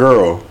 guys and a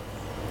girl?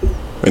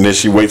 And then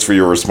she waits for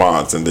your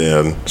response, and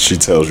then she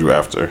tells you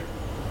after.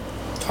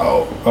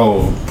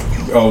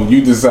 Oh,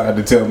 you decided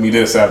to tell me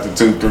this after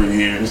 2-3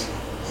 years.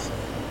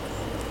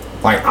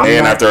 Like,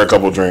 after a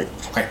couple drinks.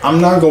 Like,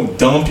 I'm not gonna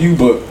dump you,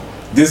 but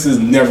this is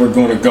never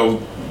gonna go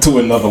to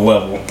another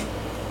level.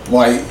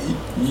 Like,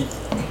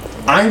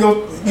 I ain't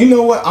gonna. You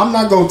know what? I'm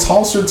not gonna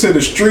toss her to the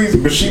streets,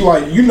 but she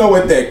like,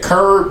 at that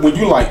curb when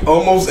you like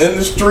almost in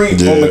the street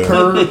on the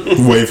curb,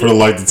 wait for the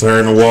light to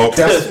turn and walk.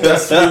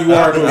 That's where you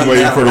are.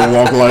 Waiting for the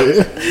walk light.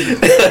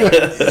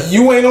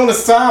 You ain't on the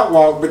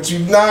sidewalk, but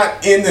you're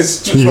not in the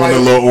street. You in a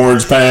little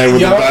orange pad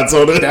with the dots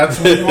on it. That's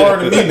where you are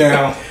to me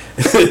now.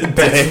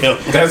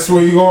 That's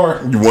where you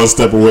are. You 1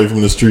 step away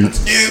from the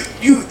streets.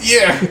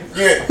 Yeah.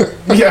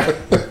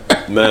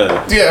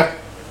 Man. Yeah.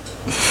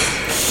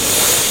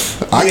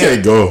 I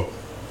can't go.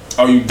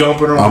 Oh, you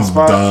dumping her on the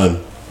spot? I'm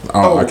done.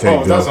 I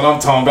can't go. That's what I'm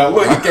talking about.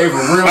 Look, he gave a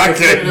real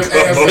definitive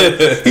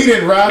answer. He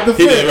didn't ride the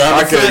fence.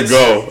 I can't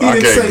go. He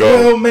didn't say,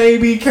 well,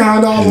 maybe,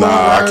 kind of.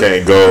 Nah, I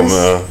can't go,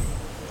 man.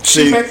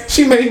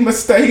 She made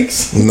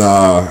mistakes.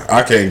 Nah,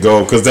 I can't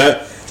go. Because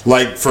that,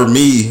 like, for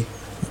me,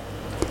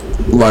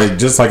 like,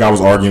 just like I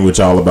was arguing with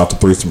y'all about the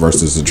threesome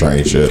versus the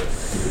train shit.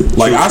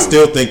 Like, I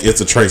still think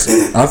it's a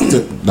threesome.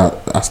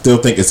 I still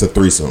think it's a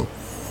threesome.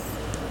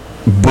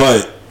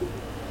 But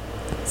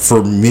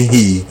for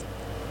me,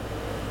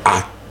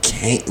 I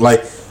can't,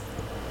 like,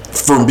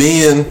 for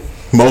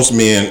most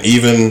men,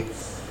 even,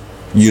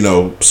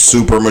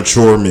 super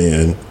mature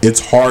men, it's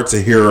hard to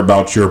hear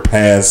about your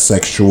past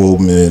sexual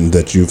men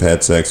that you've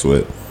had sex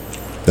with.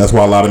 That's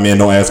why a lot of men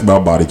don't ask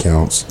about body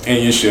counts.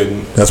 And you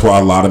shouldn't. That's why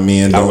a lot of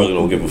men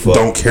don't give a fuck.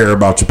 Don't care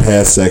about your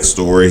past sex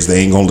stories. They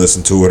ain't gonna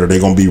listen to it, or they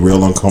gonna be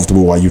real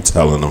uncomfortable while you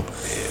telling them.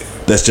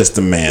 That's just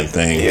the man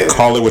thing. Yeah.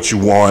 Call it what you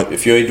want.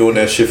 If you ain't doing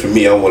that shit for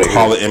me, I don't want to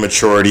Call it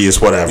immaturity. It's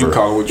whatever. You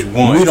call it what you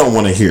want. We don't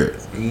want to hear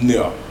it.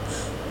 No.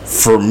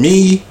 For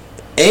me,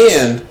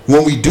 and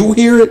when we do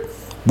hear it,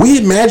 we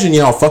imagine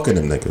y'all fucking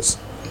them niggas.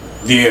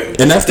 Yeah.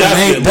 And that's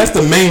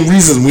the main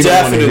reason we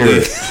don't want to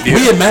hear it. Yeah.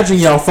 We imagine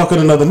y'all fucking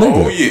another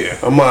nigga. Oh yeah.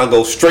 I'm gonna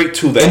go straight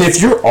to that. And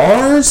if you're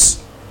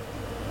ours,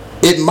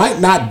 it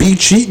might not be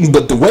cheating,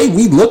 but the way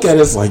we look at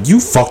it is like you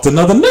fucked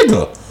another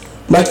nigga.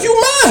 Like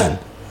you mine.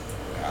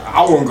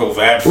 I won't go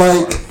that far,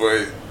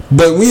 Like,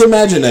 but we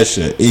imagine that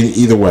shit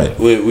either way.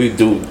 We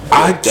do.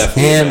 I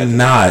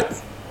cannot.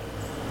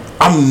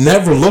 I'm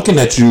never looking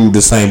at you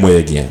the same way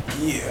again.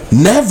 Yeah.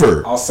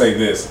 Never. I'll say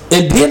this.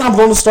 And then I'm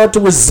going to start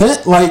to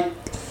resent, like,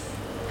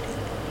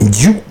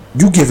 you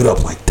give it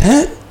up like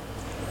that?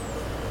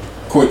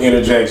 Quick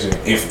interjection.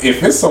 If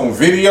it's on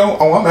video,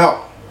 oh, I'm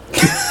out.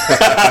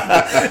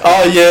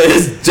 Oh yeah,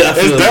 it's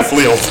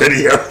definitely on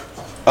video.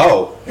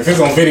 Oh, if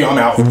it's on video, I'm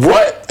out.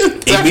 What?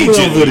 It's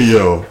definitely on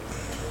video.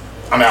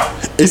 I'm out.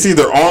 It's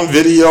either on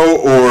video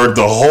or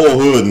the whole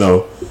hood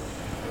know.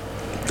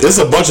 There's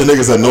a bunch of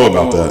niggas that know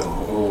about that.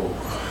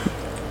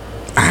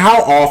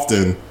 How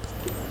often?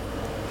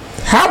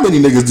 How many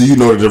niggas do you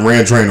know that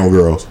ran train on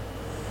girls?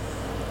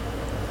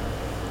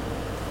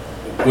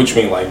 What you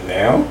mean, like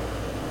now?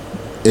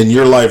 In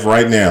your life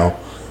right now,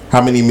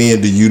 how many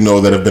men do you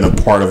know that have been a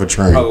part of a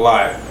train? A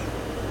lot.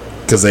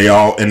 Because they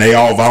all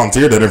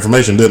volunteered that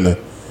information, didn't they?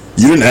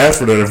 You didn't ask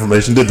for that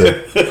information, did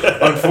they?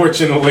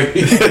 Unfortunately.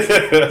 You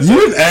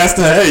didn't ask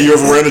them, hey, you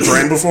ever ran a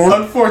train before?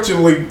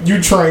 Unfortunately,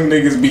 you train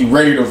niggas be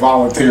ready to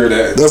volunteer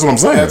that. That's what I'm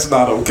saying. That's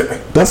not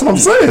okay. That's what I'm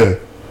saying.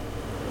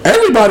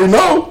 Everybody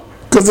know.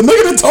 Because the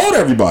nigga done told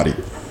everybody.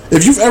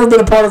 If you've ever been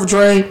a part of a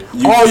train,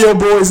 all your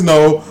boys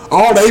know.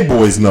 All they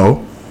boys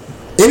know.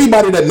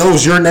 Anybody that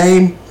knows your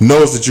name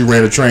knows that you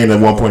ran a train at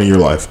one point in your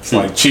life. It's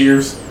like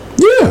Cheers.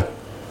 Yeah.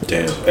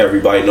 Damn.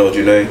 Everybody knows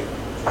your name.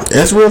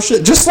 That's real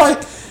shit. Just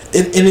like,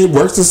 and it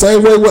works the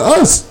same way with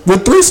us,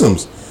 with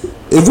threesomes.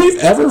 If we've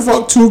ever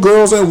fucked two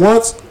girls at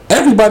once,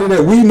 everybody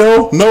that we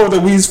know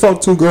that we've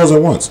fucked two girls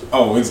at once.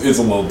 Oh, it's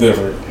a little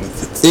different.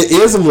 It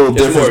is a little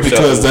different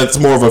because that's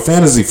more of a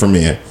fantasy for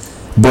men.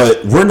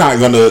 But we're not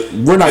gonna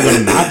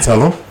not tell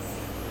them.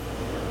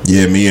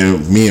 Yeah, me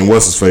and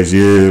what's his face.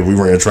 Yeah, we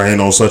ran a train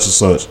on such and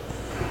such.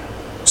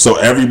 So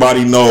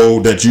everybody know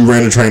that you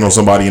ran a train on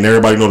somebody, and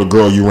everybody know the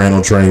girl you ran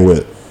on train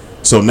with.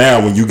 So now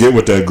when you get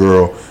with that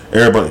girl,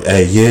 everybody,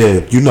 hey,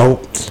 yeah, you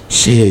know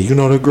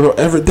the girl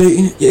every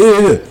day,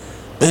 yeah,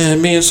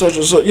 man, me and such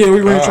and such, yeah, we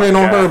ran a train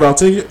on her about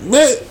 10 years.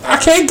 Man, I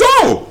can't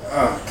go.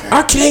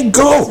 I can't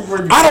go.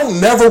 I don't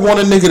never want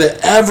a nigga to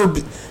ever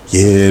be.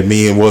 Yeah,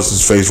 me and what's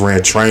his face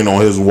ran train on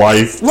his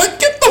wife. Like,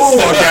 get the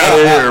fuck out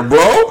of here,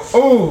 bro.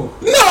 Oh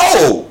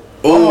no.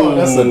 Oh,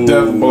 that's a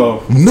death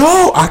blow.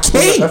 No, I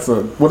can't. That's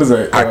what is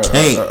that? I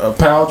can't. A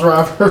pile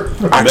driver.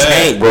 I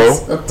can't,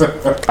 bro.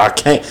 I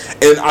can't.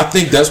 And I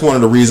think that's one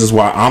of the reasons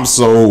why I'm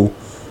so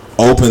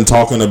open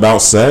talking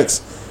about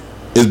sex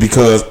is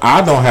because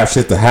I don't have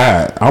shit to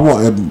hide. I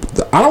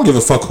don't give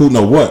a fuck who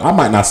know what. I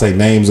might not say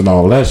names and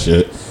all that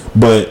shit,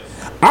 but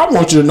I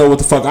want you to know what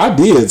the fuck I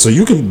did, so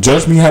you can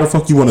judge me how the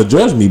fuck you want to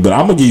judge me, but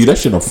I'm gonna give you that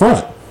shit up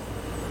front.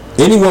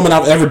 Any woman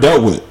I've ever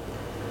dealt with,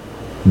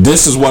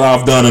 this is what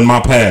I've done in my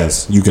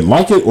past. You can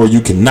like it or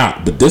you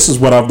cannot, but this is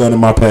what I've done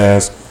in my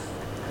past,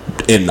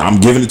 and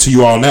I'm giving it to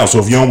you all now. So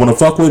if you don't want to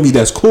fuck with me,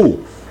 that's cool.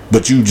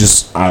 But you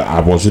just,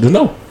 I want you to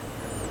know.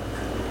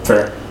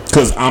 Fair.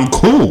 Because I'm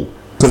cool.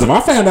 Because if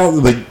I found out,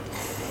 like,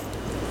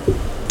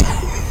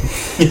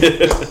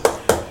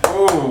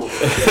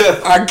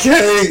 I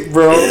can't,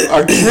 bro.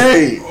 I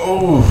can't.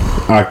 Oh,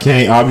 I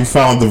can't. I'll be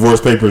filing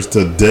divorce papers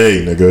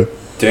today, nigga.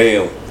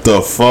 Damn.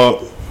 The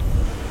fuck?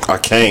 I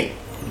can't.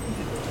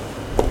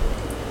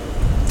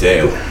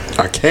 Damn.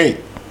 I can't.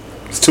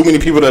 There's too many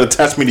people that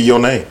attach me to your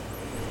name.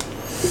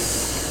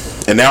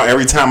 And now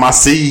every time I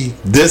see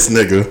this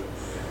nigga,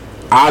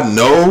 I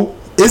know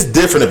it's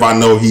different if I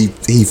know he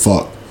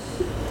fucked.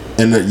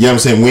 And you know what I'm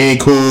saying? We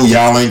ain't cool,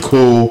 y'all ain't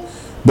cool.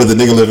 But the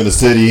nigga live in the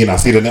city and I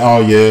see that,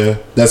 oh yeah,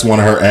 that's one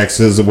of her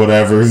exes or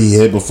whatever he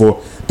hit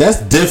before. That's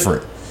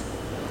different.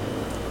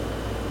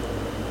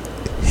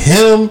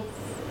 Him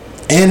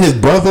and his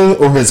brother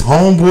or his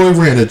homeboy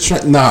ran a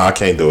train. Nah, I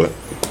can't do it.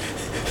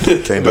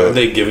 Can't do it.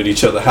 They giving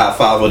each other high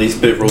five on these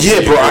spit roasts.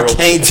 Yeah, bro, I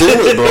can't do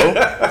it, bro.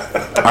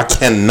 I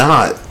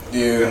cannot.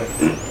 yeah.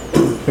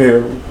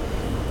 Yeah.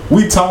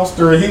 We tossed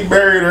her. He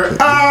buried her.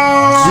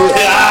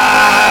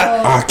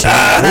 I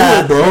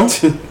can't do it, bro.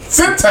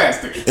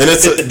 Fantastic.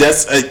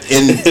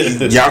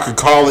 And and y'all can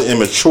call it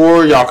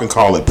immature, y'all can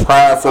call it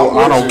prideful.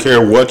 I don't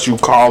care what you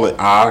call it.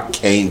 I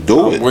can't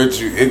do it. With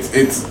you,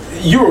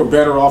 it's you were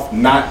better off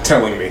not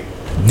telling me.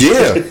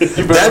 Yeah,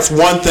 that's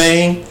one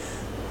thing.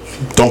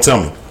 Don't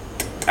tell me.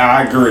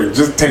 I agree.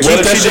 Just take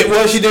What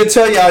if she didn't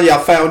tell y'all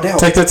found out?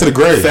 Take that to the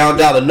grave.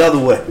 Found out another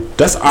way.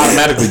 That's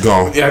automatically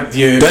gone. Yeah.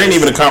 That ain't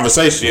even a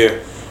conversation. Yeah.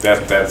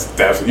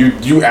 That's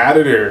you out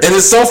of there. And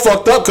it's so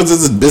fucked up because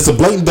it's a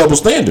blatant double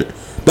standard.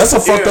 That's a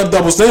fucked up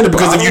double standard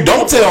because if you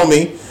don't tell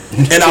me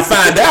and I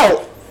find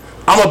out,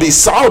 I'm gonna be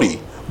salty,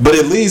 but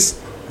at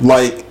least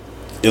like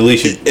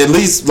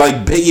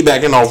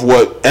piggybacking off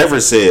what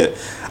Ever said,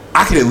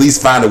 I can at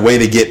least find a way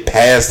to get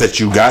past that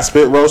you got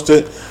spit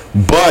roasted,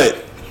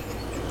 but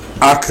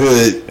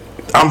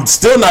I'm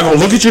still not gonna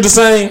look at you the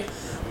same,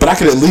 but I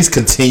could at least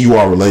continue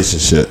our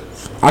relationship.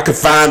 I could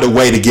find a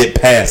way to get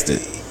past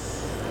it.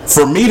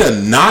 For me to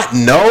not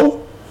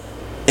know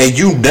and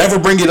you never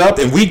bring it up,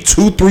 and we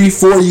 2, 3,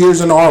 4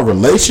 years into our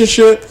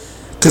relationship,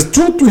 because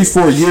 2, 3,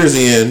 4 years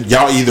in,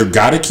 y'all either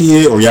got a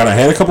kid or y'all done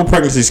had a couple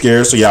pregnancy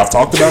scares, so y'all have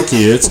talked about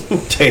kids.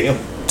 Damn.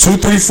 2,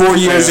 3, 4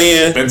 years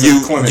in,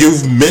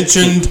 you've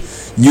mentioned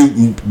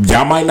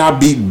y'all might not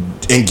be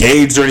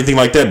engaged or anything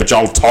like that, but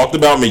y'all talked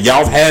about me.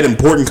 Y'all have had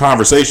important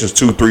conversations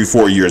 2, 3,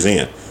 4 years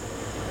in.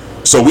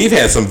 So we've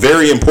had some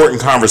very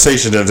important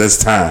conversations at this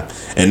time,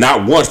 and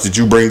not once did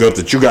you bring up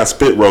that you got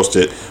spit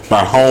roasted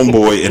by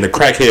homeboy and a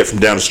crackhead from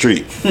down the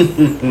street.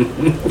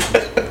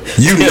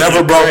 You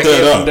never brought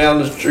that up. Down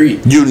the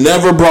street. You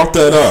never brought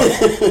that up.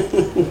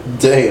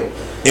 Damn.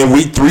 And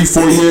we 3,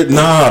 4 years,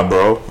 nah,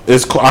 bro.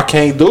 I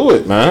can't do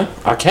it, man.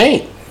 I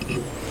can't.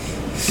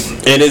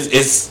 And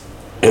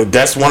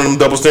that's one of them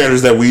double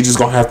standards that we just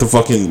gonna have to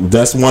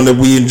that's one that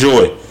we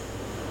enjoy.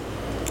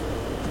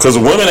 Cause a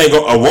woman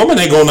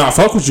ain't gonna not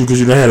fuck with you because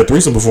you done had a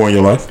threesome before in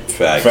your life.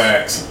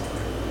 Facts.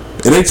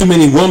 It ain't too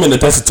many women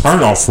that's a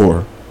turn off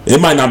for. It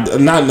might not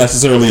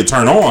necessarily a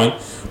turn on,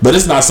 but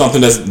it's not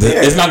something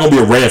it's not gonna be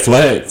a red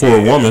flag for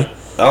a woman.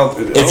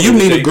 If you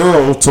meet a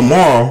girl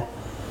tomorrow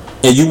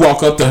and you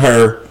walk up to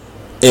her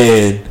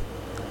and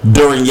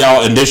during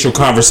y'all initial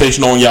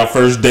conversation on y'all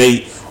first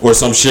date or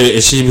some shit,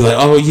 and she'd be like,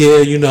 "Oh yeah,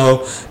 you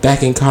know,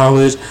 back in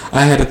college,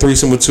 I had a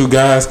threesome with 2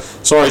 guys.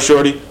 Sorry,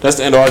 shorty, that's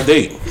the end of our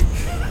date.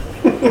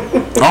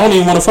 I don't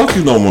even want to fuck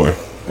you no more."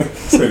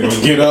 So you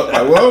get up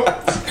like, well,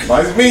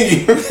 nice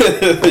meeting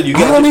you.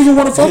 I don't even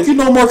want to fuck you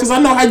no more because I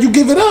know how you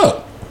give it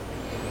up.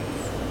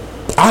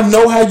 I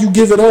know how you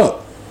give it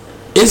up.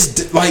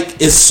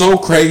 It's so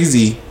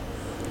crazy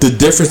the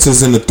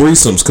differences in the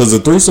threesomes, because the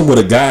threesome with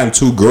a guy and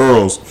 2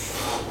 girls,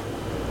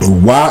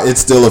 while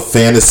it's still a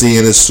fantasy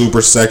and it's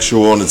super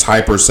sexual and it's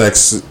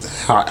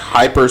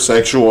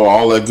hypersexual,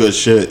 all that good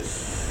shit,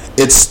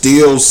 it's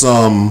still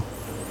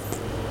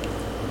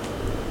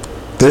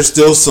there's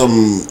still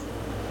some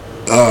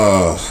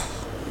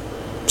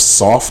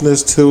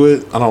softness to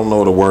it. I don't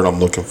know the word I'm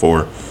looking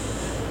for.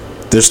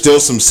 There's still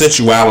some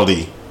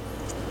sensuality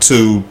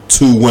to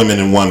 2 women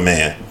and 1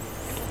 man.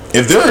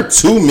 If there are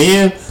 2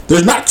 men,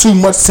 there's not too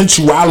much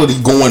sensuality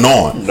going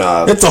on.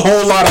 Nah, it's a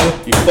whole lot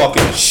of you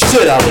fucking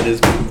shit out of this.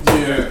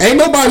 Yeah. Ain't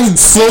nobody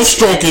slow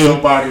stroking. Ain't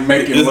nobody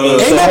making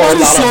love. Ain't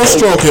nobody slow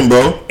stroking,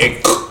 bro.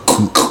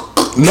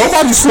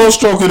 Nobody's slow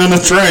stroking in a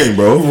train,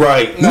 bro.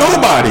 Right.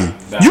 Nobody.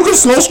 You can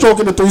slow stroke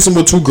in a threesome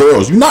with 2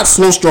 girls. You're not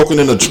slow stroking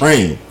in a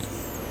train.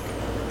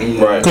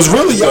 Right. Because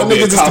really, y'all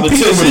niggas is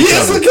competing with each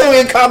other. It's going to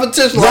be a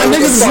competition. Y'all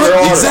niggas is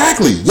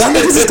exactly. Y'all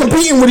niggas is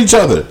competing with each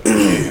other.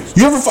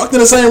 You ever fucked in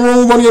the same room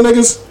with one of your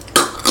niggas?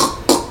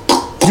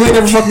 You ain't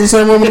ever fucked in the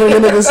same room with one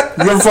of your niggas?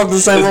 You ever fucked in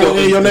the same room with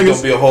any of your niggas? There's going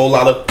to be a whole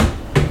lot of...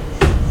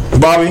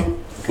 Bobby?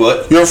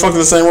 What? You ever fucked in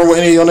the same room with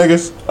any of your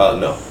niggas?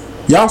 No.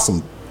 Y'all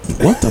some...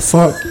 What the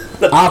fuck?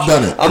 I've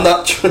done it. I'm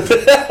not...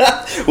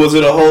 Was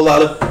it a whole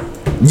lot of...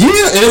 Yeah,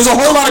 it was a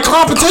whole lot of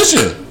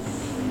competition.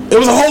 It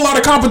was a whole lot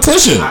of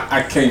competition.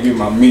 I can't get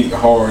my meat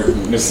hard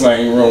in the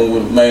same room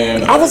with a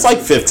man. I was like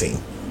 15.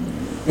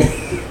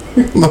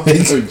 Like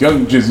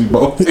young Jizzy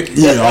boy.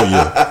 Yeah, oh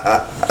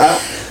yeah.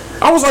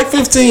 I was like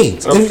 15.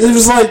 It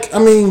was like, I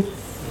mean,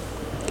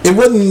 it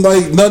wasn't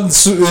like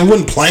nothing. It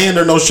wasn't planned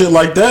or no shit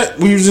like that.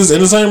 We was just in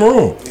the same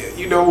room.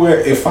 You know what?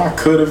 If I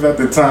could have at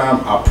the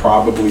time, I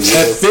probably would.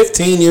 At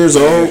 15 years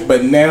old.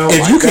 But now,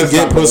 if you can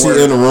get pussy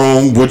in the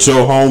room with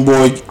your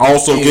homeboy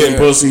also getting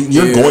pussy,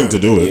 you're going to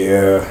do it.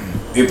 Yeah.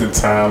 At the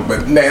time,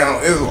 but now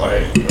it's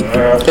like,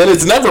 and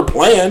it's never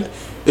planned.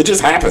 It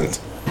just happened.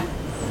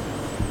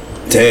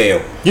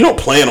 Damn, you don't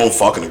plan on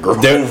fucking a girl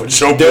with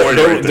your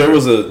boy. There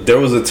was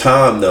a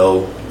time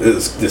though.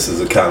 This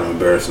is a kind of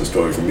embarrassing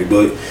story for me,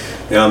 but you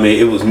know what I mean.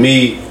 It was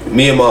me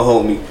and my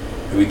homie.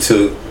 We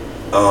took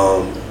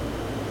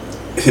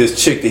his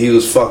chick that he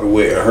was fucking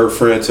with and her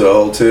friend to the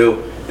hotel,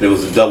 and it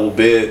was a double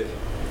bed,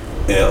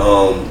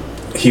 and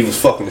he was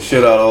fucking the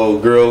shit out of the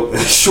old girl.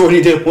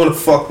 Shorty didn't want to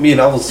fuck me, and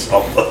I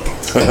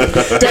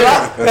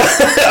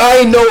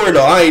ain't know her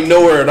though. I ain't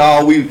know her at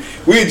all. We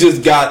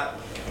just got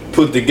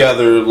put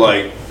together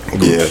like.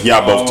 Yeah,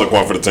 y'all both took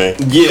one for the team.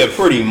 Yeah,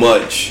 pretty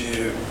much.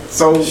 Yeah.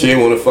 So she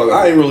didn't want to fuck.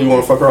 I didn't really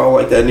want to fuck her all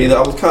like that neither.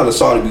 I was kind of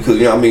sorry because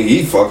you know what I mean.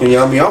 He fucking. You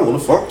know what I mean. I want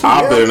to fuck too.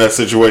 I've been in that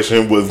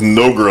situation with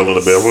no girl in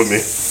the bed with me.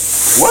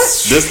 What?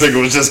 This nigga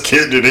was just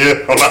kidding it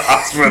in on the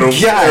hospital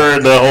or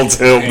in the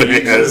hotel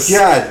bed.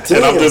 God damn.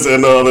 And I'm just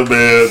in the other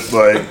bed,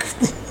 like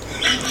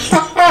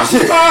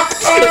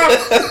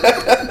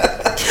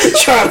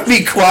trying to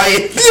be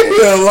quiet.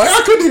 Yeah, like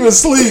I couldn't even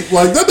sleep.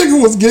 Like that nigga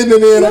was getting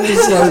it in. I'm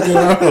just like,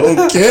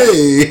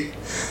 okay,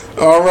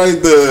 all right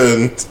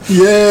then,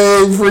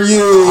 yay for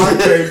you. I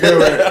can't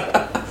do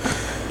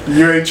it.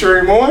 You ain't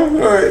cheering more?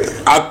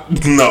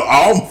 No,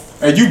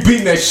 And you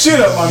beating that shit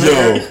up, my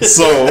man.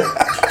 So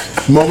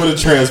moment of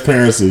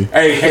transparency.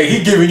 Hey,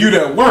 he giving you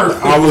that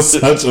work. I was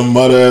such a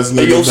mud ass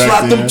nigga Yo, back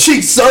slap then. them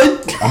cheeks, son.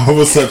 I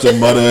was such a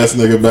mud ass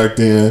nigga back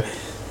then.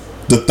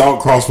 The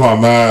thought crossed my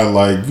mind,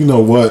 like, you know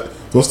what?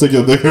 Go stick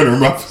your dick in her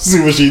mouth and see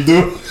what she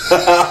do.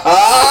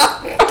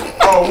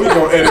 Oh, we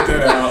gonna edit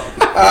that out.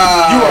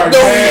 You are No,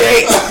 we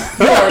ain't.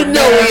 You are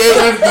No, we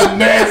ain't. That's the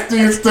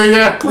nastiest thing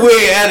ever. We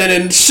ain't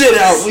editing shit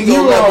out. We You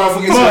gonna let are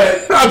motherfuckers.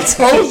 mud.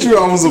 I told you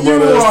I was a You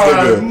mud ass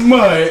are nigga.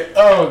 mud.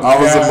 Oh,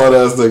 I was a God. mud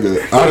ass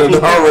nigga. I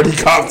done already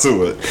cop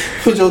to it.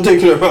 Put your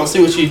dick in her mouth.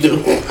 See what she do.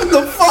 What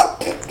the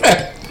fuck?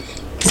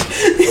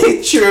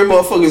 He cheering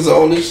motherfuckers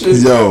on this shit.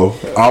 Yo,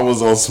 I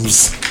was on some.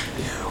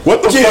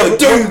 What the Yeah, fuck?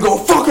 there you go.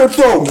 Fuck her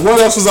throat. What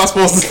else was I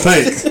supposed to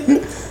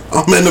think?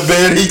 I'm in the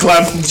bed, he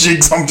clapping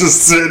cheeks, I'm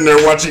just sitting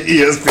there watching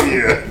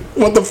ESPN.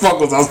 What the fuck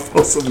was I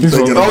supposed to be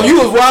thinking Oh, about? you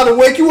was wide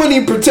awake. You wasn't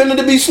even pretending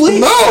to be asleep.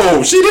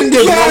 No, she didn't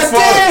give no God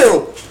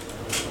fuck.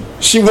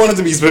 damn. She wanted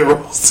to be spit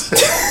roasted.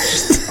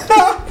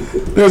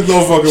 There's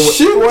no fucking way.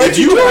 Shit, why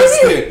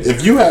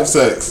If you have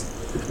sex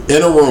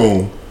in a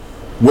room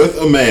with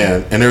a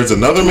man and there's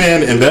another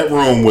man in that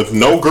room with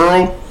no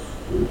girl,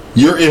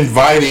 you're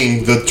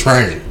inviting the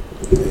train.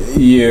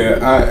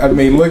 Yeah, I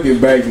mean,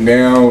 looking back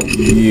now,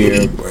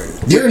 yeah,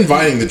 but You're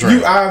inviting the train.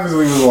 you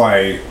obviously was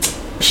like,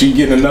 she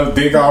getting enough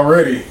dick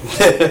already.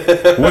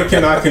 What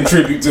can I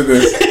contribute to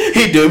this?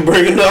 He didn't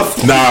bring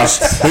enough. Nah,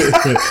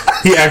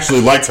 he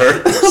actually liked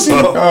her.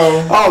 So.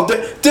 Why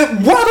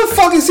the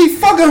fuck is he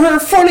fucking her in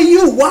front of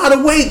you, wide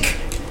awake?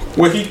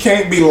 Well, he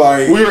can't be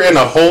like. We were in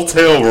a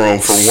hotel room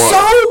for one.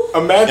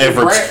 So Imagine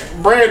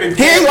Brandon.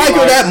 he ain't like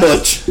her that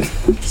much.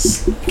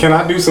 Can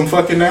I do some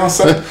fucking now,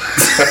 son? Can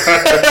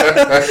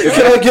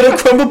I get a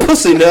crumb of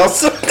pussy now,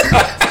 son?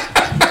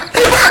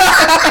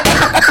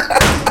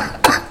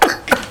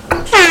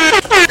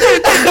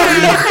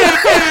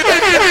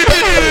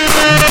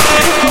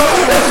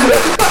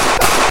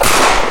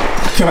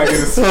 Can I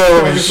get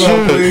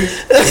some,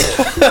 please?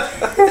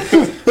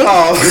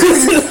 Oh,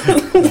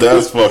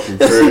 That's fucking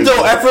crazy.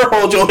 don't ever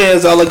hold your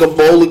hands out like a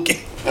bowl of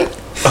cake.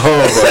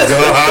 Oh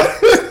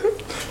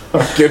my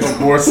god. Get a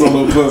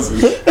morsel of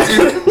pussy.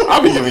 I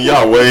be giving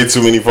y'all way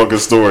too many fucking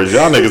stories.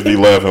 Y'all niggas be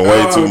laughing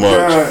way too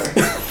much.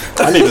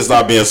 I need to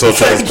stop being so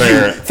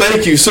transparent.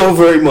 Thank you so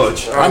very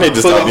much. I need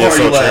to stop being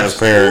so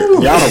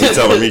transparent. Y'all don't be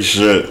telling me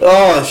shit.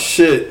 Oh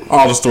shit!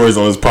 All the stories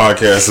on this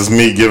podcast is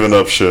me giving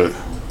up shit.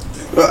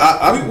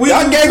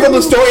 I gave him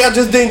the story. I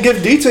just didn't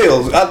give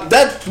details.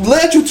 That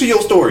led you to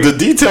your story. The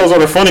details are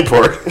the funny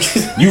part.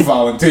 You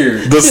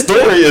volunteered. The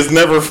story is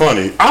never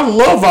funny. I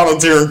love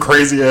volunteering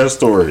crazy ass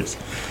stories.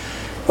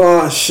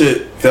 Oh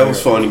shit, that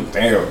was funny.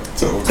 Damn.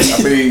 So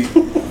I mean,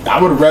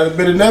 I would have rather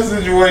been in that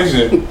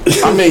situation.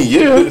 I mean,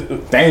 yeah.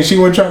 Dang, she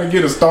wasn't trying to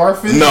get a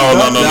starfish. No.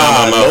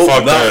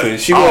 Fuck nothing. that.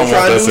 She I don't wasn't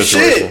trying want to that do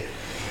situation. shit.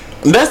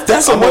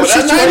 That's a worse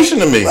situation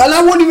to me. And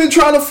I wasn't even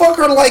trying to fuck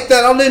her like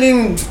that. I didn't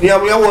even, you know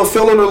what I mean? I wasn't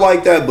feeling her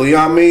like that. But, you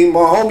know what I mean? My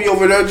homie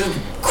over there just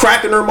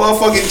cracking her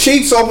motherfucking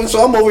cheeks open.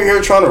 So I'm over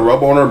here trying to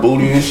rub on her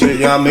booty and shit. You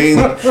know what I mean?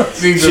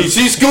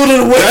 She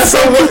scooted away. That's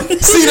a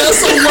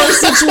worse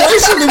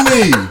situation to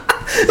me.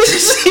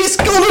 She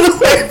scooted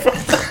away from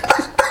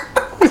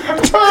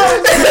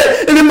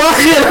and in my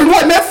head, I'm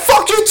like, man,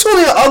 fuck you too,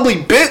 you ugly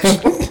bitch.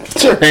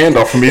 Get your hand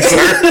off of me, sir.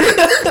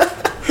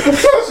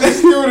 She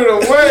scooted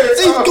away.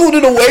 She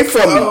scooted away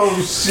from me.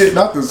 Oh shit!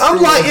 Not the.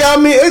 I'm like, yeah, I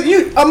mean,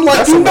 I'm like,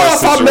 That's you a know,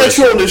 worse if I met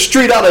situation. you on the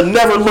street, I'd have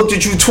never looked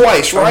at you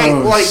twice, right?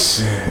 Like,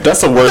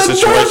 That's a worse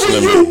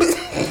situation to me.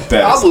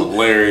 That's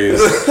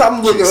hilarious.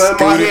 I'm looking at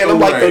my hand. I'm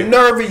like, the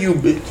nerve of you,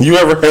 bitch. You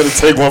ever had to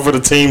take one for the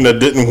team that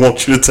didn't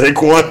want you to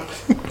take one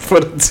for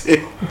the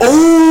team?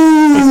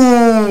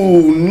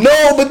 Ooh,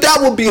 no, but that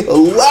would be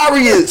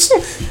hilarious.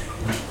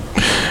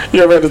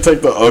 You ever had to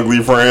take the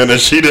ugly friend and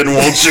she didn't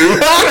want you?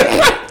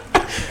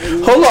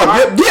 Hold on,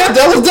 yeah,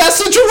 that was that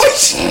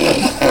situation.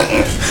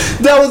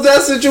 That was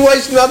that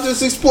situation I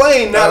just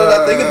explained. Now that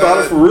I think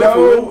about it, for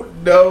real.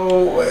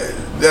 No.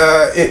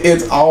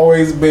 It's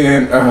always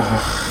been.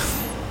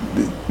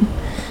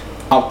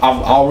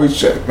 I've always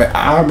checked. Man,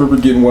 I remember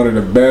getting one of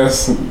the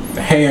best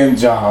hand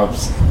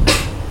jobs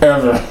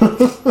ever.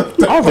 I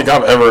don't think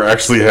I've ever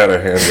actually had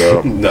a hand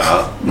job.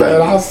 Nah, Man,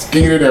 I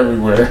skated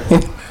everywhere.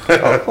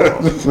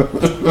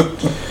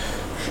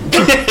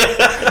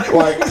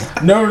 Like,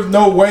 there's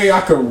no way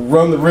I could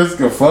run the risk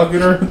of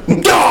fucking her.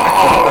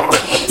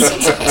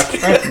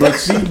 But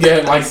she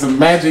got like some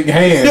magic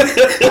hands.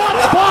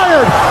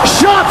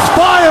 Shots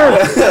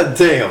fired!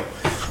 damn.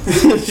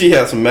 She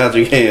had some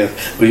magic hands,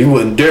 but you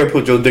wouldn't dare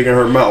put your dick in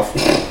her mouth.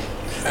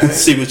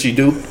 See what she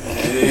do?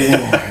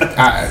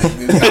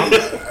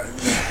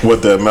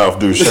 What that mouth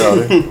do,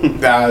 shawty?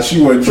 Nah, she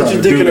wasn't trying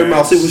your to dick do in her that.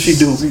 mouth, see what she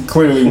do. She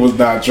clearly was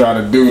not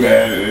trying to do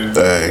that.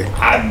 Dang.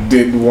 I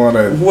didn't want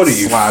to. What are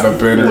you? Slide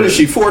up in her. What is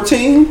she,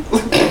 14?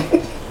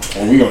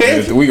 Well, we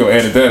gonna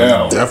edit that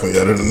out. Definitely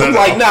editing that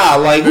Like, out. nah,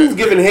 like, who's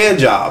giving hand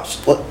jobs?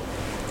 What?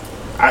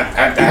 I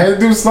had to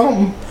do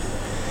something.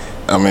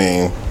 I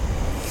mean,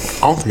 I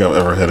don't think I've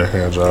ever had a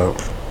hand job.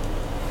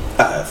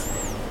 I have.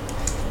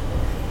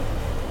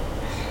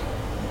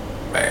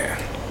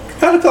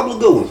 had a couple of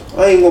good ones.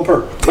 I ain't gonna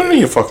perk. Put it in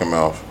your fucking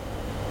mouth.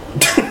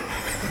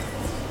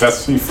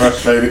 That's me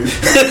frustrated.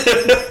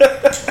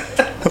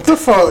 What the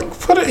fuck?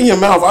 Put it in your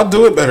mouth. I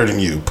do it better than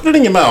you. Put it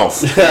in your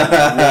mouth.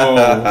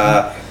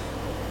 Whoa.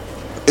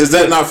 Is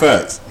that not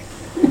facts?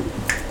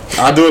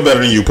 I do it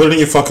better than you. Put it in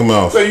your fucking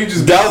mouth. So you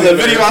just That was that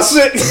video I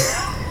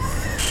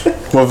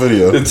sent. What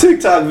video? The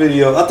TikTok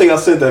video. I think I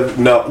sent that.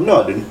 No,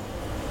 I didn't.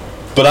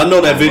 But I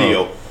know that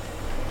video.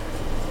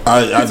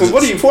 I He said,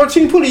 what are you,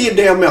 14? Put it in your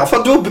damn mouth.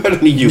 I do it better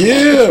than you.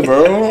 Yeah,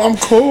 bro. I'm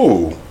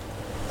cool.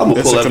 I'm gonna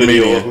It's pull a that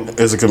video. comedian.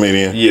 It's a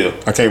comedian. Yeah.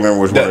 I can't remember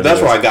which one.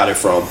 That's where I got it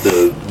from.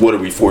 The what are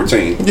we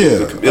 14?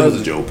 Yeah. It was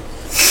a joke.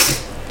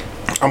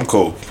 I'm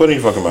cool. Put it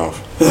in your fucking mouth.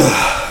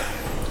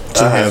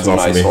 Get your hands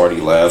off of me. Hearty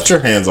laughs. Get your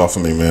hands off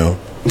of me, man.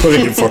 Put it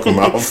in your fucking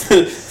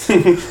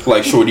mouth.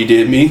 Like Shorty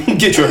did me.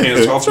 Get your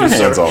hands off Get me,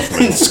 your hands sir. off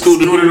me.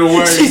 Scooted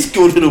away. She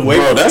scooted away.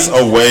 Bro, from that's me.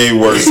 a way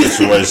worse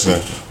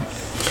situation.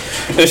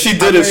 And she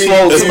did it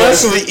slow.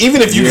 Especially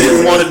even if you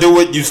didn't want to do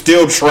it, you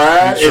still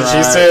tried. And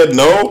she said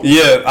no.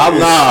 Yeah,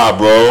 Nah,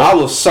 bro. I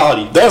was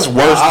salty. That's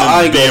worse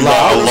I than ain't being gonna lie.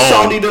 I left was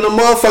salty alone. than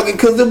a motherfucker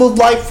because it was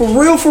like for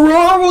real.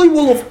 I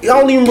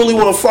don't even really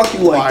want to fuck you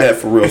like that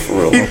for real.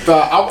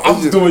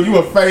 I'm just doing you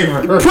a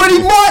favor.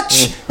 Pretty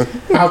much.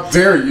 How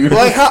dare you?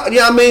 Like how?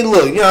 Yeah, I mean,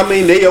 look. Yeah, I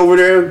mean, they over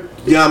there.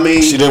 Yeah, I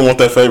mean, She didn't want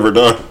that favor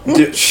done.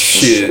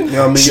 shit. You know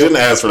what I mean? She didn't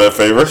ask for that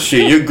favor.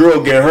 Shit, your girl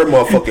getting her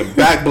motherfucking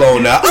back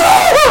blown out.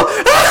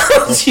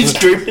 She's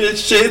screaming and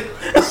shit.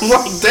 I'm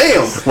like,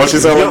 damn. What she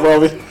sound like,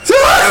 Robbie?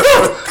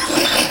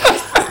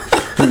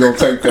 We're gonna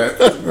take that.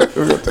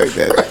 We're gonna take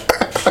that.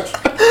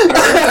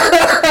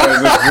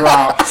 That's a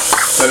drop.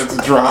 That's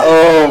a drop.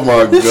 Oh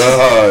my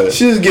god.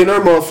 She was getting her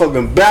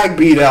motherfucking back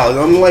beat out.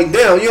 I'm like,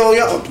 damn, yo,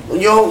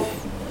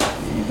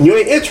 you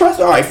ain't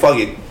interested? All right, fuck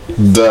it.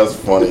 That's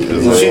funny.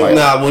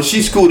 When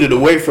she scooted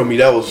away from me,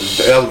 that was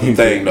the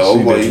thing, though.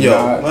 She Like, did yo,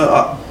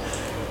 not.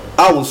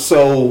 I was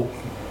so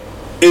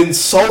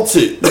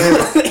insulted.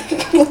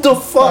 What the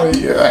fuck?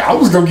 Yeah, I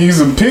was gonna give you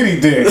some pity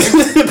dick.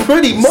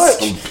 Pretty much.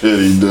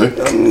 Pity dick.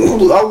 I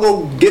was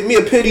gonna get me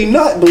a pity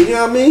nut, but you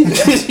know what I mean?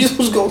 She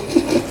was going,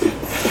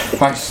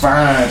 Like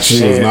fine She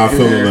shit. was not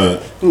feeling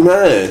that.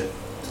 man.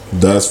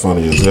 That's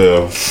funny as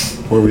hell.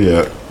 Where we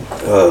at?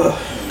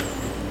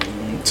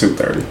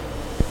 2:30.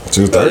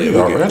 2:30 We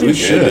already? can end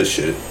Shit. this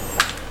shit.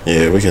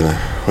 Yeah, we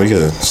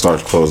can start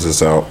to close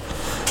this out.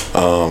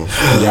 Y'all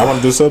want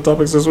to do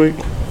subtopics this week?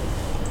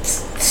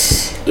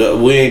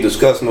 We ain't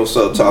discussing no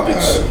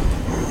subtopics.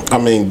 I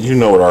mean, you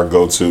know what our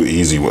go-to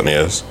easy one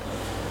is.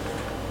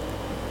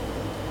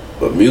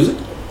 But music?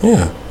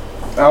 Yeah.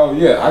 Oh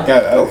yeah, I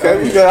got.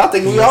 Okay, I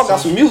think we all got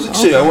some music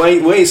shit.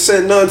 We ain't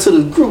sent none to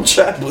the group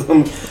chat, but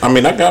I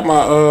mean, I got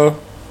my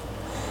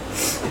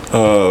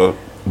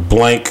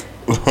blank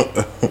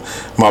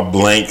my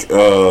blank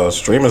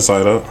streaming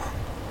site up.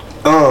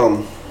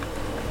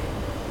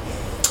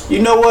 you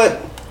know what?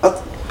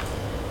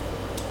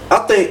 I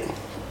think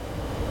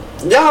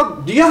y'all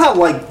do y'all have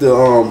like the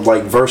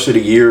like verse of the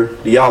year?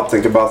 Do y'all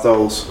think about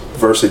those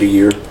verse of the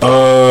year?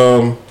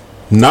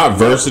 Not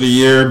verse of the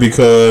year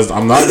because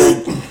I'm not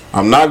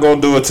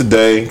gonna do it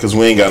today because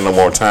we ain't got no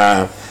more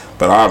time.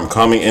 But I'm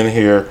coming in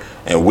here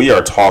and we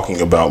are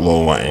talking about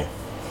Lil Wayne.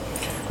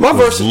 My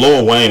verse,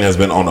 Lil Wayne has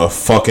been on a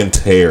fucking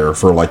tear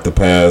for like the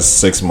past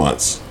 6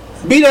 months.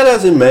 be that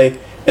as it may,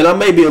 and I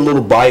may be a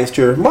little biased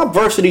here. My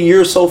verse of the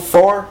year so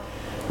far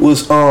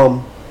was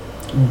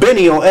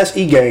Benny on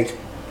SE Gang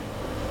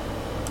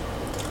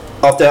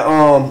off that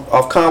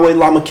off Conway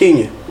La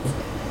Maquina.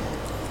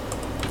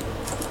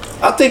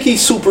 I think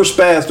he's super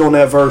spazzed on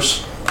that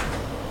verse.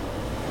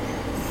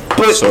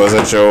 But So is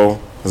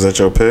that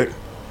your pick?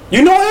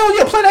 you know, hell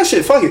yeah, play that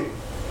shit. Fuck it.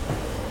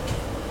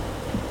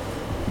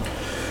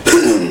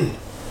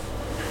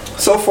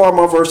 So far,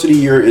 my verse of the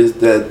year is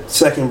that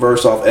second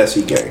verse off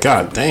SE Gang.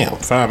 God damn,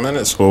 5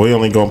 minutes. Well, we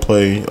only gonna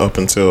play up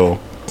until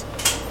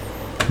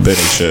Benny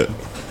shit.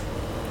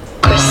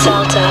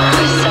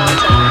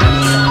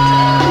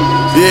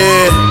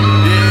 Yeah.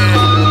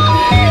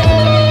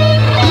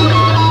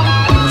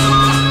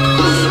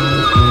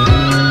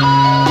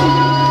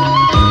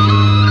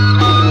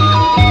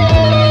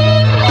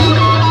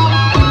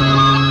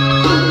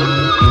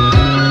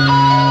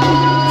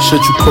 Shit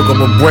you cook up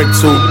a break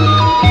to.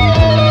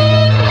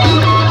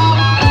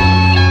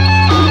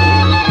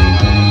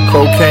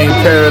 Cocaine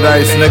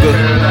paradise, nigga.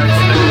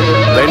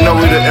 They know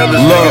we the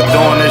illest niggas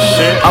doing this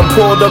shit. I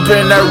pulled up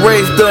in that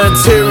Wraith, the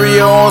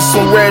interior on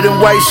some red and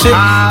white shit.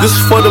 This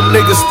for them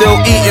niggas still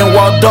eating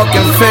while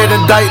ducking fed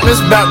indictments.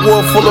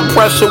 Backwood full of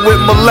pressure with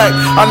Malek.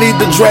 I need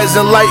the dreads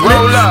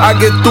enlightenment. I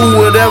get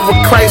through whatever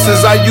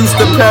crisis. I used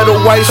to peddle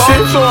white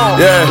shit.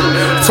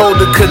 Yeah.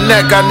 Told the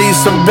connect I need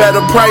some better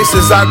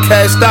prices. I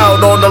cashed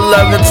out on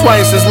 11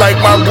 twice. It's like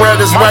my bread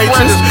is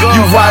righteous.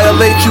 You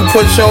violate, you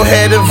put your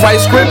head in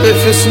vice grip.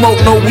 If it's smoke,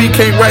 no, we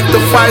can't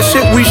rectify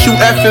shit. We shoot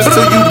F's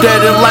till you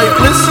dead and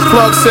lifeless.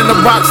 Plugs in the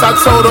box, I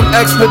told them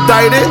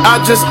expedite it. I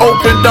just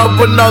opened up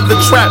another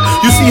trap.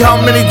 You see how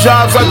many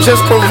jobs I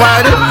just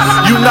provided?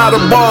 You not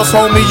a boss,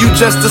 homie, you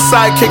just a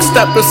sidekick.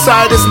 Step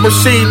aside this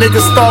machine,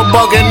 niggas start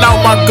bugging out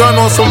my gun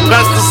on some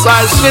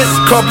pesticide shit.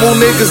 Couple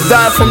niggas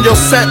died from your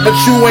set, but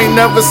you ain't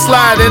never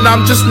sliding.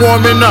 I'm just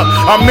warming up,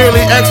 I'm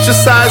merely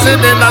exercising,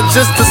 and I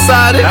just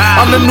decided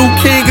I'm the new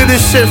king of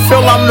this shit.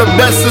 Feel I'm the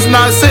best since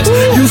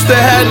 9-6. Used to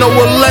have no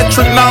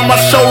electric, now my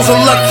show's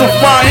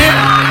electrifying.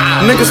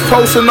 Niggas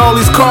posting all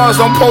these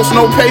cars, I'm posting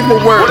no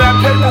paperwork.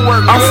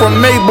 I'm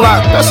from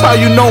Mayblock, that's how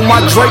you know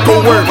my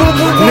Draco work.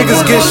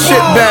 Niggas get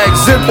shit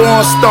bags, zipper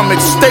on stomach,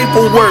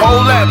 staple work.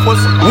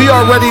 We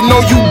already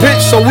know you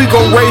bitch, so we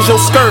gon' raise your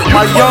skirt.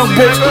 My young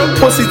bitch,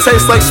 pussy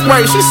tastes like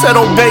Sprite, she said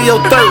obey your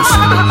thirst.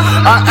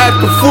 I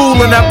act a fool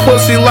in that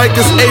pussy like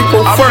it's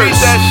April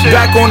 1st.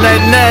 Back on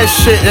that Nash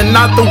shit and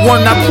not the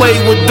one that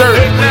played with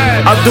dirt.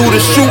 I do the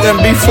shooting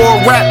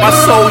before rap, I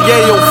sold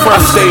Yayo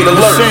first. I stayed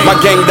alert, my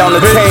gang down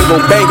the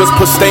tango, bangers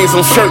put stains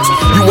on shirts.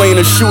 You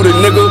ain't a shooter,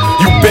 nigga,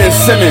 you Ben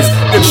Simmons.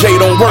 The J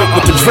don't work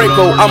with the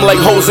Draco, I'm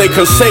like Jose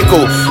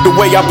Canseco. The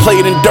way I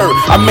played in dirt,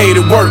 I made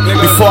it work.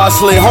 Before I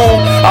slid home,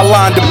 I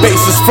lined the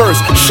bases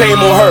first. Shame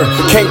on her,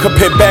 can't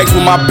compare bags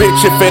with my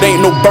bitch if it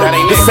ain't no Burt.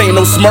 This ain't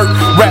no smirk,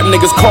 rap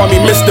niggas call me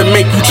Mr.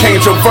 Make you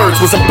change your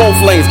words. Was in both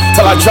lanes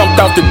till I jumped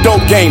out the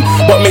dope game,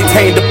 but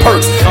maintained the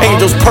perks.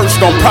 Angels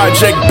perched on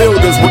project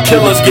buildings where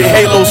killers get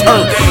halos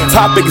earned.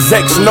 Top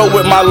execs know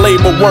what my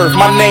label worth.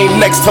 My name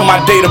next to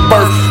my date of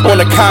birth. On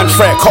a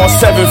contract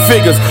cost 7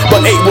 figures,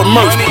 but 8 with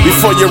merch.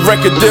 Before your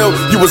record deal,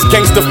 you was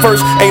gangster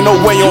first. Ain't no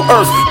way on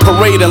earth.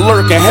 Parade and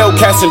lurk and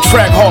Hellcats and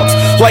track hawks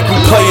like we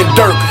playing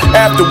dirt.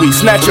 After we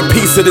snatch a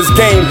piece of this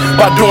game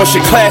by doing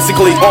shit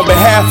classically on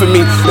behalf of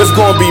me, it's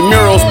gonna be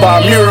murals by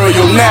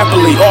Muriel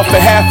Napoli. Off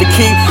the half a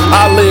key,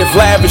 I live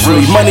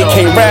lavishly. Money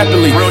came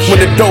rapidly. When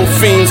the dope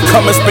fiends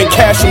come and spend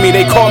cash on me,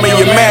 they call me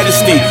your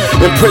majesty.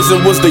 In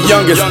prison was the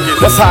youngest,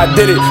 that's how I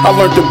did it. I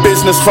learned the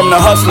business from the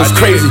hustlers.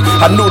 Crazy,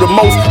 I knew the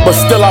most, but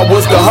still I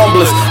was the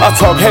humblest. I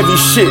talk heavy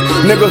shit,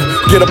 nigga,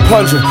 get a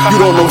plunger. You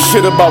don't know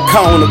shit about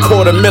counting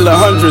 $250,000,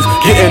 hundreds.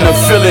 Getting a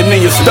feeling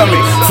in your stomach.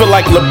 Feel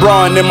like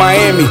LeBron in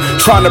Miami,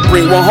 trying to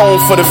bring one home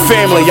for the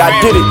family. I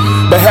did it,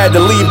 but had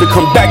to leave to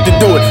come back to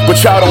do it. But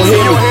y'all don't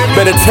hear me,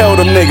 better tell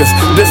them niggas,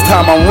 this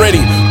time I'm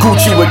ready.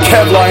 Gucci with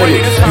Kevlar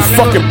in it. You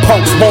fucking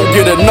punks won't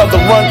get another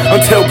run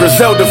until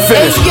Griselda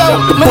finish. Hey,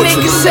 yo, the my butcher.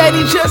 nigga said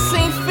he just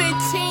seen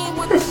 15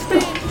 with the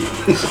stick.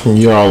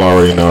 Y'all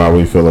already know how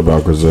we feel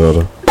about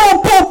Griselda.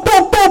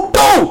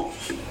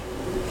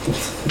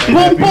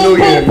 Happy New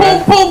Year,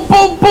 man.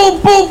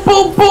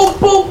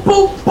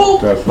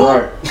 That's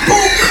right.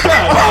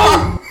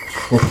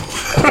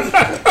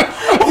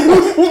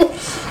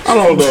 I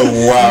don't know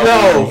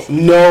why.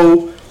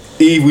 No,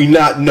 Eve, we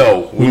not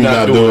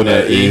doing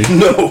that, Eve.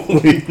 No,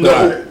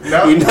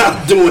 we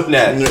not doing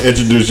that.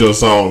 Introduce your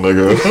song,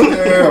 nigga.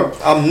 Yeah.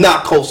 I'm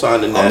not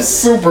co-signing that. I'm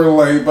super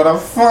late, but I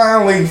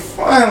finally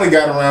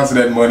got around to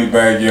that money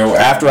bag, yo.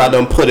 After I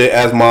done put it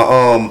as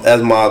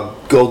my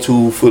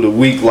go-to for the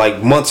week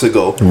like months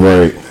ago.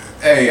 Right.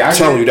 Hey, I'm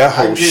telling you, that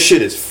whole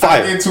shit is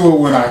fire. I get to it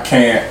when I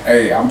can.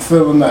 Hey, I'm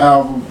feeling the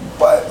album,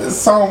 but the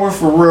song with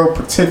Pharrell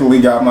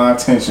particularly got my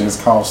attention.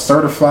 It's called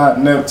Certified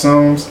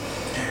Neptunes,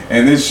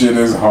 and this shit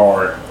is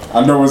hard.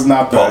 I know it's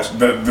not the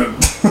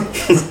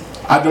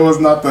I know it's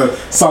not the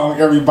song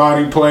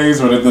everybody plays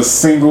or the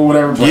single,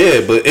 whatever. But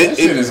yeah, but that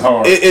shit is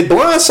hard. It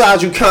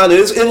blindsides you kind of.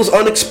 It was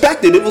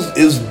unexpected. It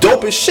was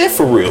dope as shit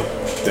for real.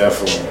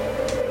 Definitely.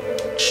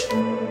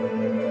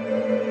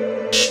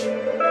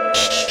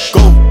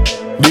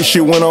 This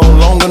shit went on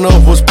long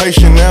enough, was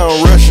patient, now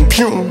I'm rushing.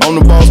 On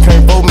the boss,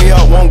 can't vote me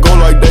out, won't go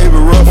like David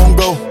Ruff. Won't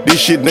go. This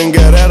shit done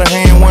got out of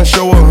hand, one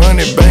show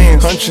 100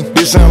 bands. Hunching.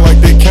 This sound like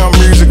they count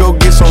music, go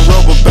get some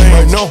rubber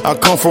bands. No, I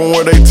come from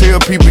where they tell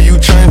people you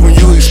change when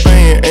you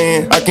expand.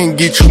 And I can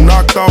get you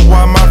knocked off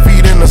while my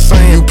feet in the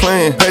sand. You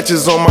playing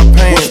patches on my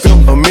pants,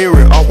 a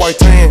mirror, off white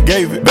tan.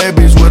 Gave it,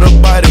 babies with a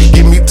body,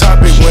 give me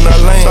topic when I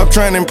land. Stop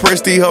trying to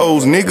impress these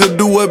hoes, nigga,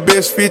 do what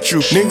best fit you.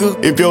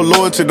 Nigga, if your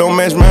loyalty don't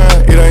match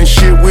mine, it ain't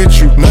shit with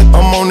you.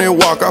 I'm on that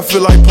walk, I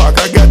feel like Pac,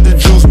 I got the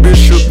juice,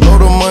 Bishop. Blow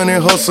the money,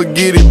 hustle,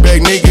 get it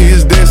back, nigga,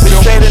 is that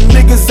simple? Say the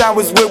niggas I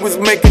was with was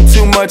making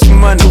too much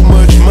money.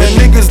 And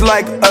niggas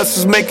like us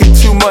was making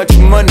too much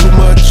money.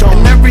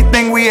 And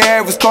everything we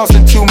had was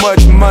costing too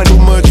much money.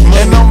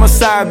 And on my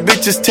side,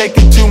 bitches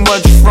taking too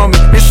much from me.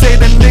 They say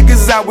the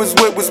niggas I was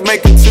with was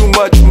making too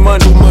much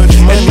money.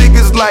 And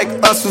niggas like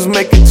us was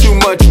making too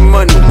much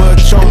money.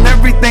 And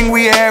everything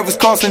we had was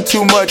costing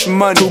too much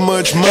money.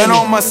 And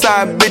on my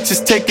side,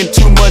 bitches taking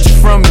too much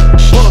from me.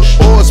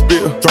 Oil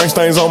spill, drink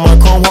stains on my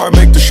chrome heart,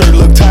 make the shirt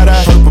look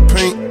tie-dye. Purple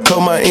pink,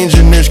 told my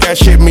engineers, got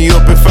shit me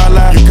up if I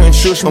lie. You can't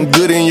shush me, I'm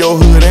good in your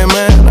hood and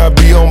mine. I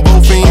be on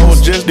both ends. was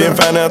just then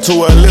find out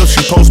to her left,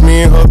 she post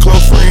me in her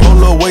close friend. Oh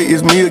look, wait,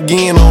 it's me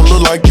again. Don't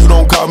look like you,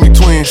 don't call me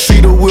twin. See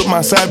the whip,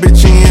 my side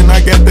bitch in.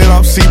 I got that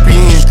off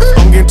CPN.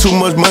 I'm getting too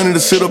much money to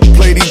sit up and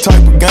play these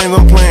type of games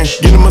I'm playing.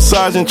 Getting a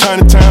massage in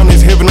Chinatown,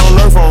 it's heaven on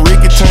earth on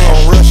Ricky Town.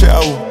 On Rush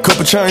Hour,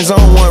 couple chains on,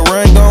 one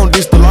ring on.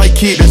 This the light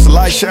kid, this the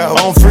light shower.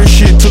 On free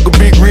shit, took a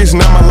big risk,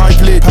 now my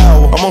life lit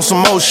power. I'm on some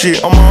more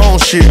shit, on my own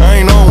shit.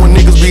 I ain't on when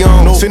niggas be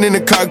on. Sitting in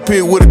the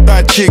cockpit with a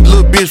thought chick,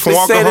 little bitch from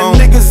Walker Home.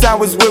 They say the niggas I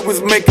was with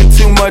was making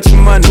too much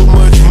money.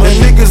 And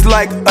niggas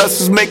like us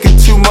was making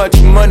too much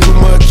money.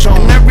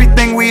 And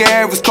everything we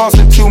had was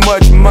costing too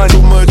much money.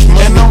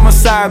 And on my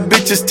side,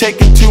 bitches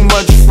taking too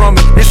much from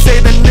it. They say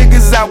the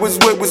niggas I was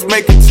with was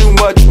making too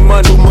much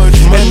money.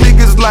 And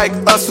niggas like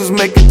us was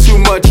making too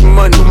much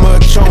money.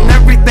 And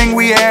everything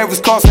we had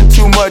was costing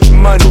too much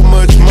money.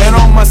 And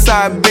on my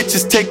side,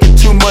 bitches taking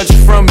too much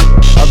from it.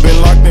 I've been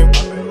locked in.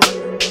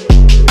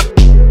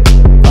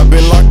 I've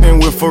been locked in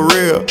with for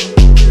real.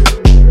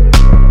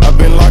 I've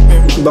been locked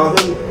in. About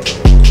him.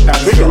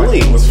 I've been locked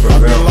in with for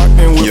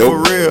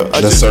real.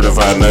 The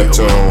Certified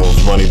Neptunes,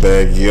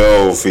 Moneybag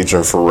Yo,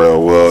 featuring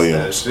Pharrell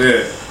Williams.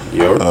 Shit.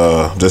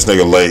 This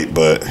nigga late,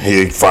 but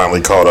he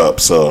finally caught up,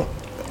 so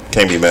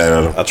can't be mad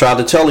at him. I tried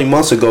to tell him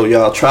months ago,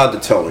 y'all. I tried to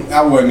tell him.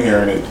 I wasn't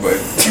hearing it, but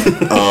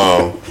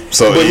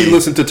but he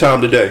listened to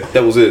Time Today.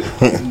 That was it.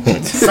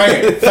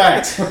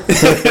 Facts. I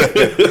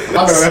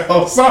know that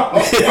whole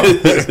song.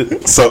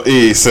 So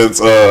E,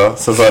 since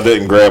I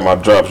didn't grab my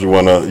drops, you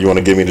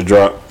wanna give me the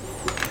drop?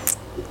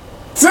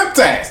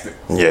 Fantastic.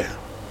 Yeah.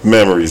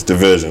 Memories,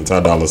 Division,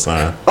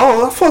 $10.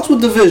 Oh, I fucks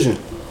with Division.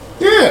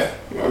 Yeah.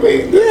 I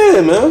mean,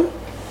 yeah, man.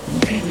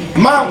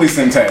 Mildly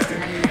fantastic.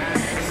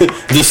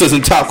 This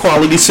isn't top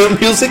quality sim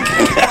music.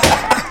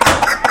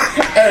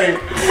 Hey,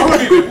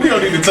 we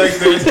don't need to take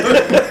this.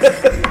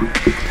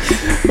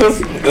 Go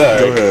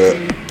ahead.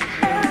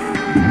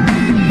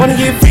 Wanna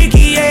get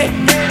freaky, yeah.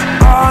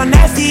 All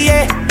nasty,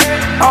 yeah.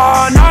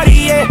 All naughty,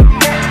 yeah.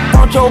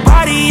 Want your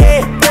body,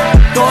 yeah.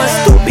 Doing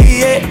stupid,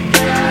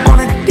 yeah. On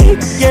a dick,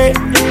 yeah.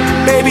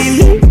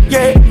 Baby,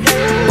 yeah.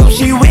 Oh,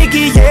 she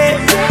wicked, yeah.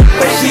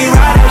 But she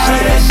ride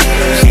that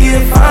shit. She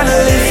the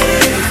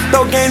finalist.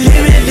 Don't get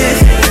limitless.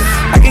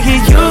 I can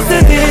get used to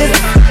this.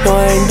 No, I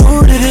ain't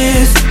new to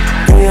this.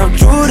 Yeah, I'm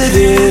true to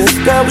this.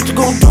 God, what you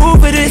gon' do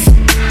for this?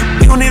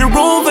 We gon' need a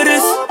room for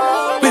this.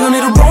 We gon'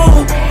 need a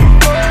room.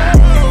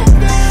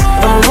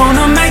 I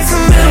wanna make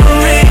some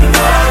memories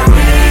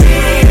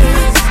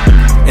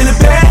in the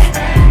bed,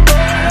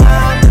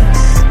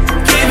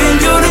 giving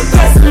you the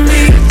best of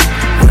me.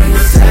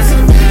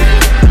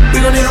 We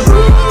gon' need a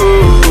room.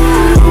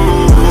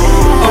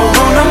 I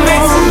wanna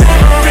make some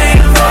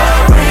memories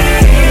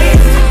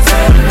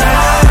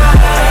tonight.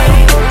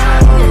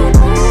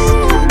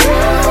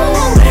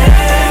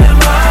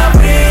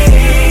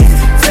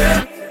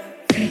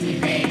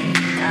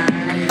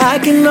 I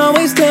can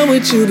always tell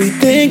what you be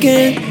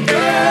thinking.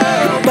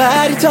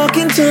 Body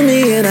talking to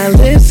me and I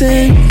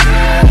listen.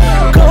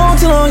 Go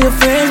tell all your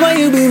friends why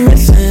you be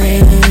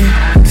missing.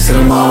 Said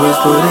I'm always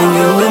putting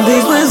you in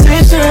these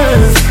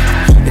positions.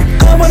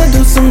 And I wanna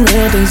do some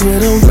real things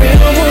with a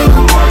real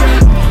woman.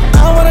 I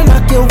wanna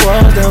knock your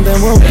walls down, then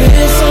we'll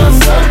build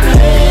something.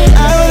 I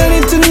really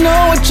need to know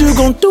what you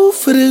gon' do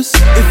for this.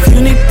 If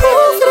you need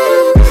proof of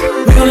this,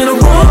 we gon' need a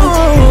room.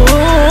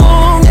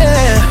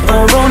 Yeah,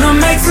 I wanna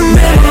make some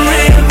memories.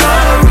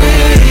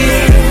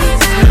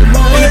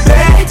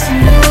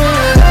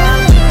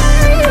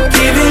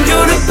 Giving you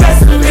the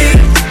best of me.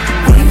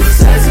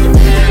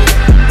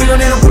 We gon'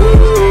 need a room.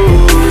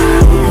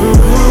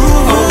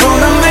 I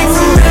wanna make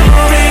some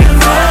memories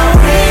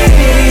tonight.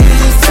 Memories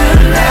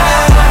tonight.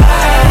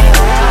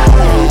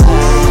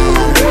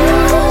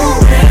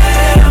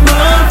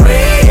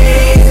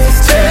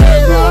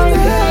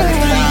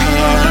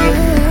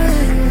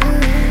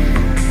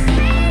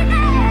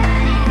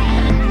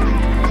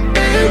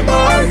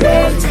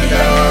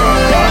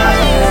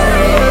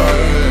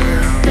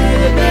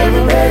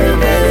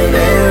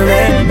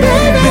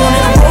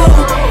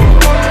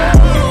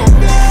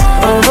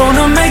 I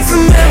wanna make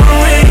some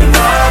memories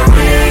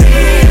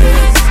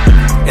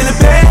in the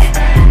bed,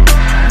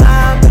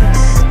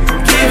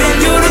 giving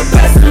you the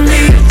best of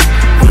me.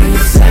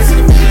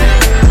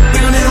 We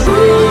gon' need a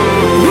room.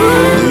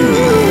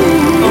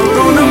 I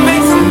wanna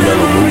make some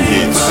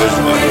memories.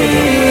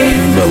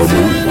 Mellow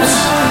Moods.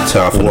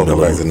 Time for Welcome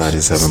back to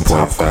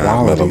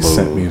 97.5 Mellow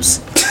Moods.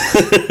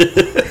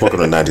 Welcome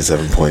to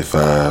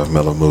 97.5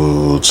 Mellow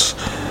Moods.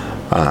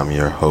 I'm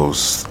your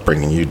host,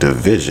 bringing you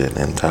Division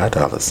and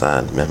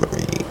 $10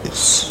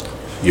 Memories.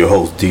 Your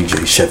host,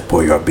 DJ Chef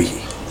Boy RB.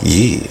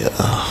 Yeah.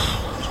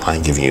 I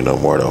ain't giving you no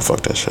more though.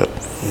 Fuck that shit.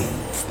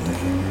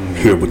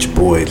 Here with your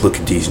boy. Look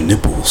at these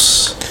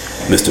nipples,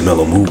 Mr.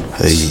 Mellow Moods.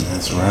 Hey.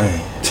 That's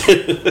right.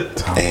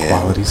 Top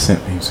quality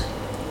synth music.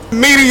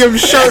 Medium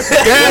shirt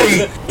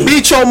daddy.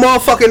 Beat your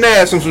motherfucking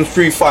ass in some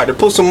Street Fighter.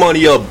 Put some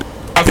money up.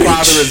 My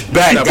father is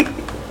back.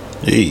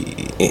 Hey.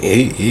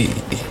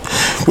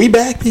 We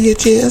back,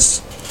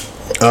 bitches.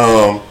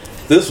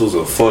 This was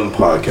a fun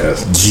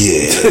podcast.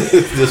 Yeah.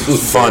 This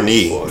was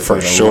funny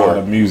for sure. A lot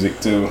of music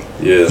too.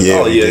 Yeah.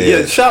 Oh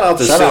yeah. Shout out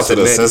to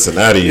the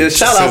Cincinnati. Yeah.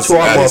 Shout out to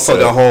our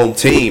motherfucking home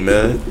team,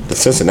 man. The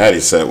Cincinnati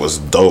set was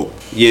dope.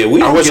 Yeah,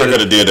 I wish I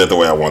could have did that the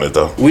way I wanted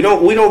though. We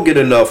don't get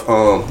enough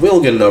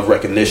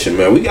recognition,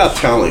 man. We got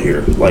talent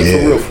here, like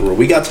for real.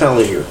 We got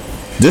talent here.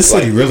 This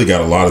city really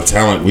got a lot of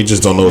talent. We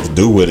just don't know what to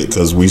do with it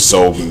because we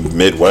so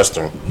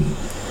Midwestern.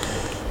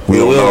 We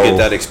don't get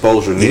that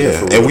exposure.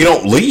 Yeah, and we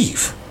don't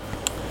leave.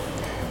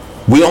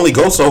 We only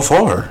go so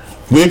far.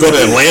 We didn't go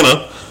to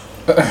Atlanta.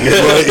 We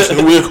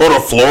didn't go to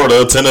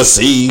Florida,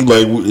 Tennessee.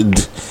 Like,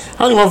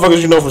 how many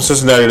motherfuckers you know from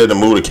Cincinnati that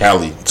moved to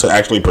Cali to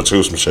actually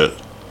pursue some shit?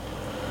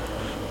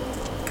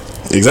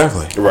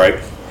 Exactly. Right.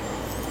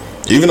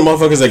 Even the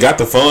motherfuckers that got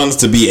the funds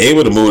to be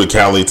able to move to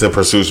Cali to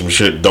pursue some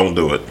shit don't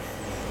do it.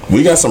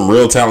 We got some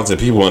real talented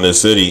people in this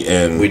city,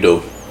 and we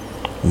do.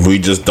 We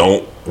just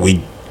don't.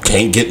 We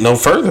can't get no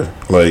further.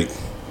 Like,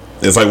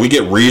 it's like we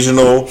get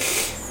regional.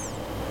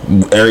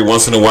 Every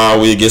once in a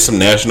while, we get some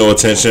national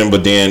attention,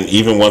 but then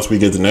even once we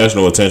get the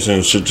national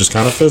attention, shit just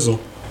kind of fizzle.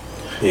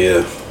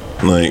 Yeah.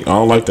 Like, I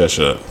don't like that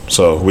shit.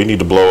 So we need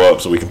to blow up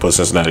so we can put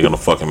Cincinnati on the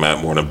fucking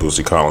map more than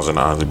Boosie Collins and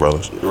the Isley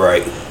Brothers.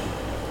 Right.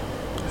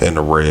 And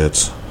the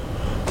Reds.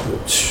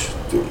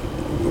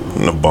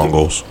 And the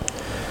Bungles.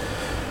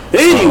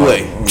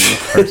 Anyway.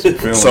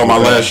 So my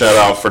last shout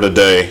out for the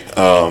day.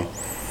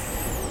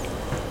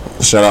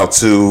 Shout out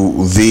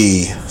to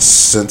the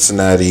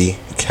Cincinnati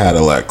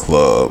Cadillac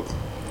Club.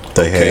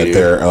 They had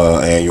their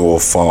annual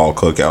fall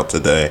cookout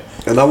today.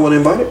 And I want to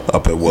invite it?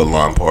 Up at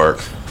Woodlawn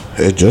Park.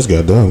 It just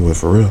got done with,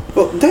 for real.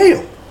 Oh,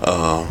 damn.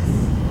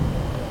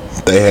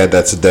 They had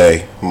that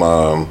today.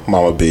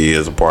 Mama B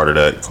is a part of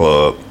that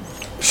club.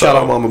 Shout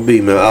out Mama B,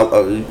 man.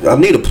 I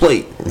need a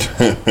plate.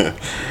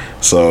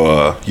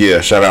 So,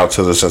 yeah, shout out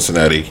to the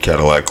Cincinnati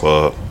Cadillac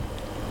Club.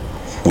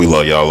 We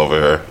love y'all over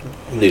here.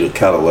 I need a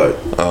Cadillac.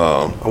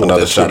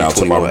 Another shout out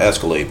to my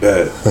Escalade.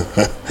 Bad.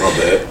 My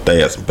bad. They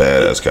had some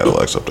badass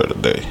Cadillacs up there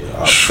today.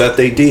 I bet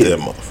they did.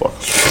 Them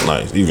motherfuckers.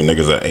 Nice. Even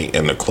niggas that ain't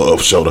in the club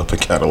showed up in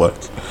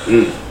Cadillacs.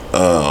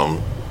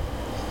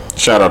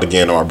 Shout out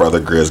again to our brother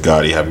Grizz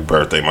Gotti. Happy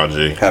birthday, my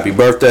G. Happy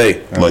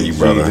birthday. Love you,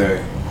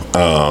 brother.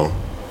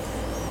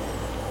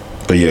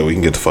 But yeah, we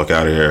can get the fuck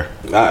out of here.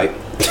 Alright.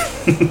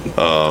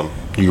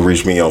 You can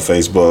reach me on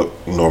Facebook,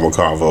 Normal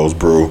Convos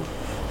Brew,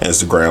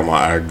 Instagram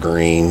on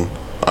 @green_x_ag,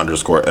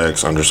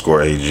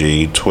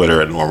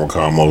 Twitter at Normal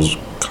Convos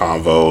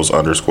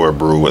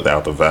 _brew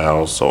without the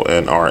vowels, so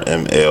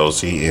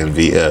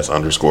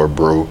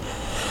NRMLCNVS_brew.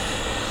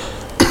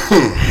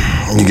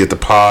 You get the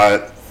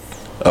pod.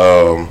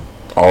 All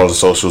of the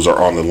socials are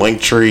on the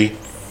link tree.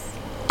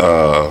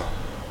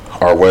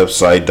 Our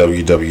website,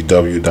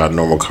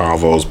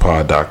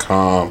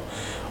 www.normalconvospod.com.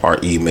 Our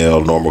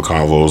email,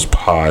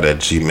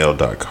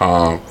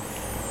 normalconvospod@gmail.com.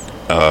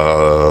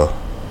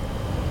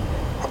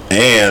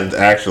 And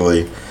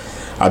actually,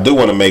 I do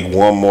want to make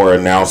one more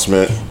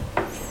announcement.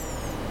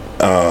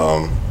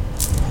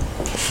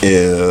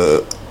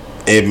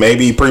 It may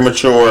be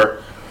premature,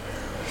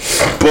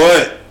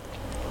 but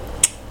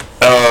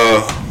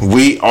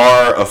we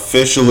are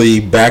officially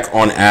back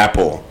on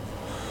Apple.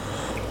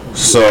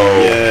 So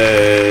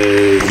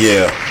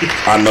yeah,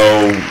 I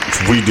know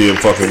we did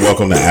fucking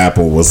Welcome to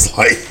Apple was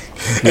like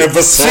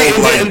episode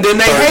and then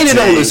they hated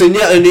on us, and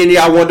then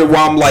y'all wonder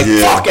why I'm like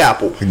fuck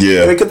Apple.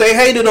 Yeah, because they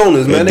hated on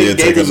us, man. They did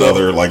take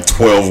another like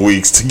 12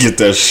 weeks to get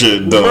that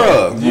shit done.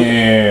 Bruh.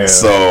 Yeah.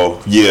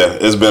 So yeah,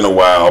 it's been a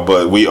while,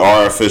 but we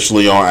are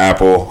officially on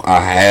Apple.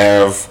 I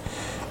have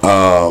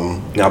I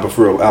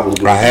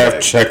have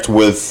checked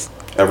with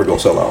ever gonna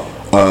sell out.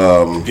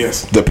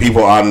 Yes. The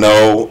people I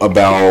know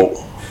about.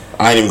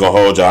 I ain't even gonna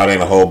hold y'all. It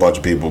ain't a whole bunch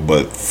of people,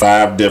 but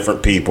 5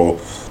 different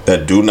people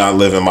that do not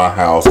live in my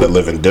house, that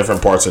live in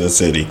different parts of the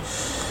city.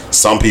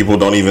 Some people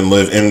don't even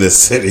live in this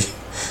city.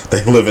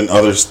 They live in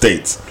other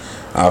states.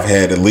 I've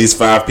had at least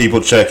 5 people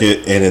check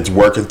it, and it's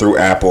working through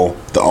Apple.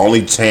 The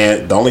only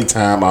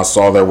time I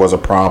saw there was a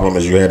problem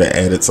is you had to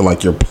add it to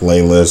like your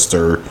playlist,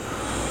 or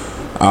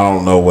I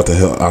don't know what the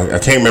hell. I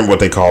can't remember what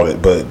they called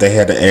it, but they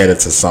had to add it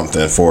to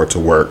something for it to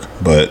work.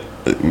 But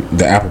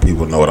the Apple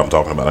people know what I'm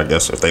talking about, I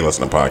guess, if they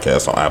listen to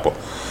podcasts on Apple.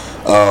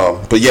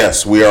 But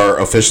yes, we are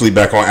officially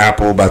back on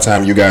Apple. By the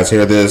time you guys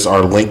hear this,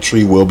 our link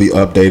tree will be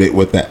updated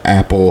with the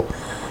Apple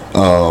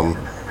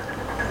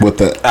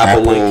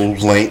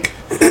link.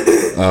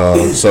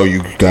 So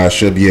you guys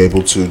should be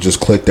able to just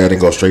click that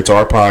and go straight to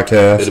our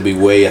podcast. It'll be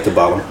way at the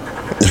bottom.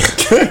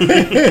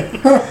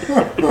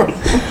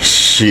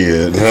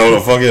 Shit, no, the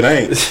fuck it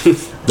ain't.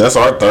 That's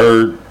our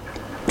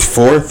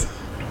fourth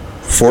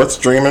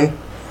streaming.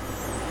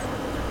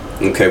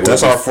 Okay, well,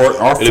 that's our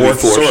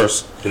fourth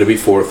source. It'll be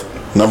fourth.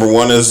 Number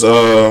one is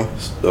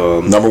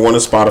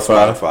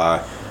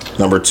Spotify.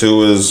 Number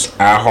 2 is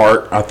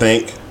iHeart, I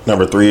think.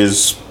 Number 3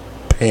 is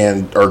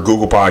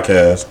Google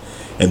Podcast,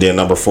 and then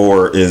number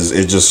 4 is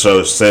it just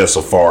says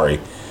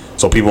Safari.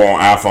 So people on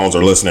iPhones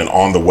are listening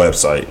on the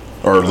website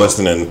or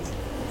listening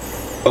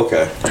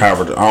Okay.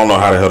 However, I don't know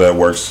how the hell that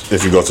works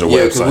if you go to the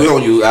Yeah, because website. we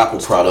don't use Apple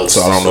products.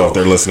 So I don't know if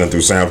they're listening through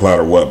SoundCloud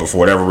or what, but for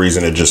whatever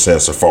reason, it just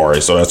says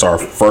Safari. So that's our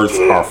fourth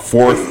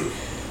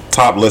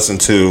top listen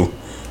to.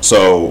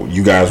 So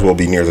you guys will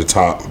be near the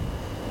top.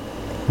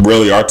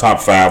 Really, our top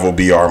 5 will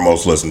be our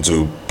most listened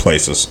to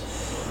places.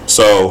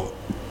 So,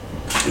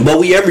 but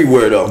we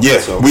everywhere though. Yeah,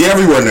 so. we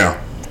everywhere now.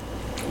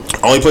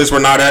 Only place we're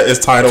not at is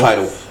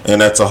Tidal. And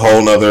that's a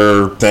whole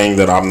nother thing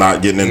that I'm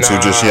not getting into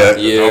just yet.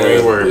 Yeah,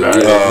 don't worry about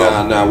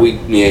it.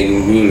 We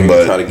ain't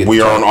try to get.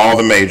 We are on all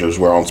the majors.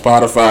 We're on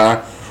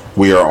Spotify.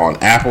 We are on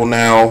Apple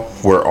now.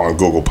 We're on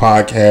Google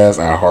Podcasts,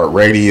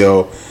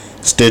 iHeartRadio,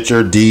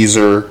 Stitcher,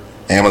 Deezer,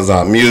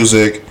 Amazon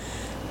Music,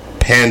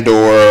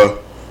 Pandora,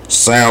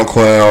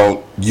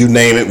 SoundCloud. You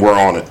name it, we're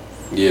on it.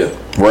 Yeah,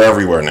 we're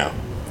everywhere now.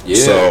 Yeah.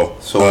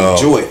 So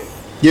enjoy.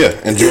 Yeah,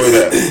 enjoy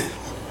that.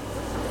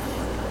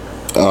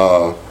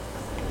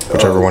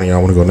 Whichever one of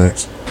y'all want to go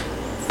next.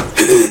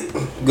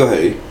 Go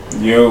ahead.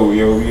 Yo,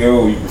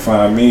 you can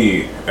find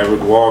me,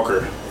 Eric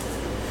Walker,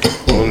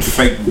 on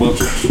Facebook.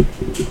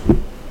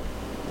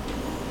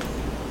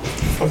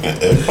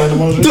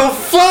 The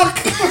fuck?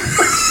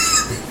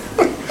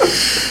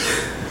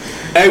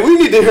 Hey, we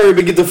need to hurry up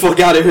and get the fuck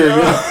out of here,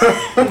 yo.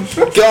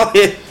 Go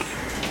ahead.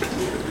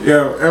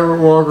 Yo, Everett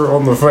Walker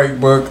on the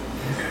Facebook.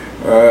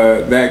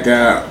 That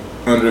guy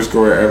 _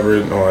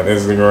 Everett on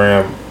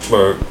Instagram.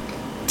 Look,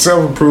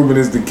 self-improvement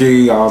is the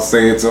key. I'll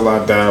say it till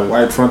I die.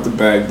 White front to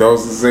back.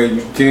 Those that say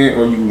you can't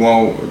or you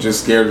won't are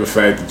just scared of the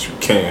fact that you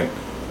can.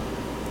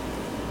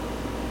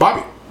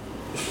 Bobby.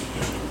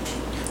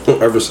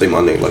 Don't ever say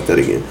my name like that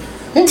again.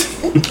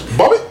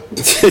 Bobby.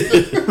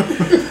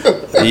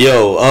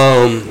 Yo,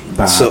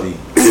 so,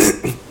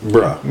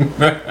 bruh,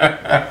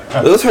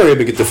 let's hurry up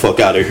and get the fuck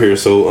out of here.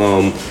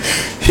 So,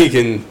 he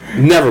can.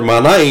 Never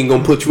mind. I ain't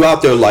gonna put you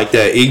out there like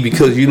that, E,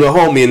 because you the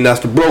homie and that's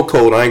the bro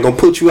code. I ain't gonna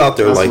put you out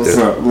there like what's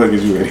that. Up. Look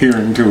at you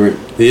adhering to it.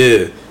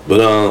 Yeah, but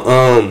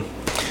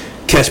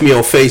catch me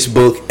on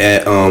Facebook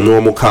at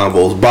Normal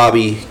Convos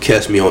Bobby.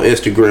 Catch me on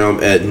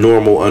Instagram at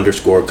Normal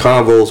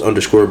 _Convos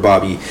 _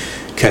 Bobby.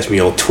 Catch me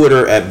on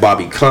Twitter at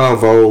Bobby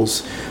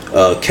Convos.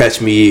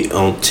 Catch me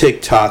on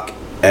TikTok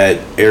at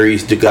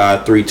Aries the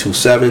God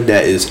 327.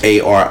 That is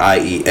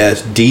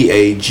ARIES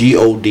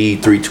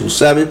DAGOD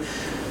 327.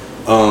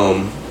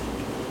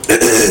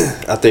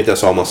 I think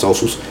that's all my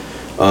socials.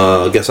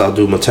 I guess I'll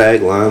do my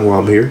tagline while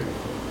I'm here.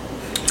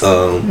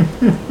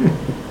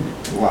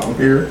 While I'm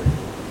here.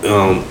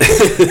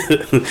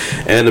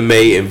 Anime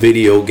and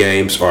video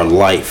games are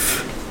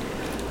life.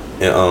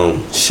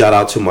 And shout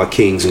out to my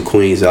kings and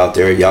queens out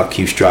there. Y'all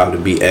keep striving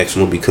to be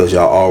excellent because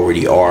y'all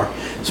already are.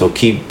 So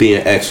keep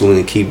being excellent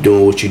and keep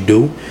doing what you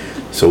do,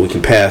 so we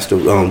can pass the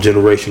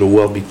generational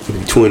wealth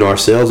between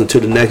ourselves and to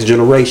the next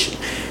generation.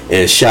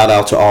 And shout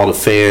out to all the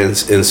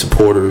fans and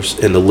supporters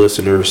and the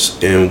listeners.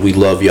 And we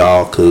love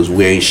y'all because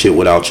we ain't shit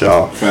without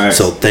y'all. Facts.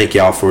 So thank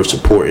y'all for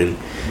supporting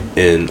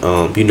and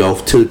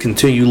to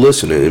continue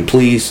listening. And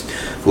please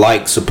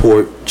like,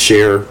 support,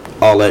 share,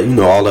 all that,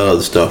 all that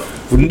other stuff.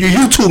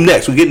 YouTube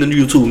next. We're getting to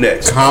YouTube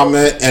next.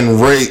 Comment and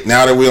rate.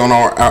 Now that we are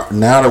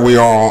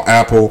on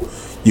Apple,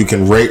 you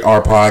can rate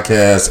our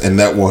podcast, and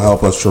that will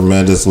help us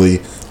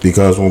tremendously.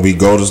 Because when we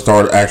go to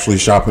start actually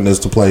shopping this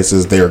to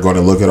places, they are going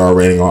to look at our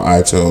rating on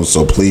iTunes.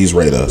 So please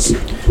rate us.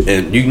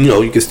 And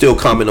you can still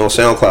comment on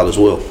SoundCloud as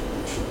well.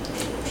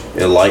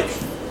 And like.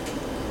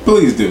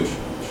 Please do.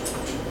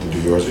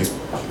 Do yours?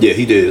 Yeah,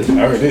 he did.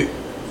 I already did.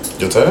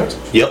 Your tags?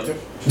 Yep.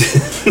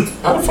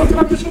 How the fuck did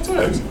I get your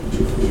tags?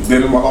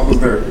 Did him while I was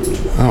there.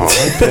 Oh,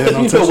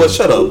 you know what?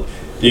 Shut up.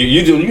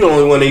 You the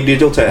only one that did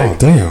your tag. Oh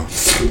damn.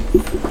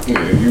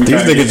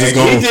 These niggas just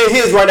gonna. He did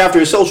his right after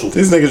his social.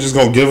 These niggas just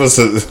gonna give us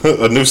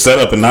a new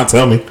setup and not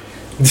tell me.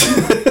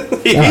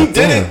 He did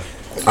it.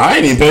 I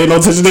ain't even paying no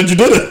attention that you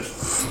did it.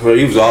 Well,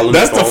 he was all in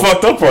That's the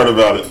fucked up part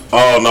about it.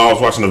 Oh no, I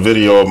was watching a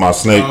video of my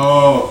snake.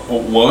 Oh,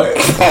 what?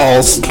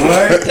 Pause.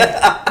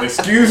 What?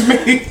 Excuse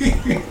me.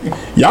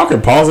 Y'all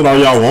can pause it all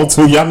y'all want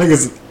to. Y'all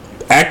niggas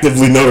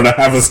actively know that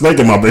I have a snake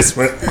in my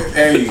basement.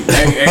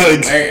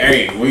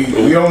 Hey, we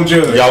don't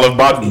judge. Y'all have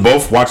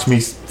both watched me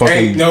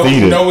fucking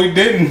feed it. No, we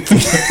didn't.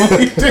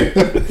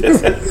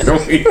 No,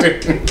 we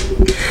didn't.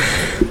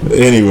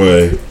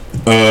 Anyway,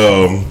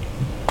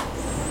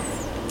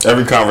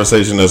 every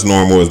conversation that's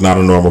normal is not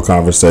a normal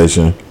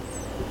conversation.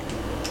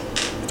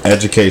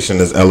 Education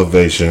is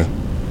elevation.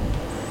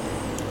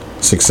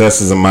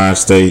 Success is a mind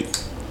state.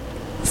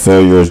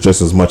 Failure is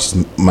just as much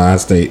mind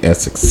state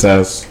as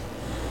success.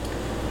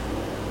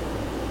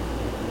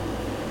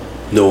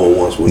 No one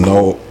wants one.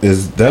 No,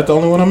 is that the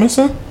only one I'm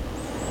missing?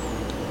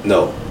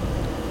 No.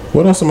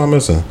 What else am I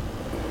missing?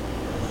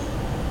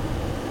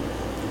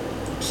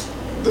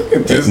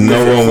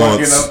 No one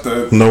wants.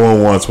 No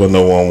one wants what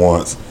no one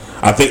wants.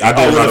 I think I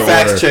did. When the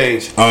facts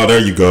change. Oh, there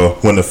you go.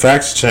 When the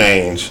facts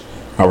change,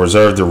 I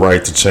reserve the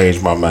right to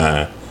change my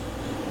mind.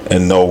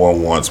 And no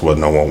one wants what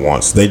no one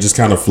wants. They just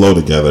kind of flow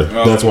together.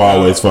 That's why I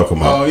always fuck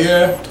them up. Oh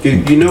yeah.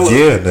 You know what?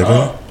 Yeah,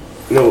 nigga.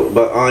 No,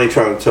 but I ain't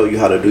trying to tell you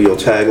how to do your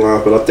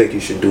tagline, but I think you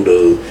should do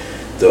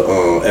the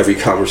the every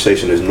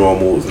conversation is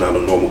normal. It's not a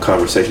normal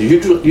conversation.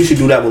 You should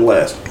do that one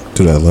last.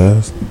 Do that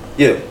last?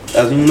 Yeah,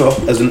 as you know,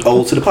 as an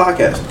ode to the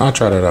podcast. I'll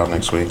try that out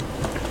next week.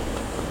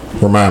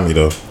 Remind me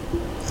though,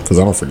 because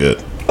I don't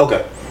forget.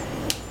 Okay.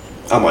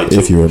 I might too.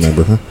 If you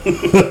remember.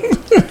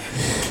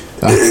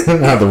 I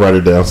have to write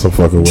it down some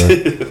fucking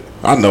way.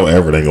 I know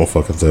Everett ain't gonna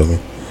fucking tell me.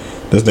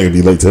 This nigga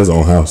be late to his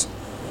own house.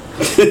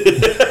 He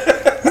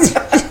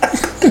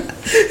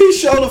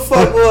sure the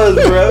fuck was,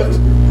 bro.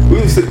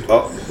 We was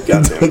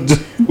goddamn.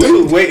 We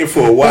was waiting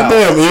for a while.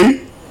 Goddamn,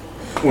 E.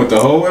 With the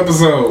whole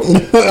episode.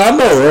 I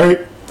know, right?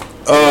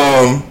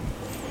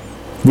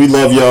 We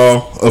love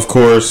y'all, of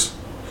course.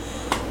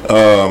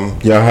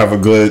 Y'all have a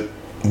good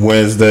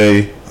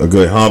Wednesday, a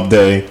good hump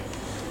day.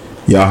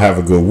 Y'all have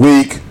a good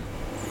week.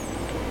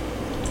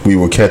 We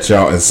will catch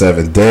y'all in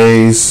 7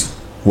 days.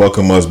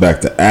 Welcome us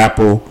back to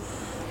Apple.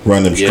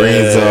 Run them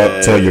streams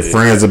up. Tell your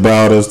friends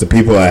about us. The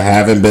people that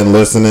haven't been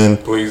listening,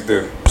 Please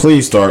do.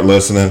 please start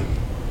listening,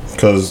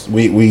 because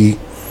we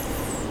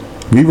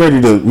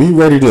ready to we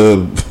ready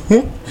to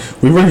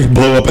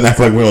blow up and act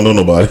like we don't know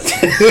nobody.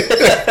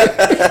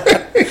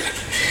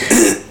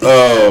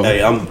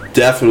 Hey, I'm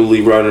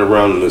definitely running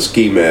around in a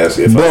ski mask.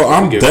 Bro,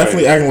 I'm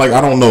definitely acting like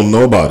I don't know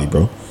nobody,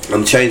 bro.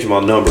 I'm changing my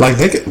number. Like,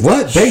 nigga,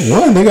 what? Day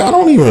one, nigga, I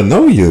don't even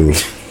know you.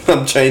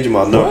 I'm changing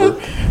my number.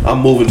 What? I'm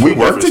moving to we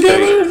work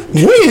together?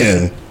 State.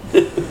 When?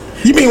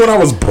 You mean when I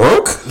was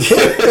broke?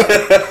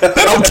 That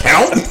don't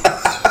count.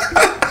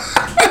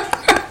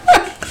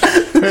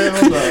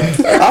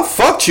 I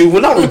fucked you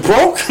when I was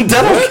broke.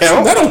 That don't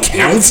count. That don't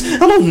count.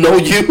 I don't know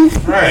you.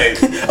 Right.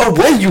 Oh,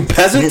 what, you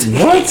peasant?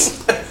 What?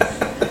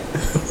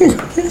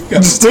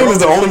 Still is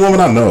the only woman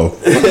I know.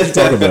 What are you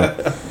talking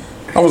about?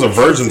 I was a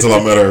virgin till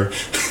I met her.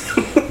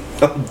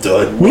 I'm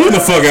done. We get the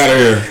fuck out of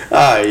here.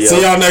 Alright,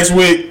 see y'all next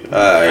week.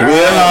 Alright.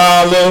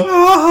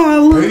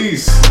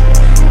 Peace.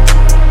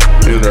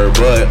 In her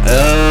butt.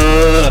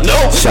 No.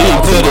 Shout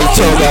out to the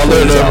tongue all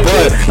in her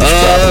butt.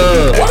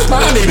 Why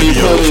mine need to be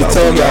put his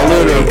tongue all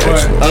in her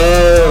butt.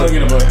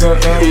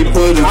 He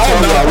put his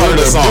tongue all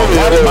in her butt.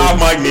 Why does my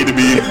mic need to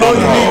be?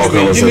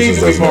 You need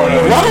to be part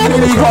of it. Why do I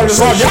need to be part of the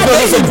song? Y'all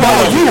doesn't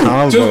part of you.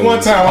 Just one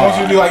time, I want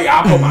you to be like,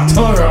 I put my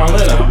tongue all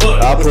in her butt.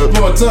 I put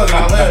my tongue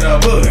all in her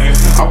butt.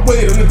 I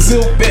waited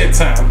until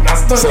bedtime. I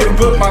stuck it and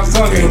put my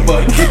tongue in her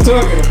butt. He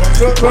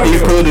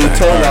put his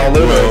tongue all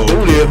in her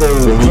booty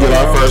hole. When we get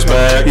our first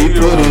bag, he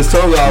put his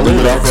tongue all in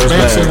her first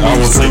bag. I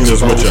will sing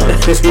this with y'all.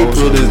 He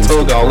put his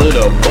tongue all in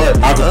her butt.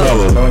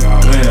 Acapella.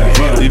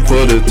 He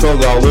put his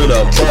tongue all in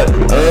her butt.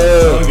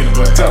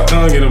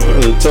 Tongue in her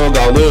butt. His tongue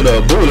all in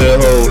her booty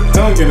hole.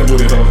 Tongue in her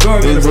booty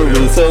hole. His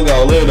tongue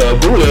all in her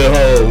booty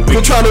hole.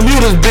 Quit trying to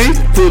mute his beat.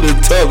 Put his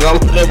tongue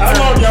all in her butt.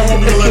 How long y'all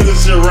want me to let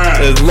this shit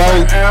ride? As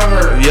long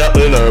ever. Yep,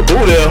 in her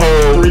booty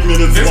hole. 3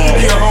 minutes This long.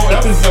 could be a whole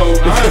episode.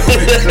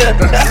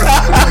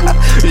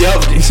 Yep,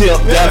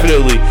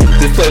 definitely.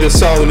 Just play the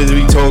song and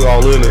his tongue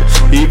all in her.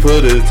 He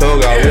put his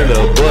tongue all in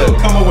her butt.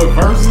 Come up with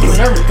verses and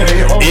everything.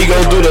 He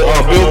gonna do the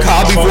Bill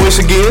Cosby voice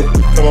again.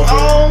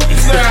 Oh,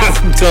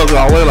 Tongue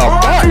all in her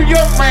butt.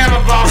 Your man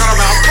is talking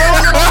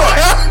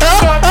about.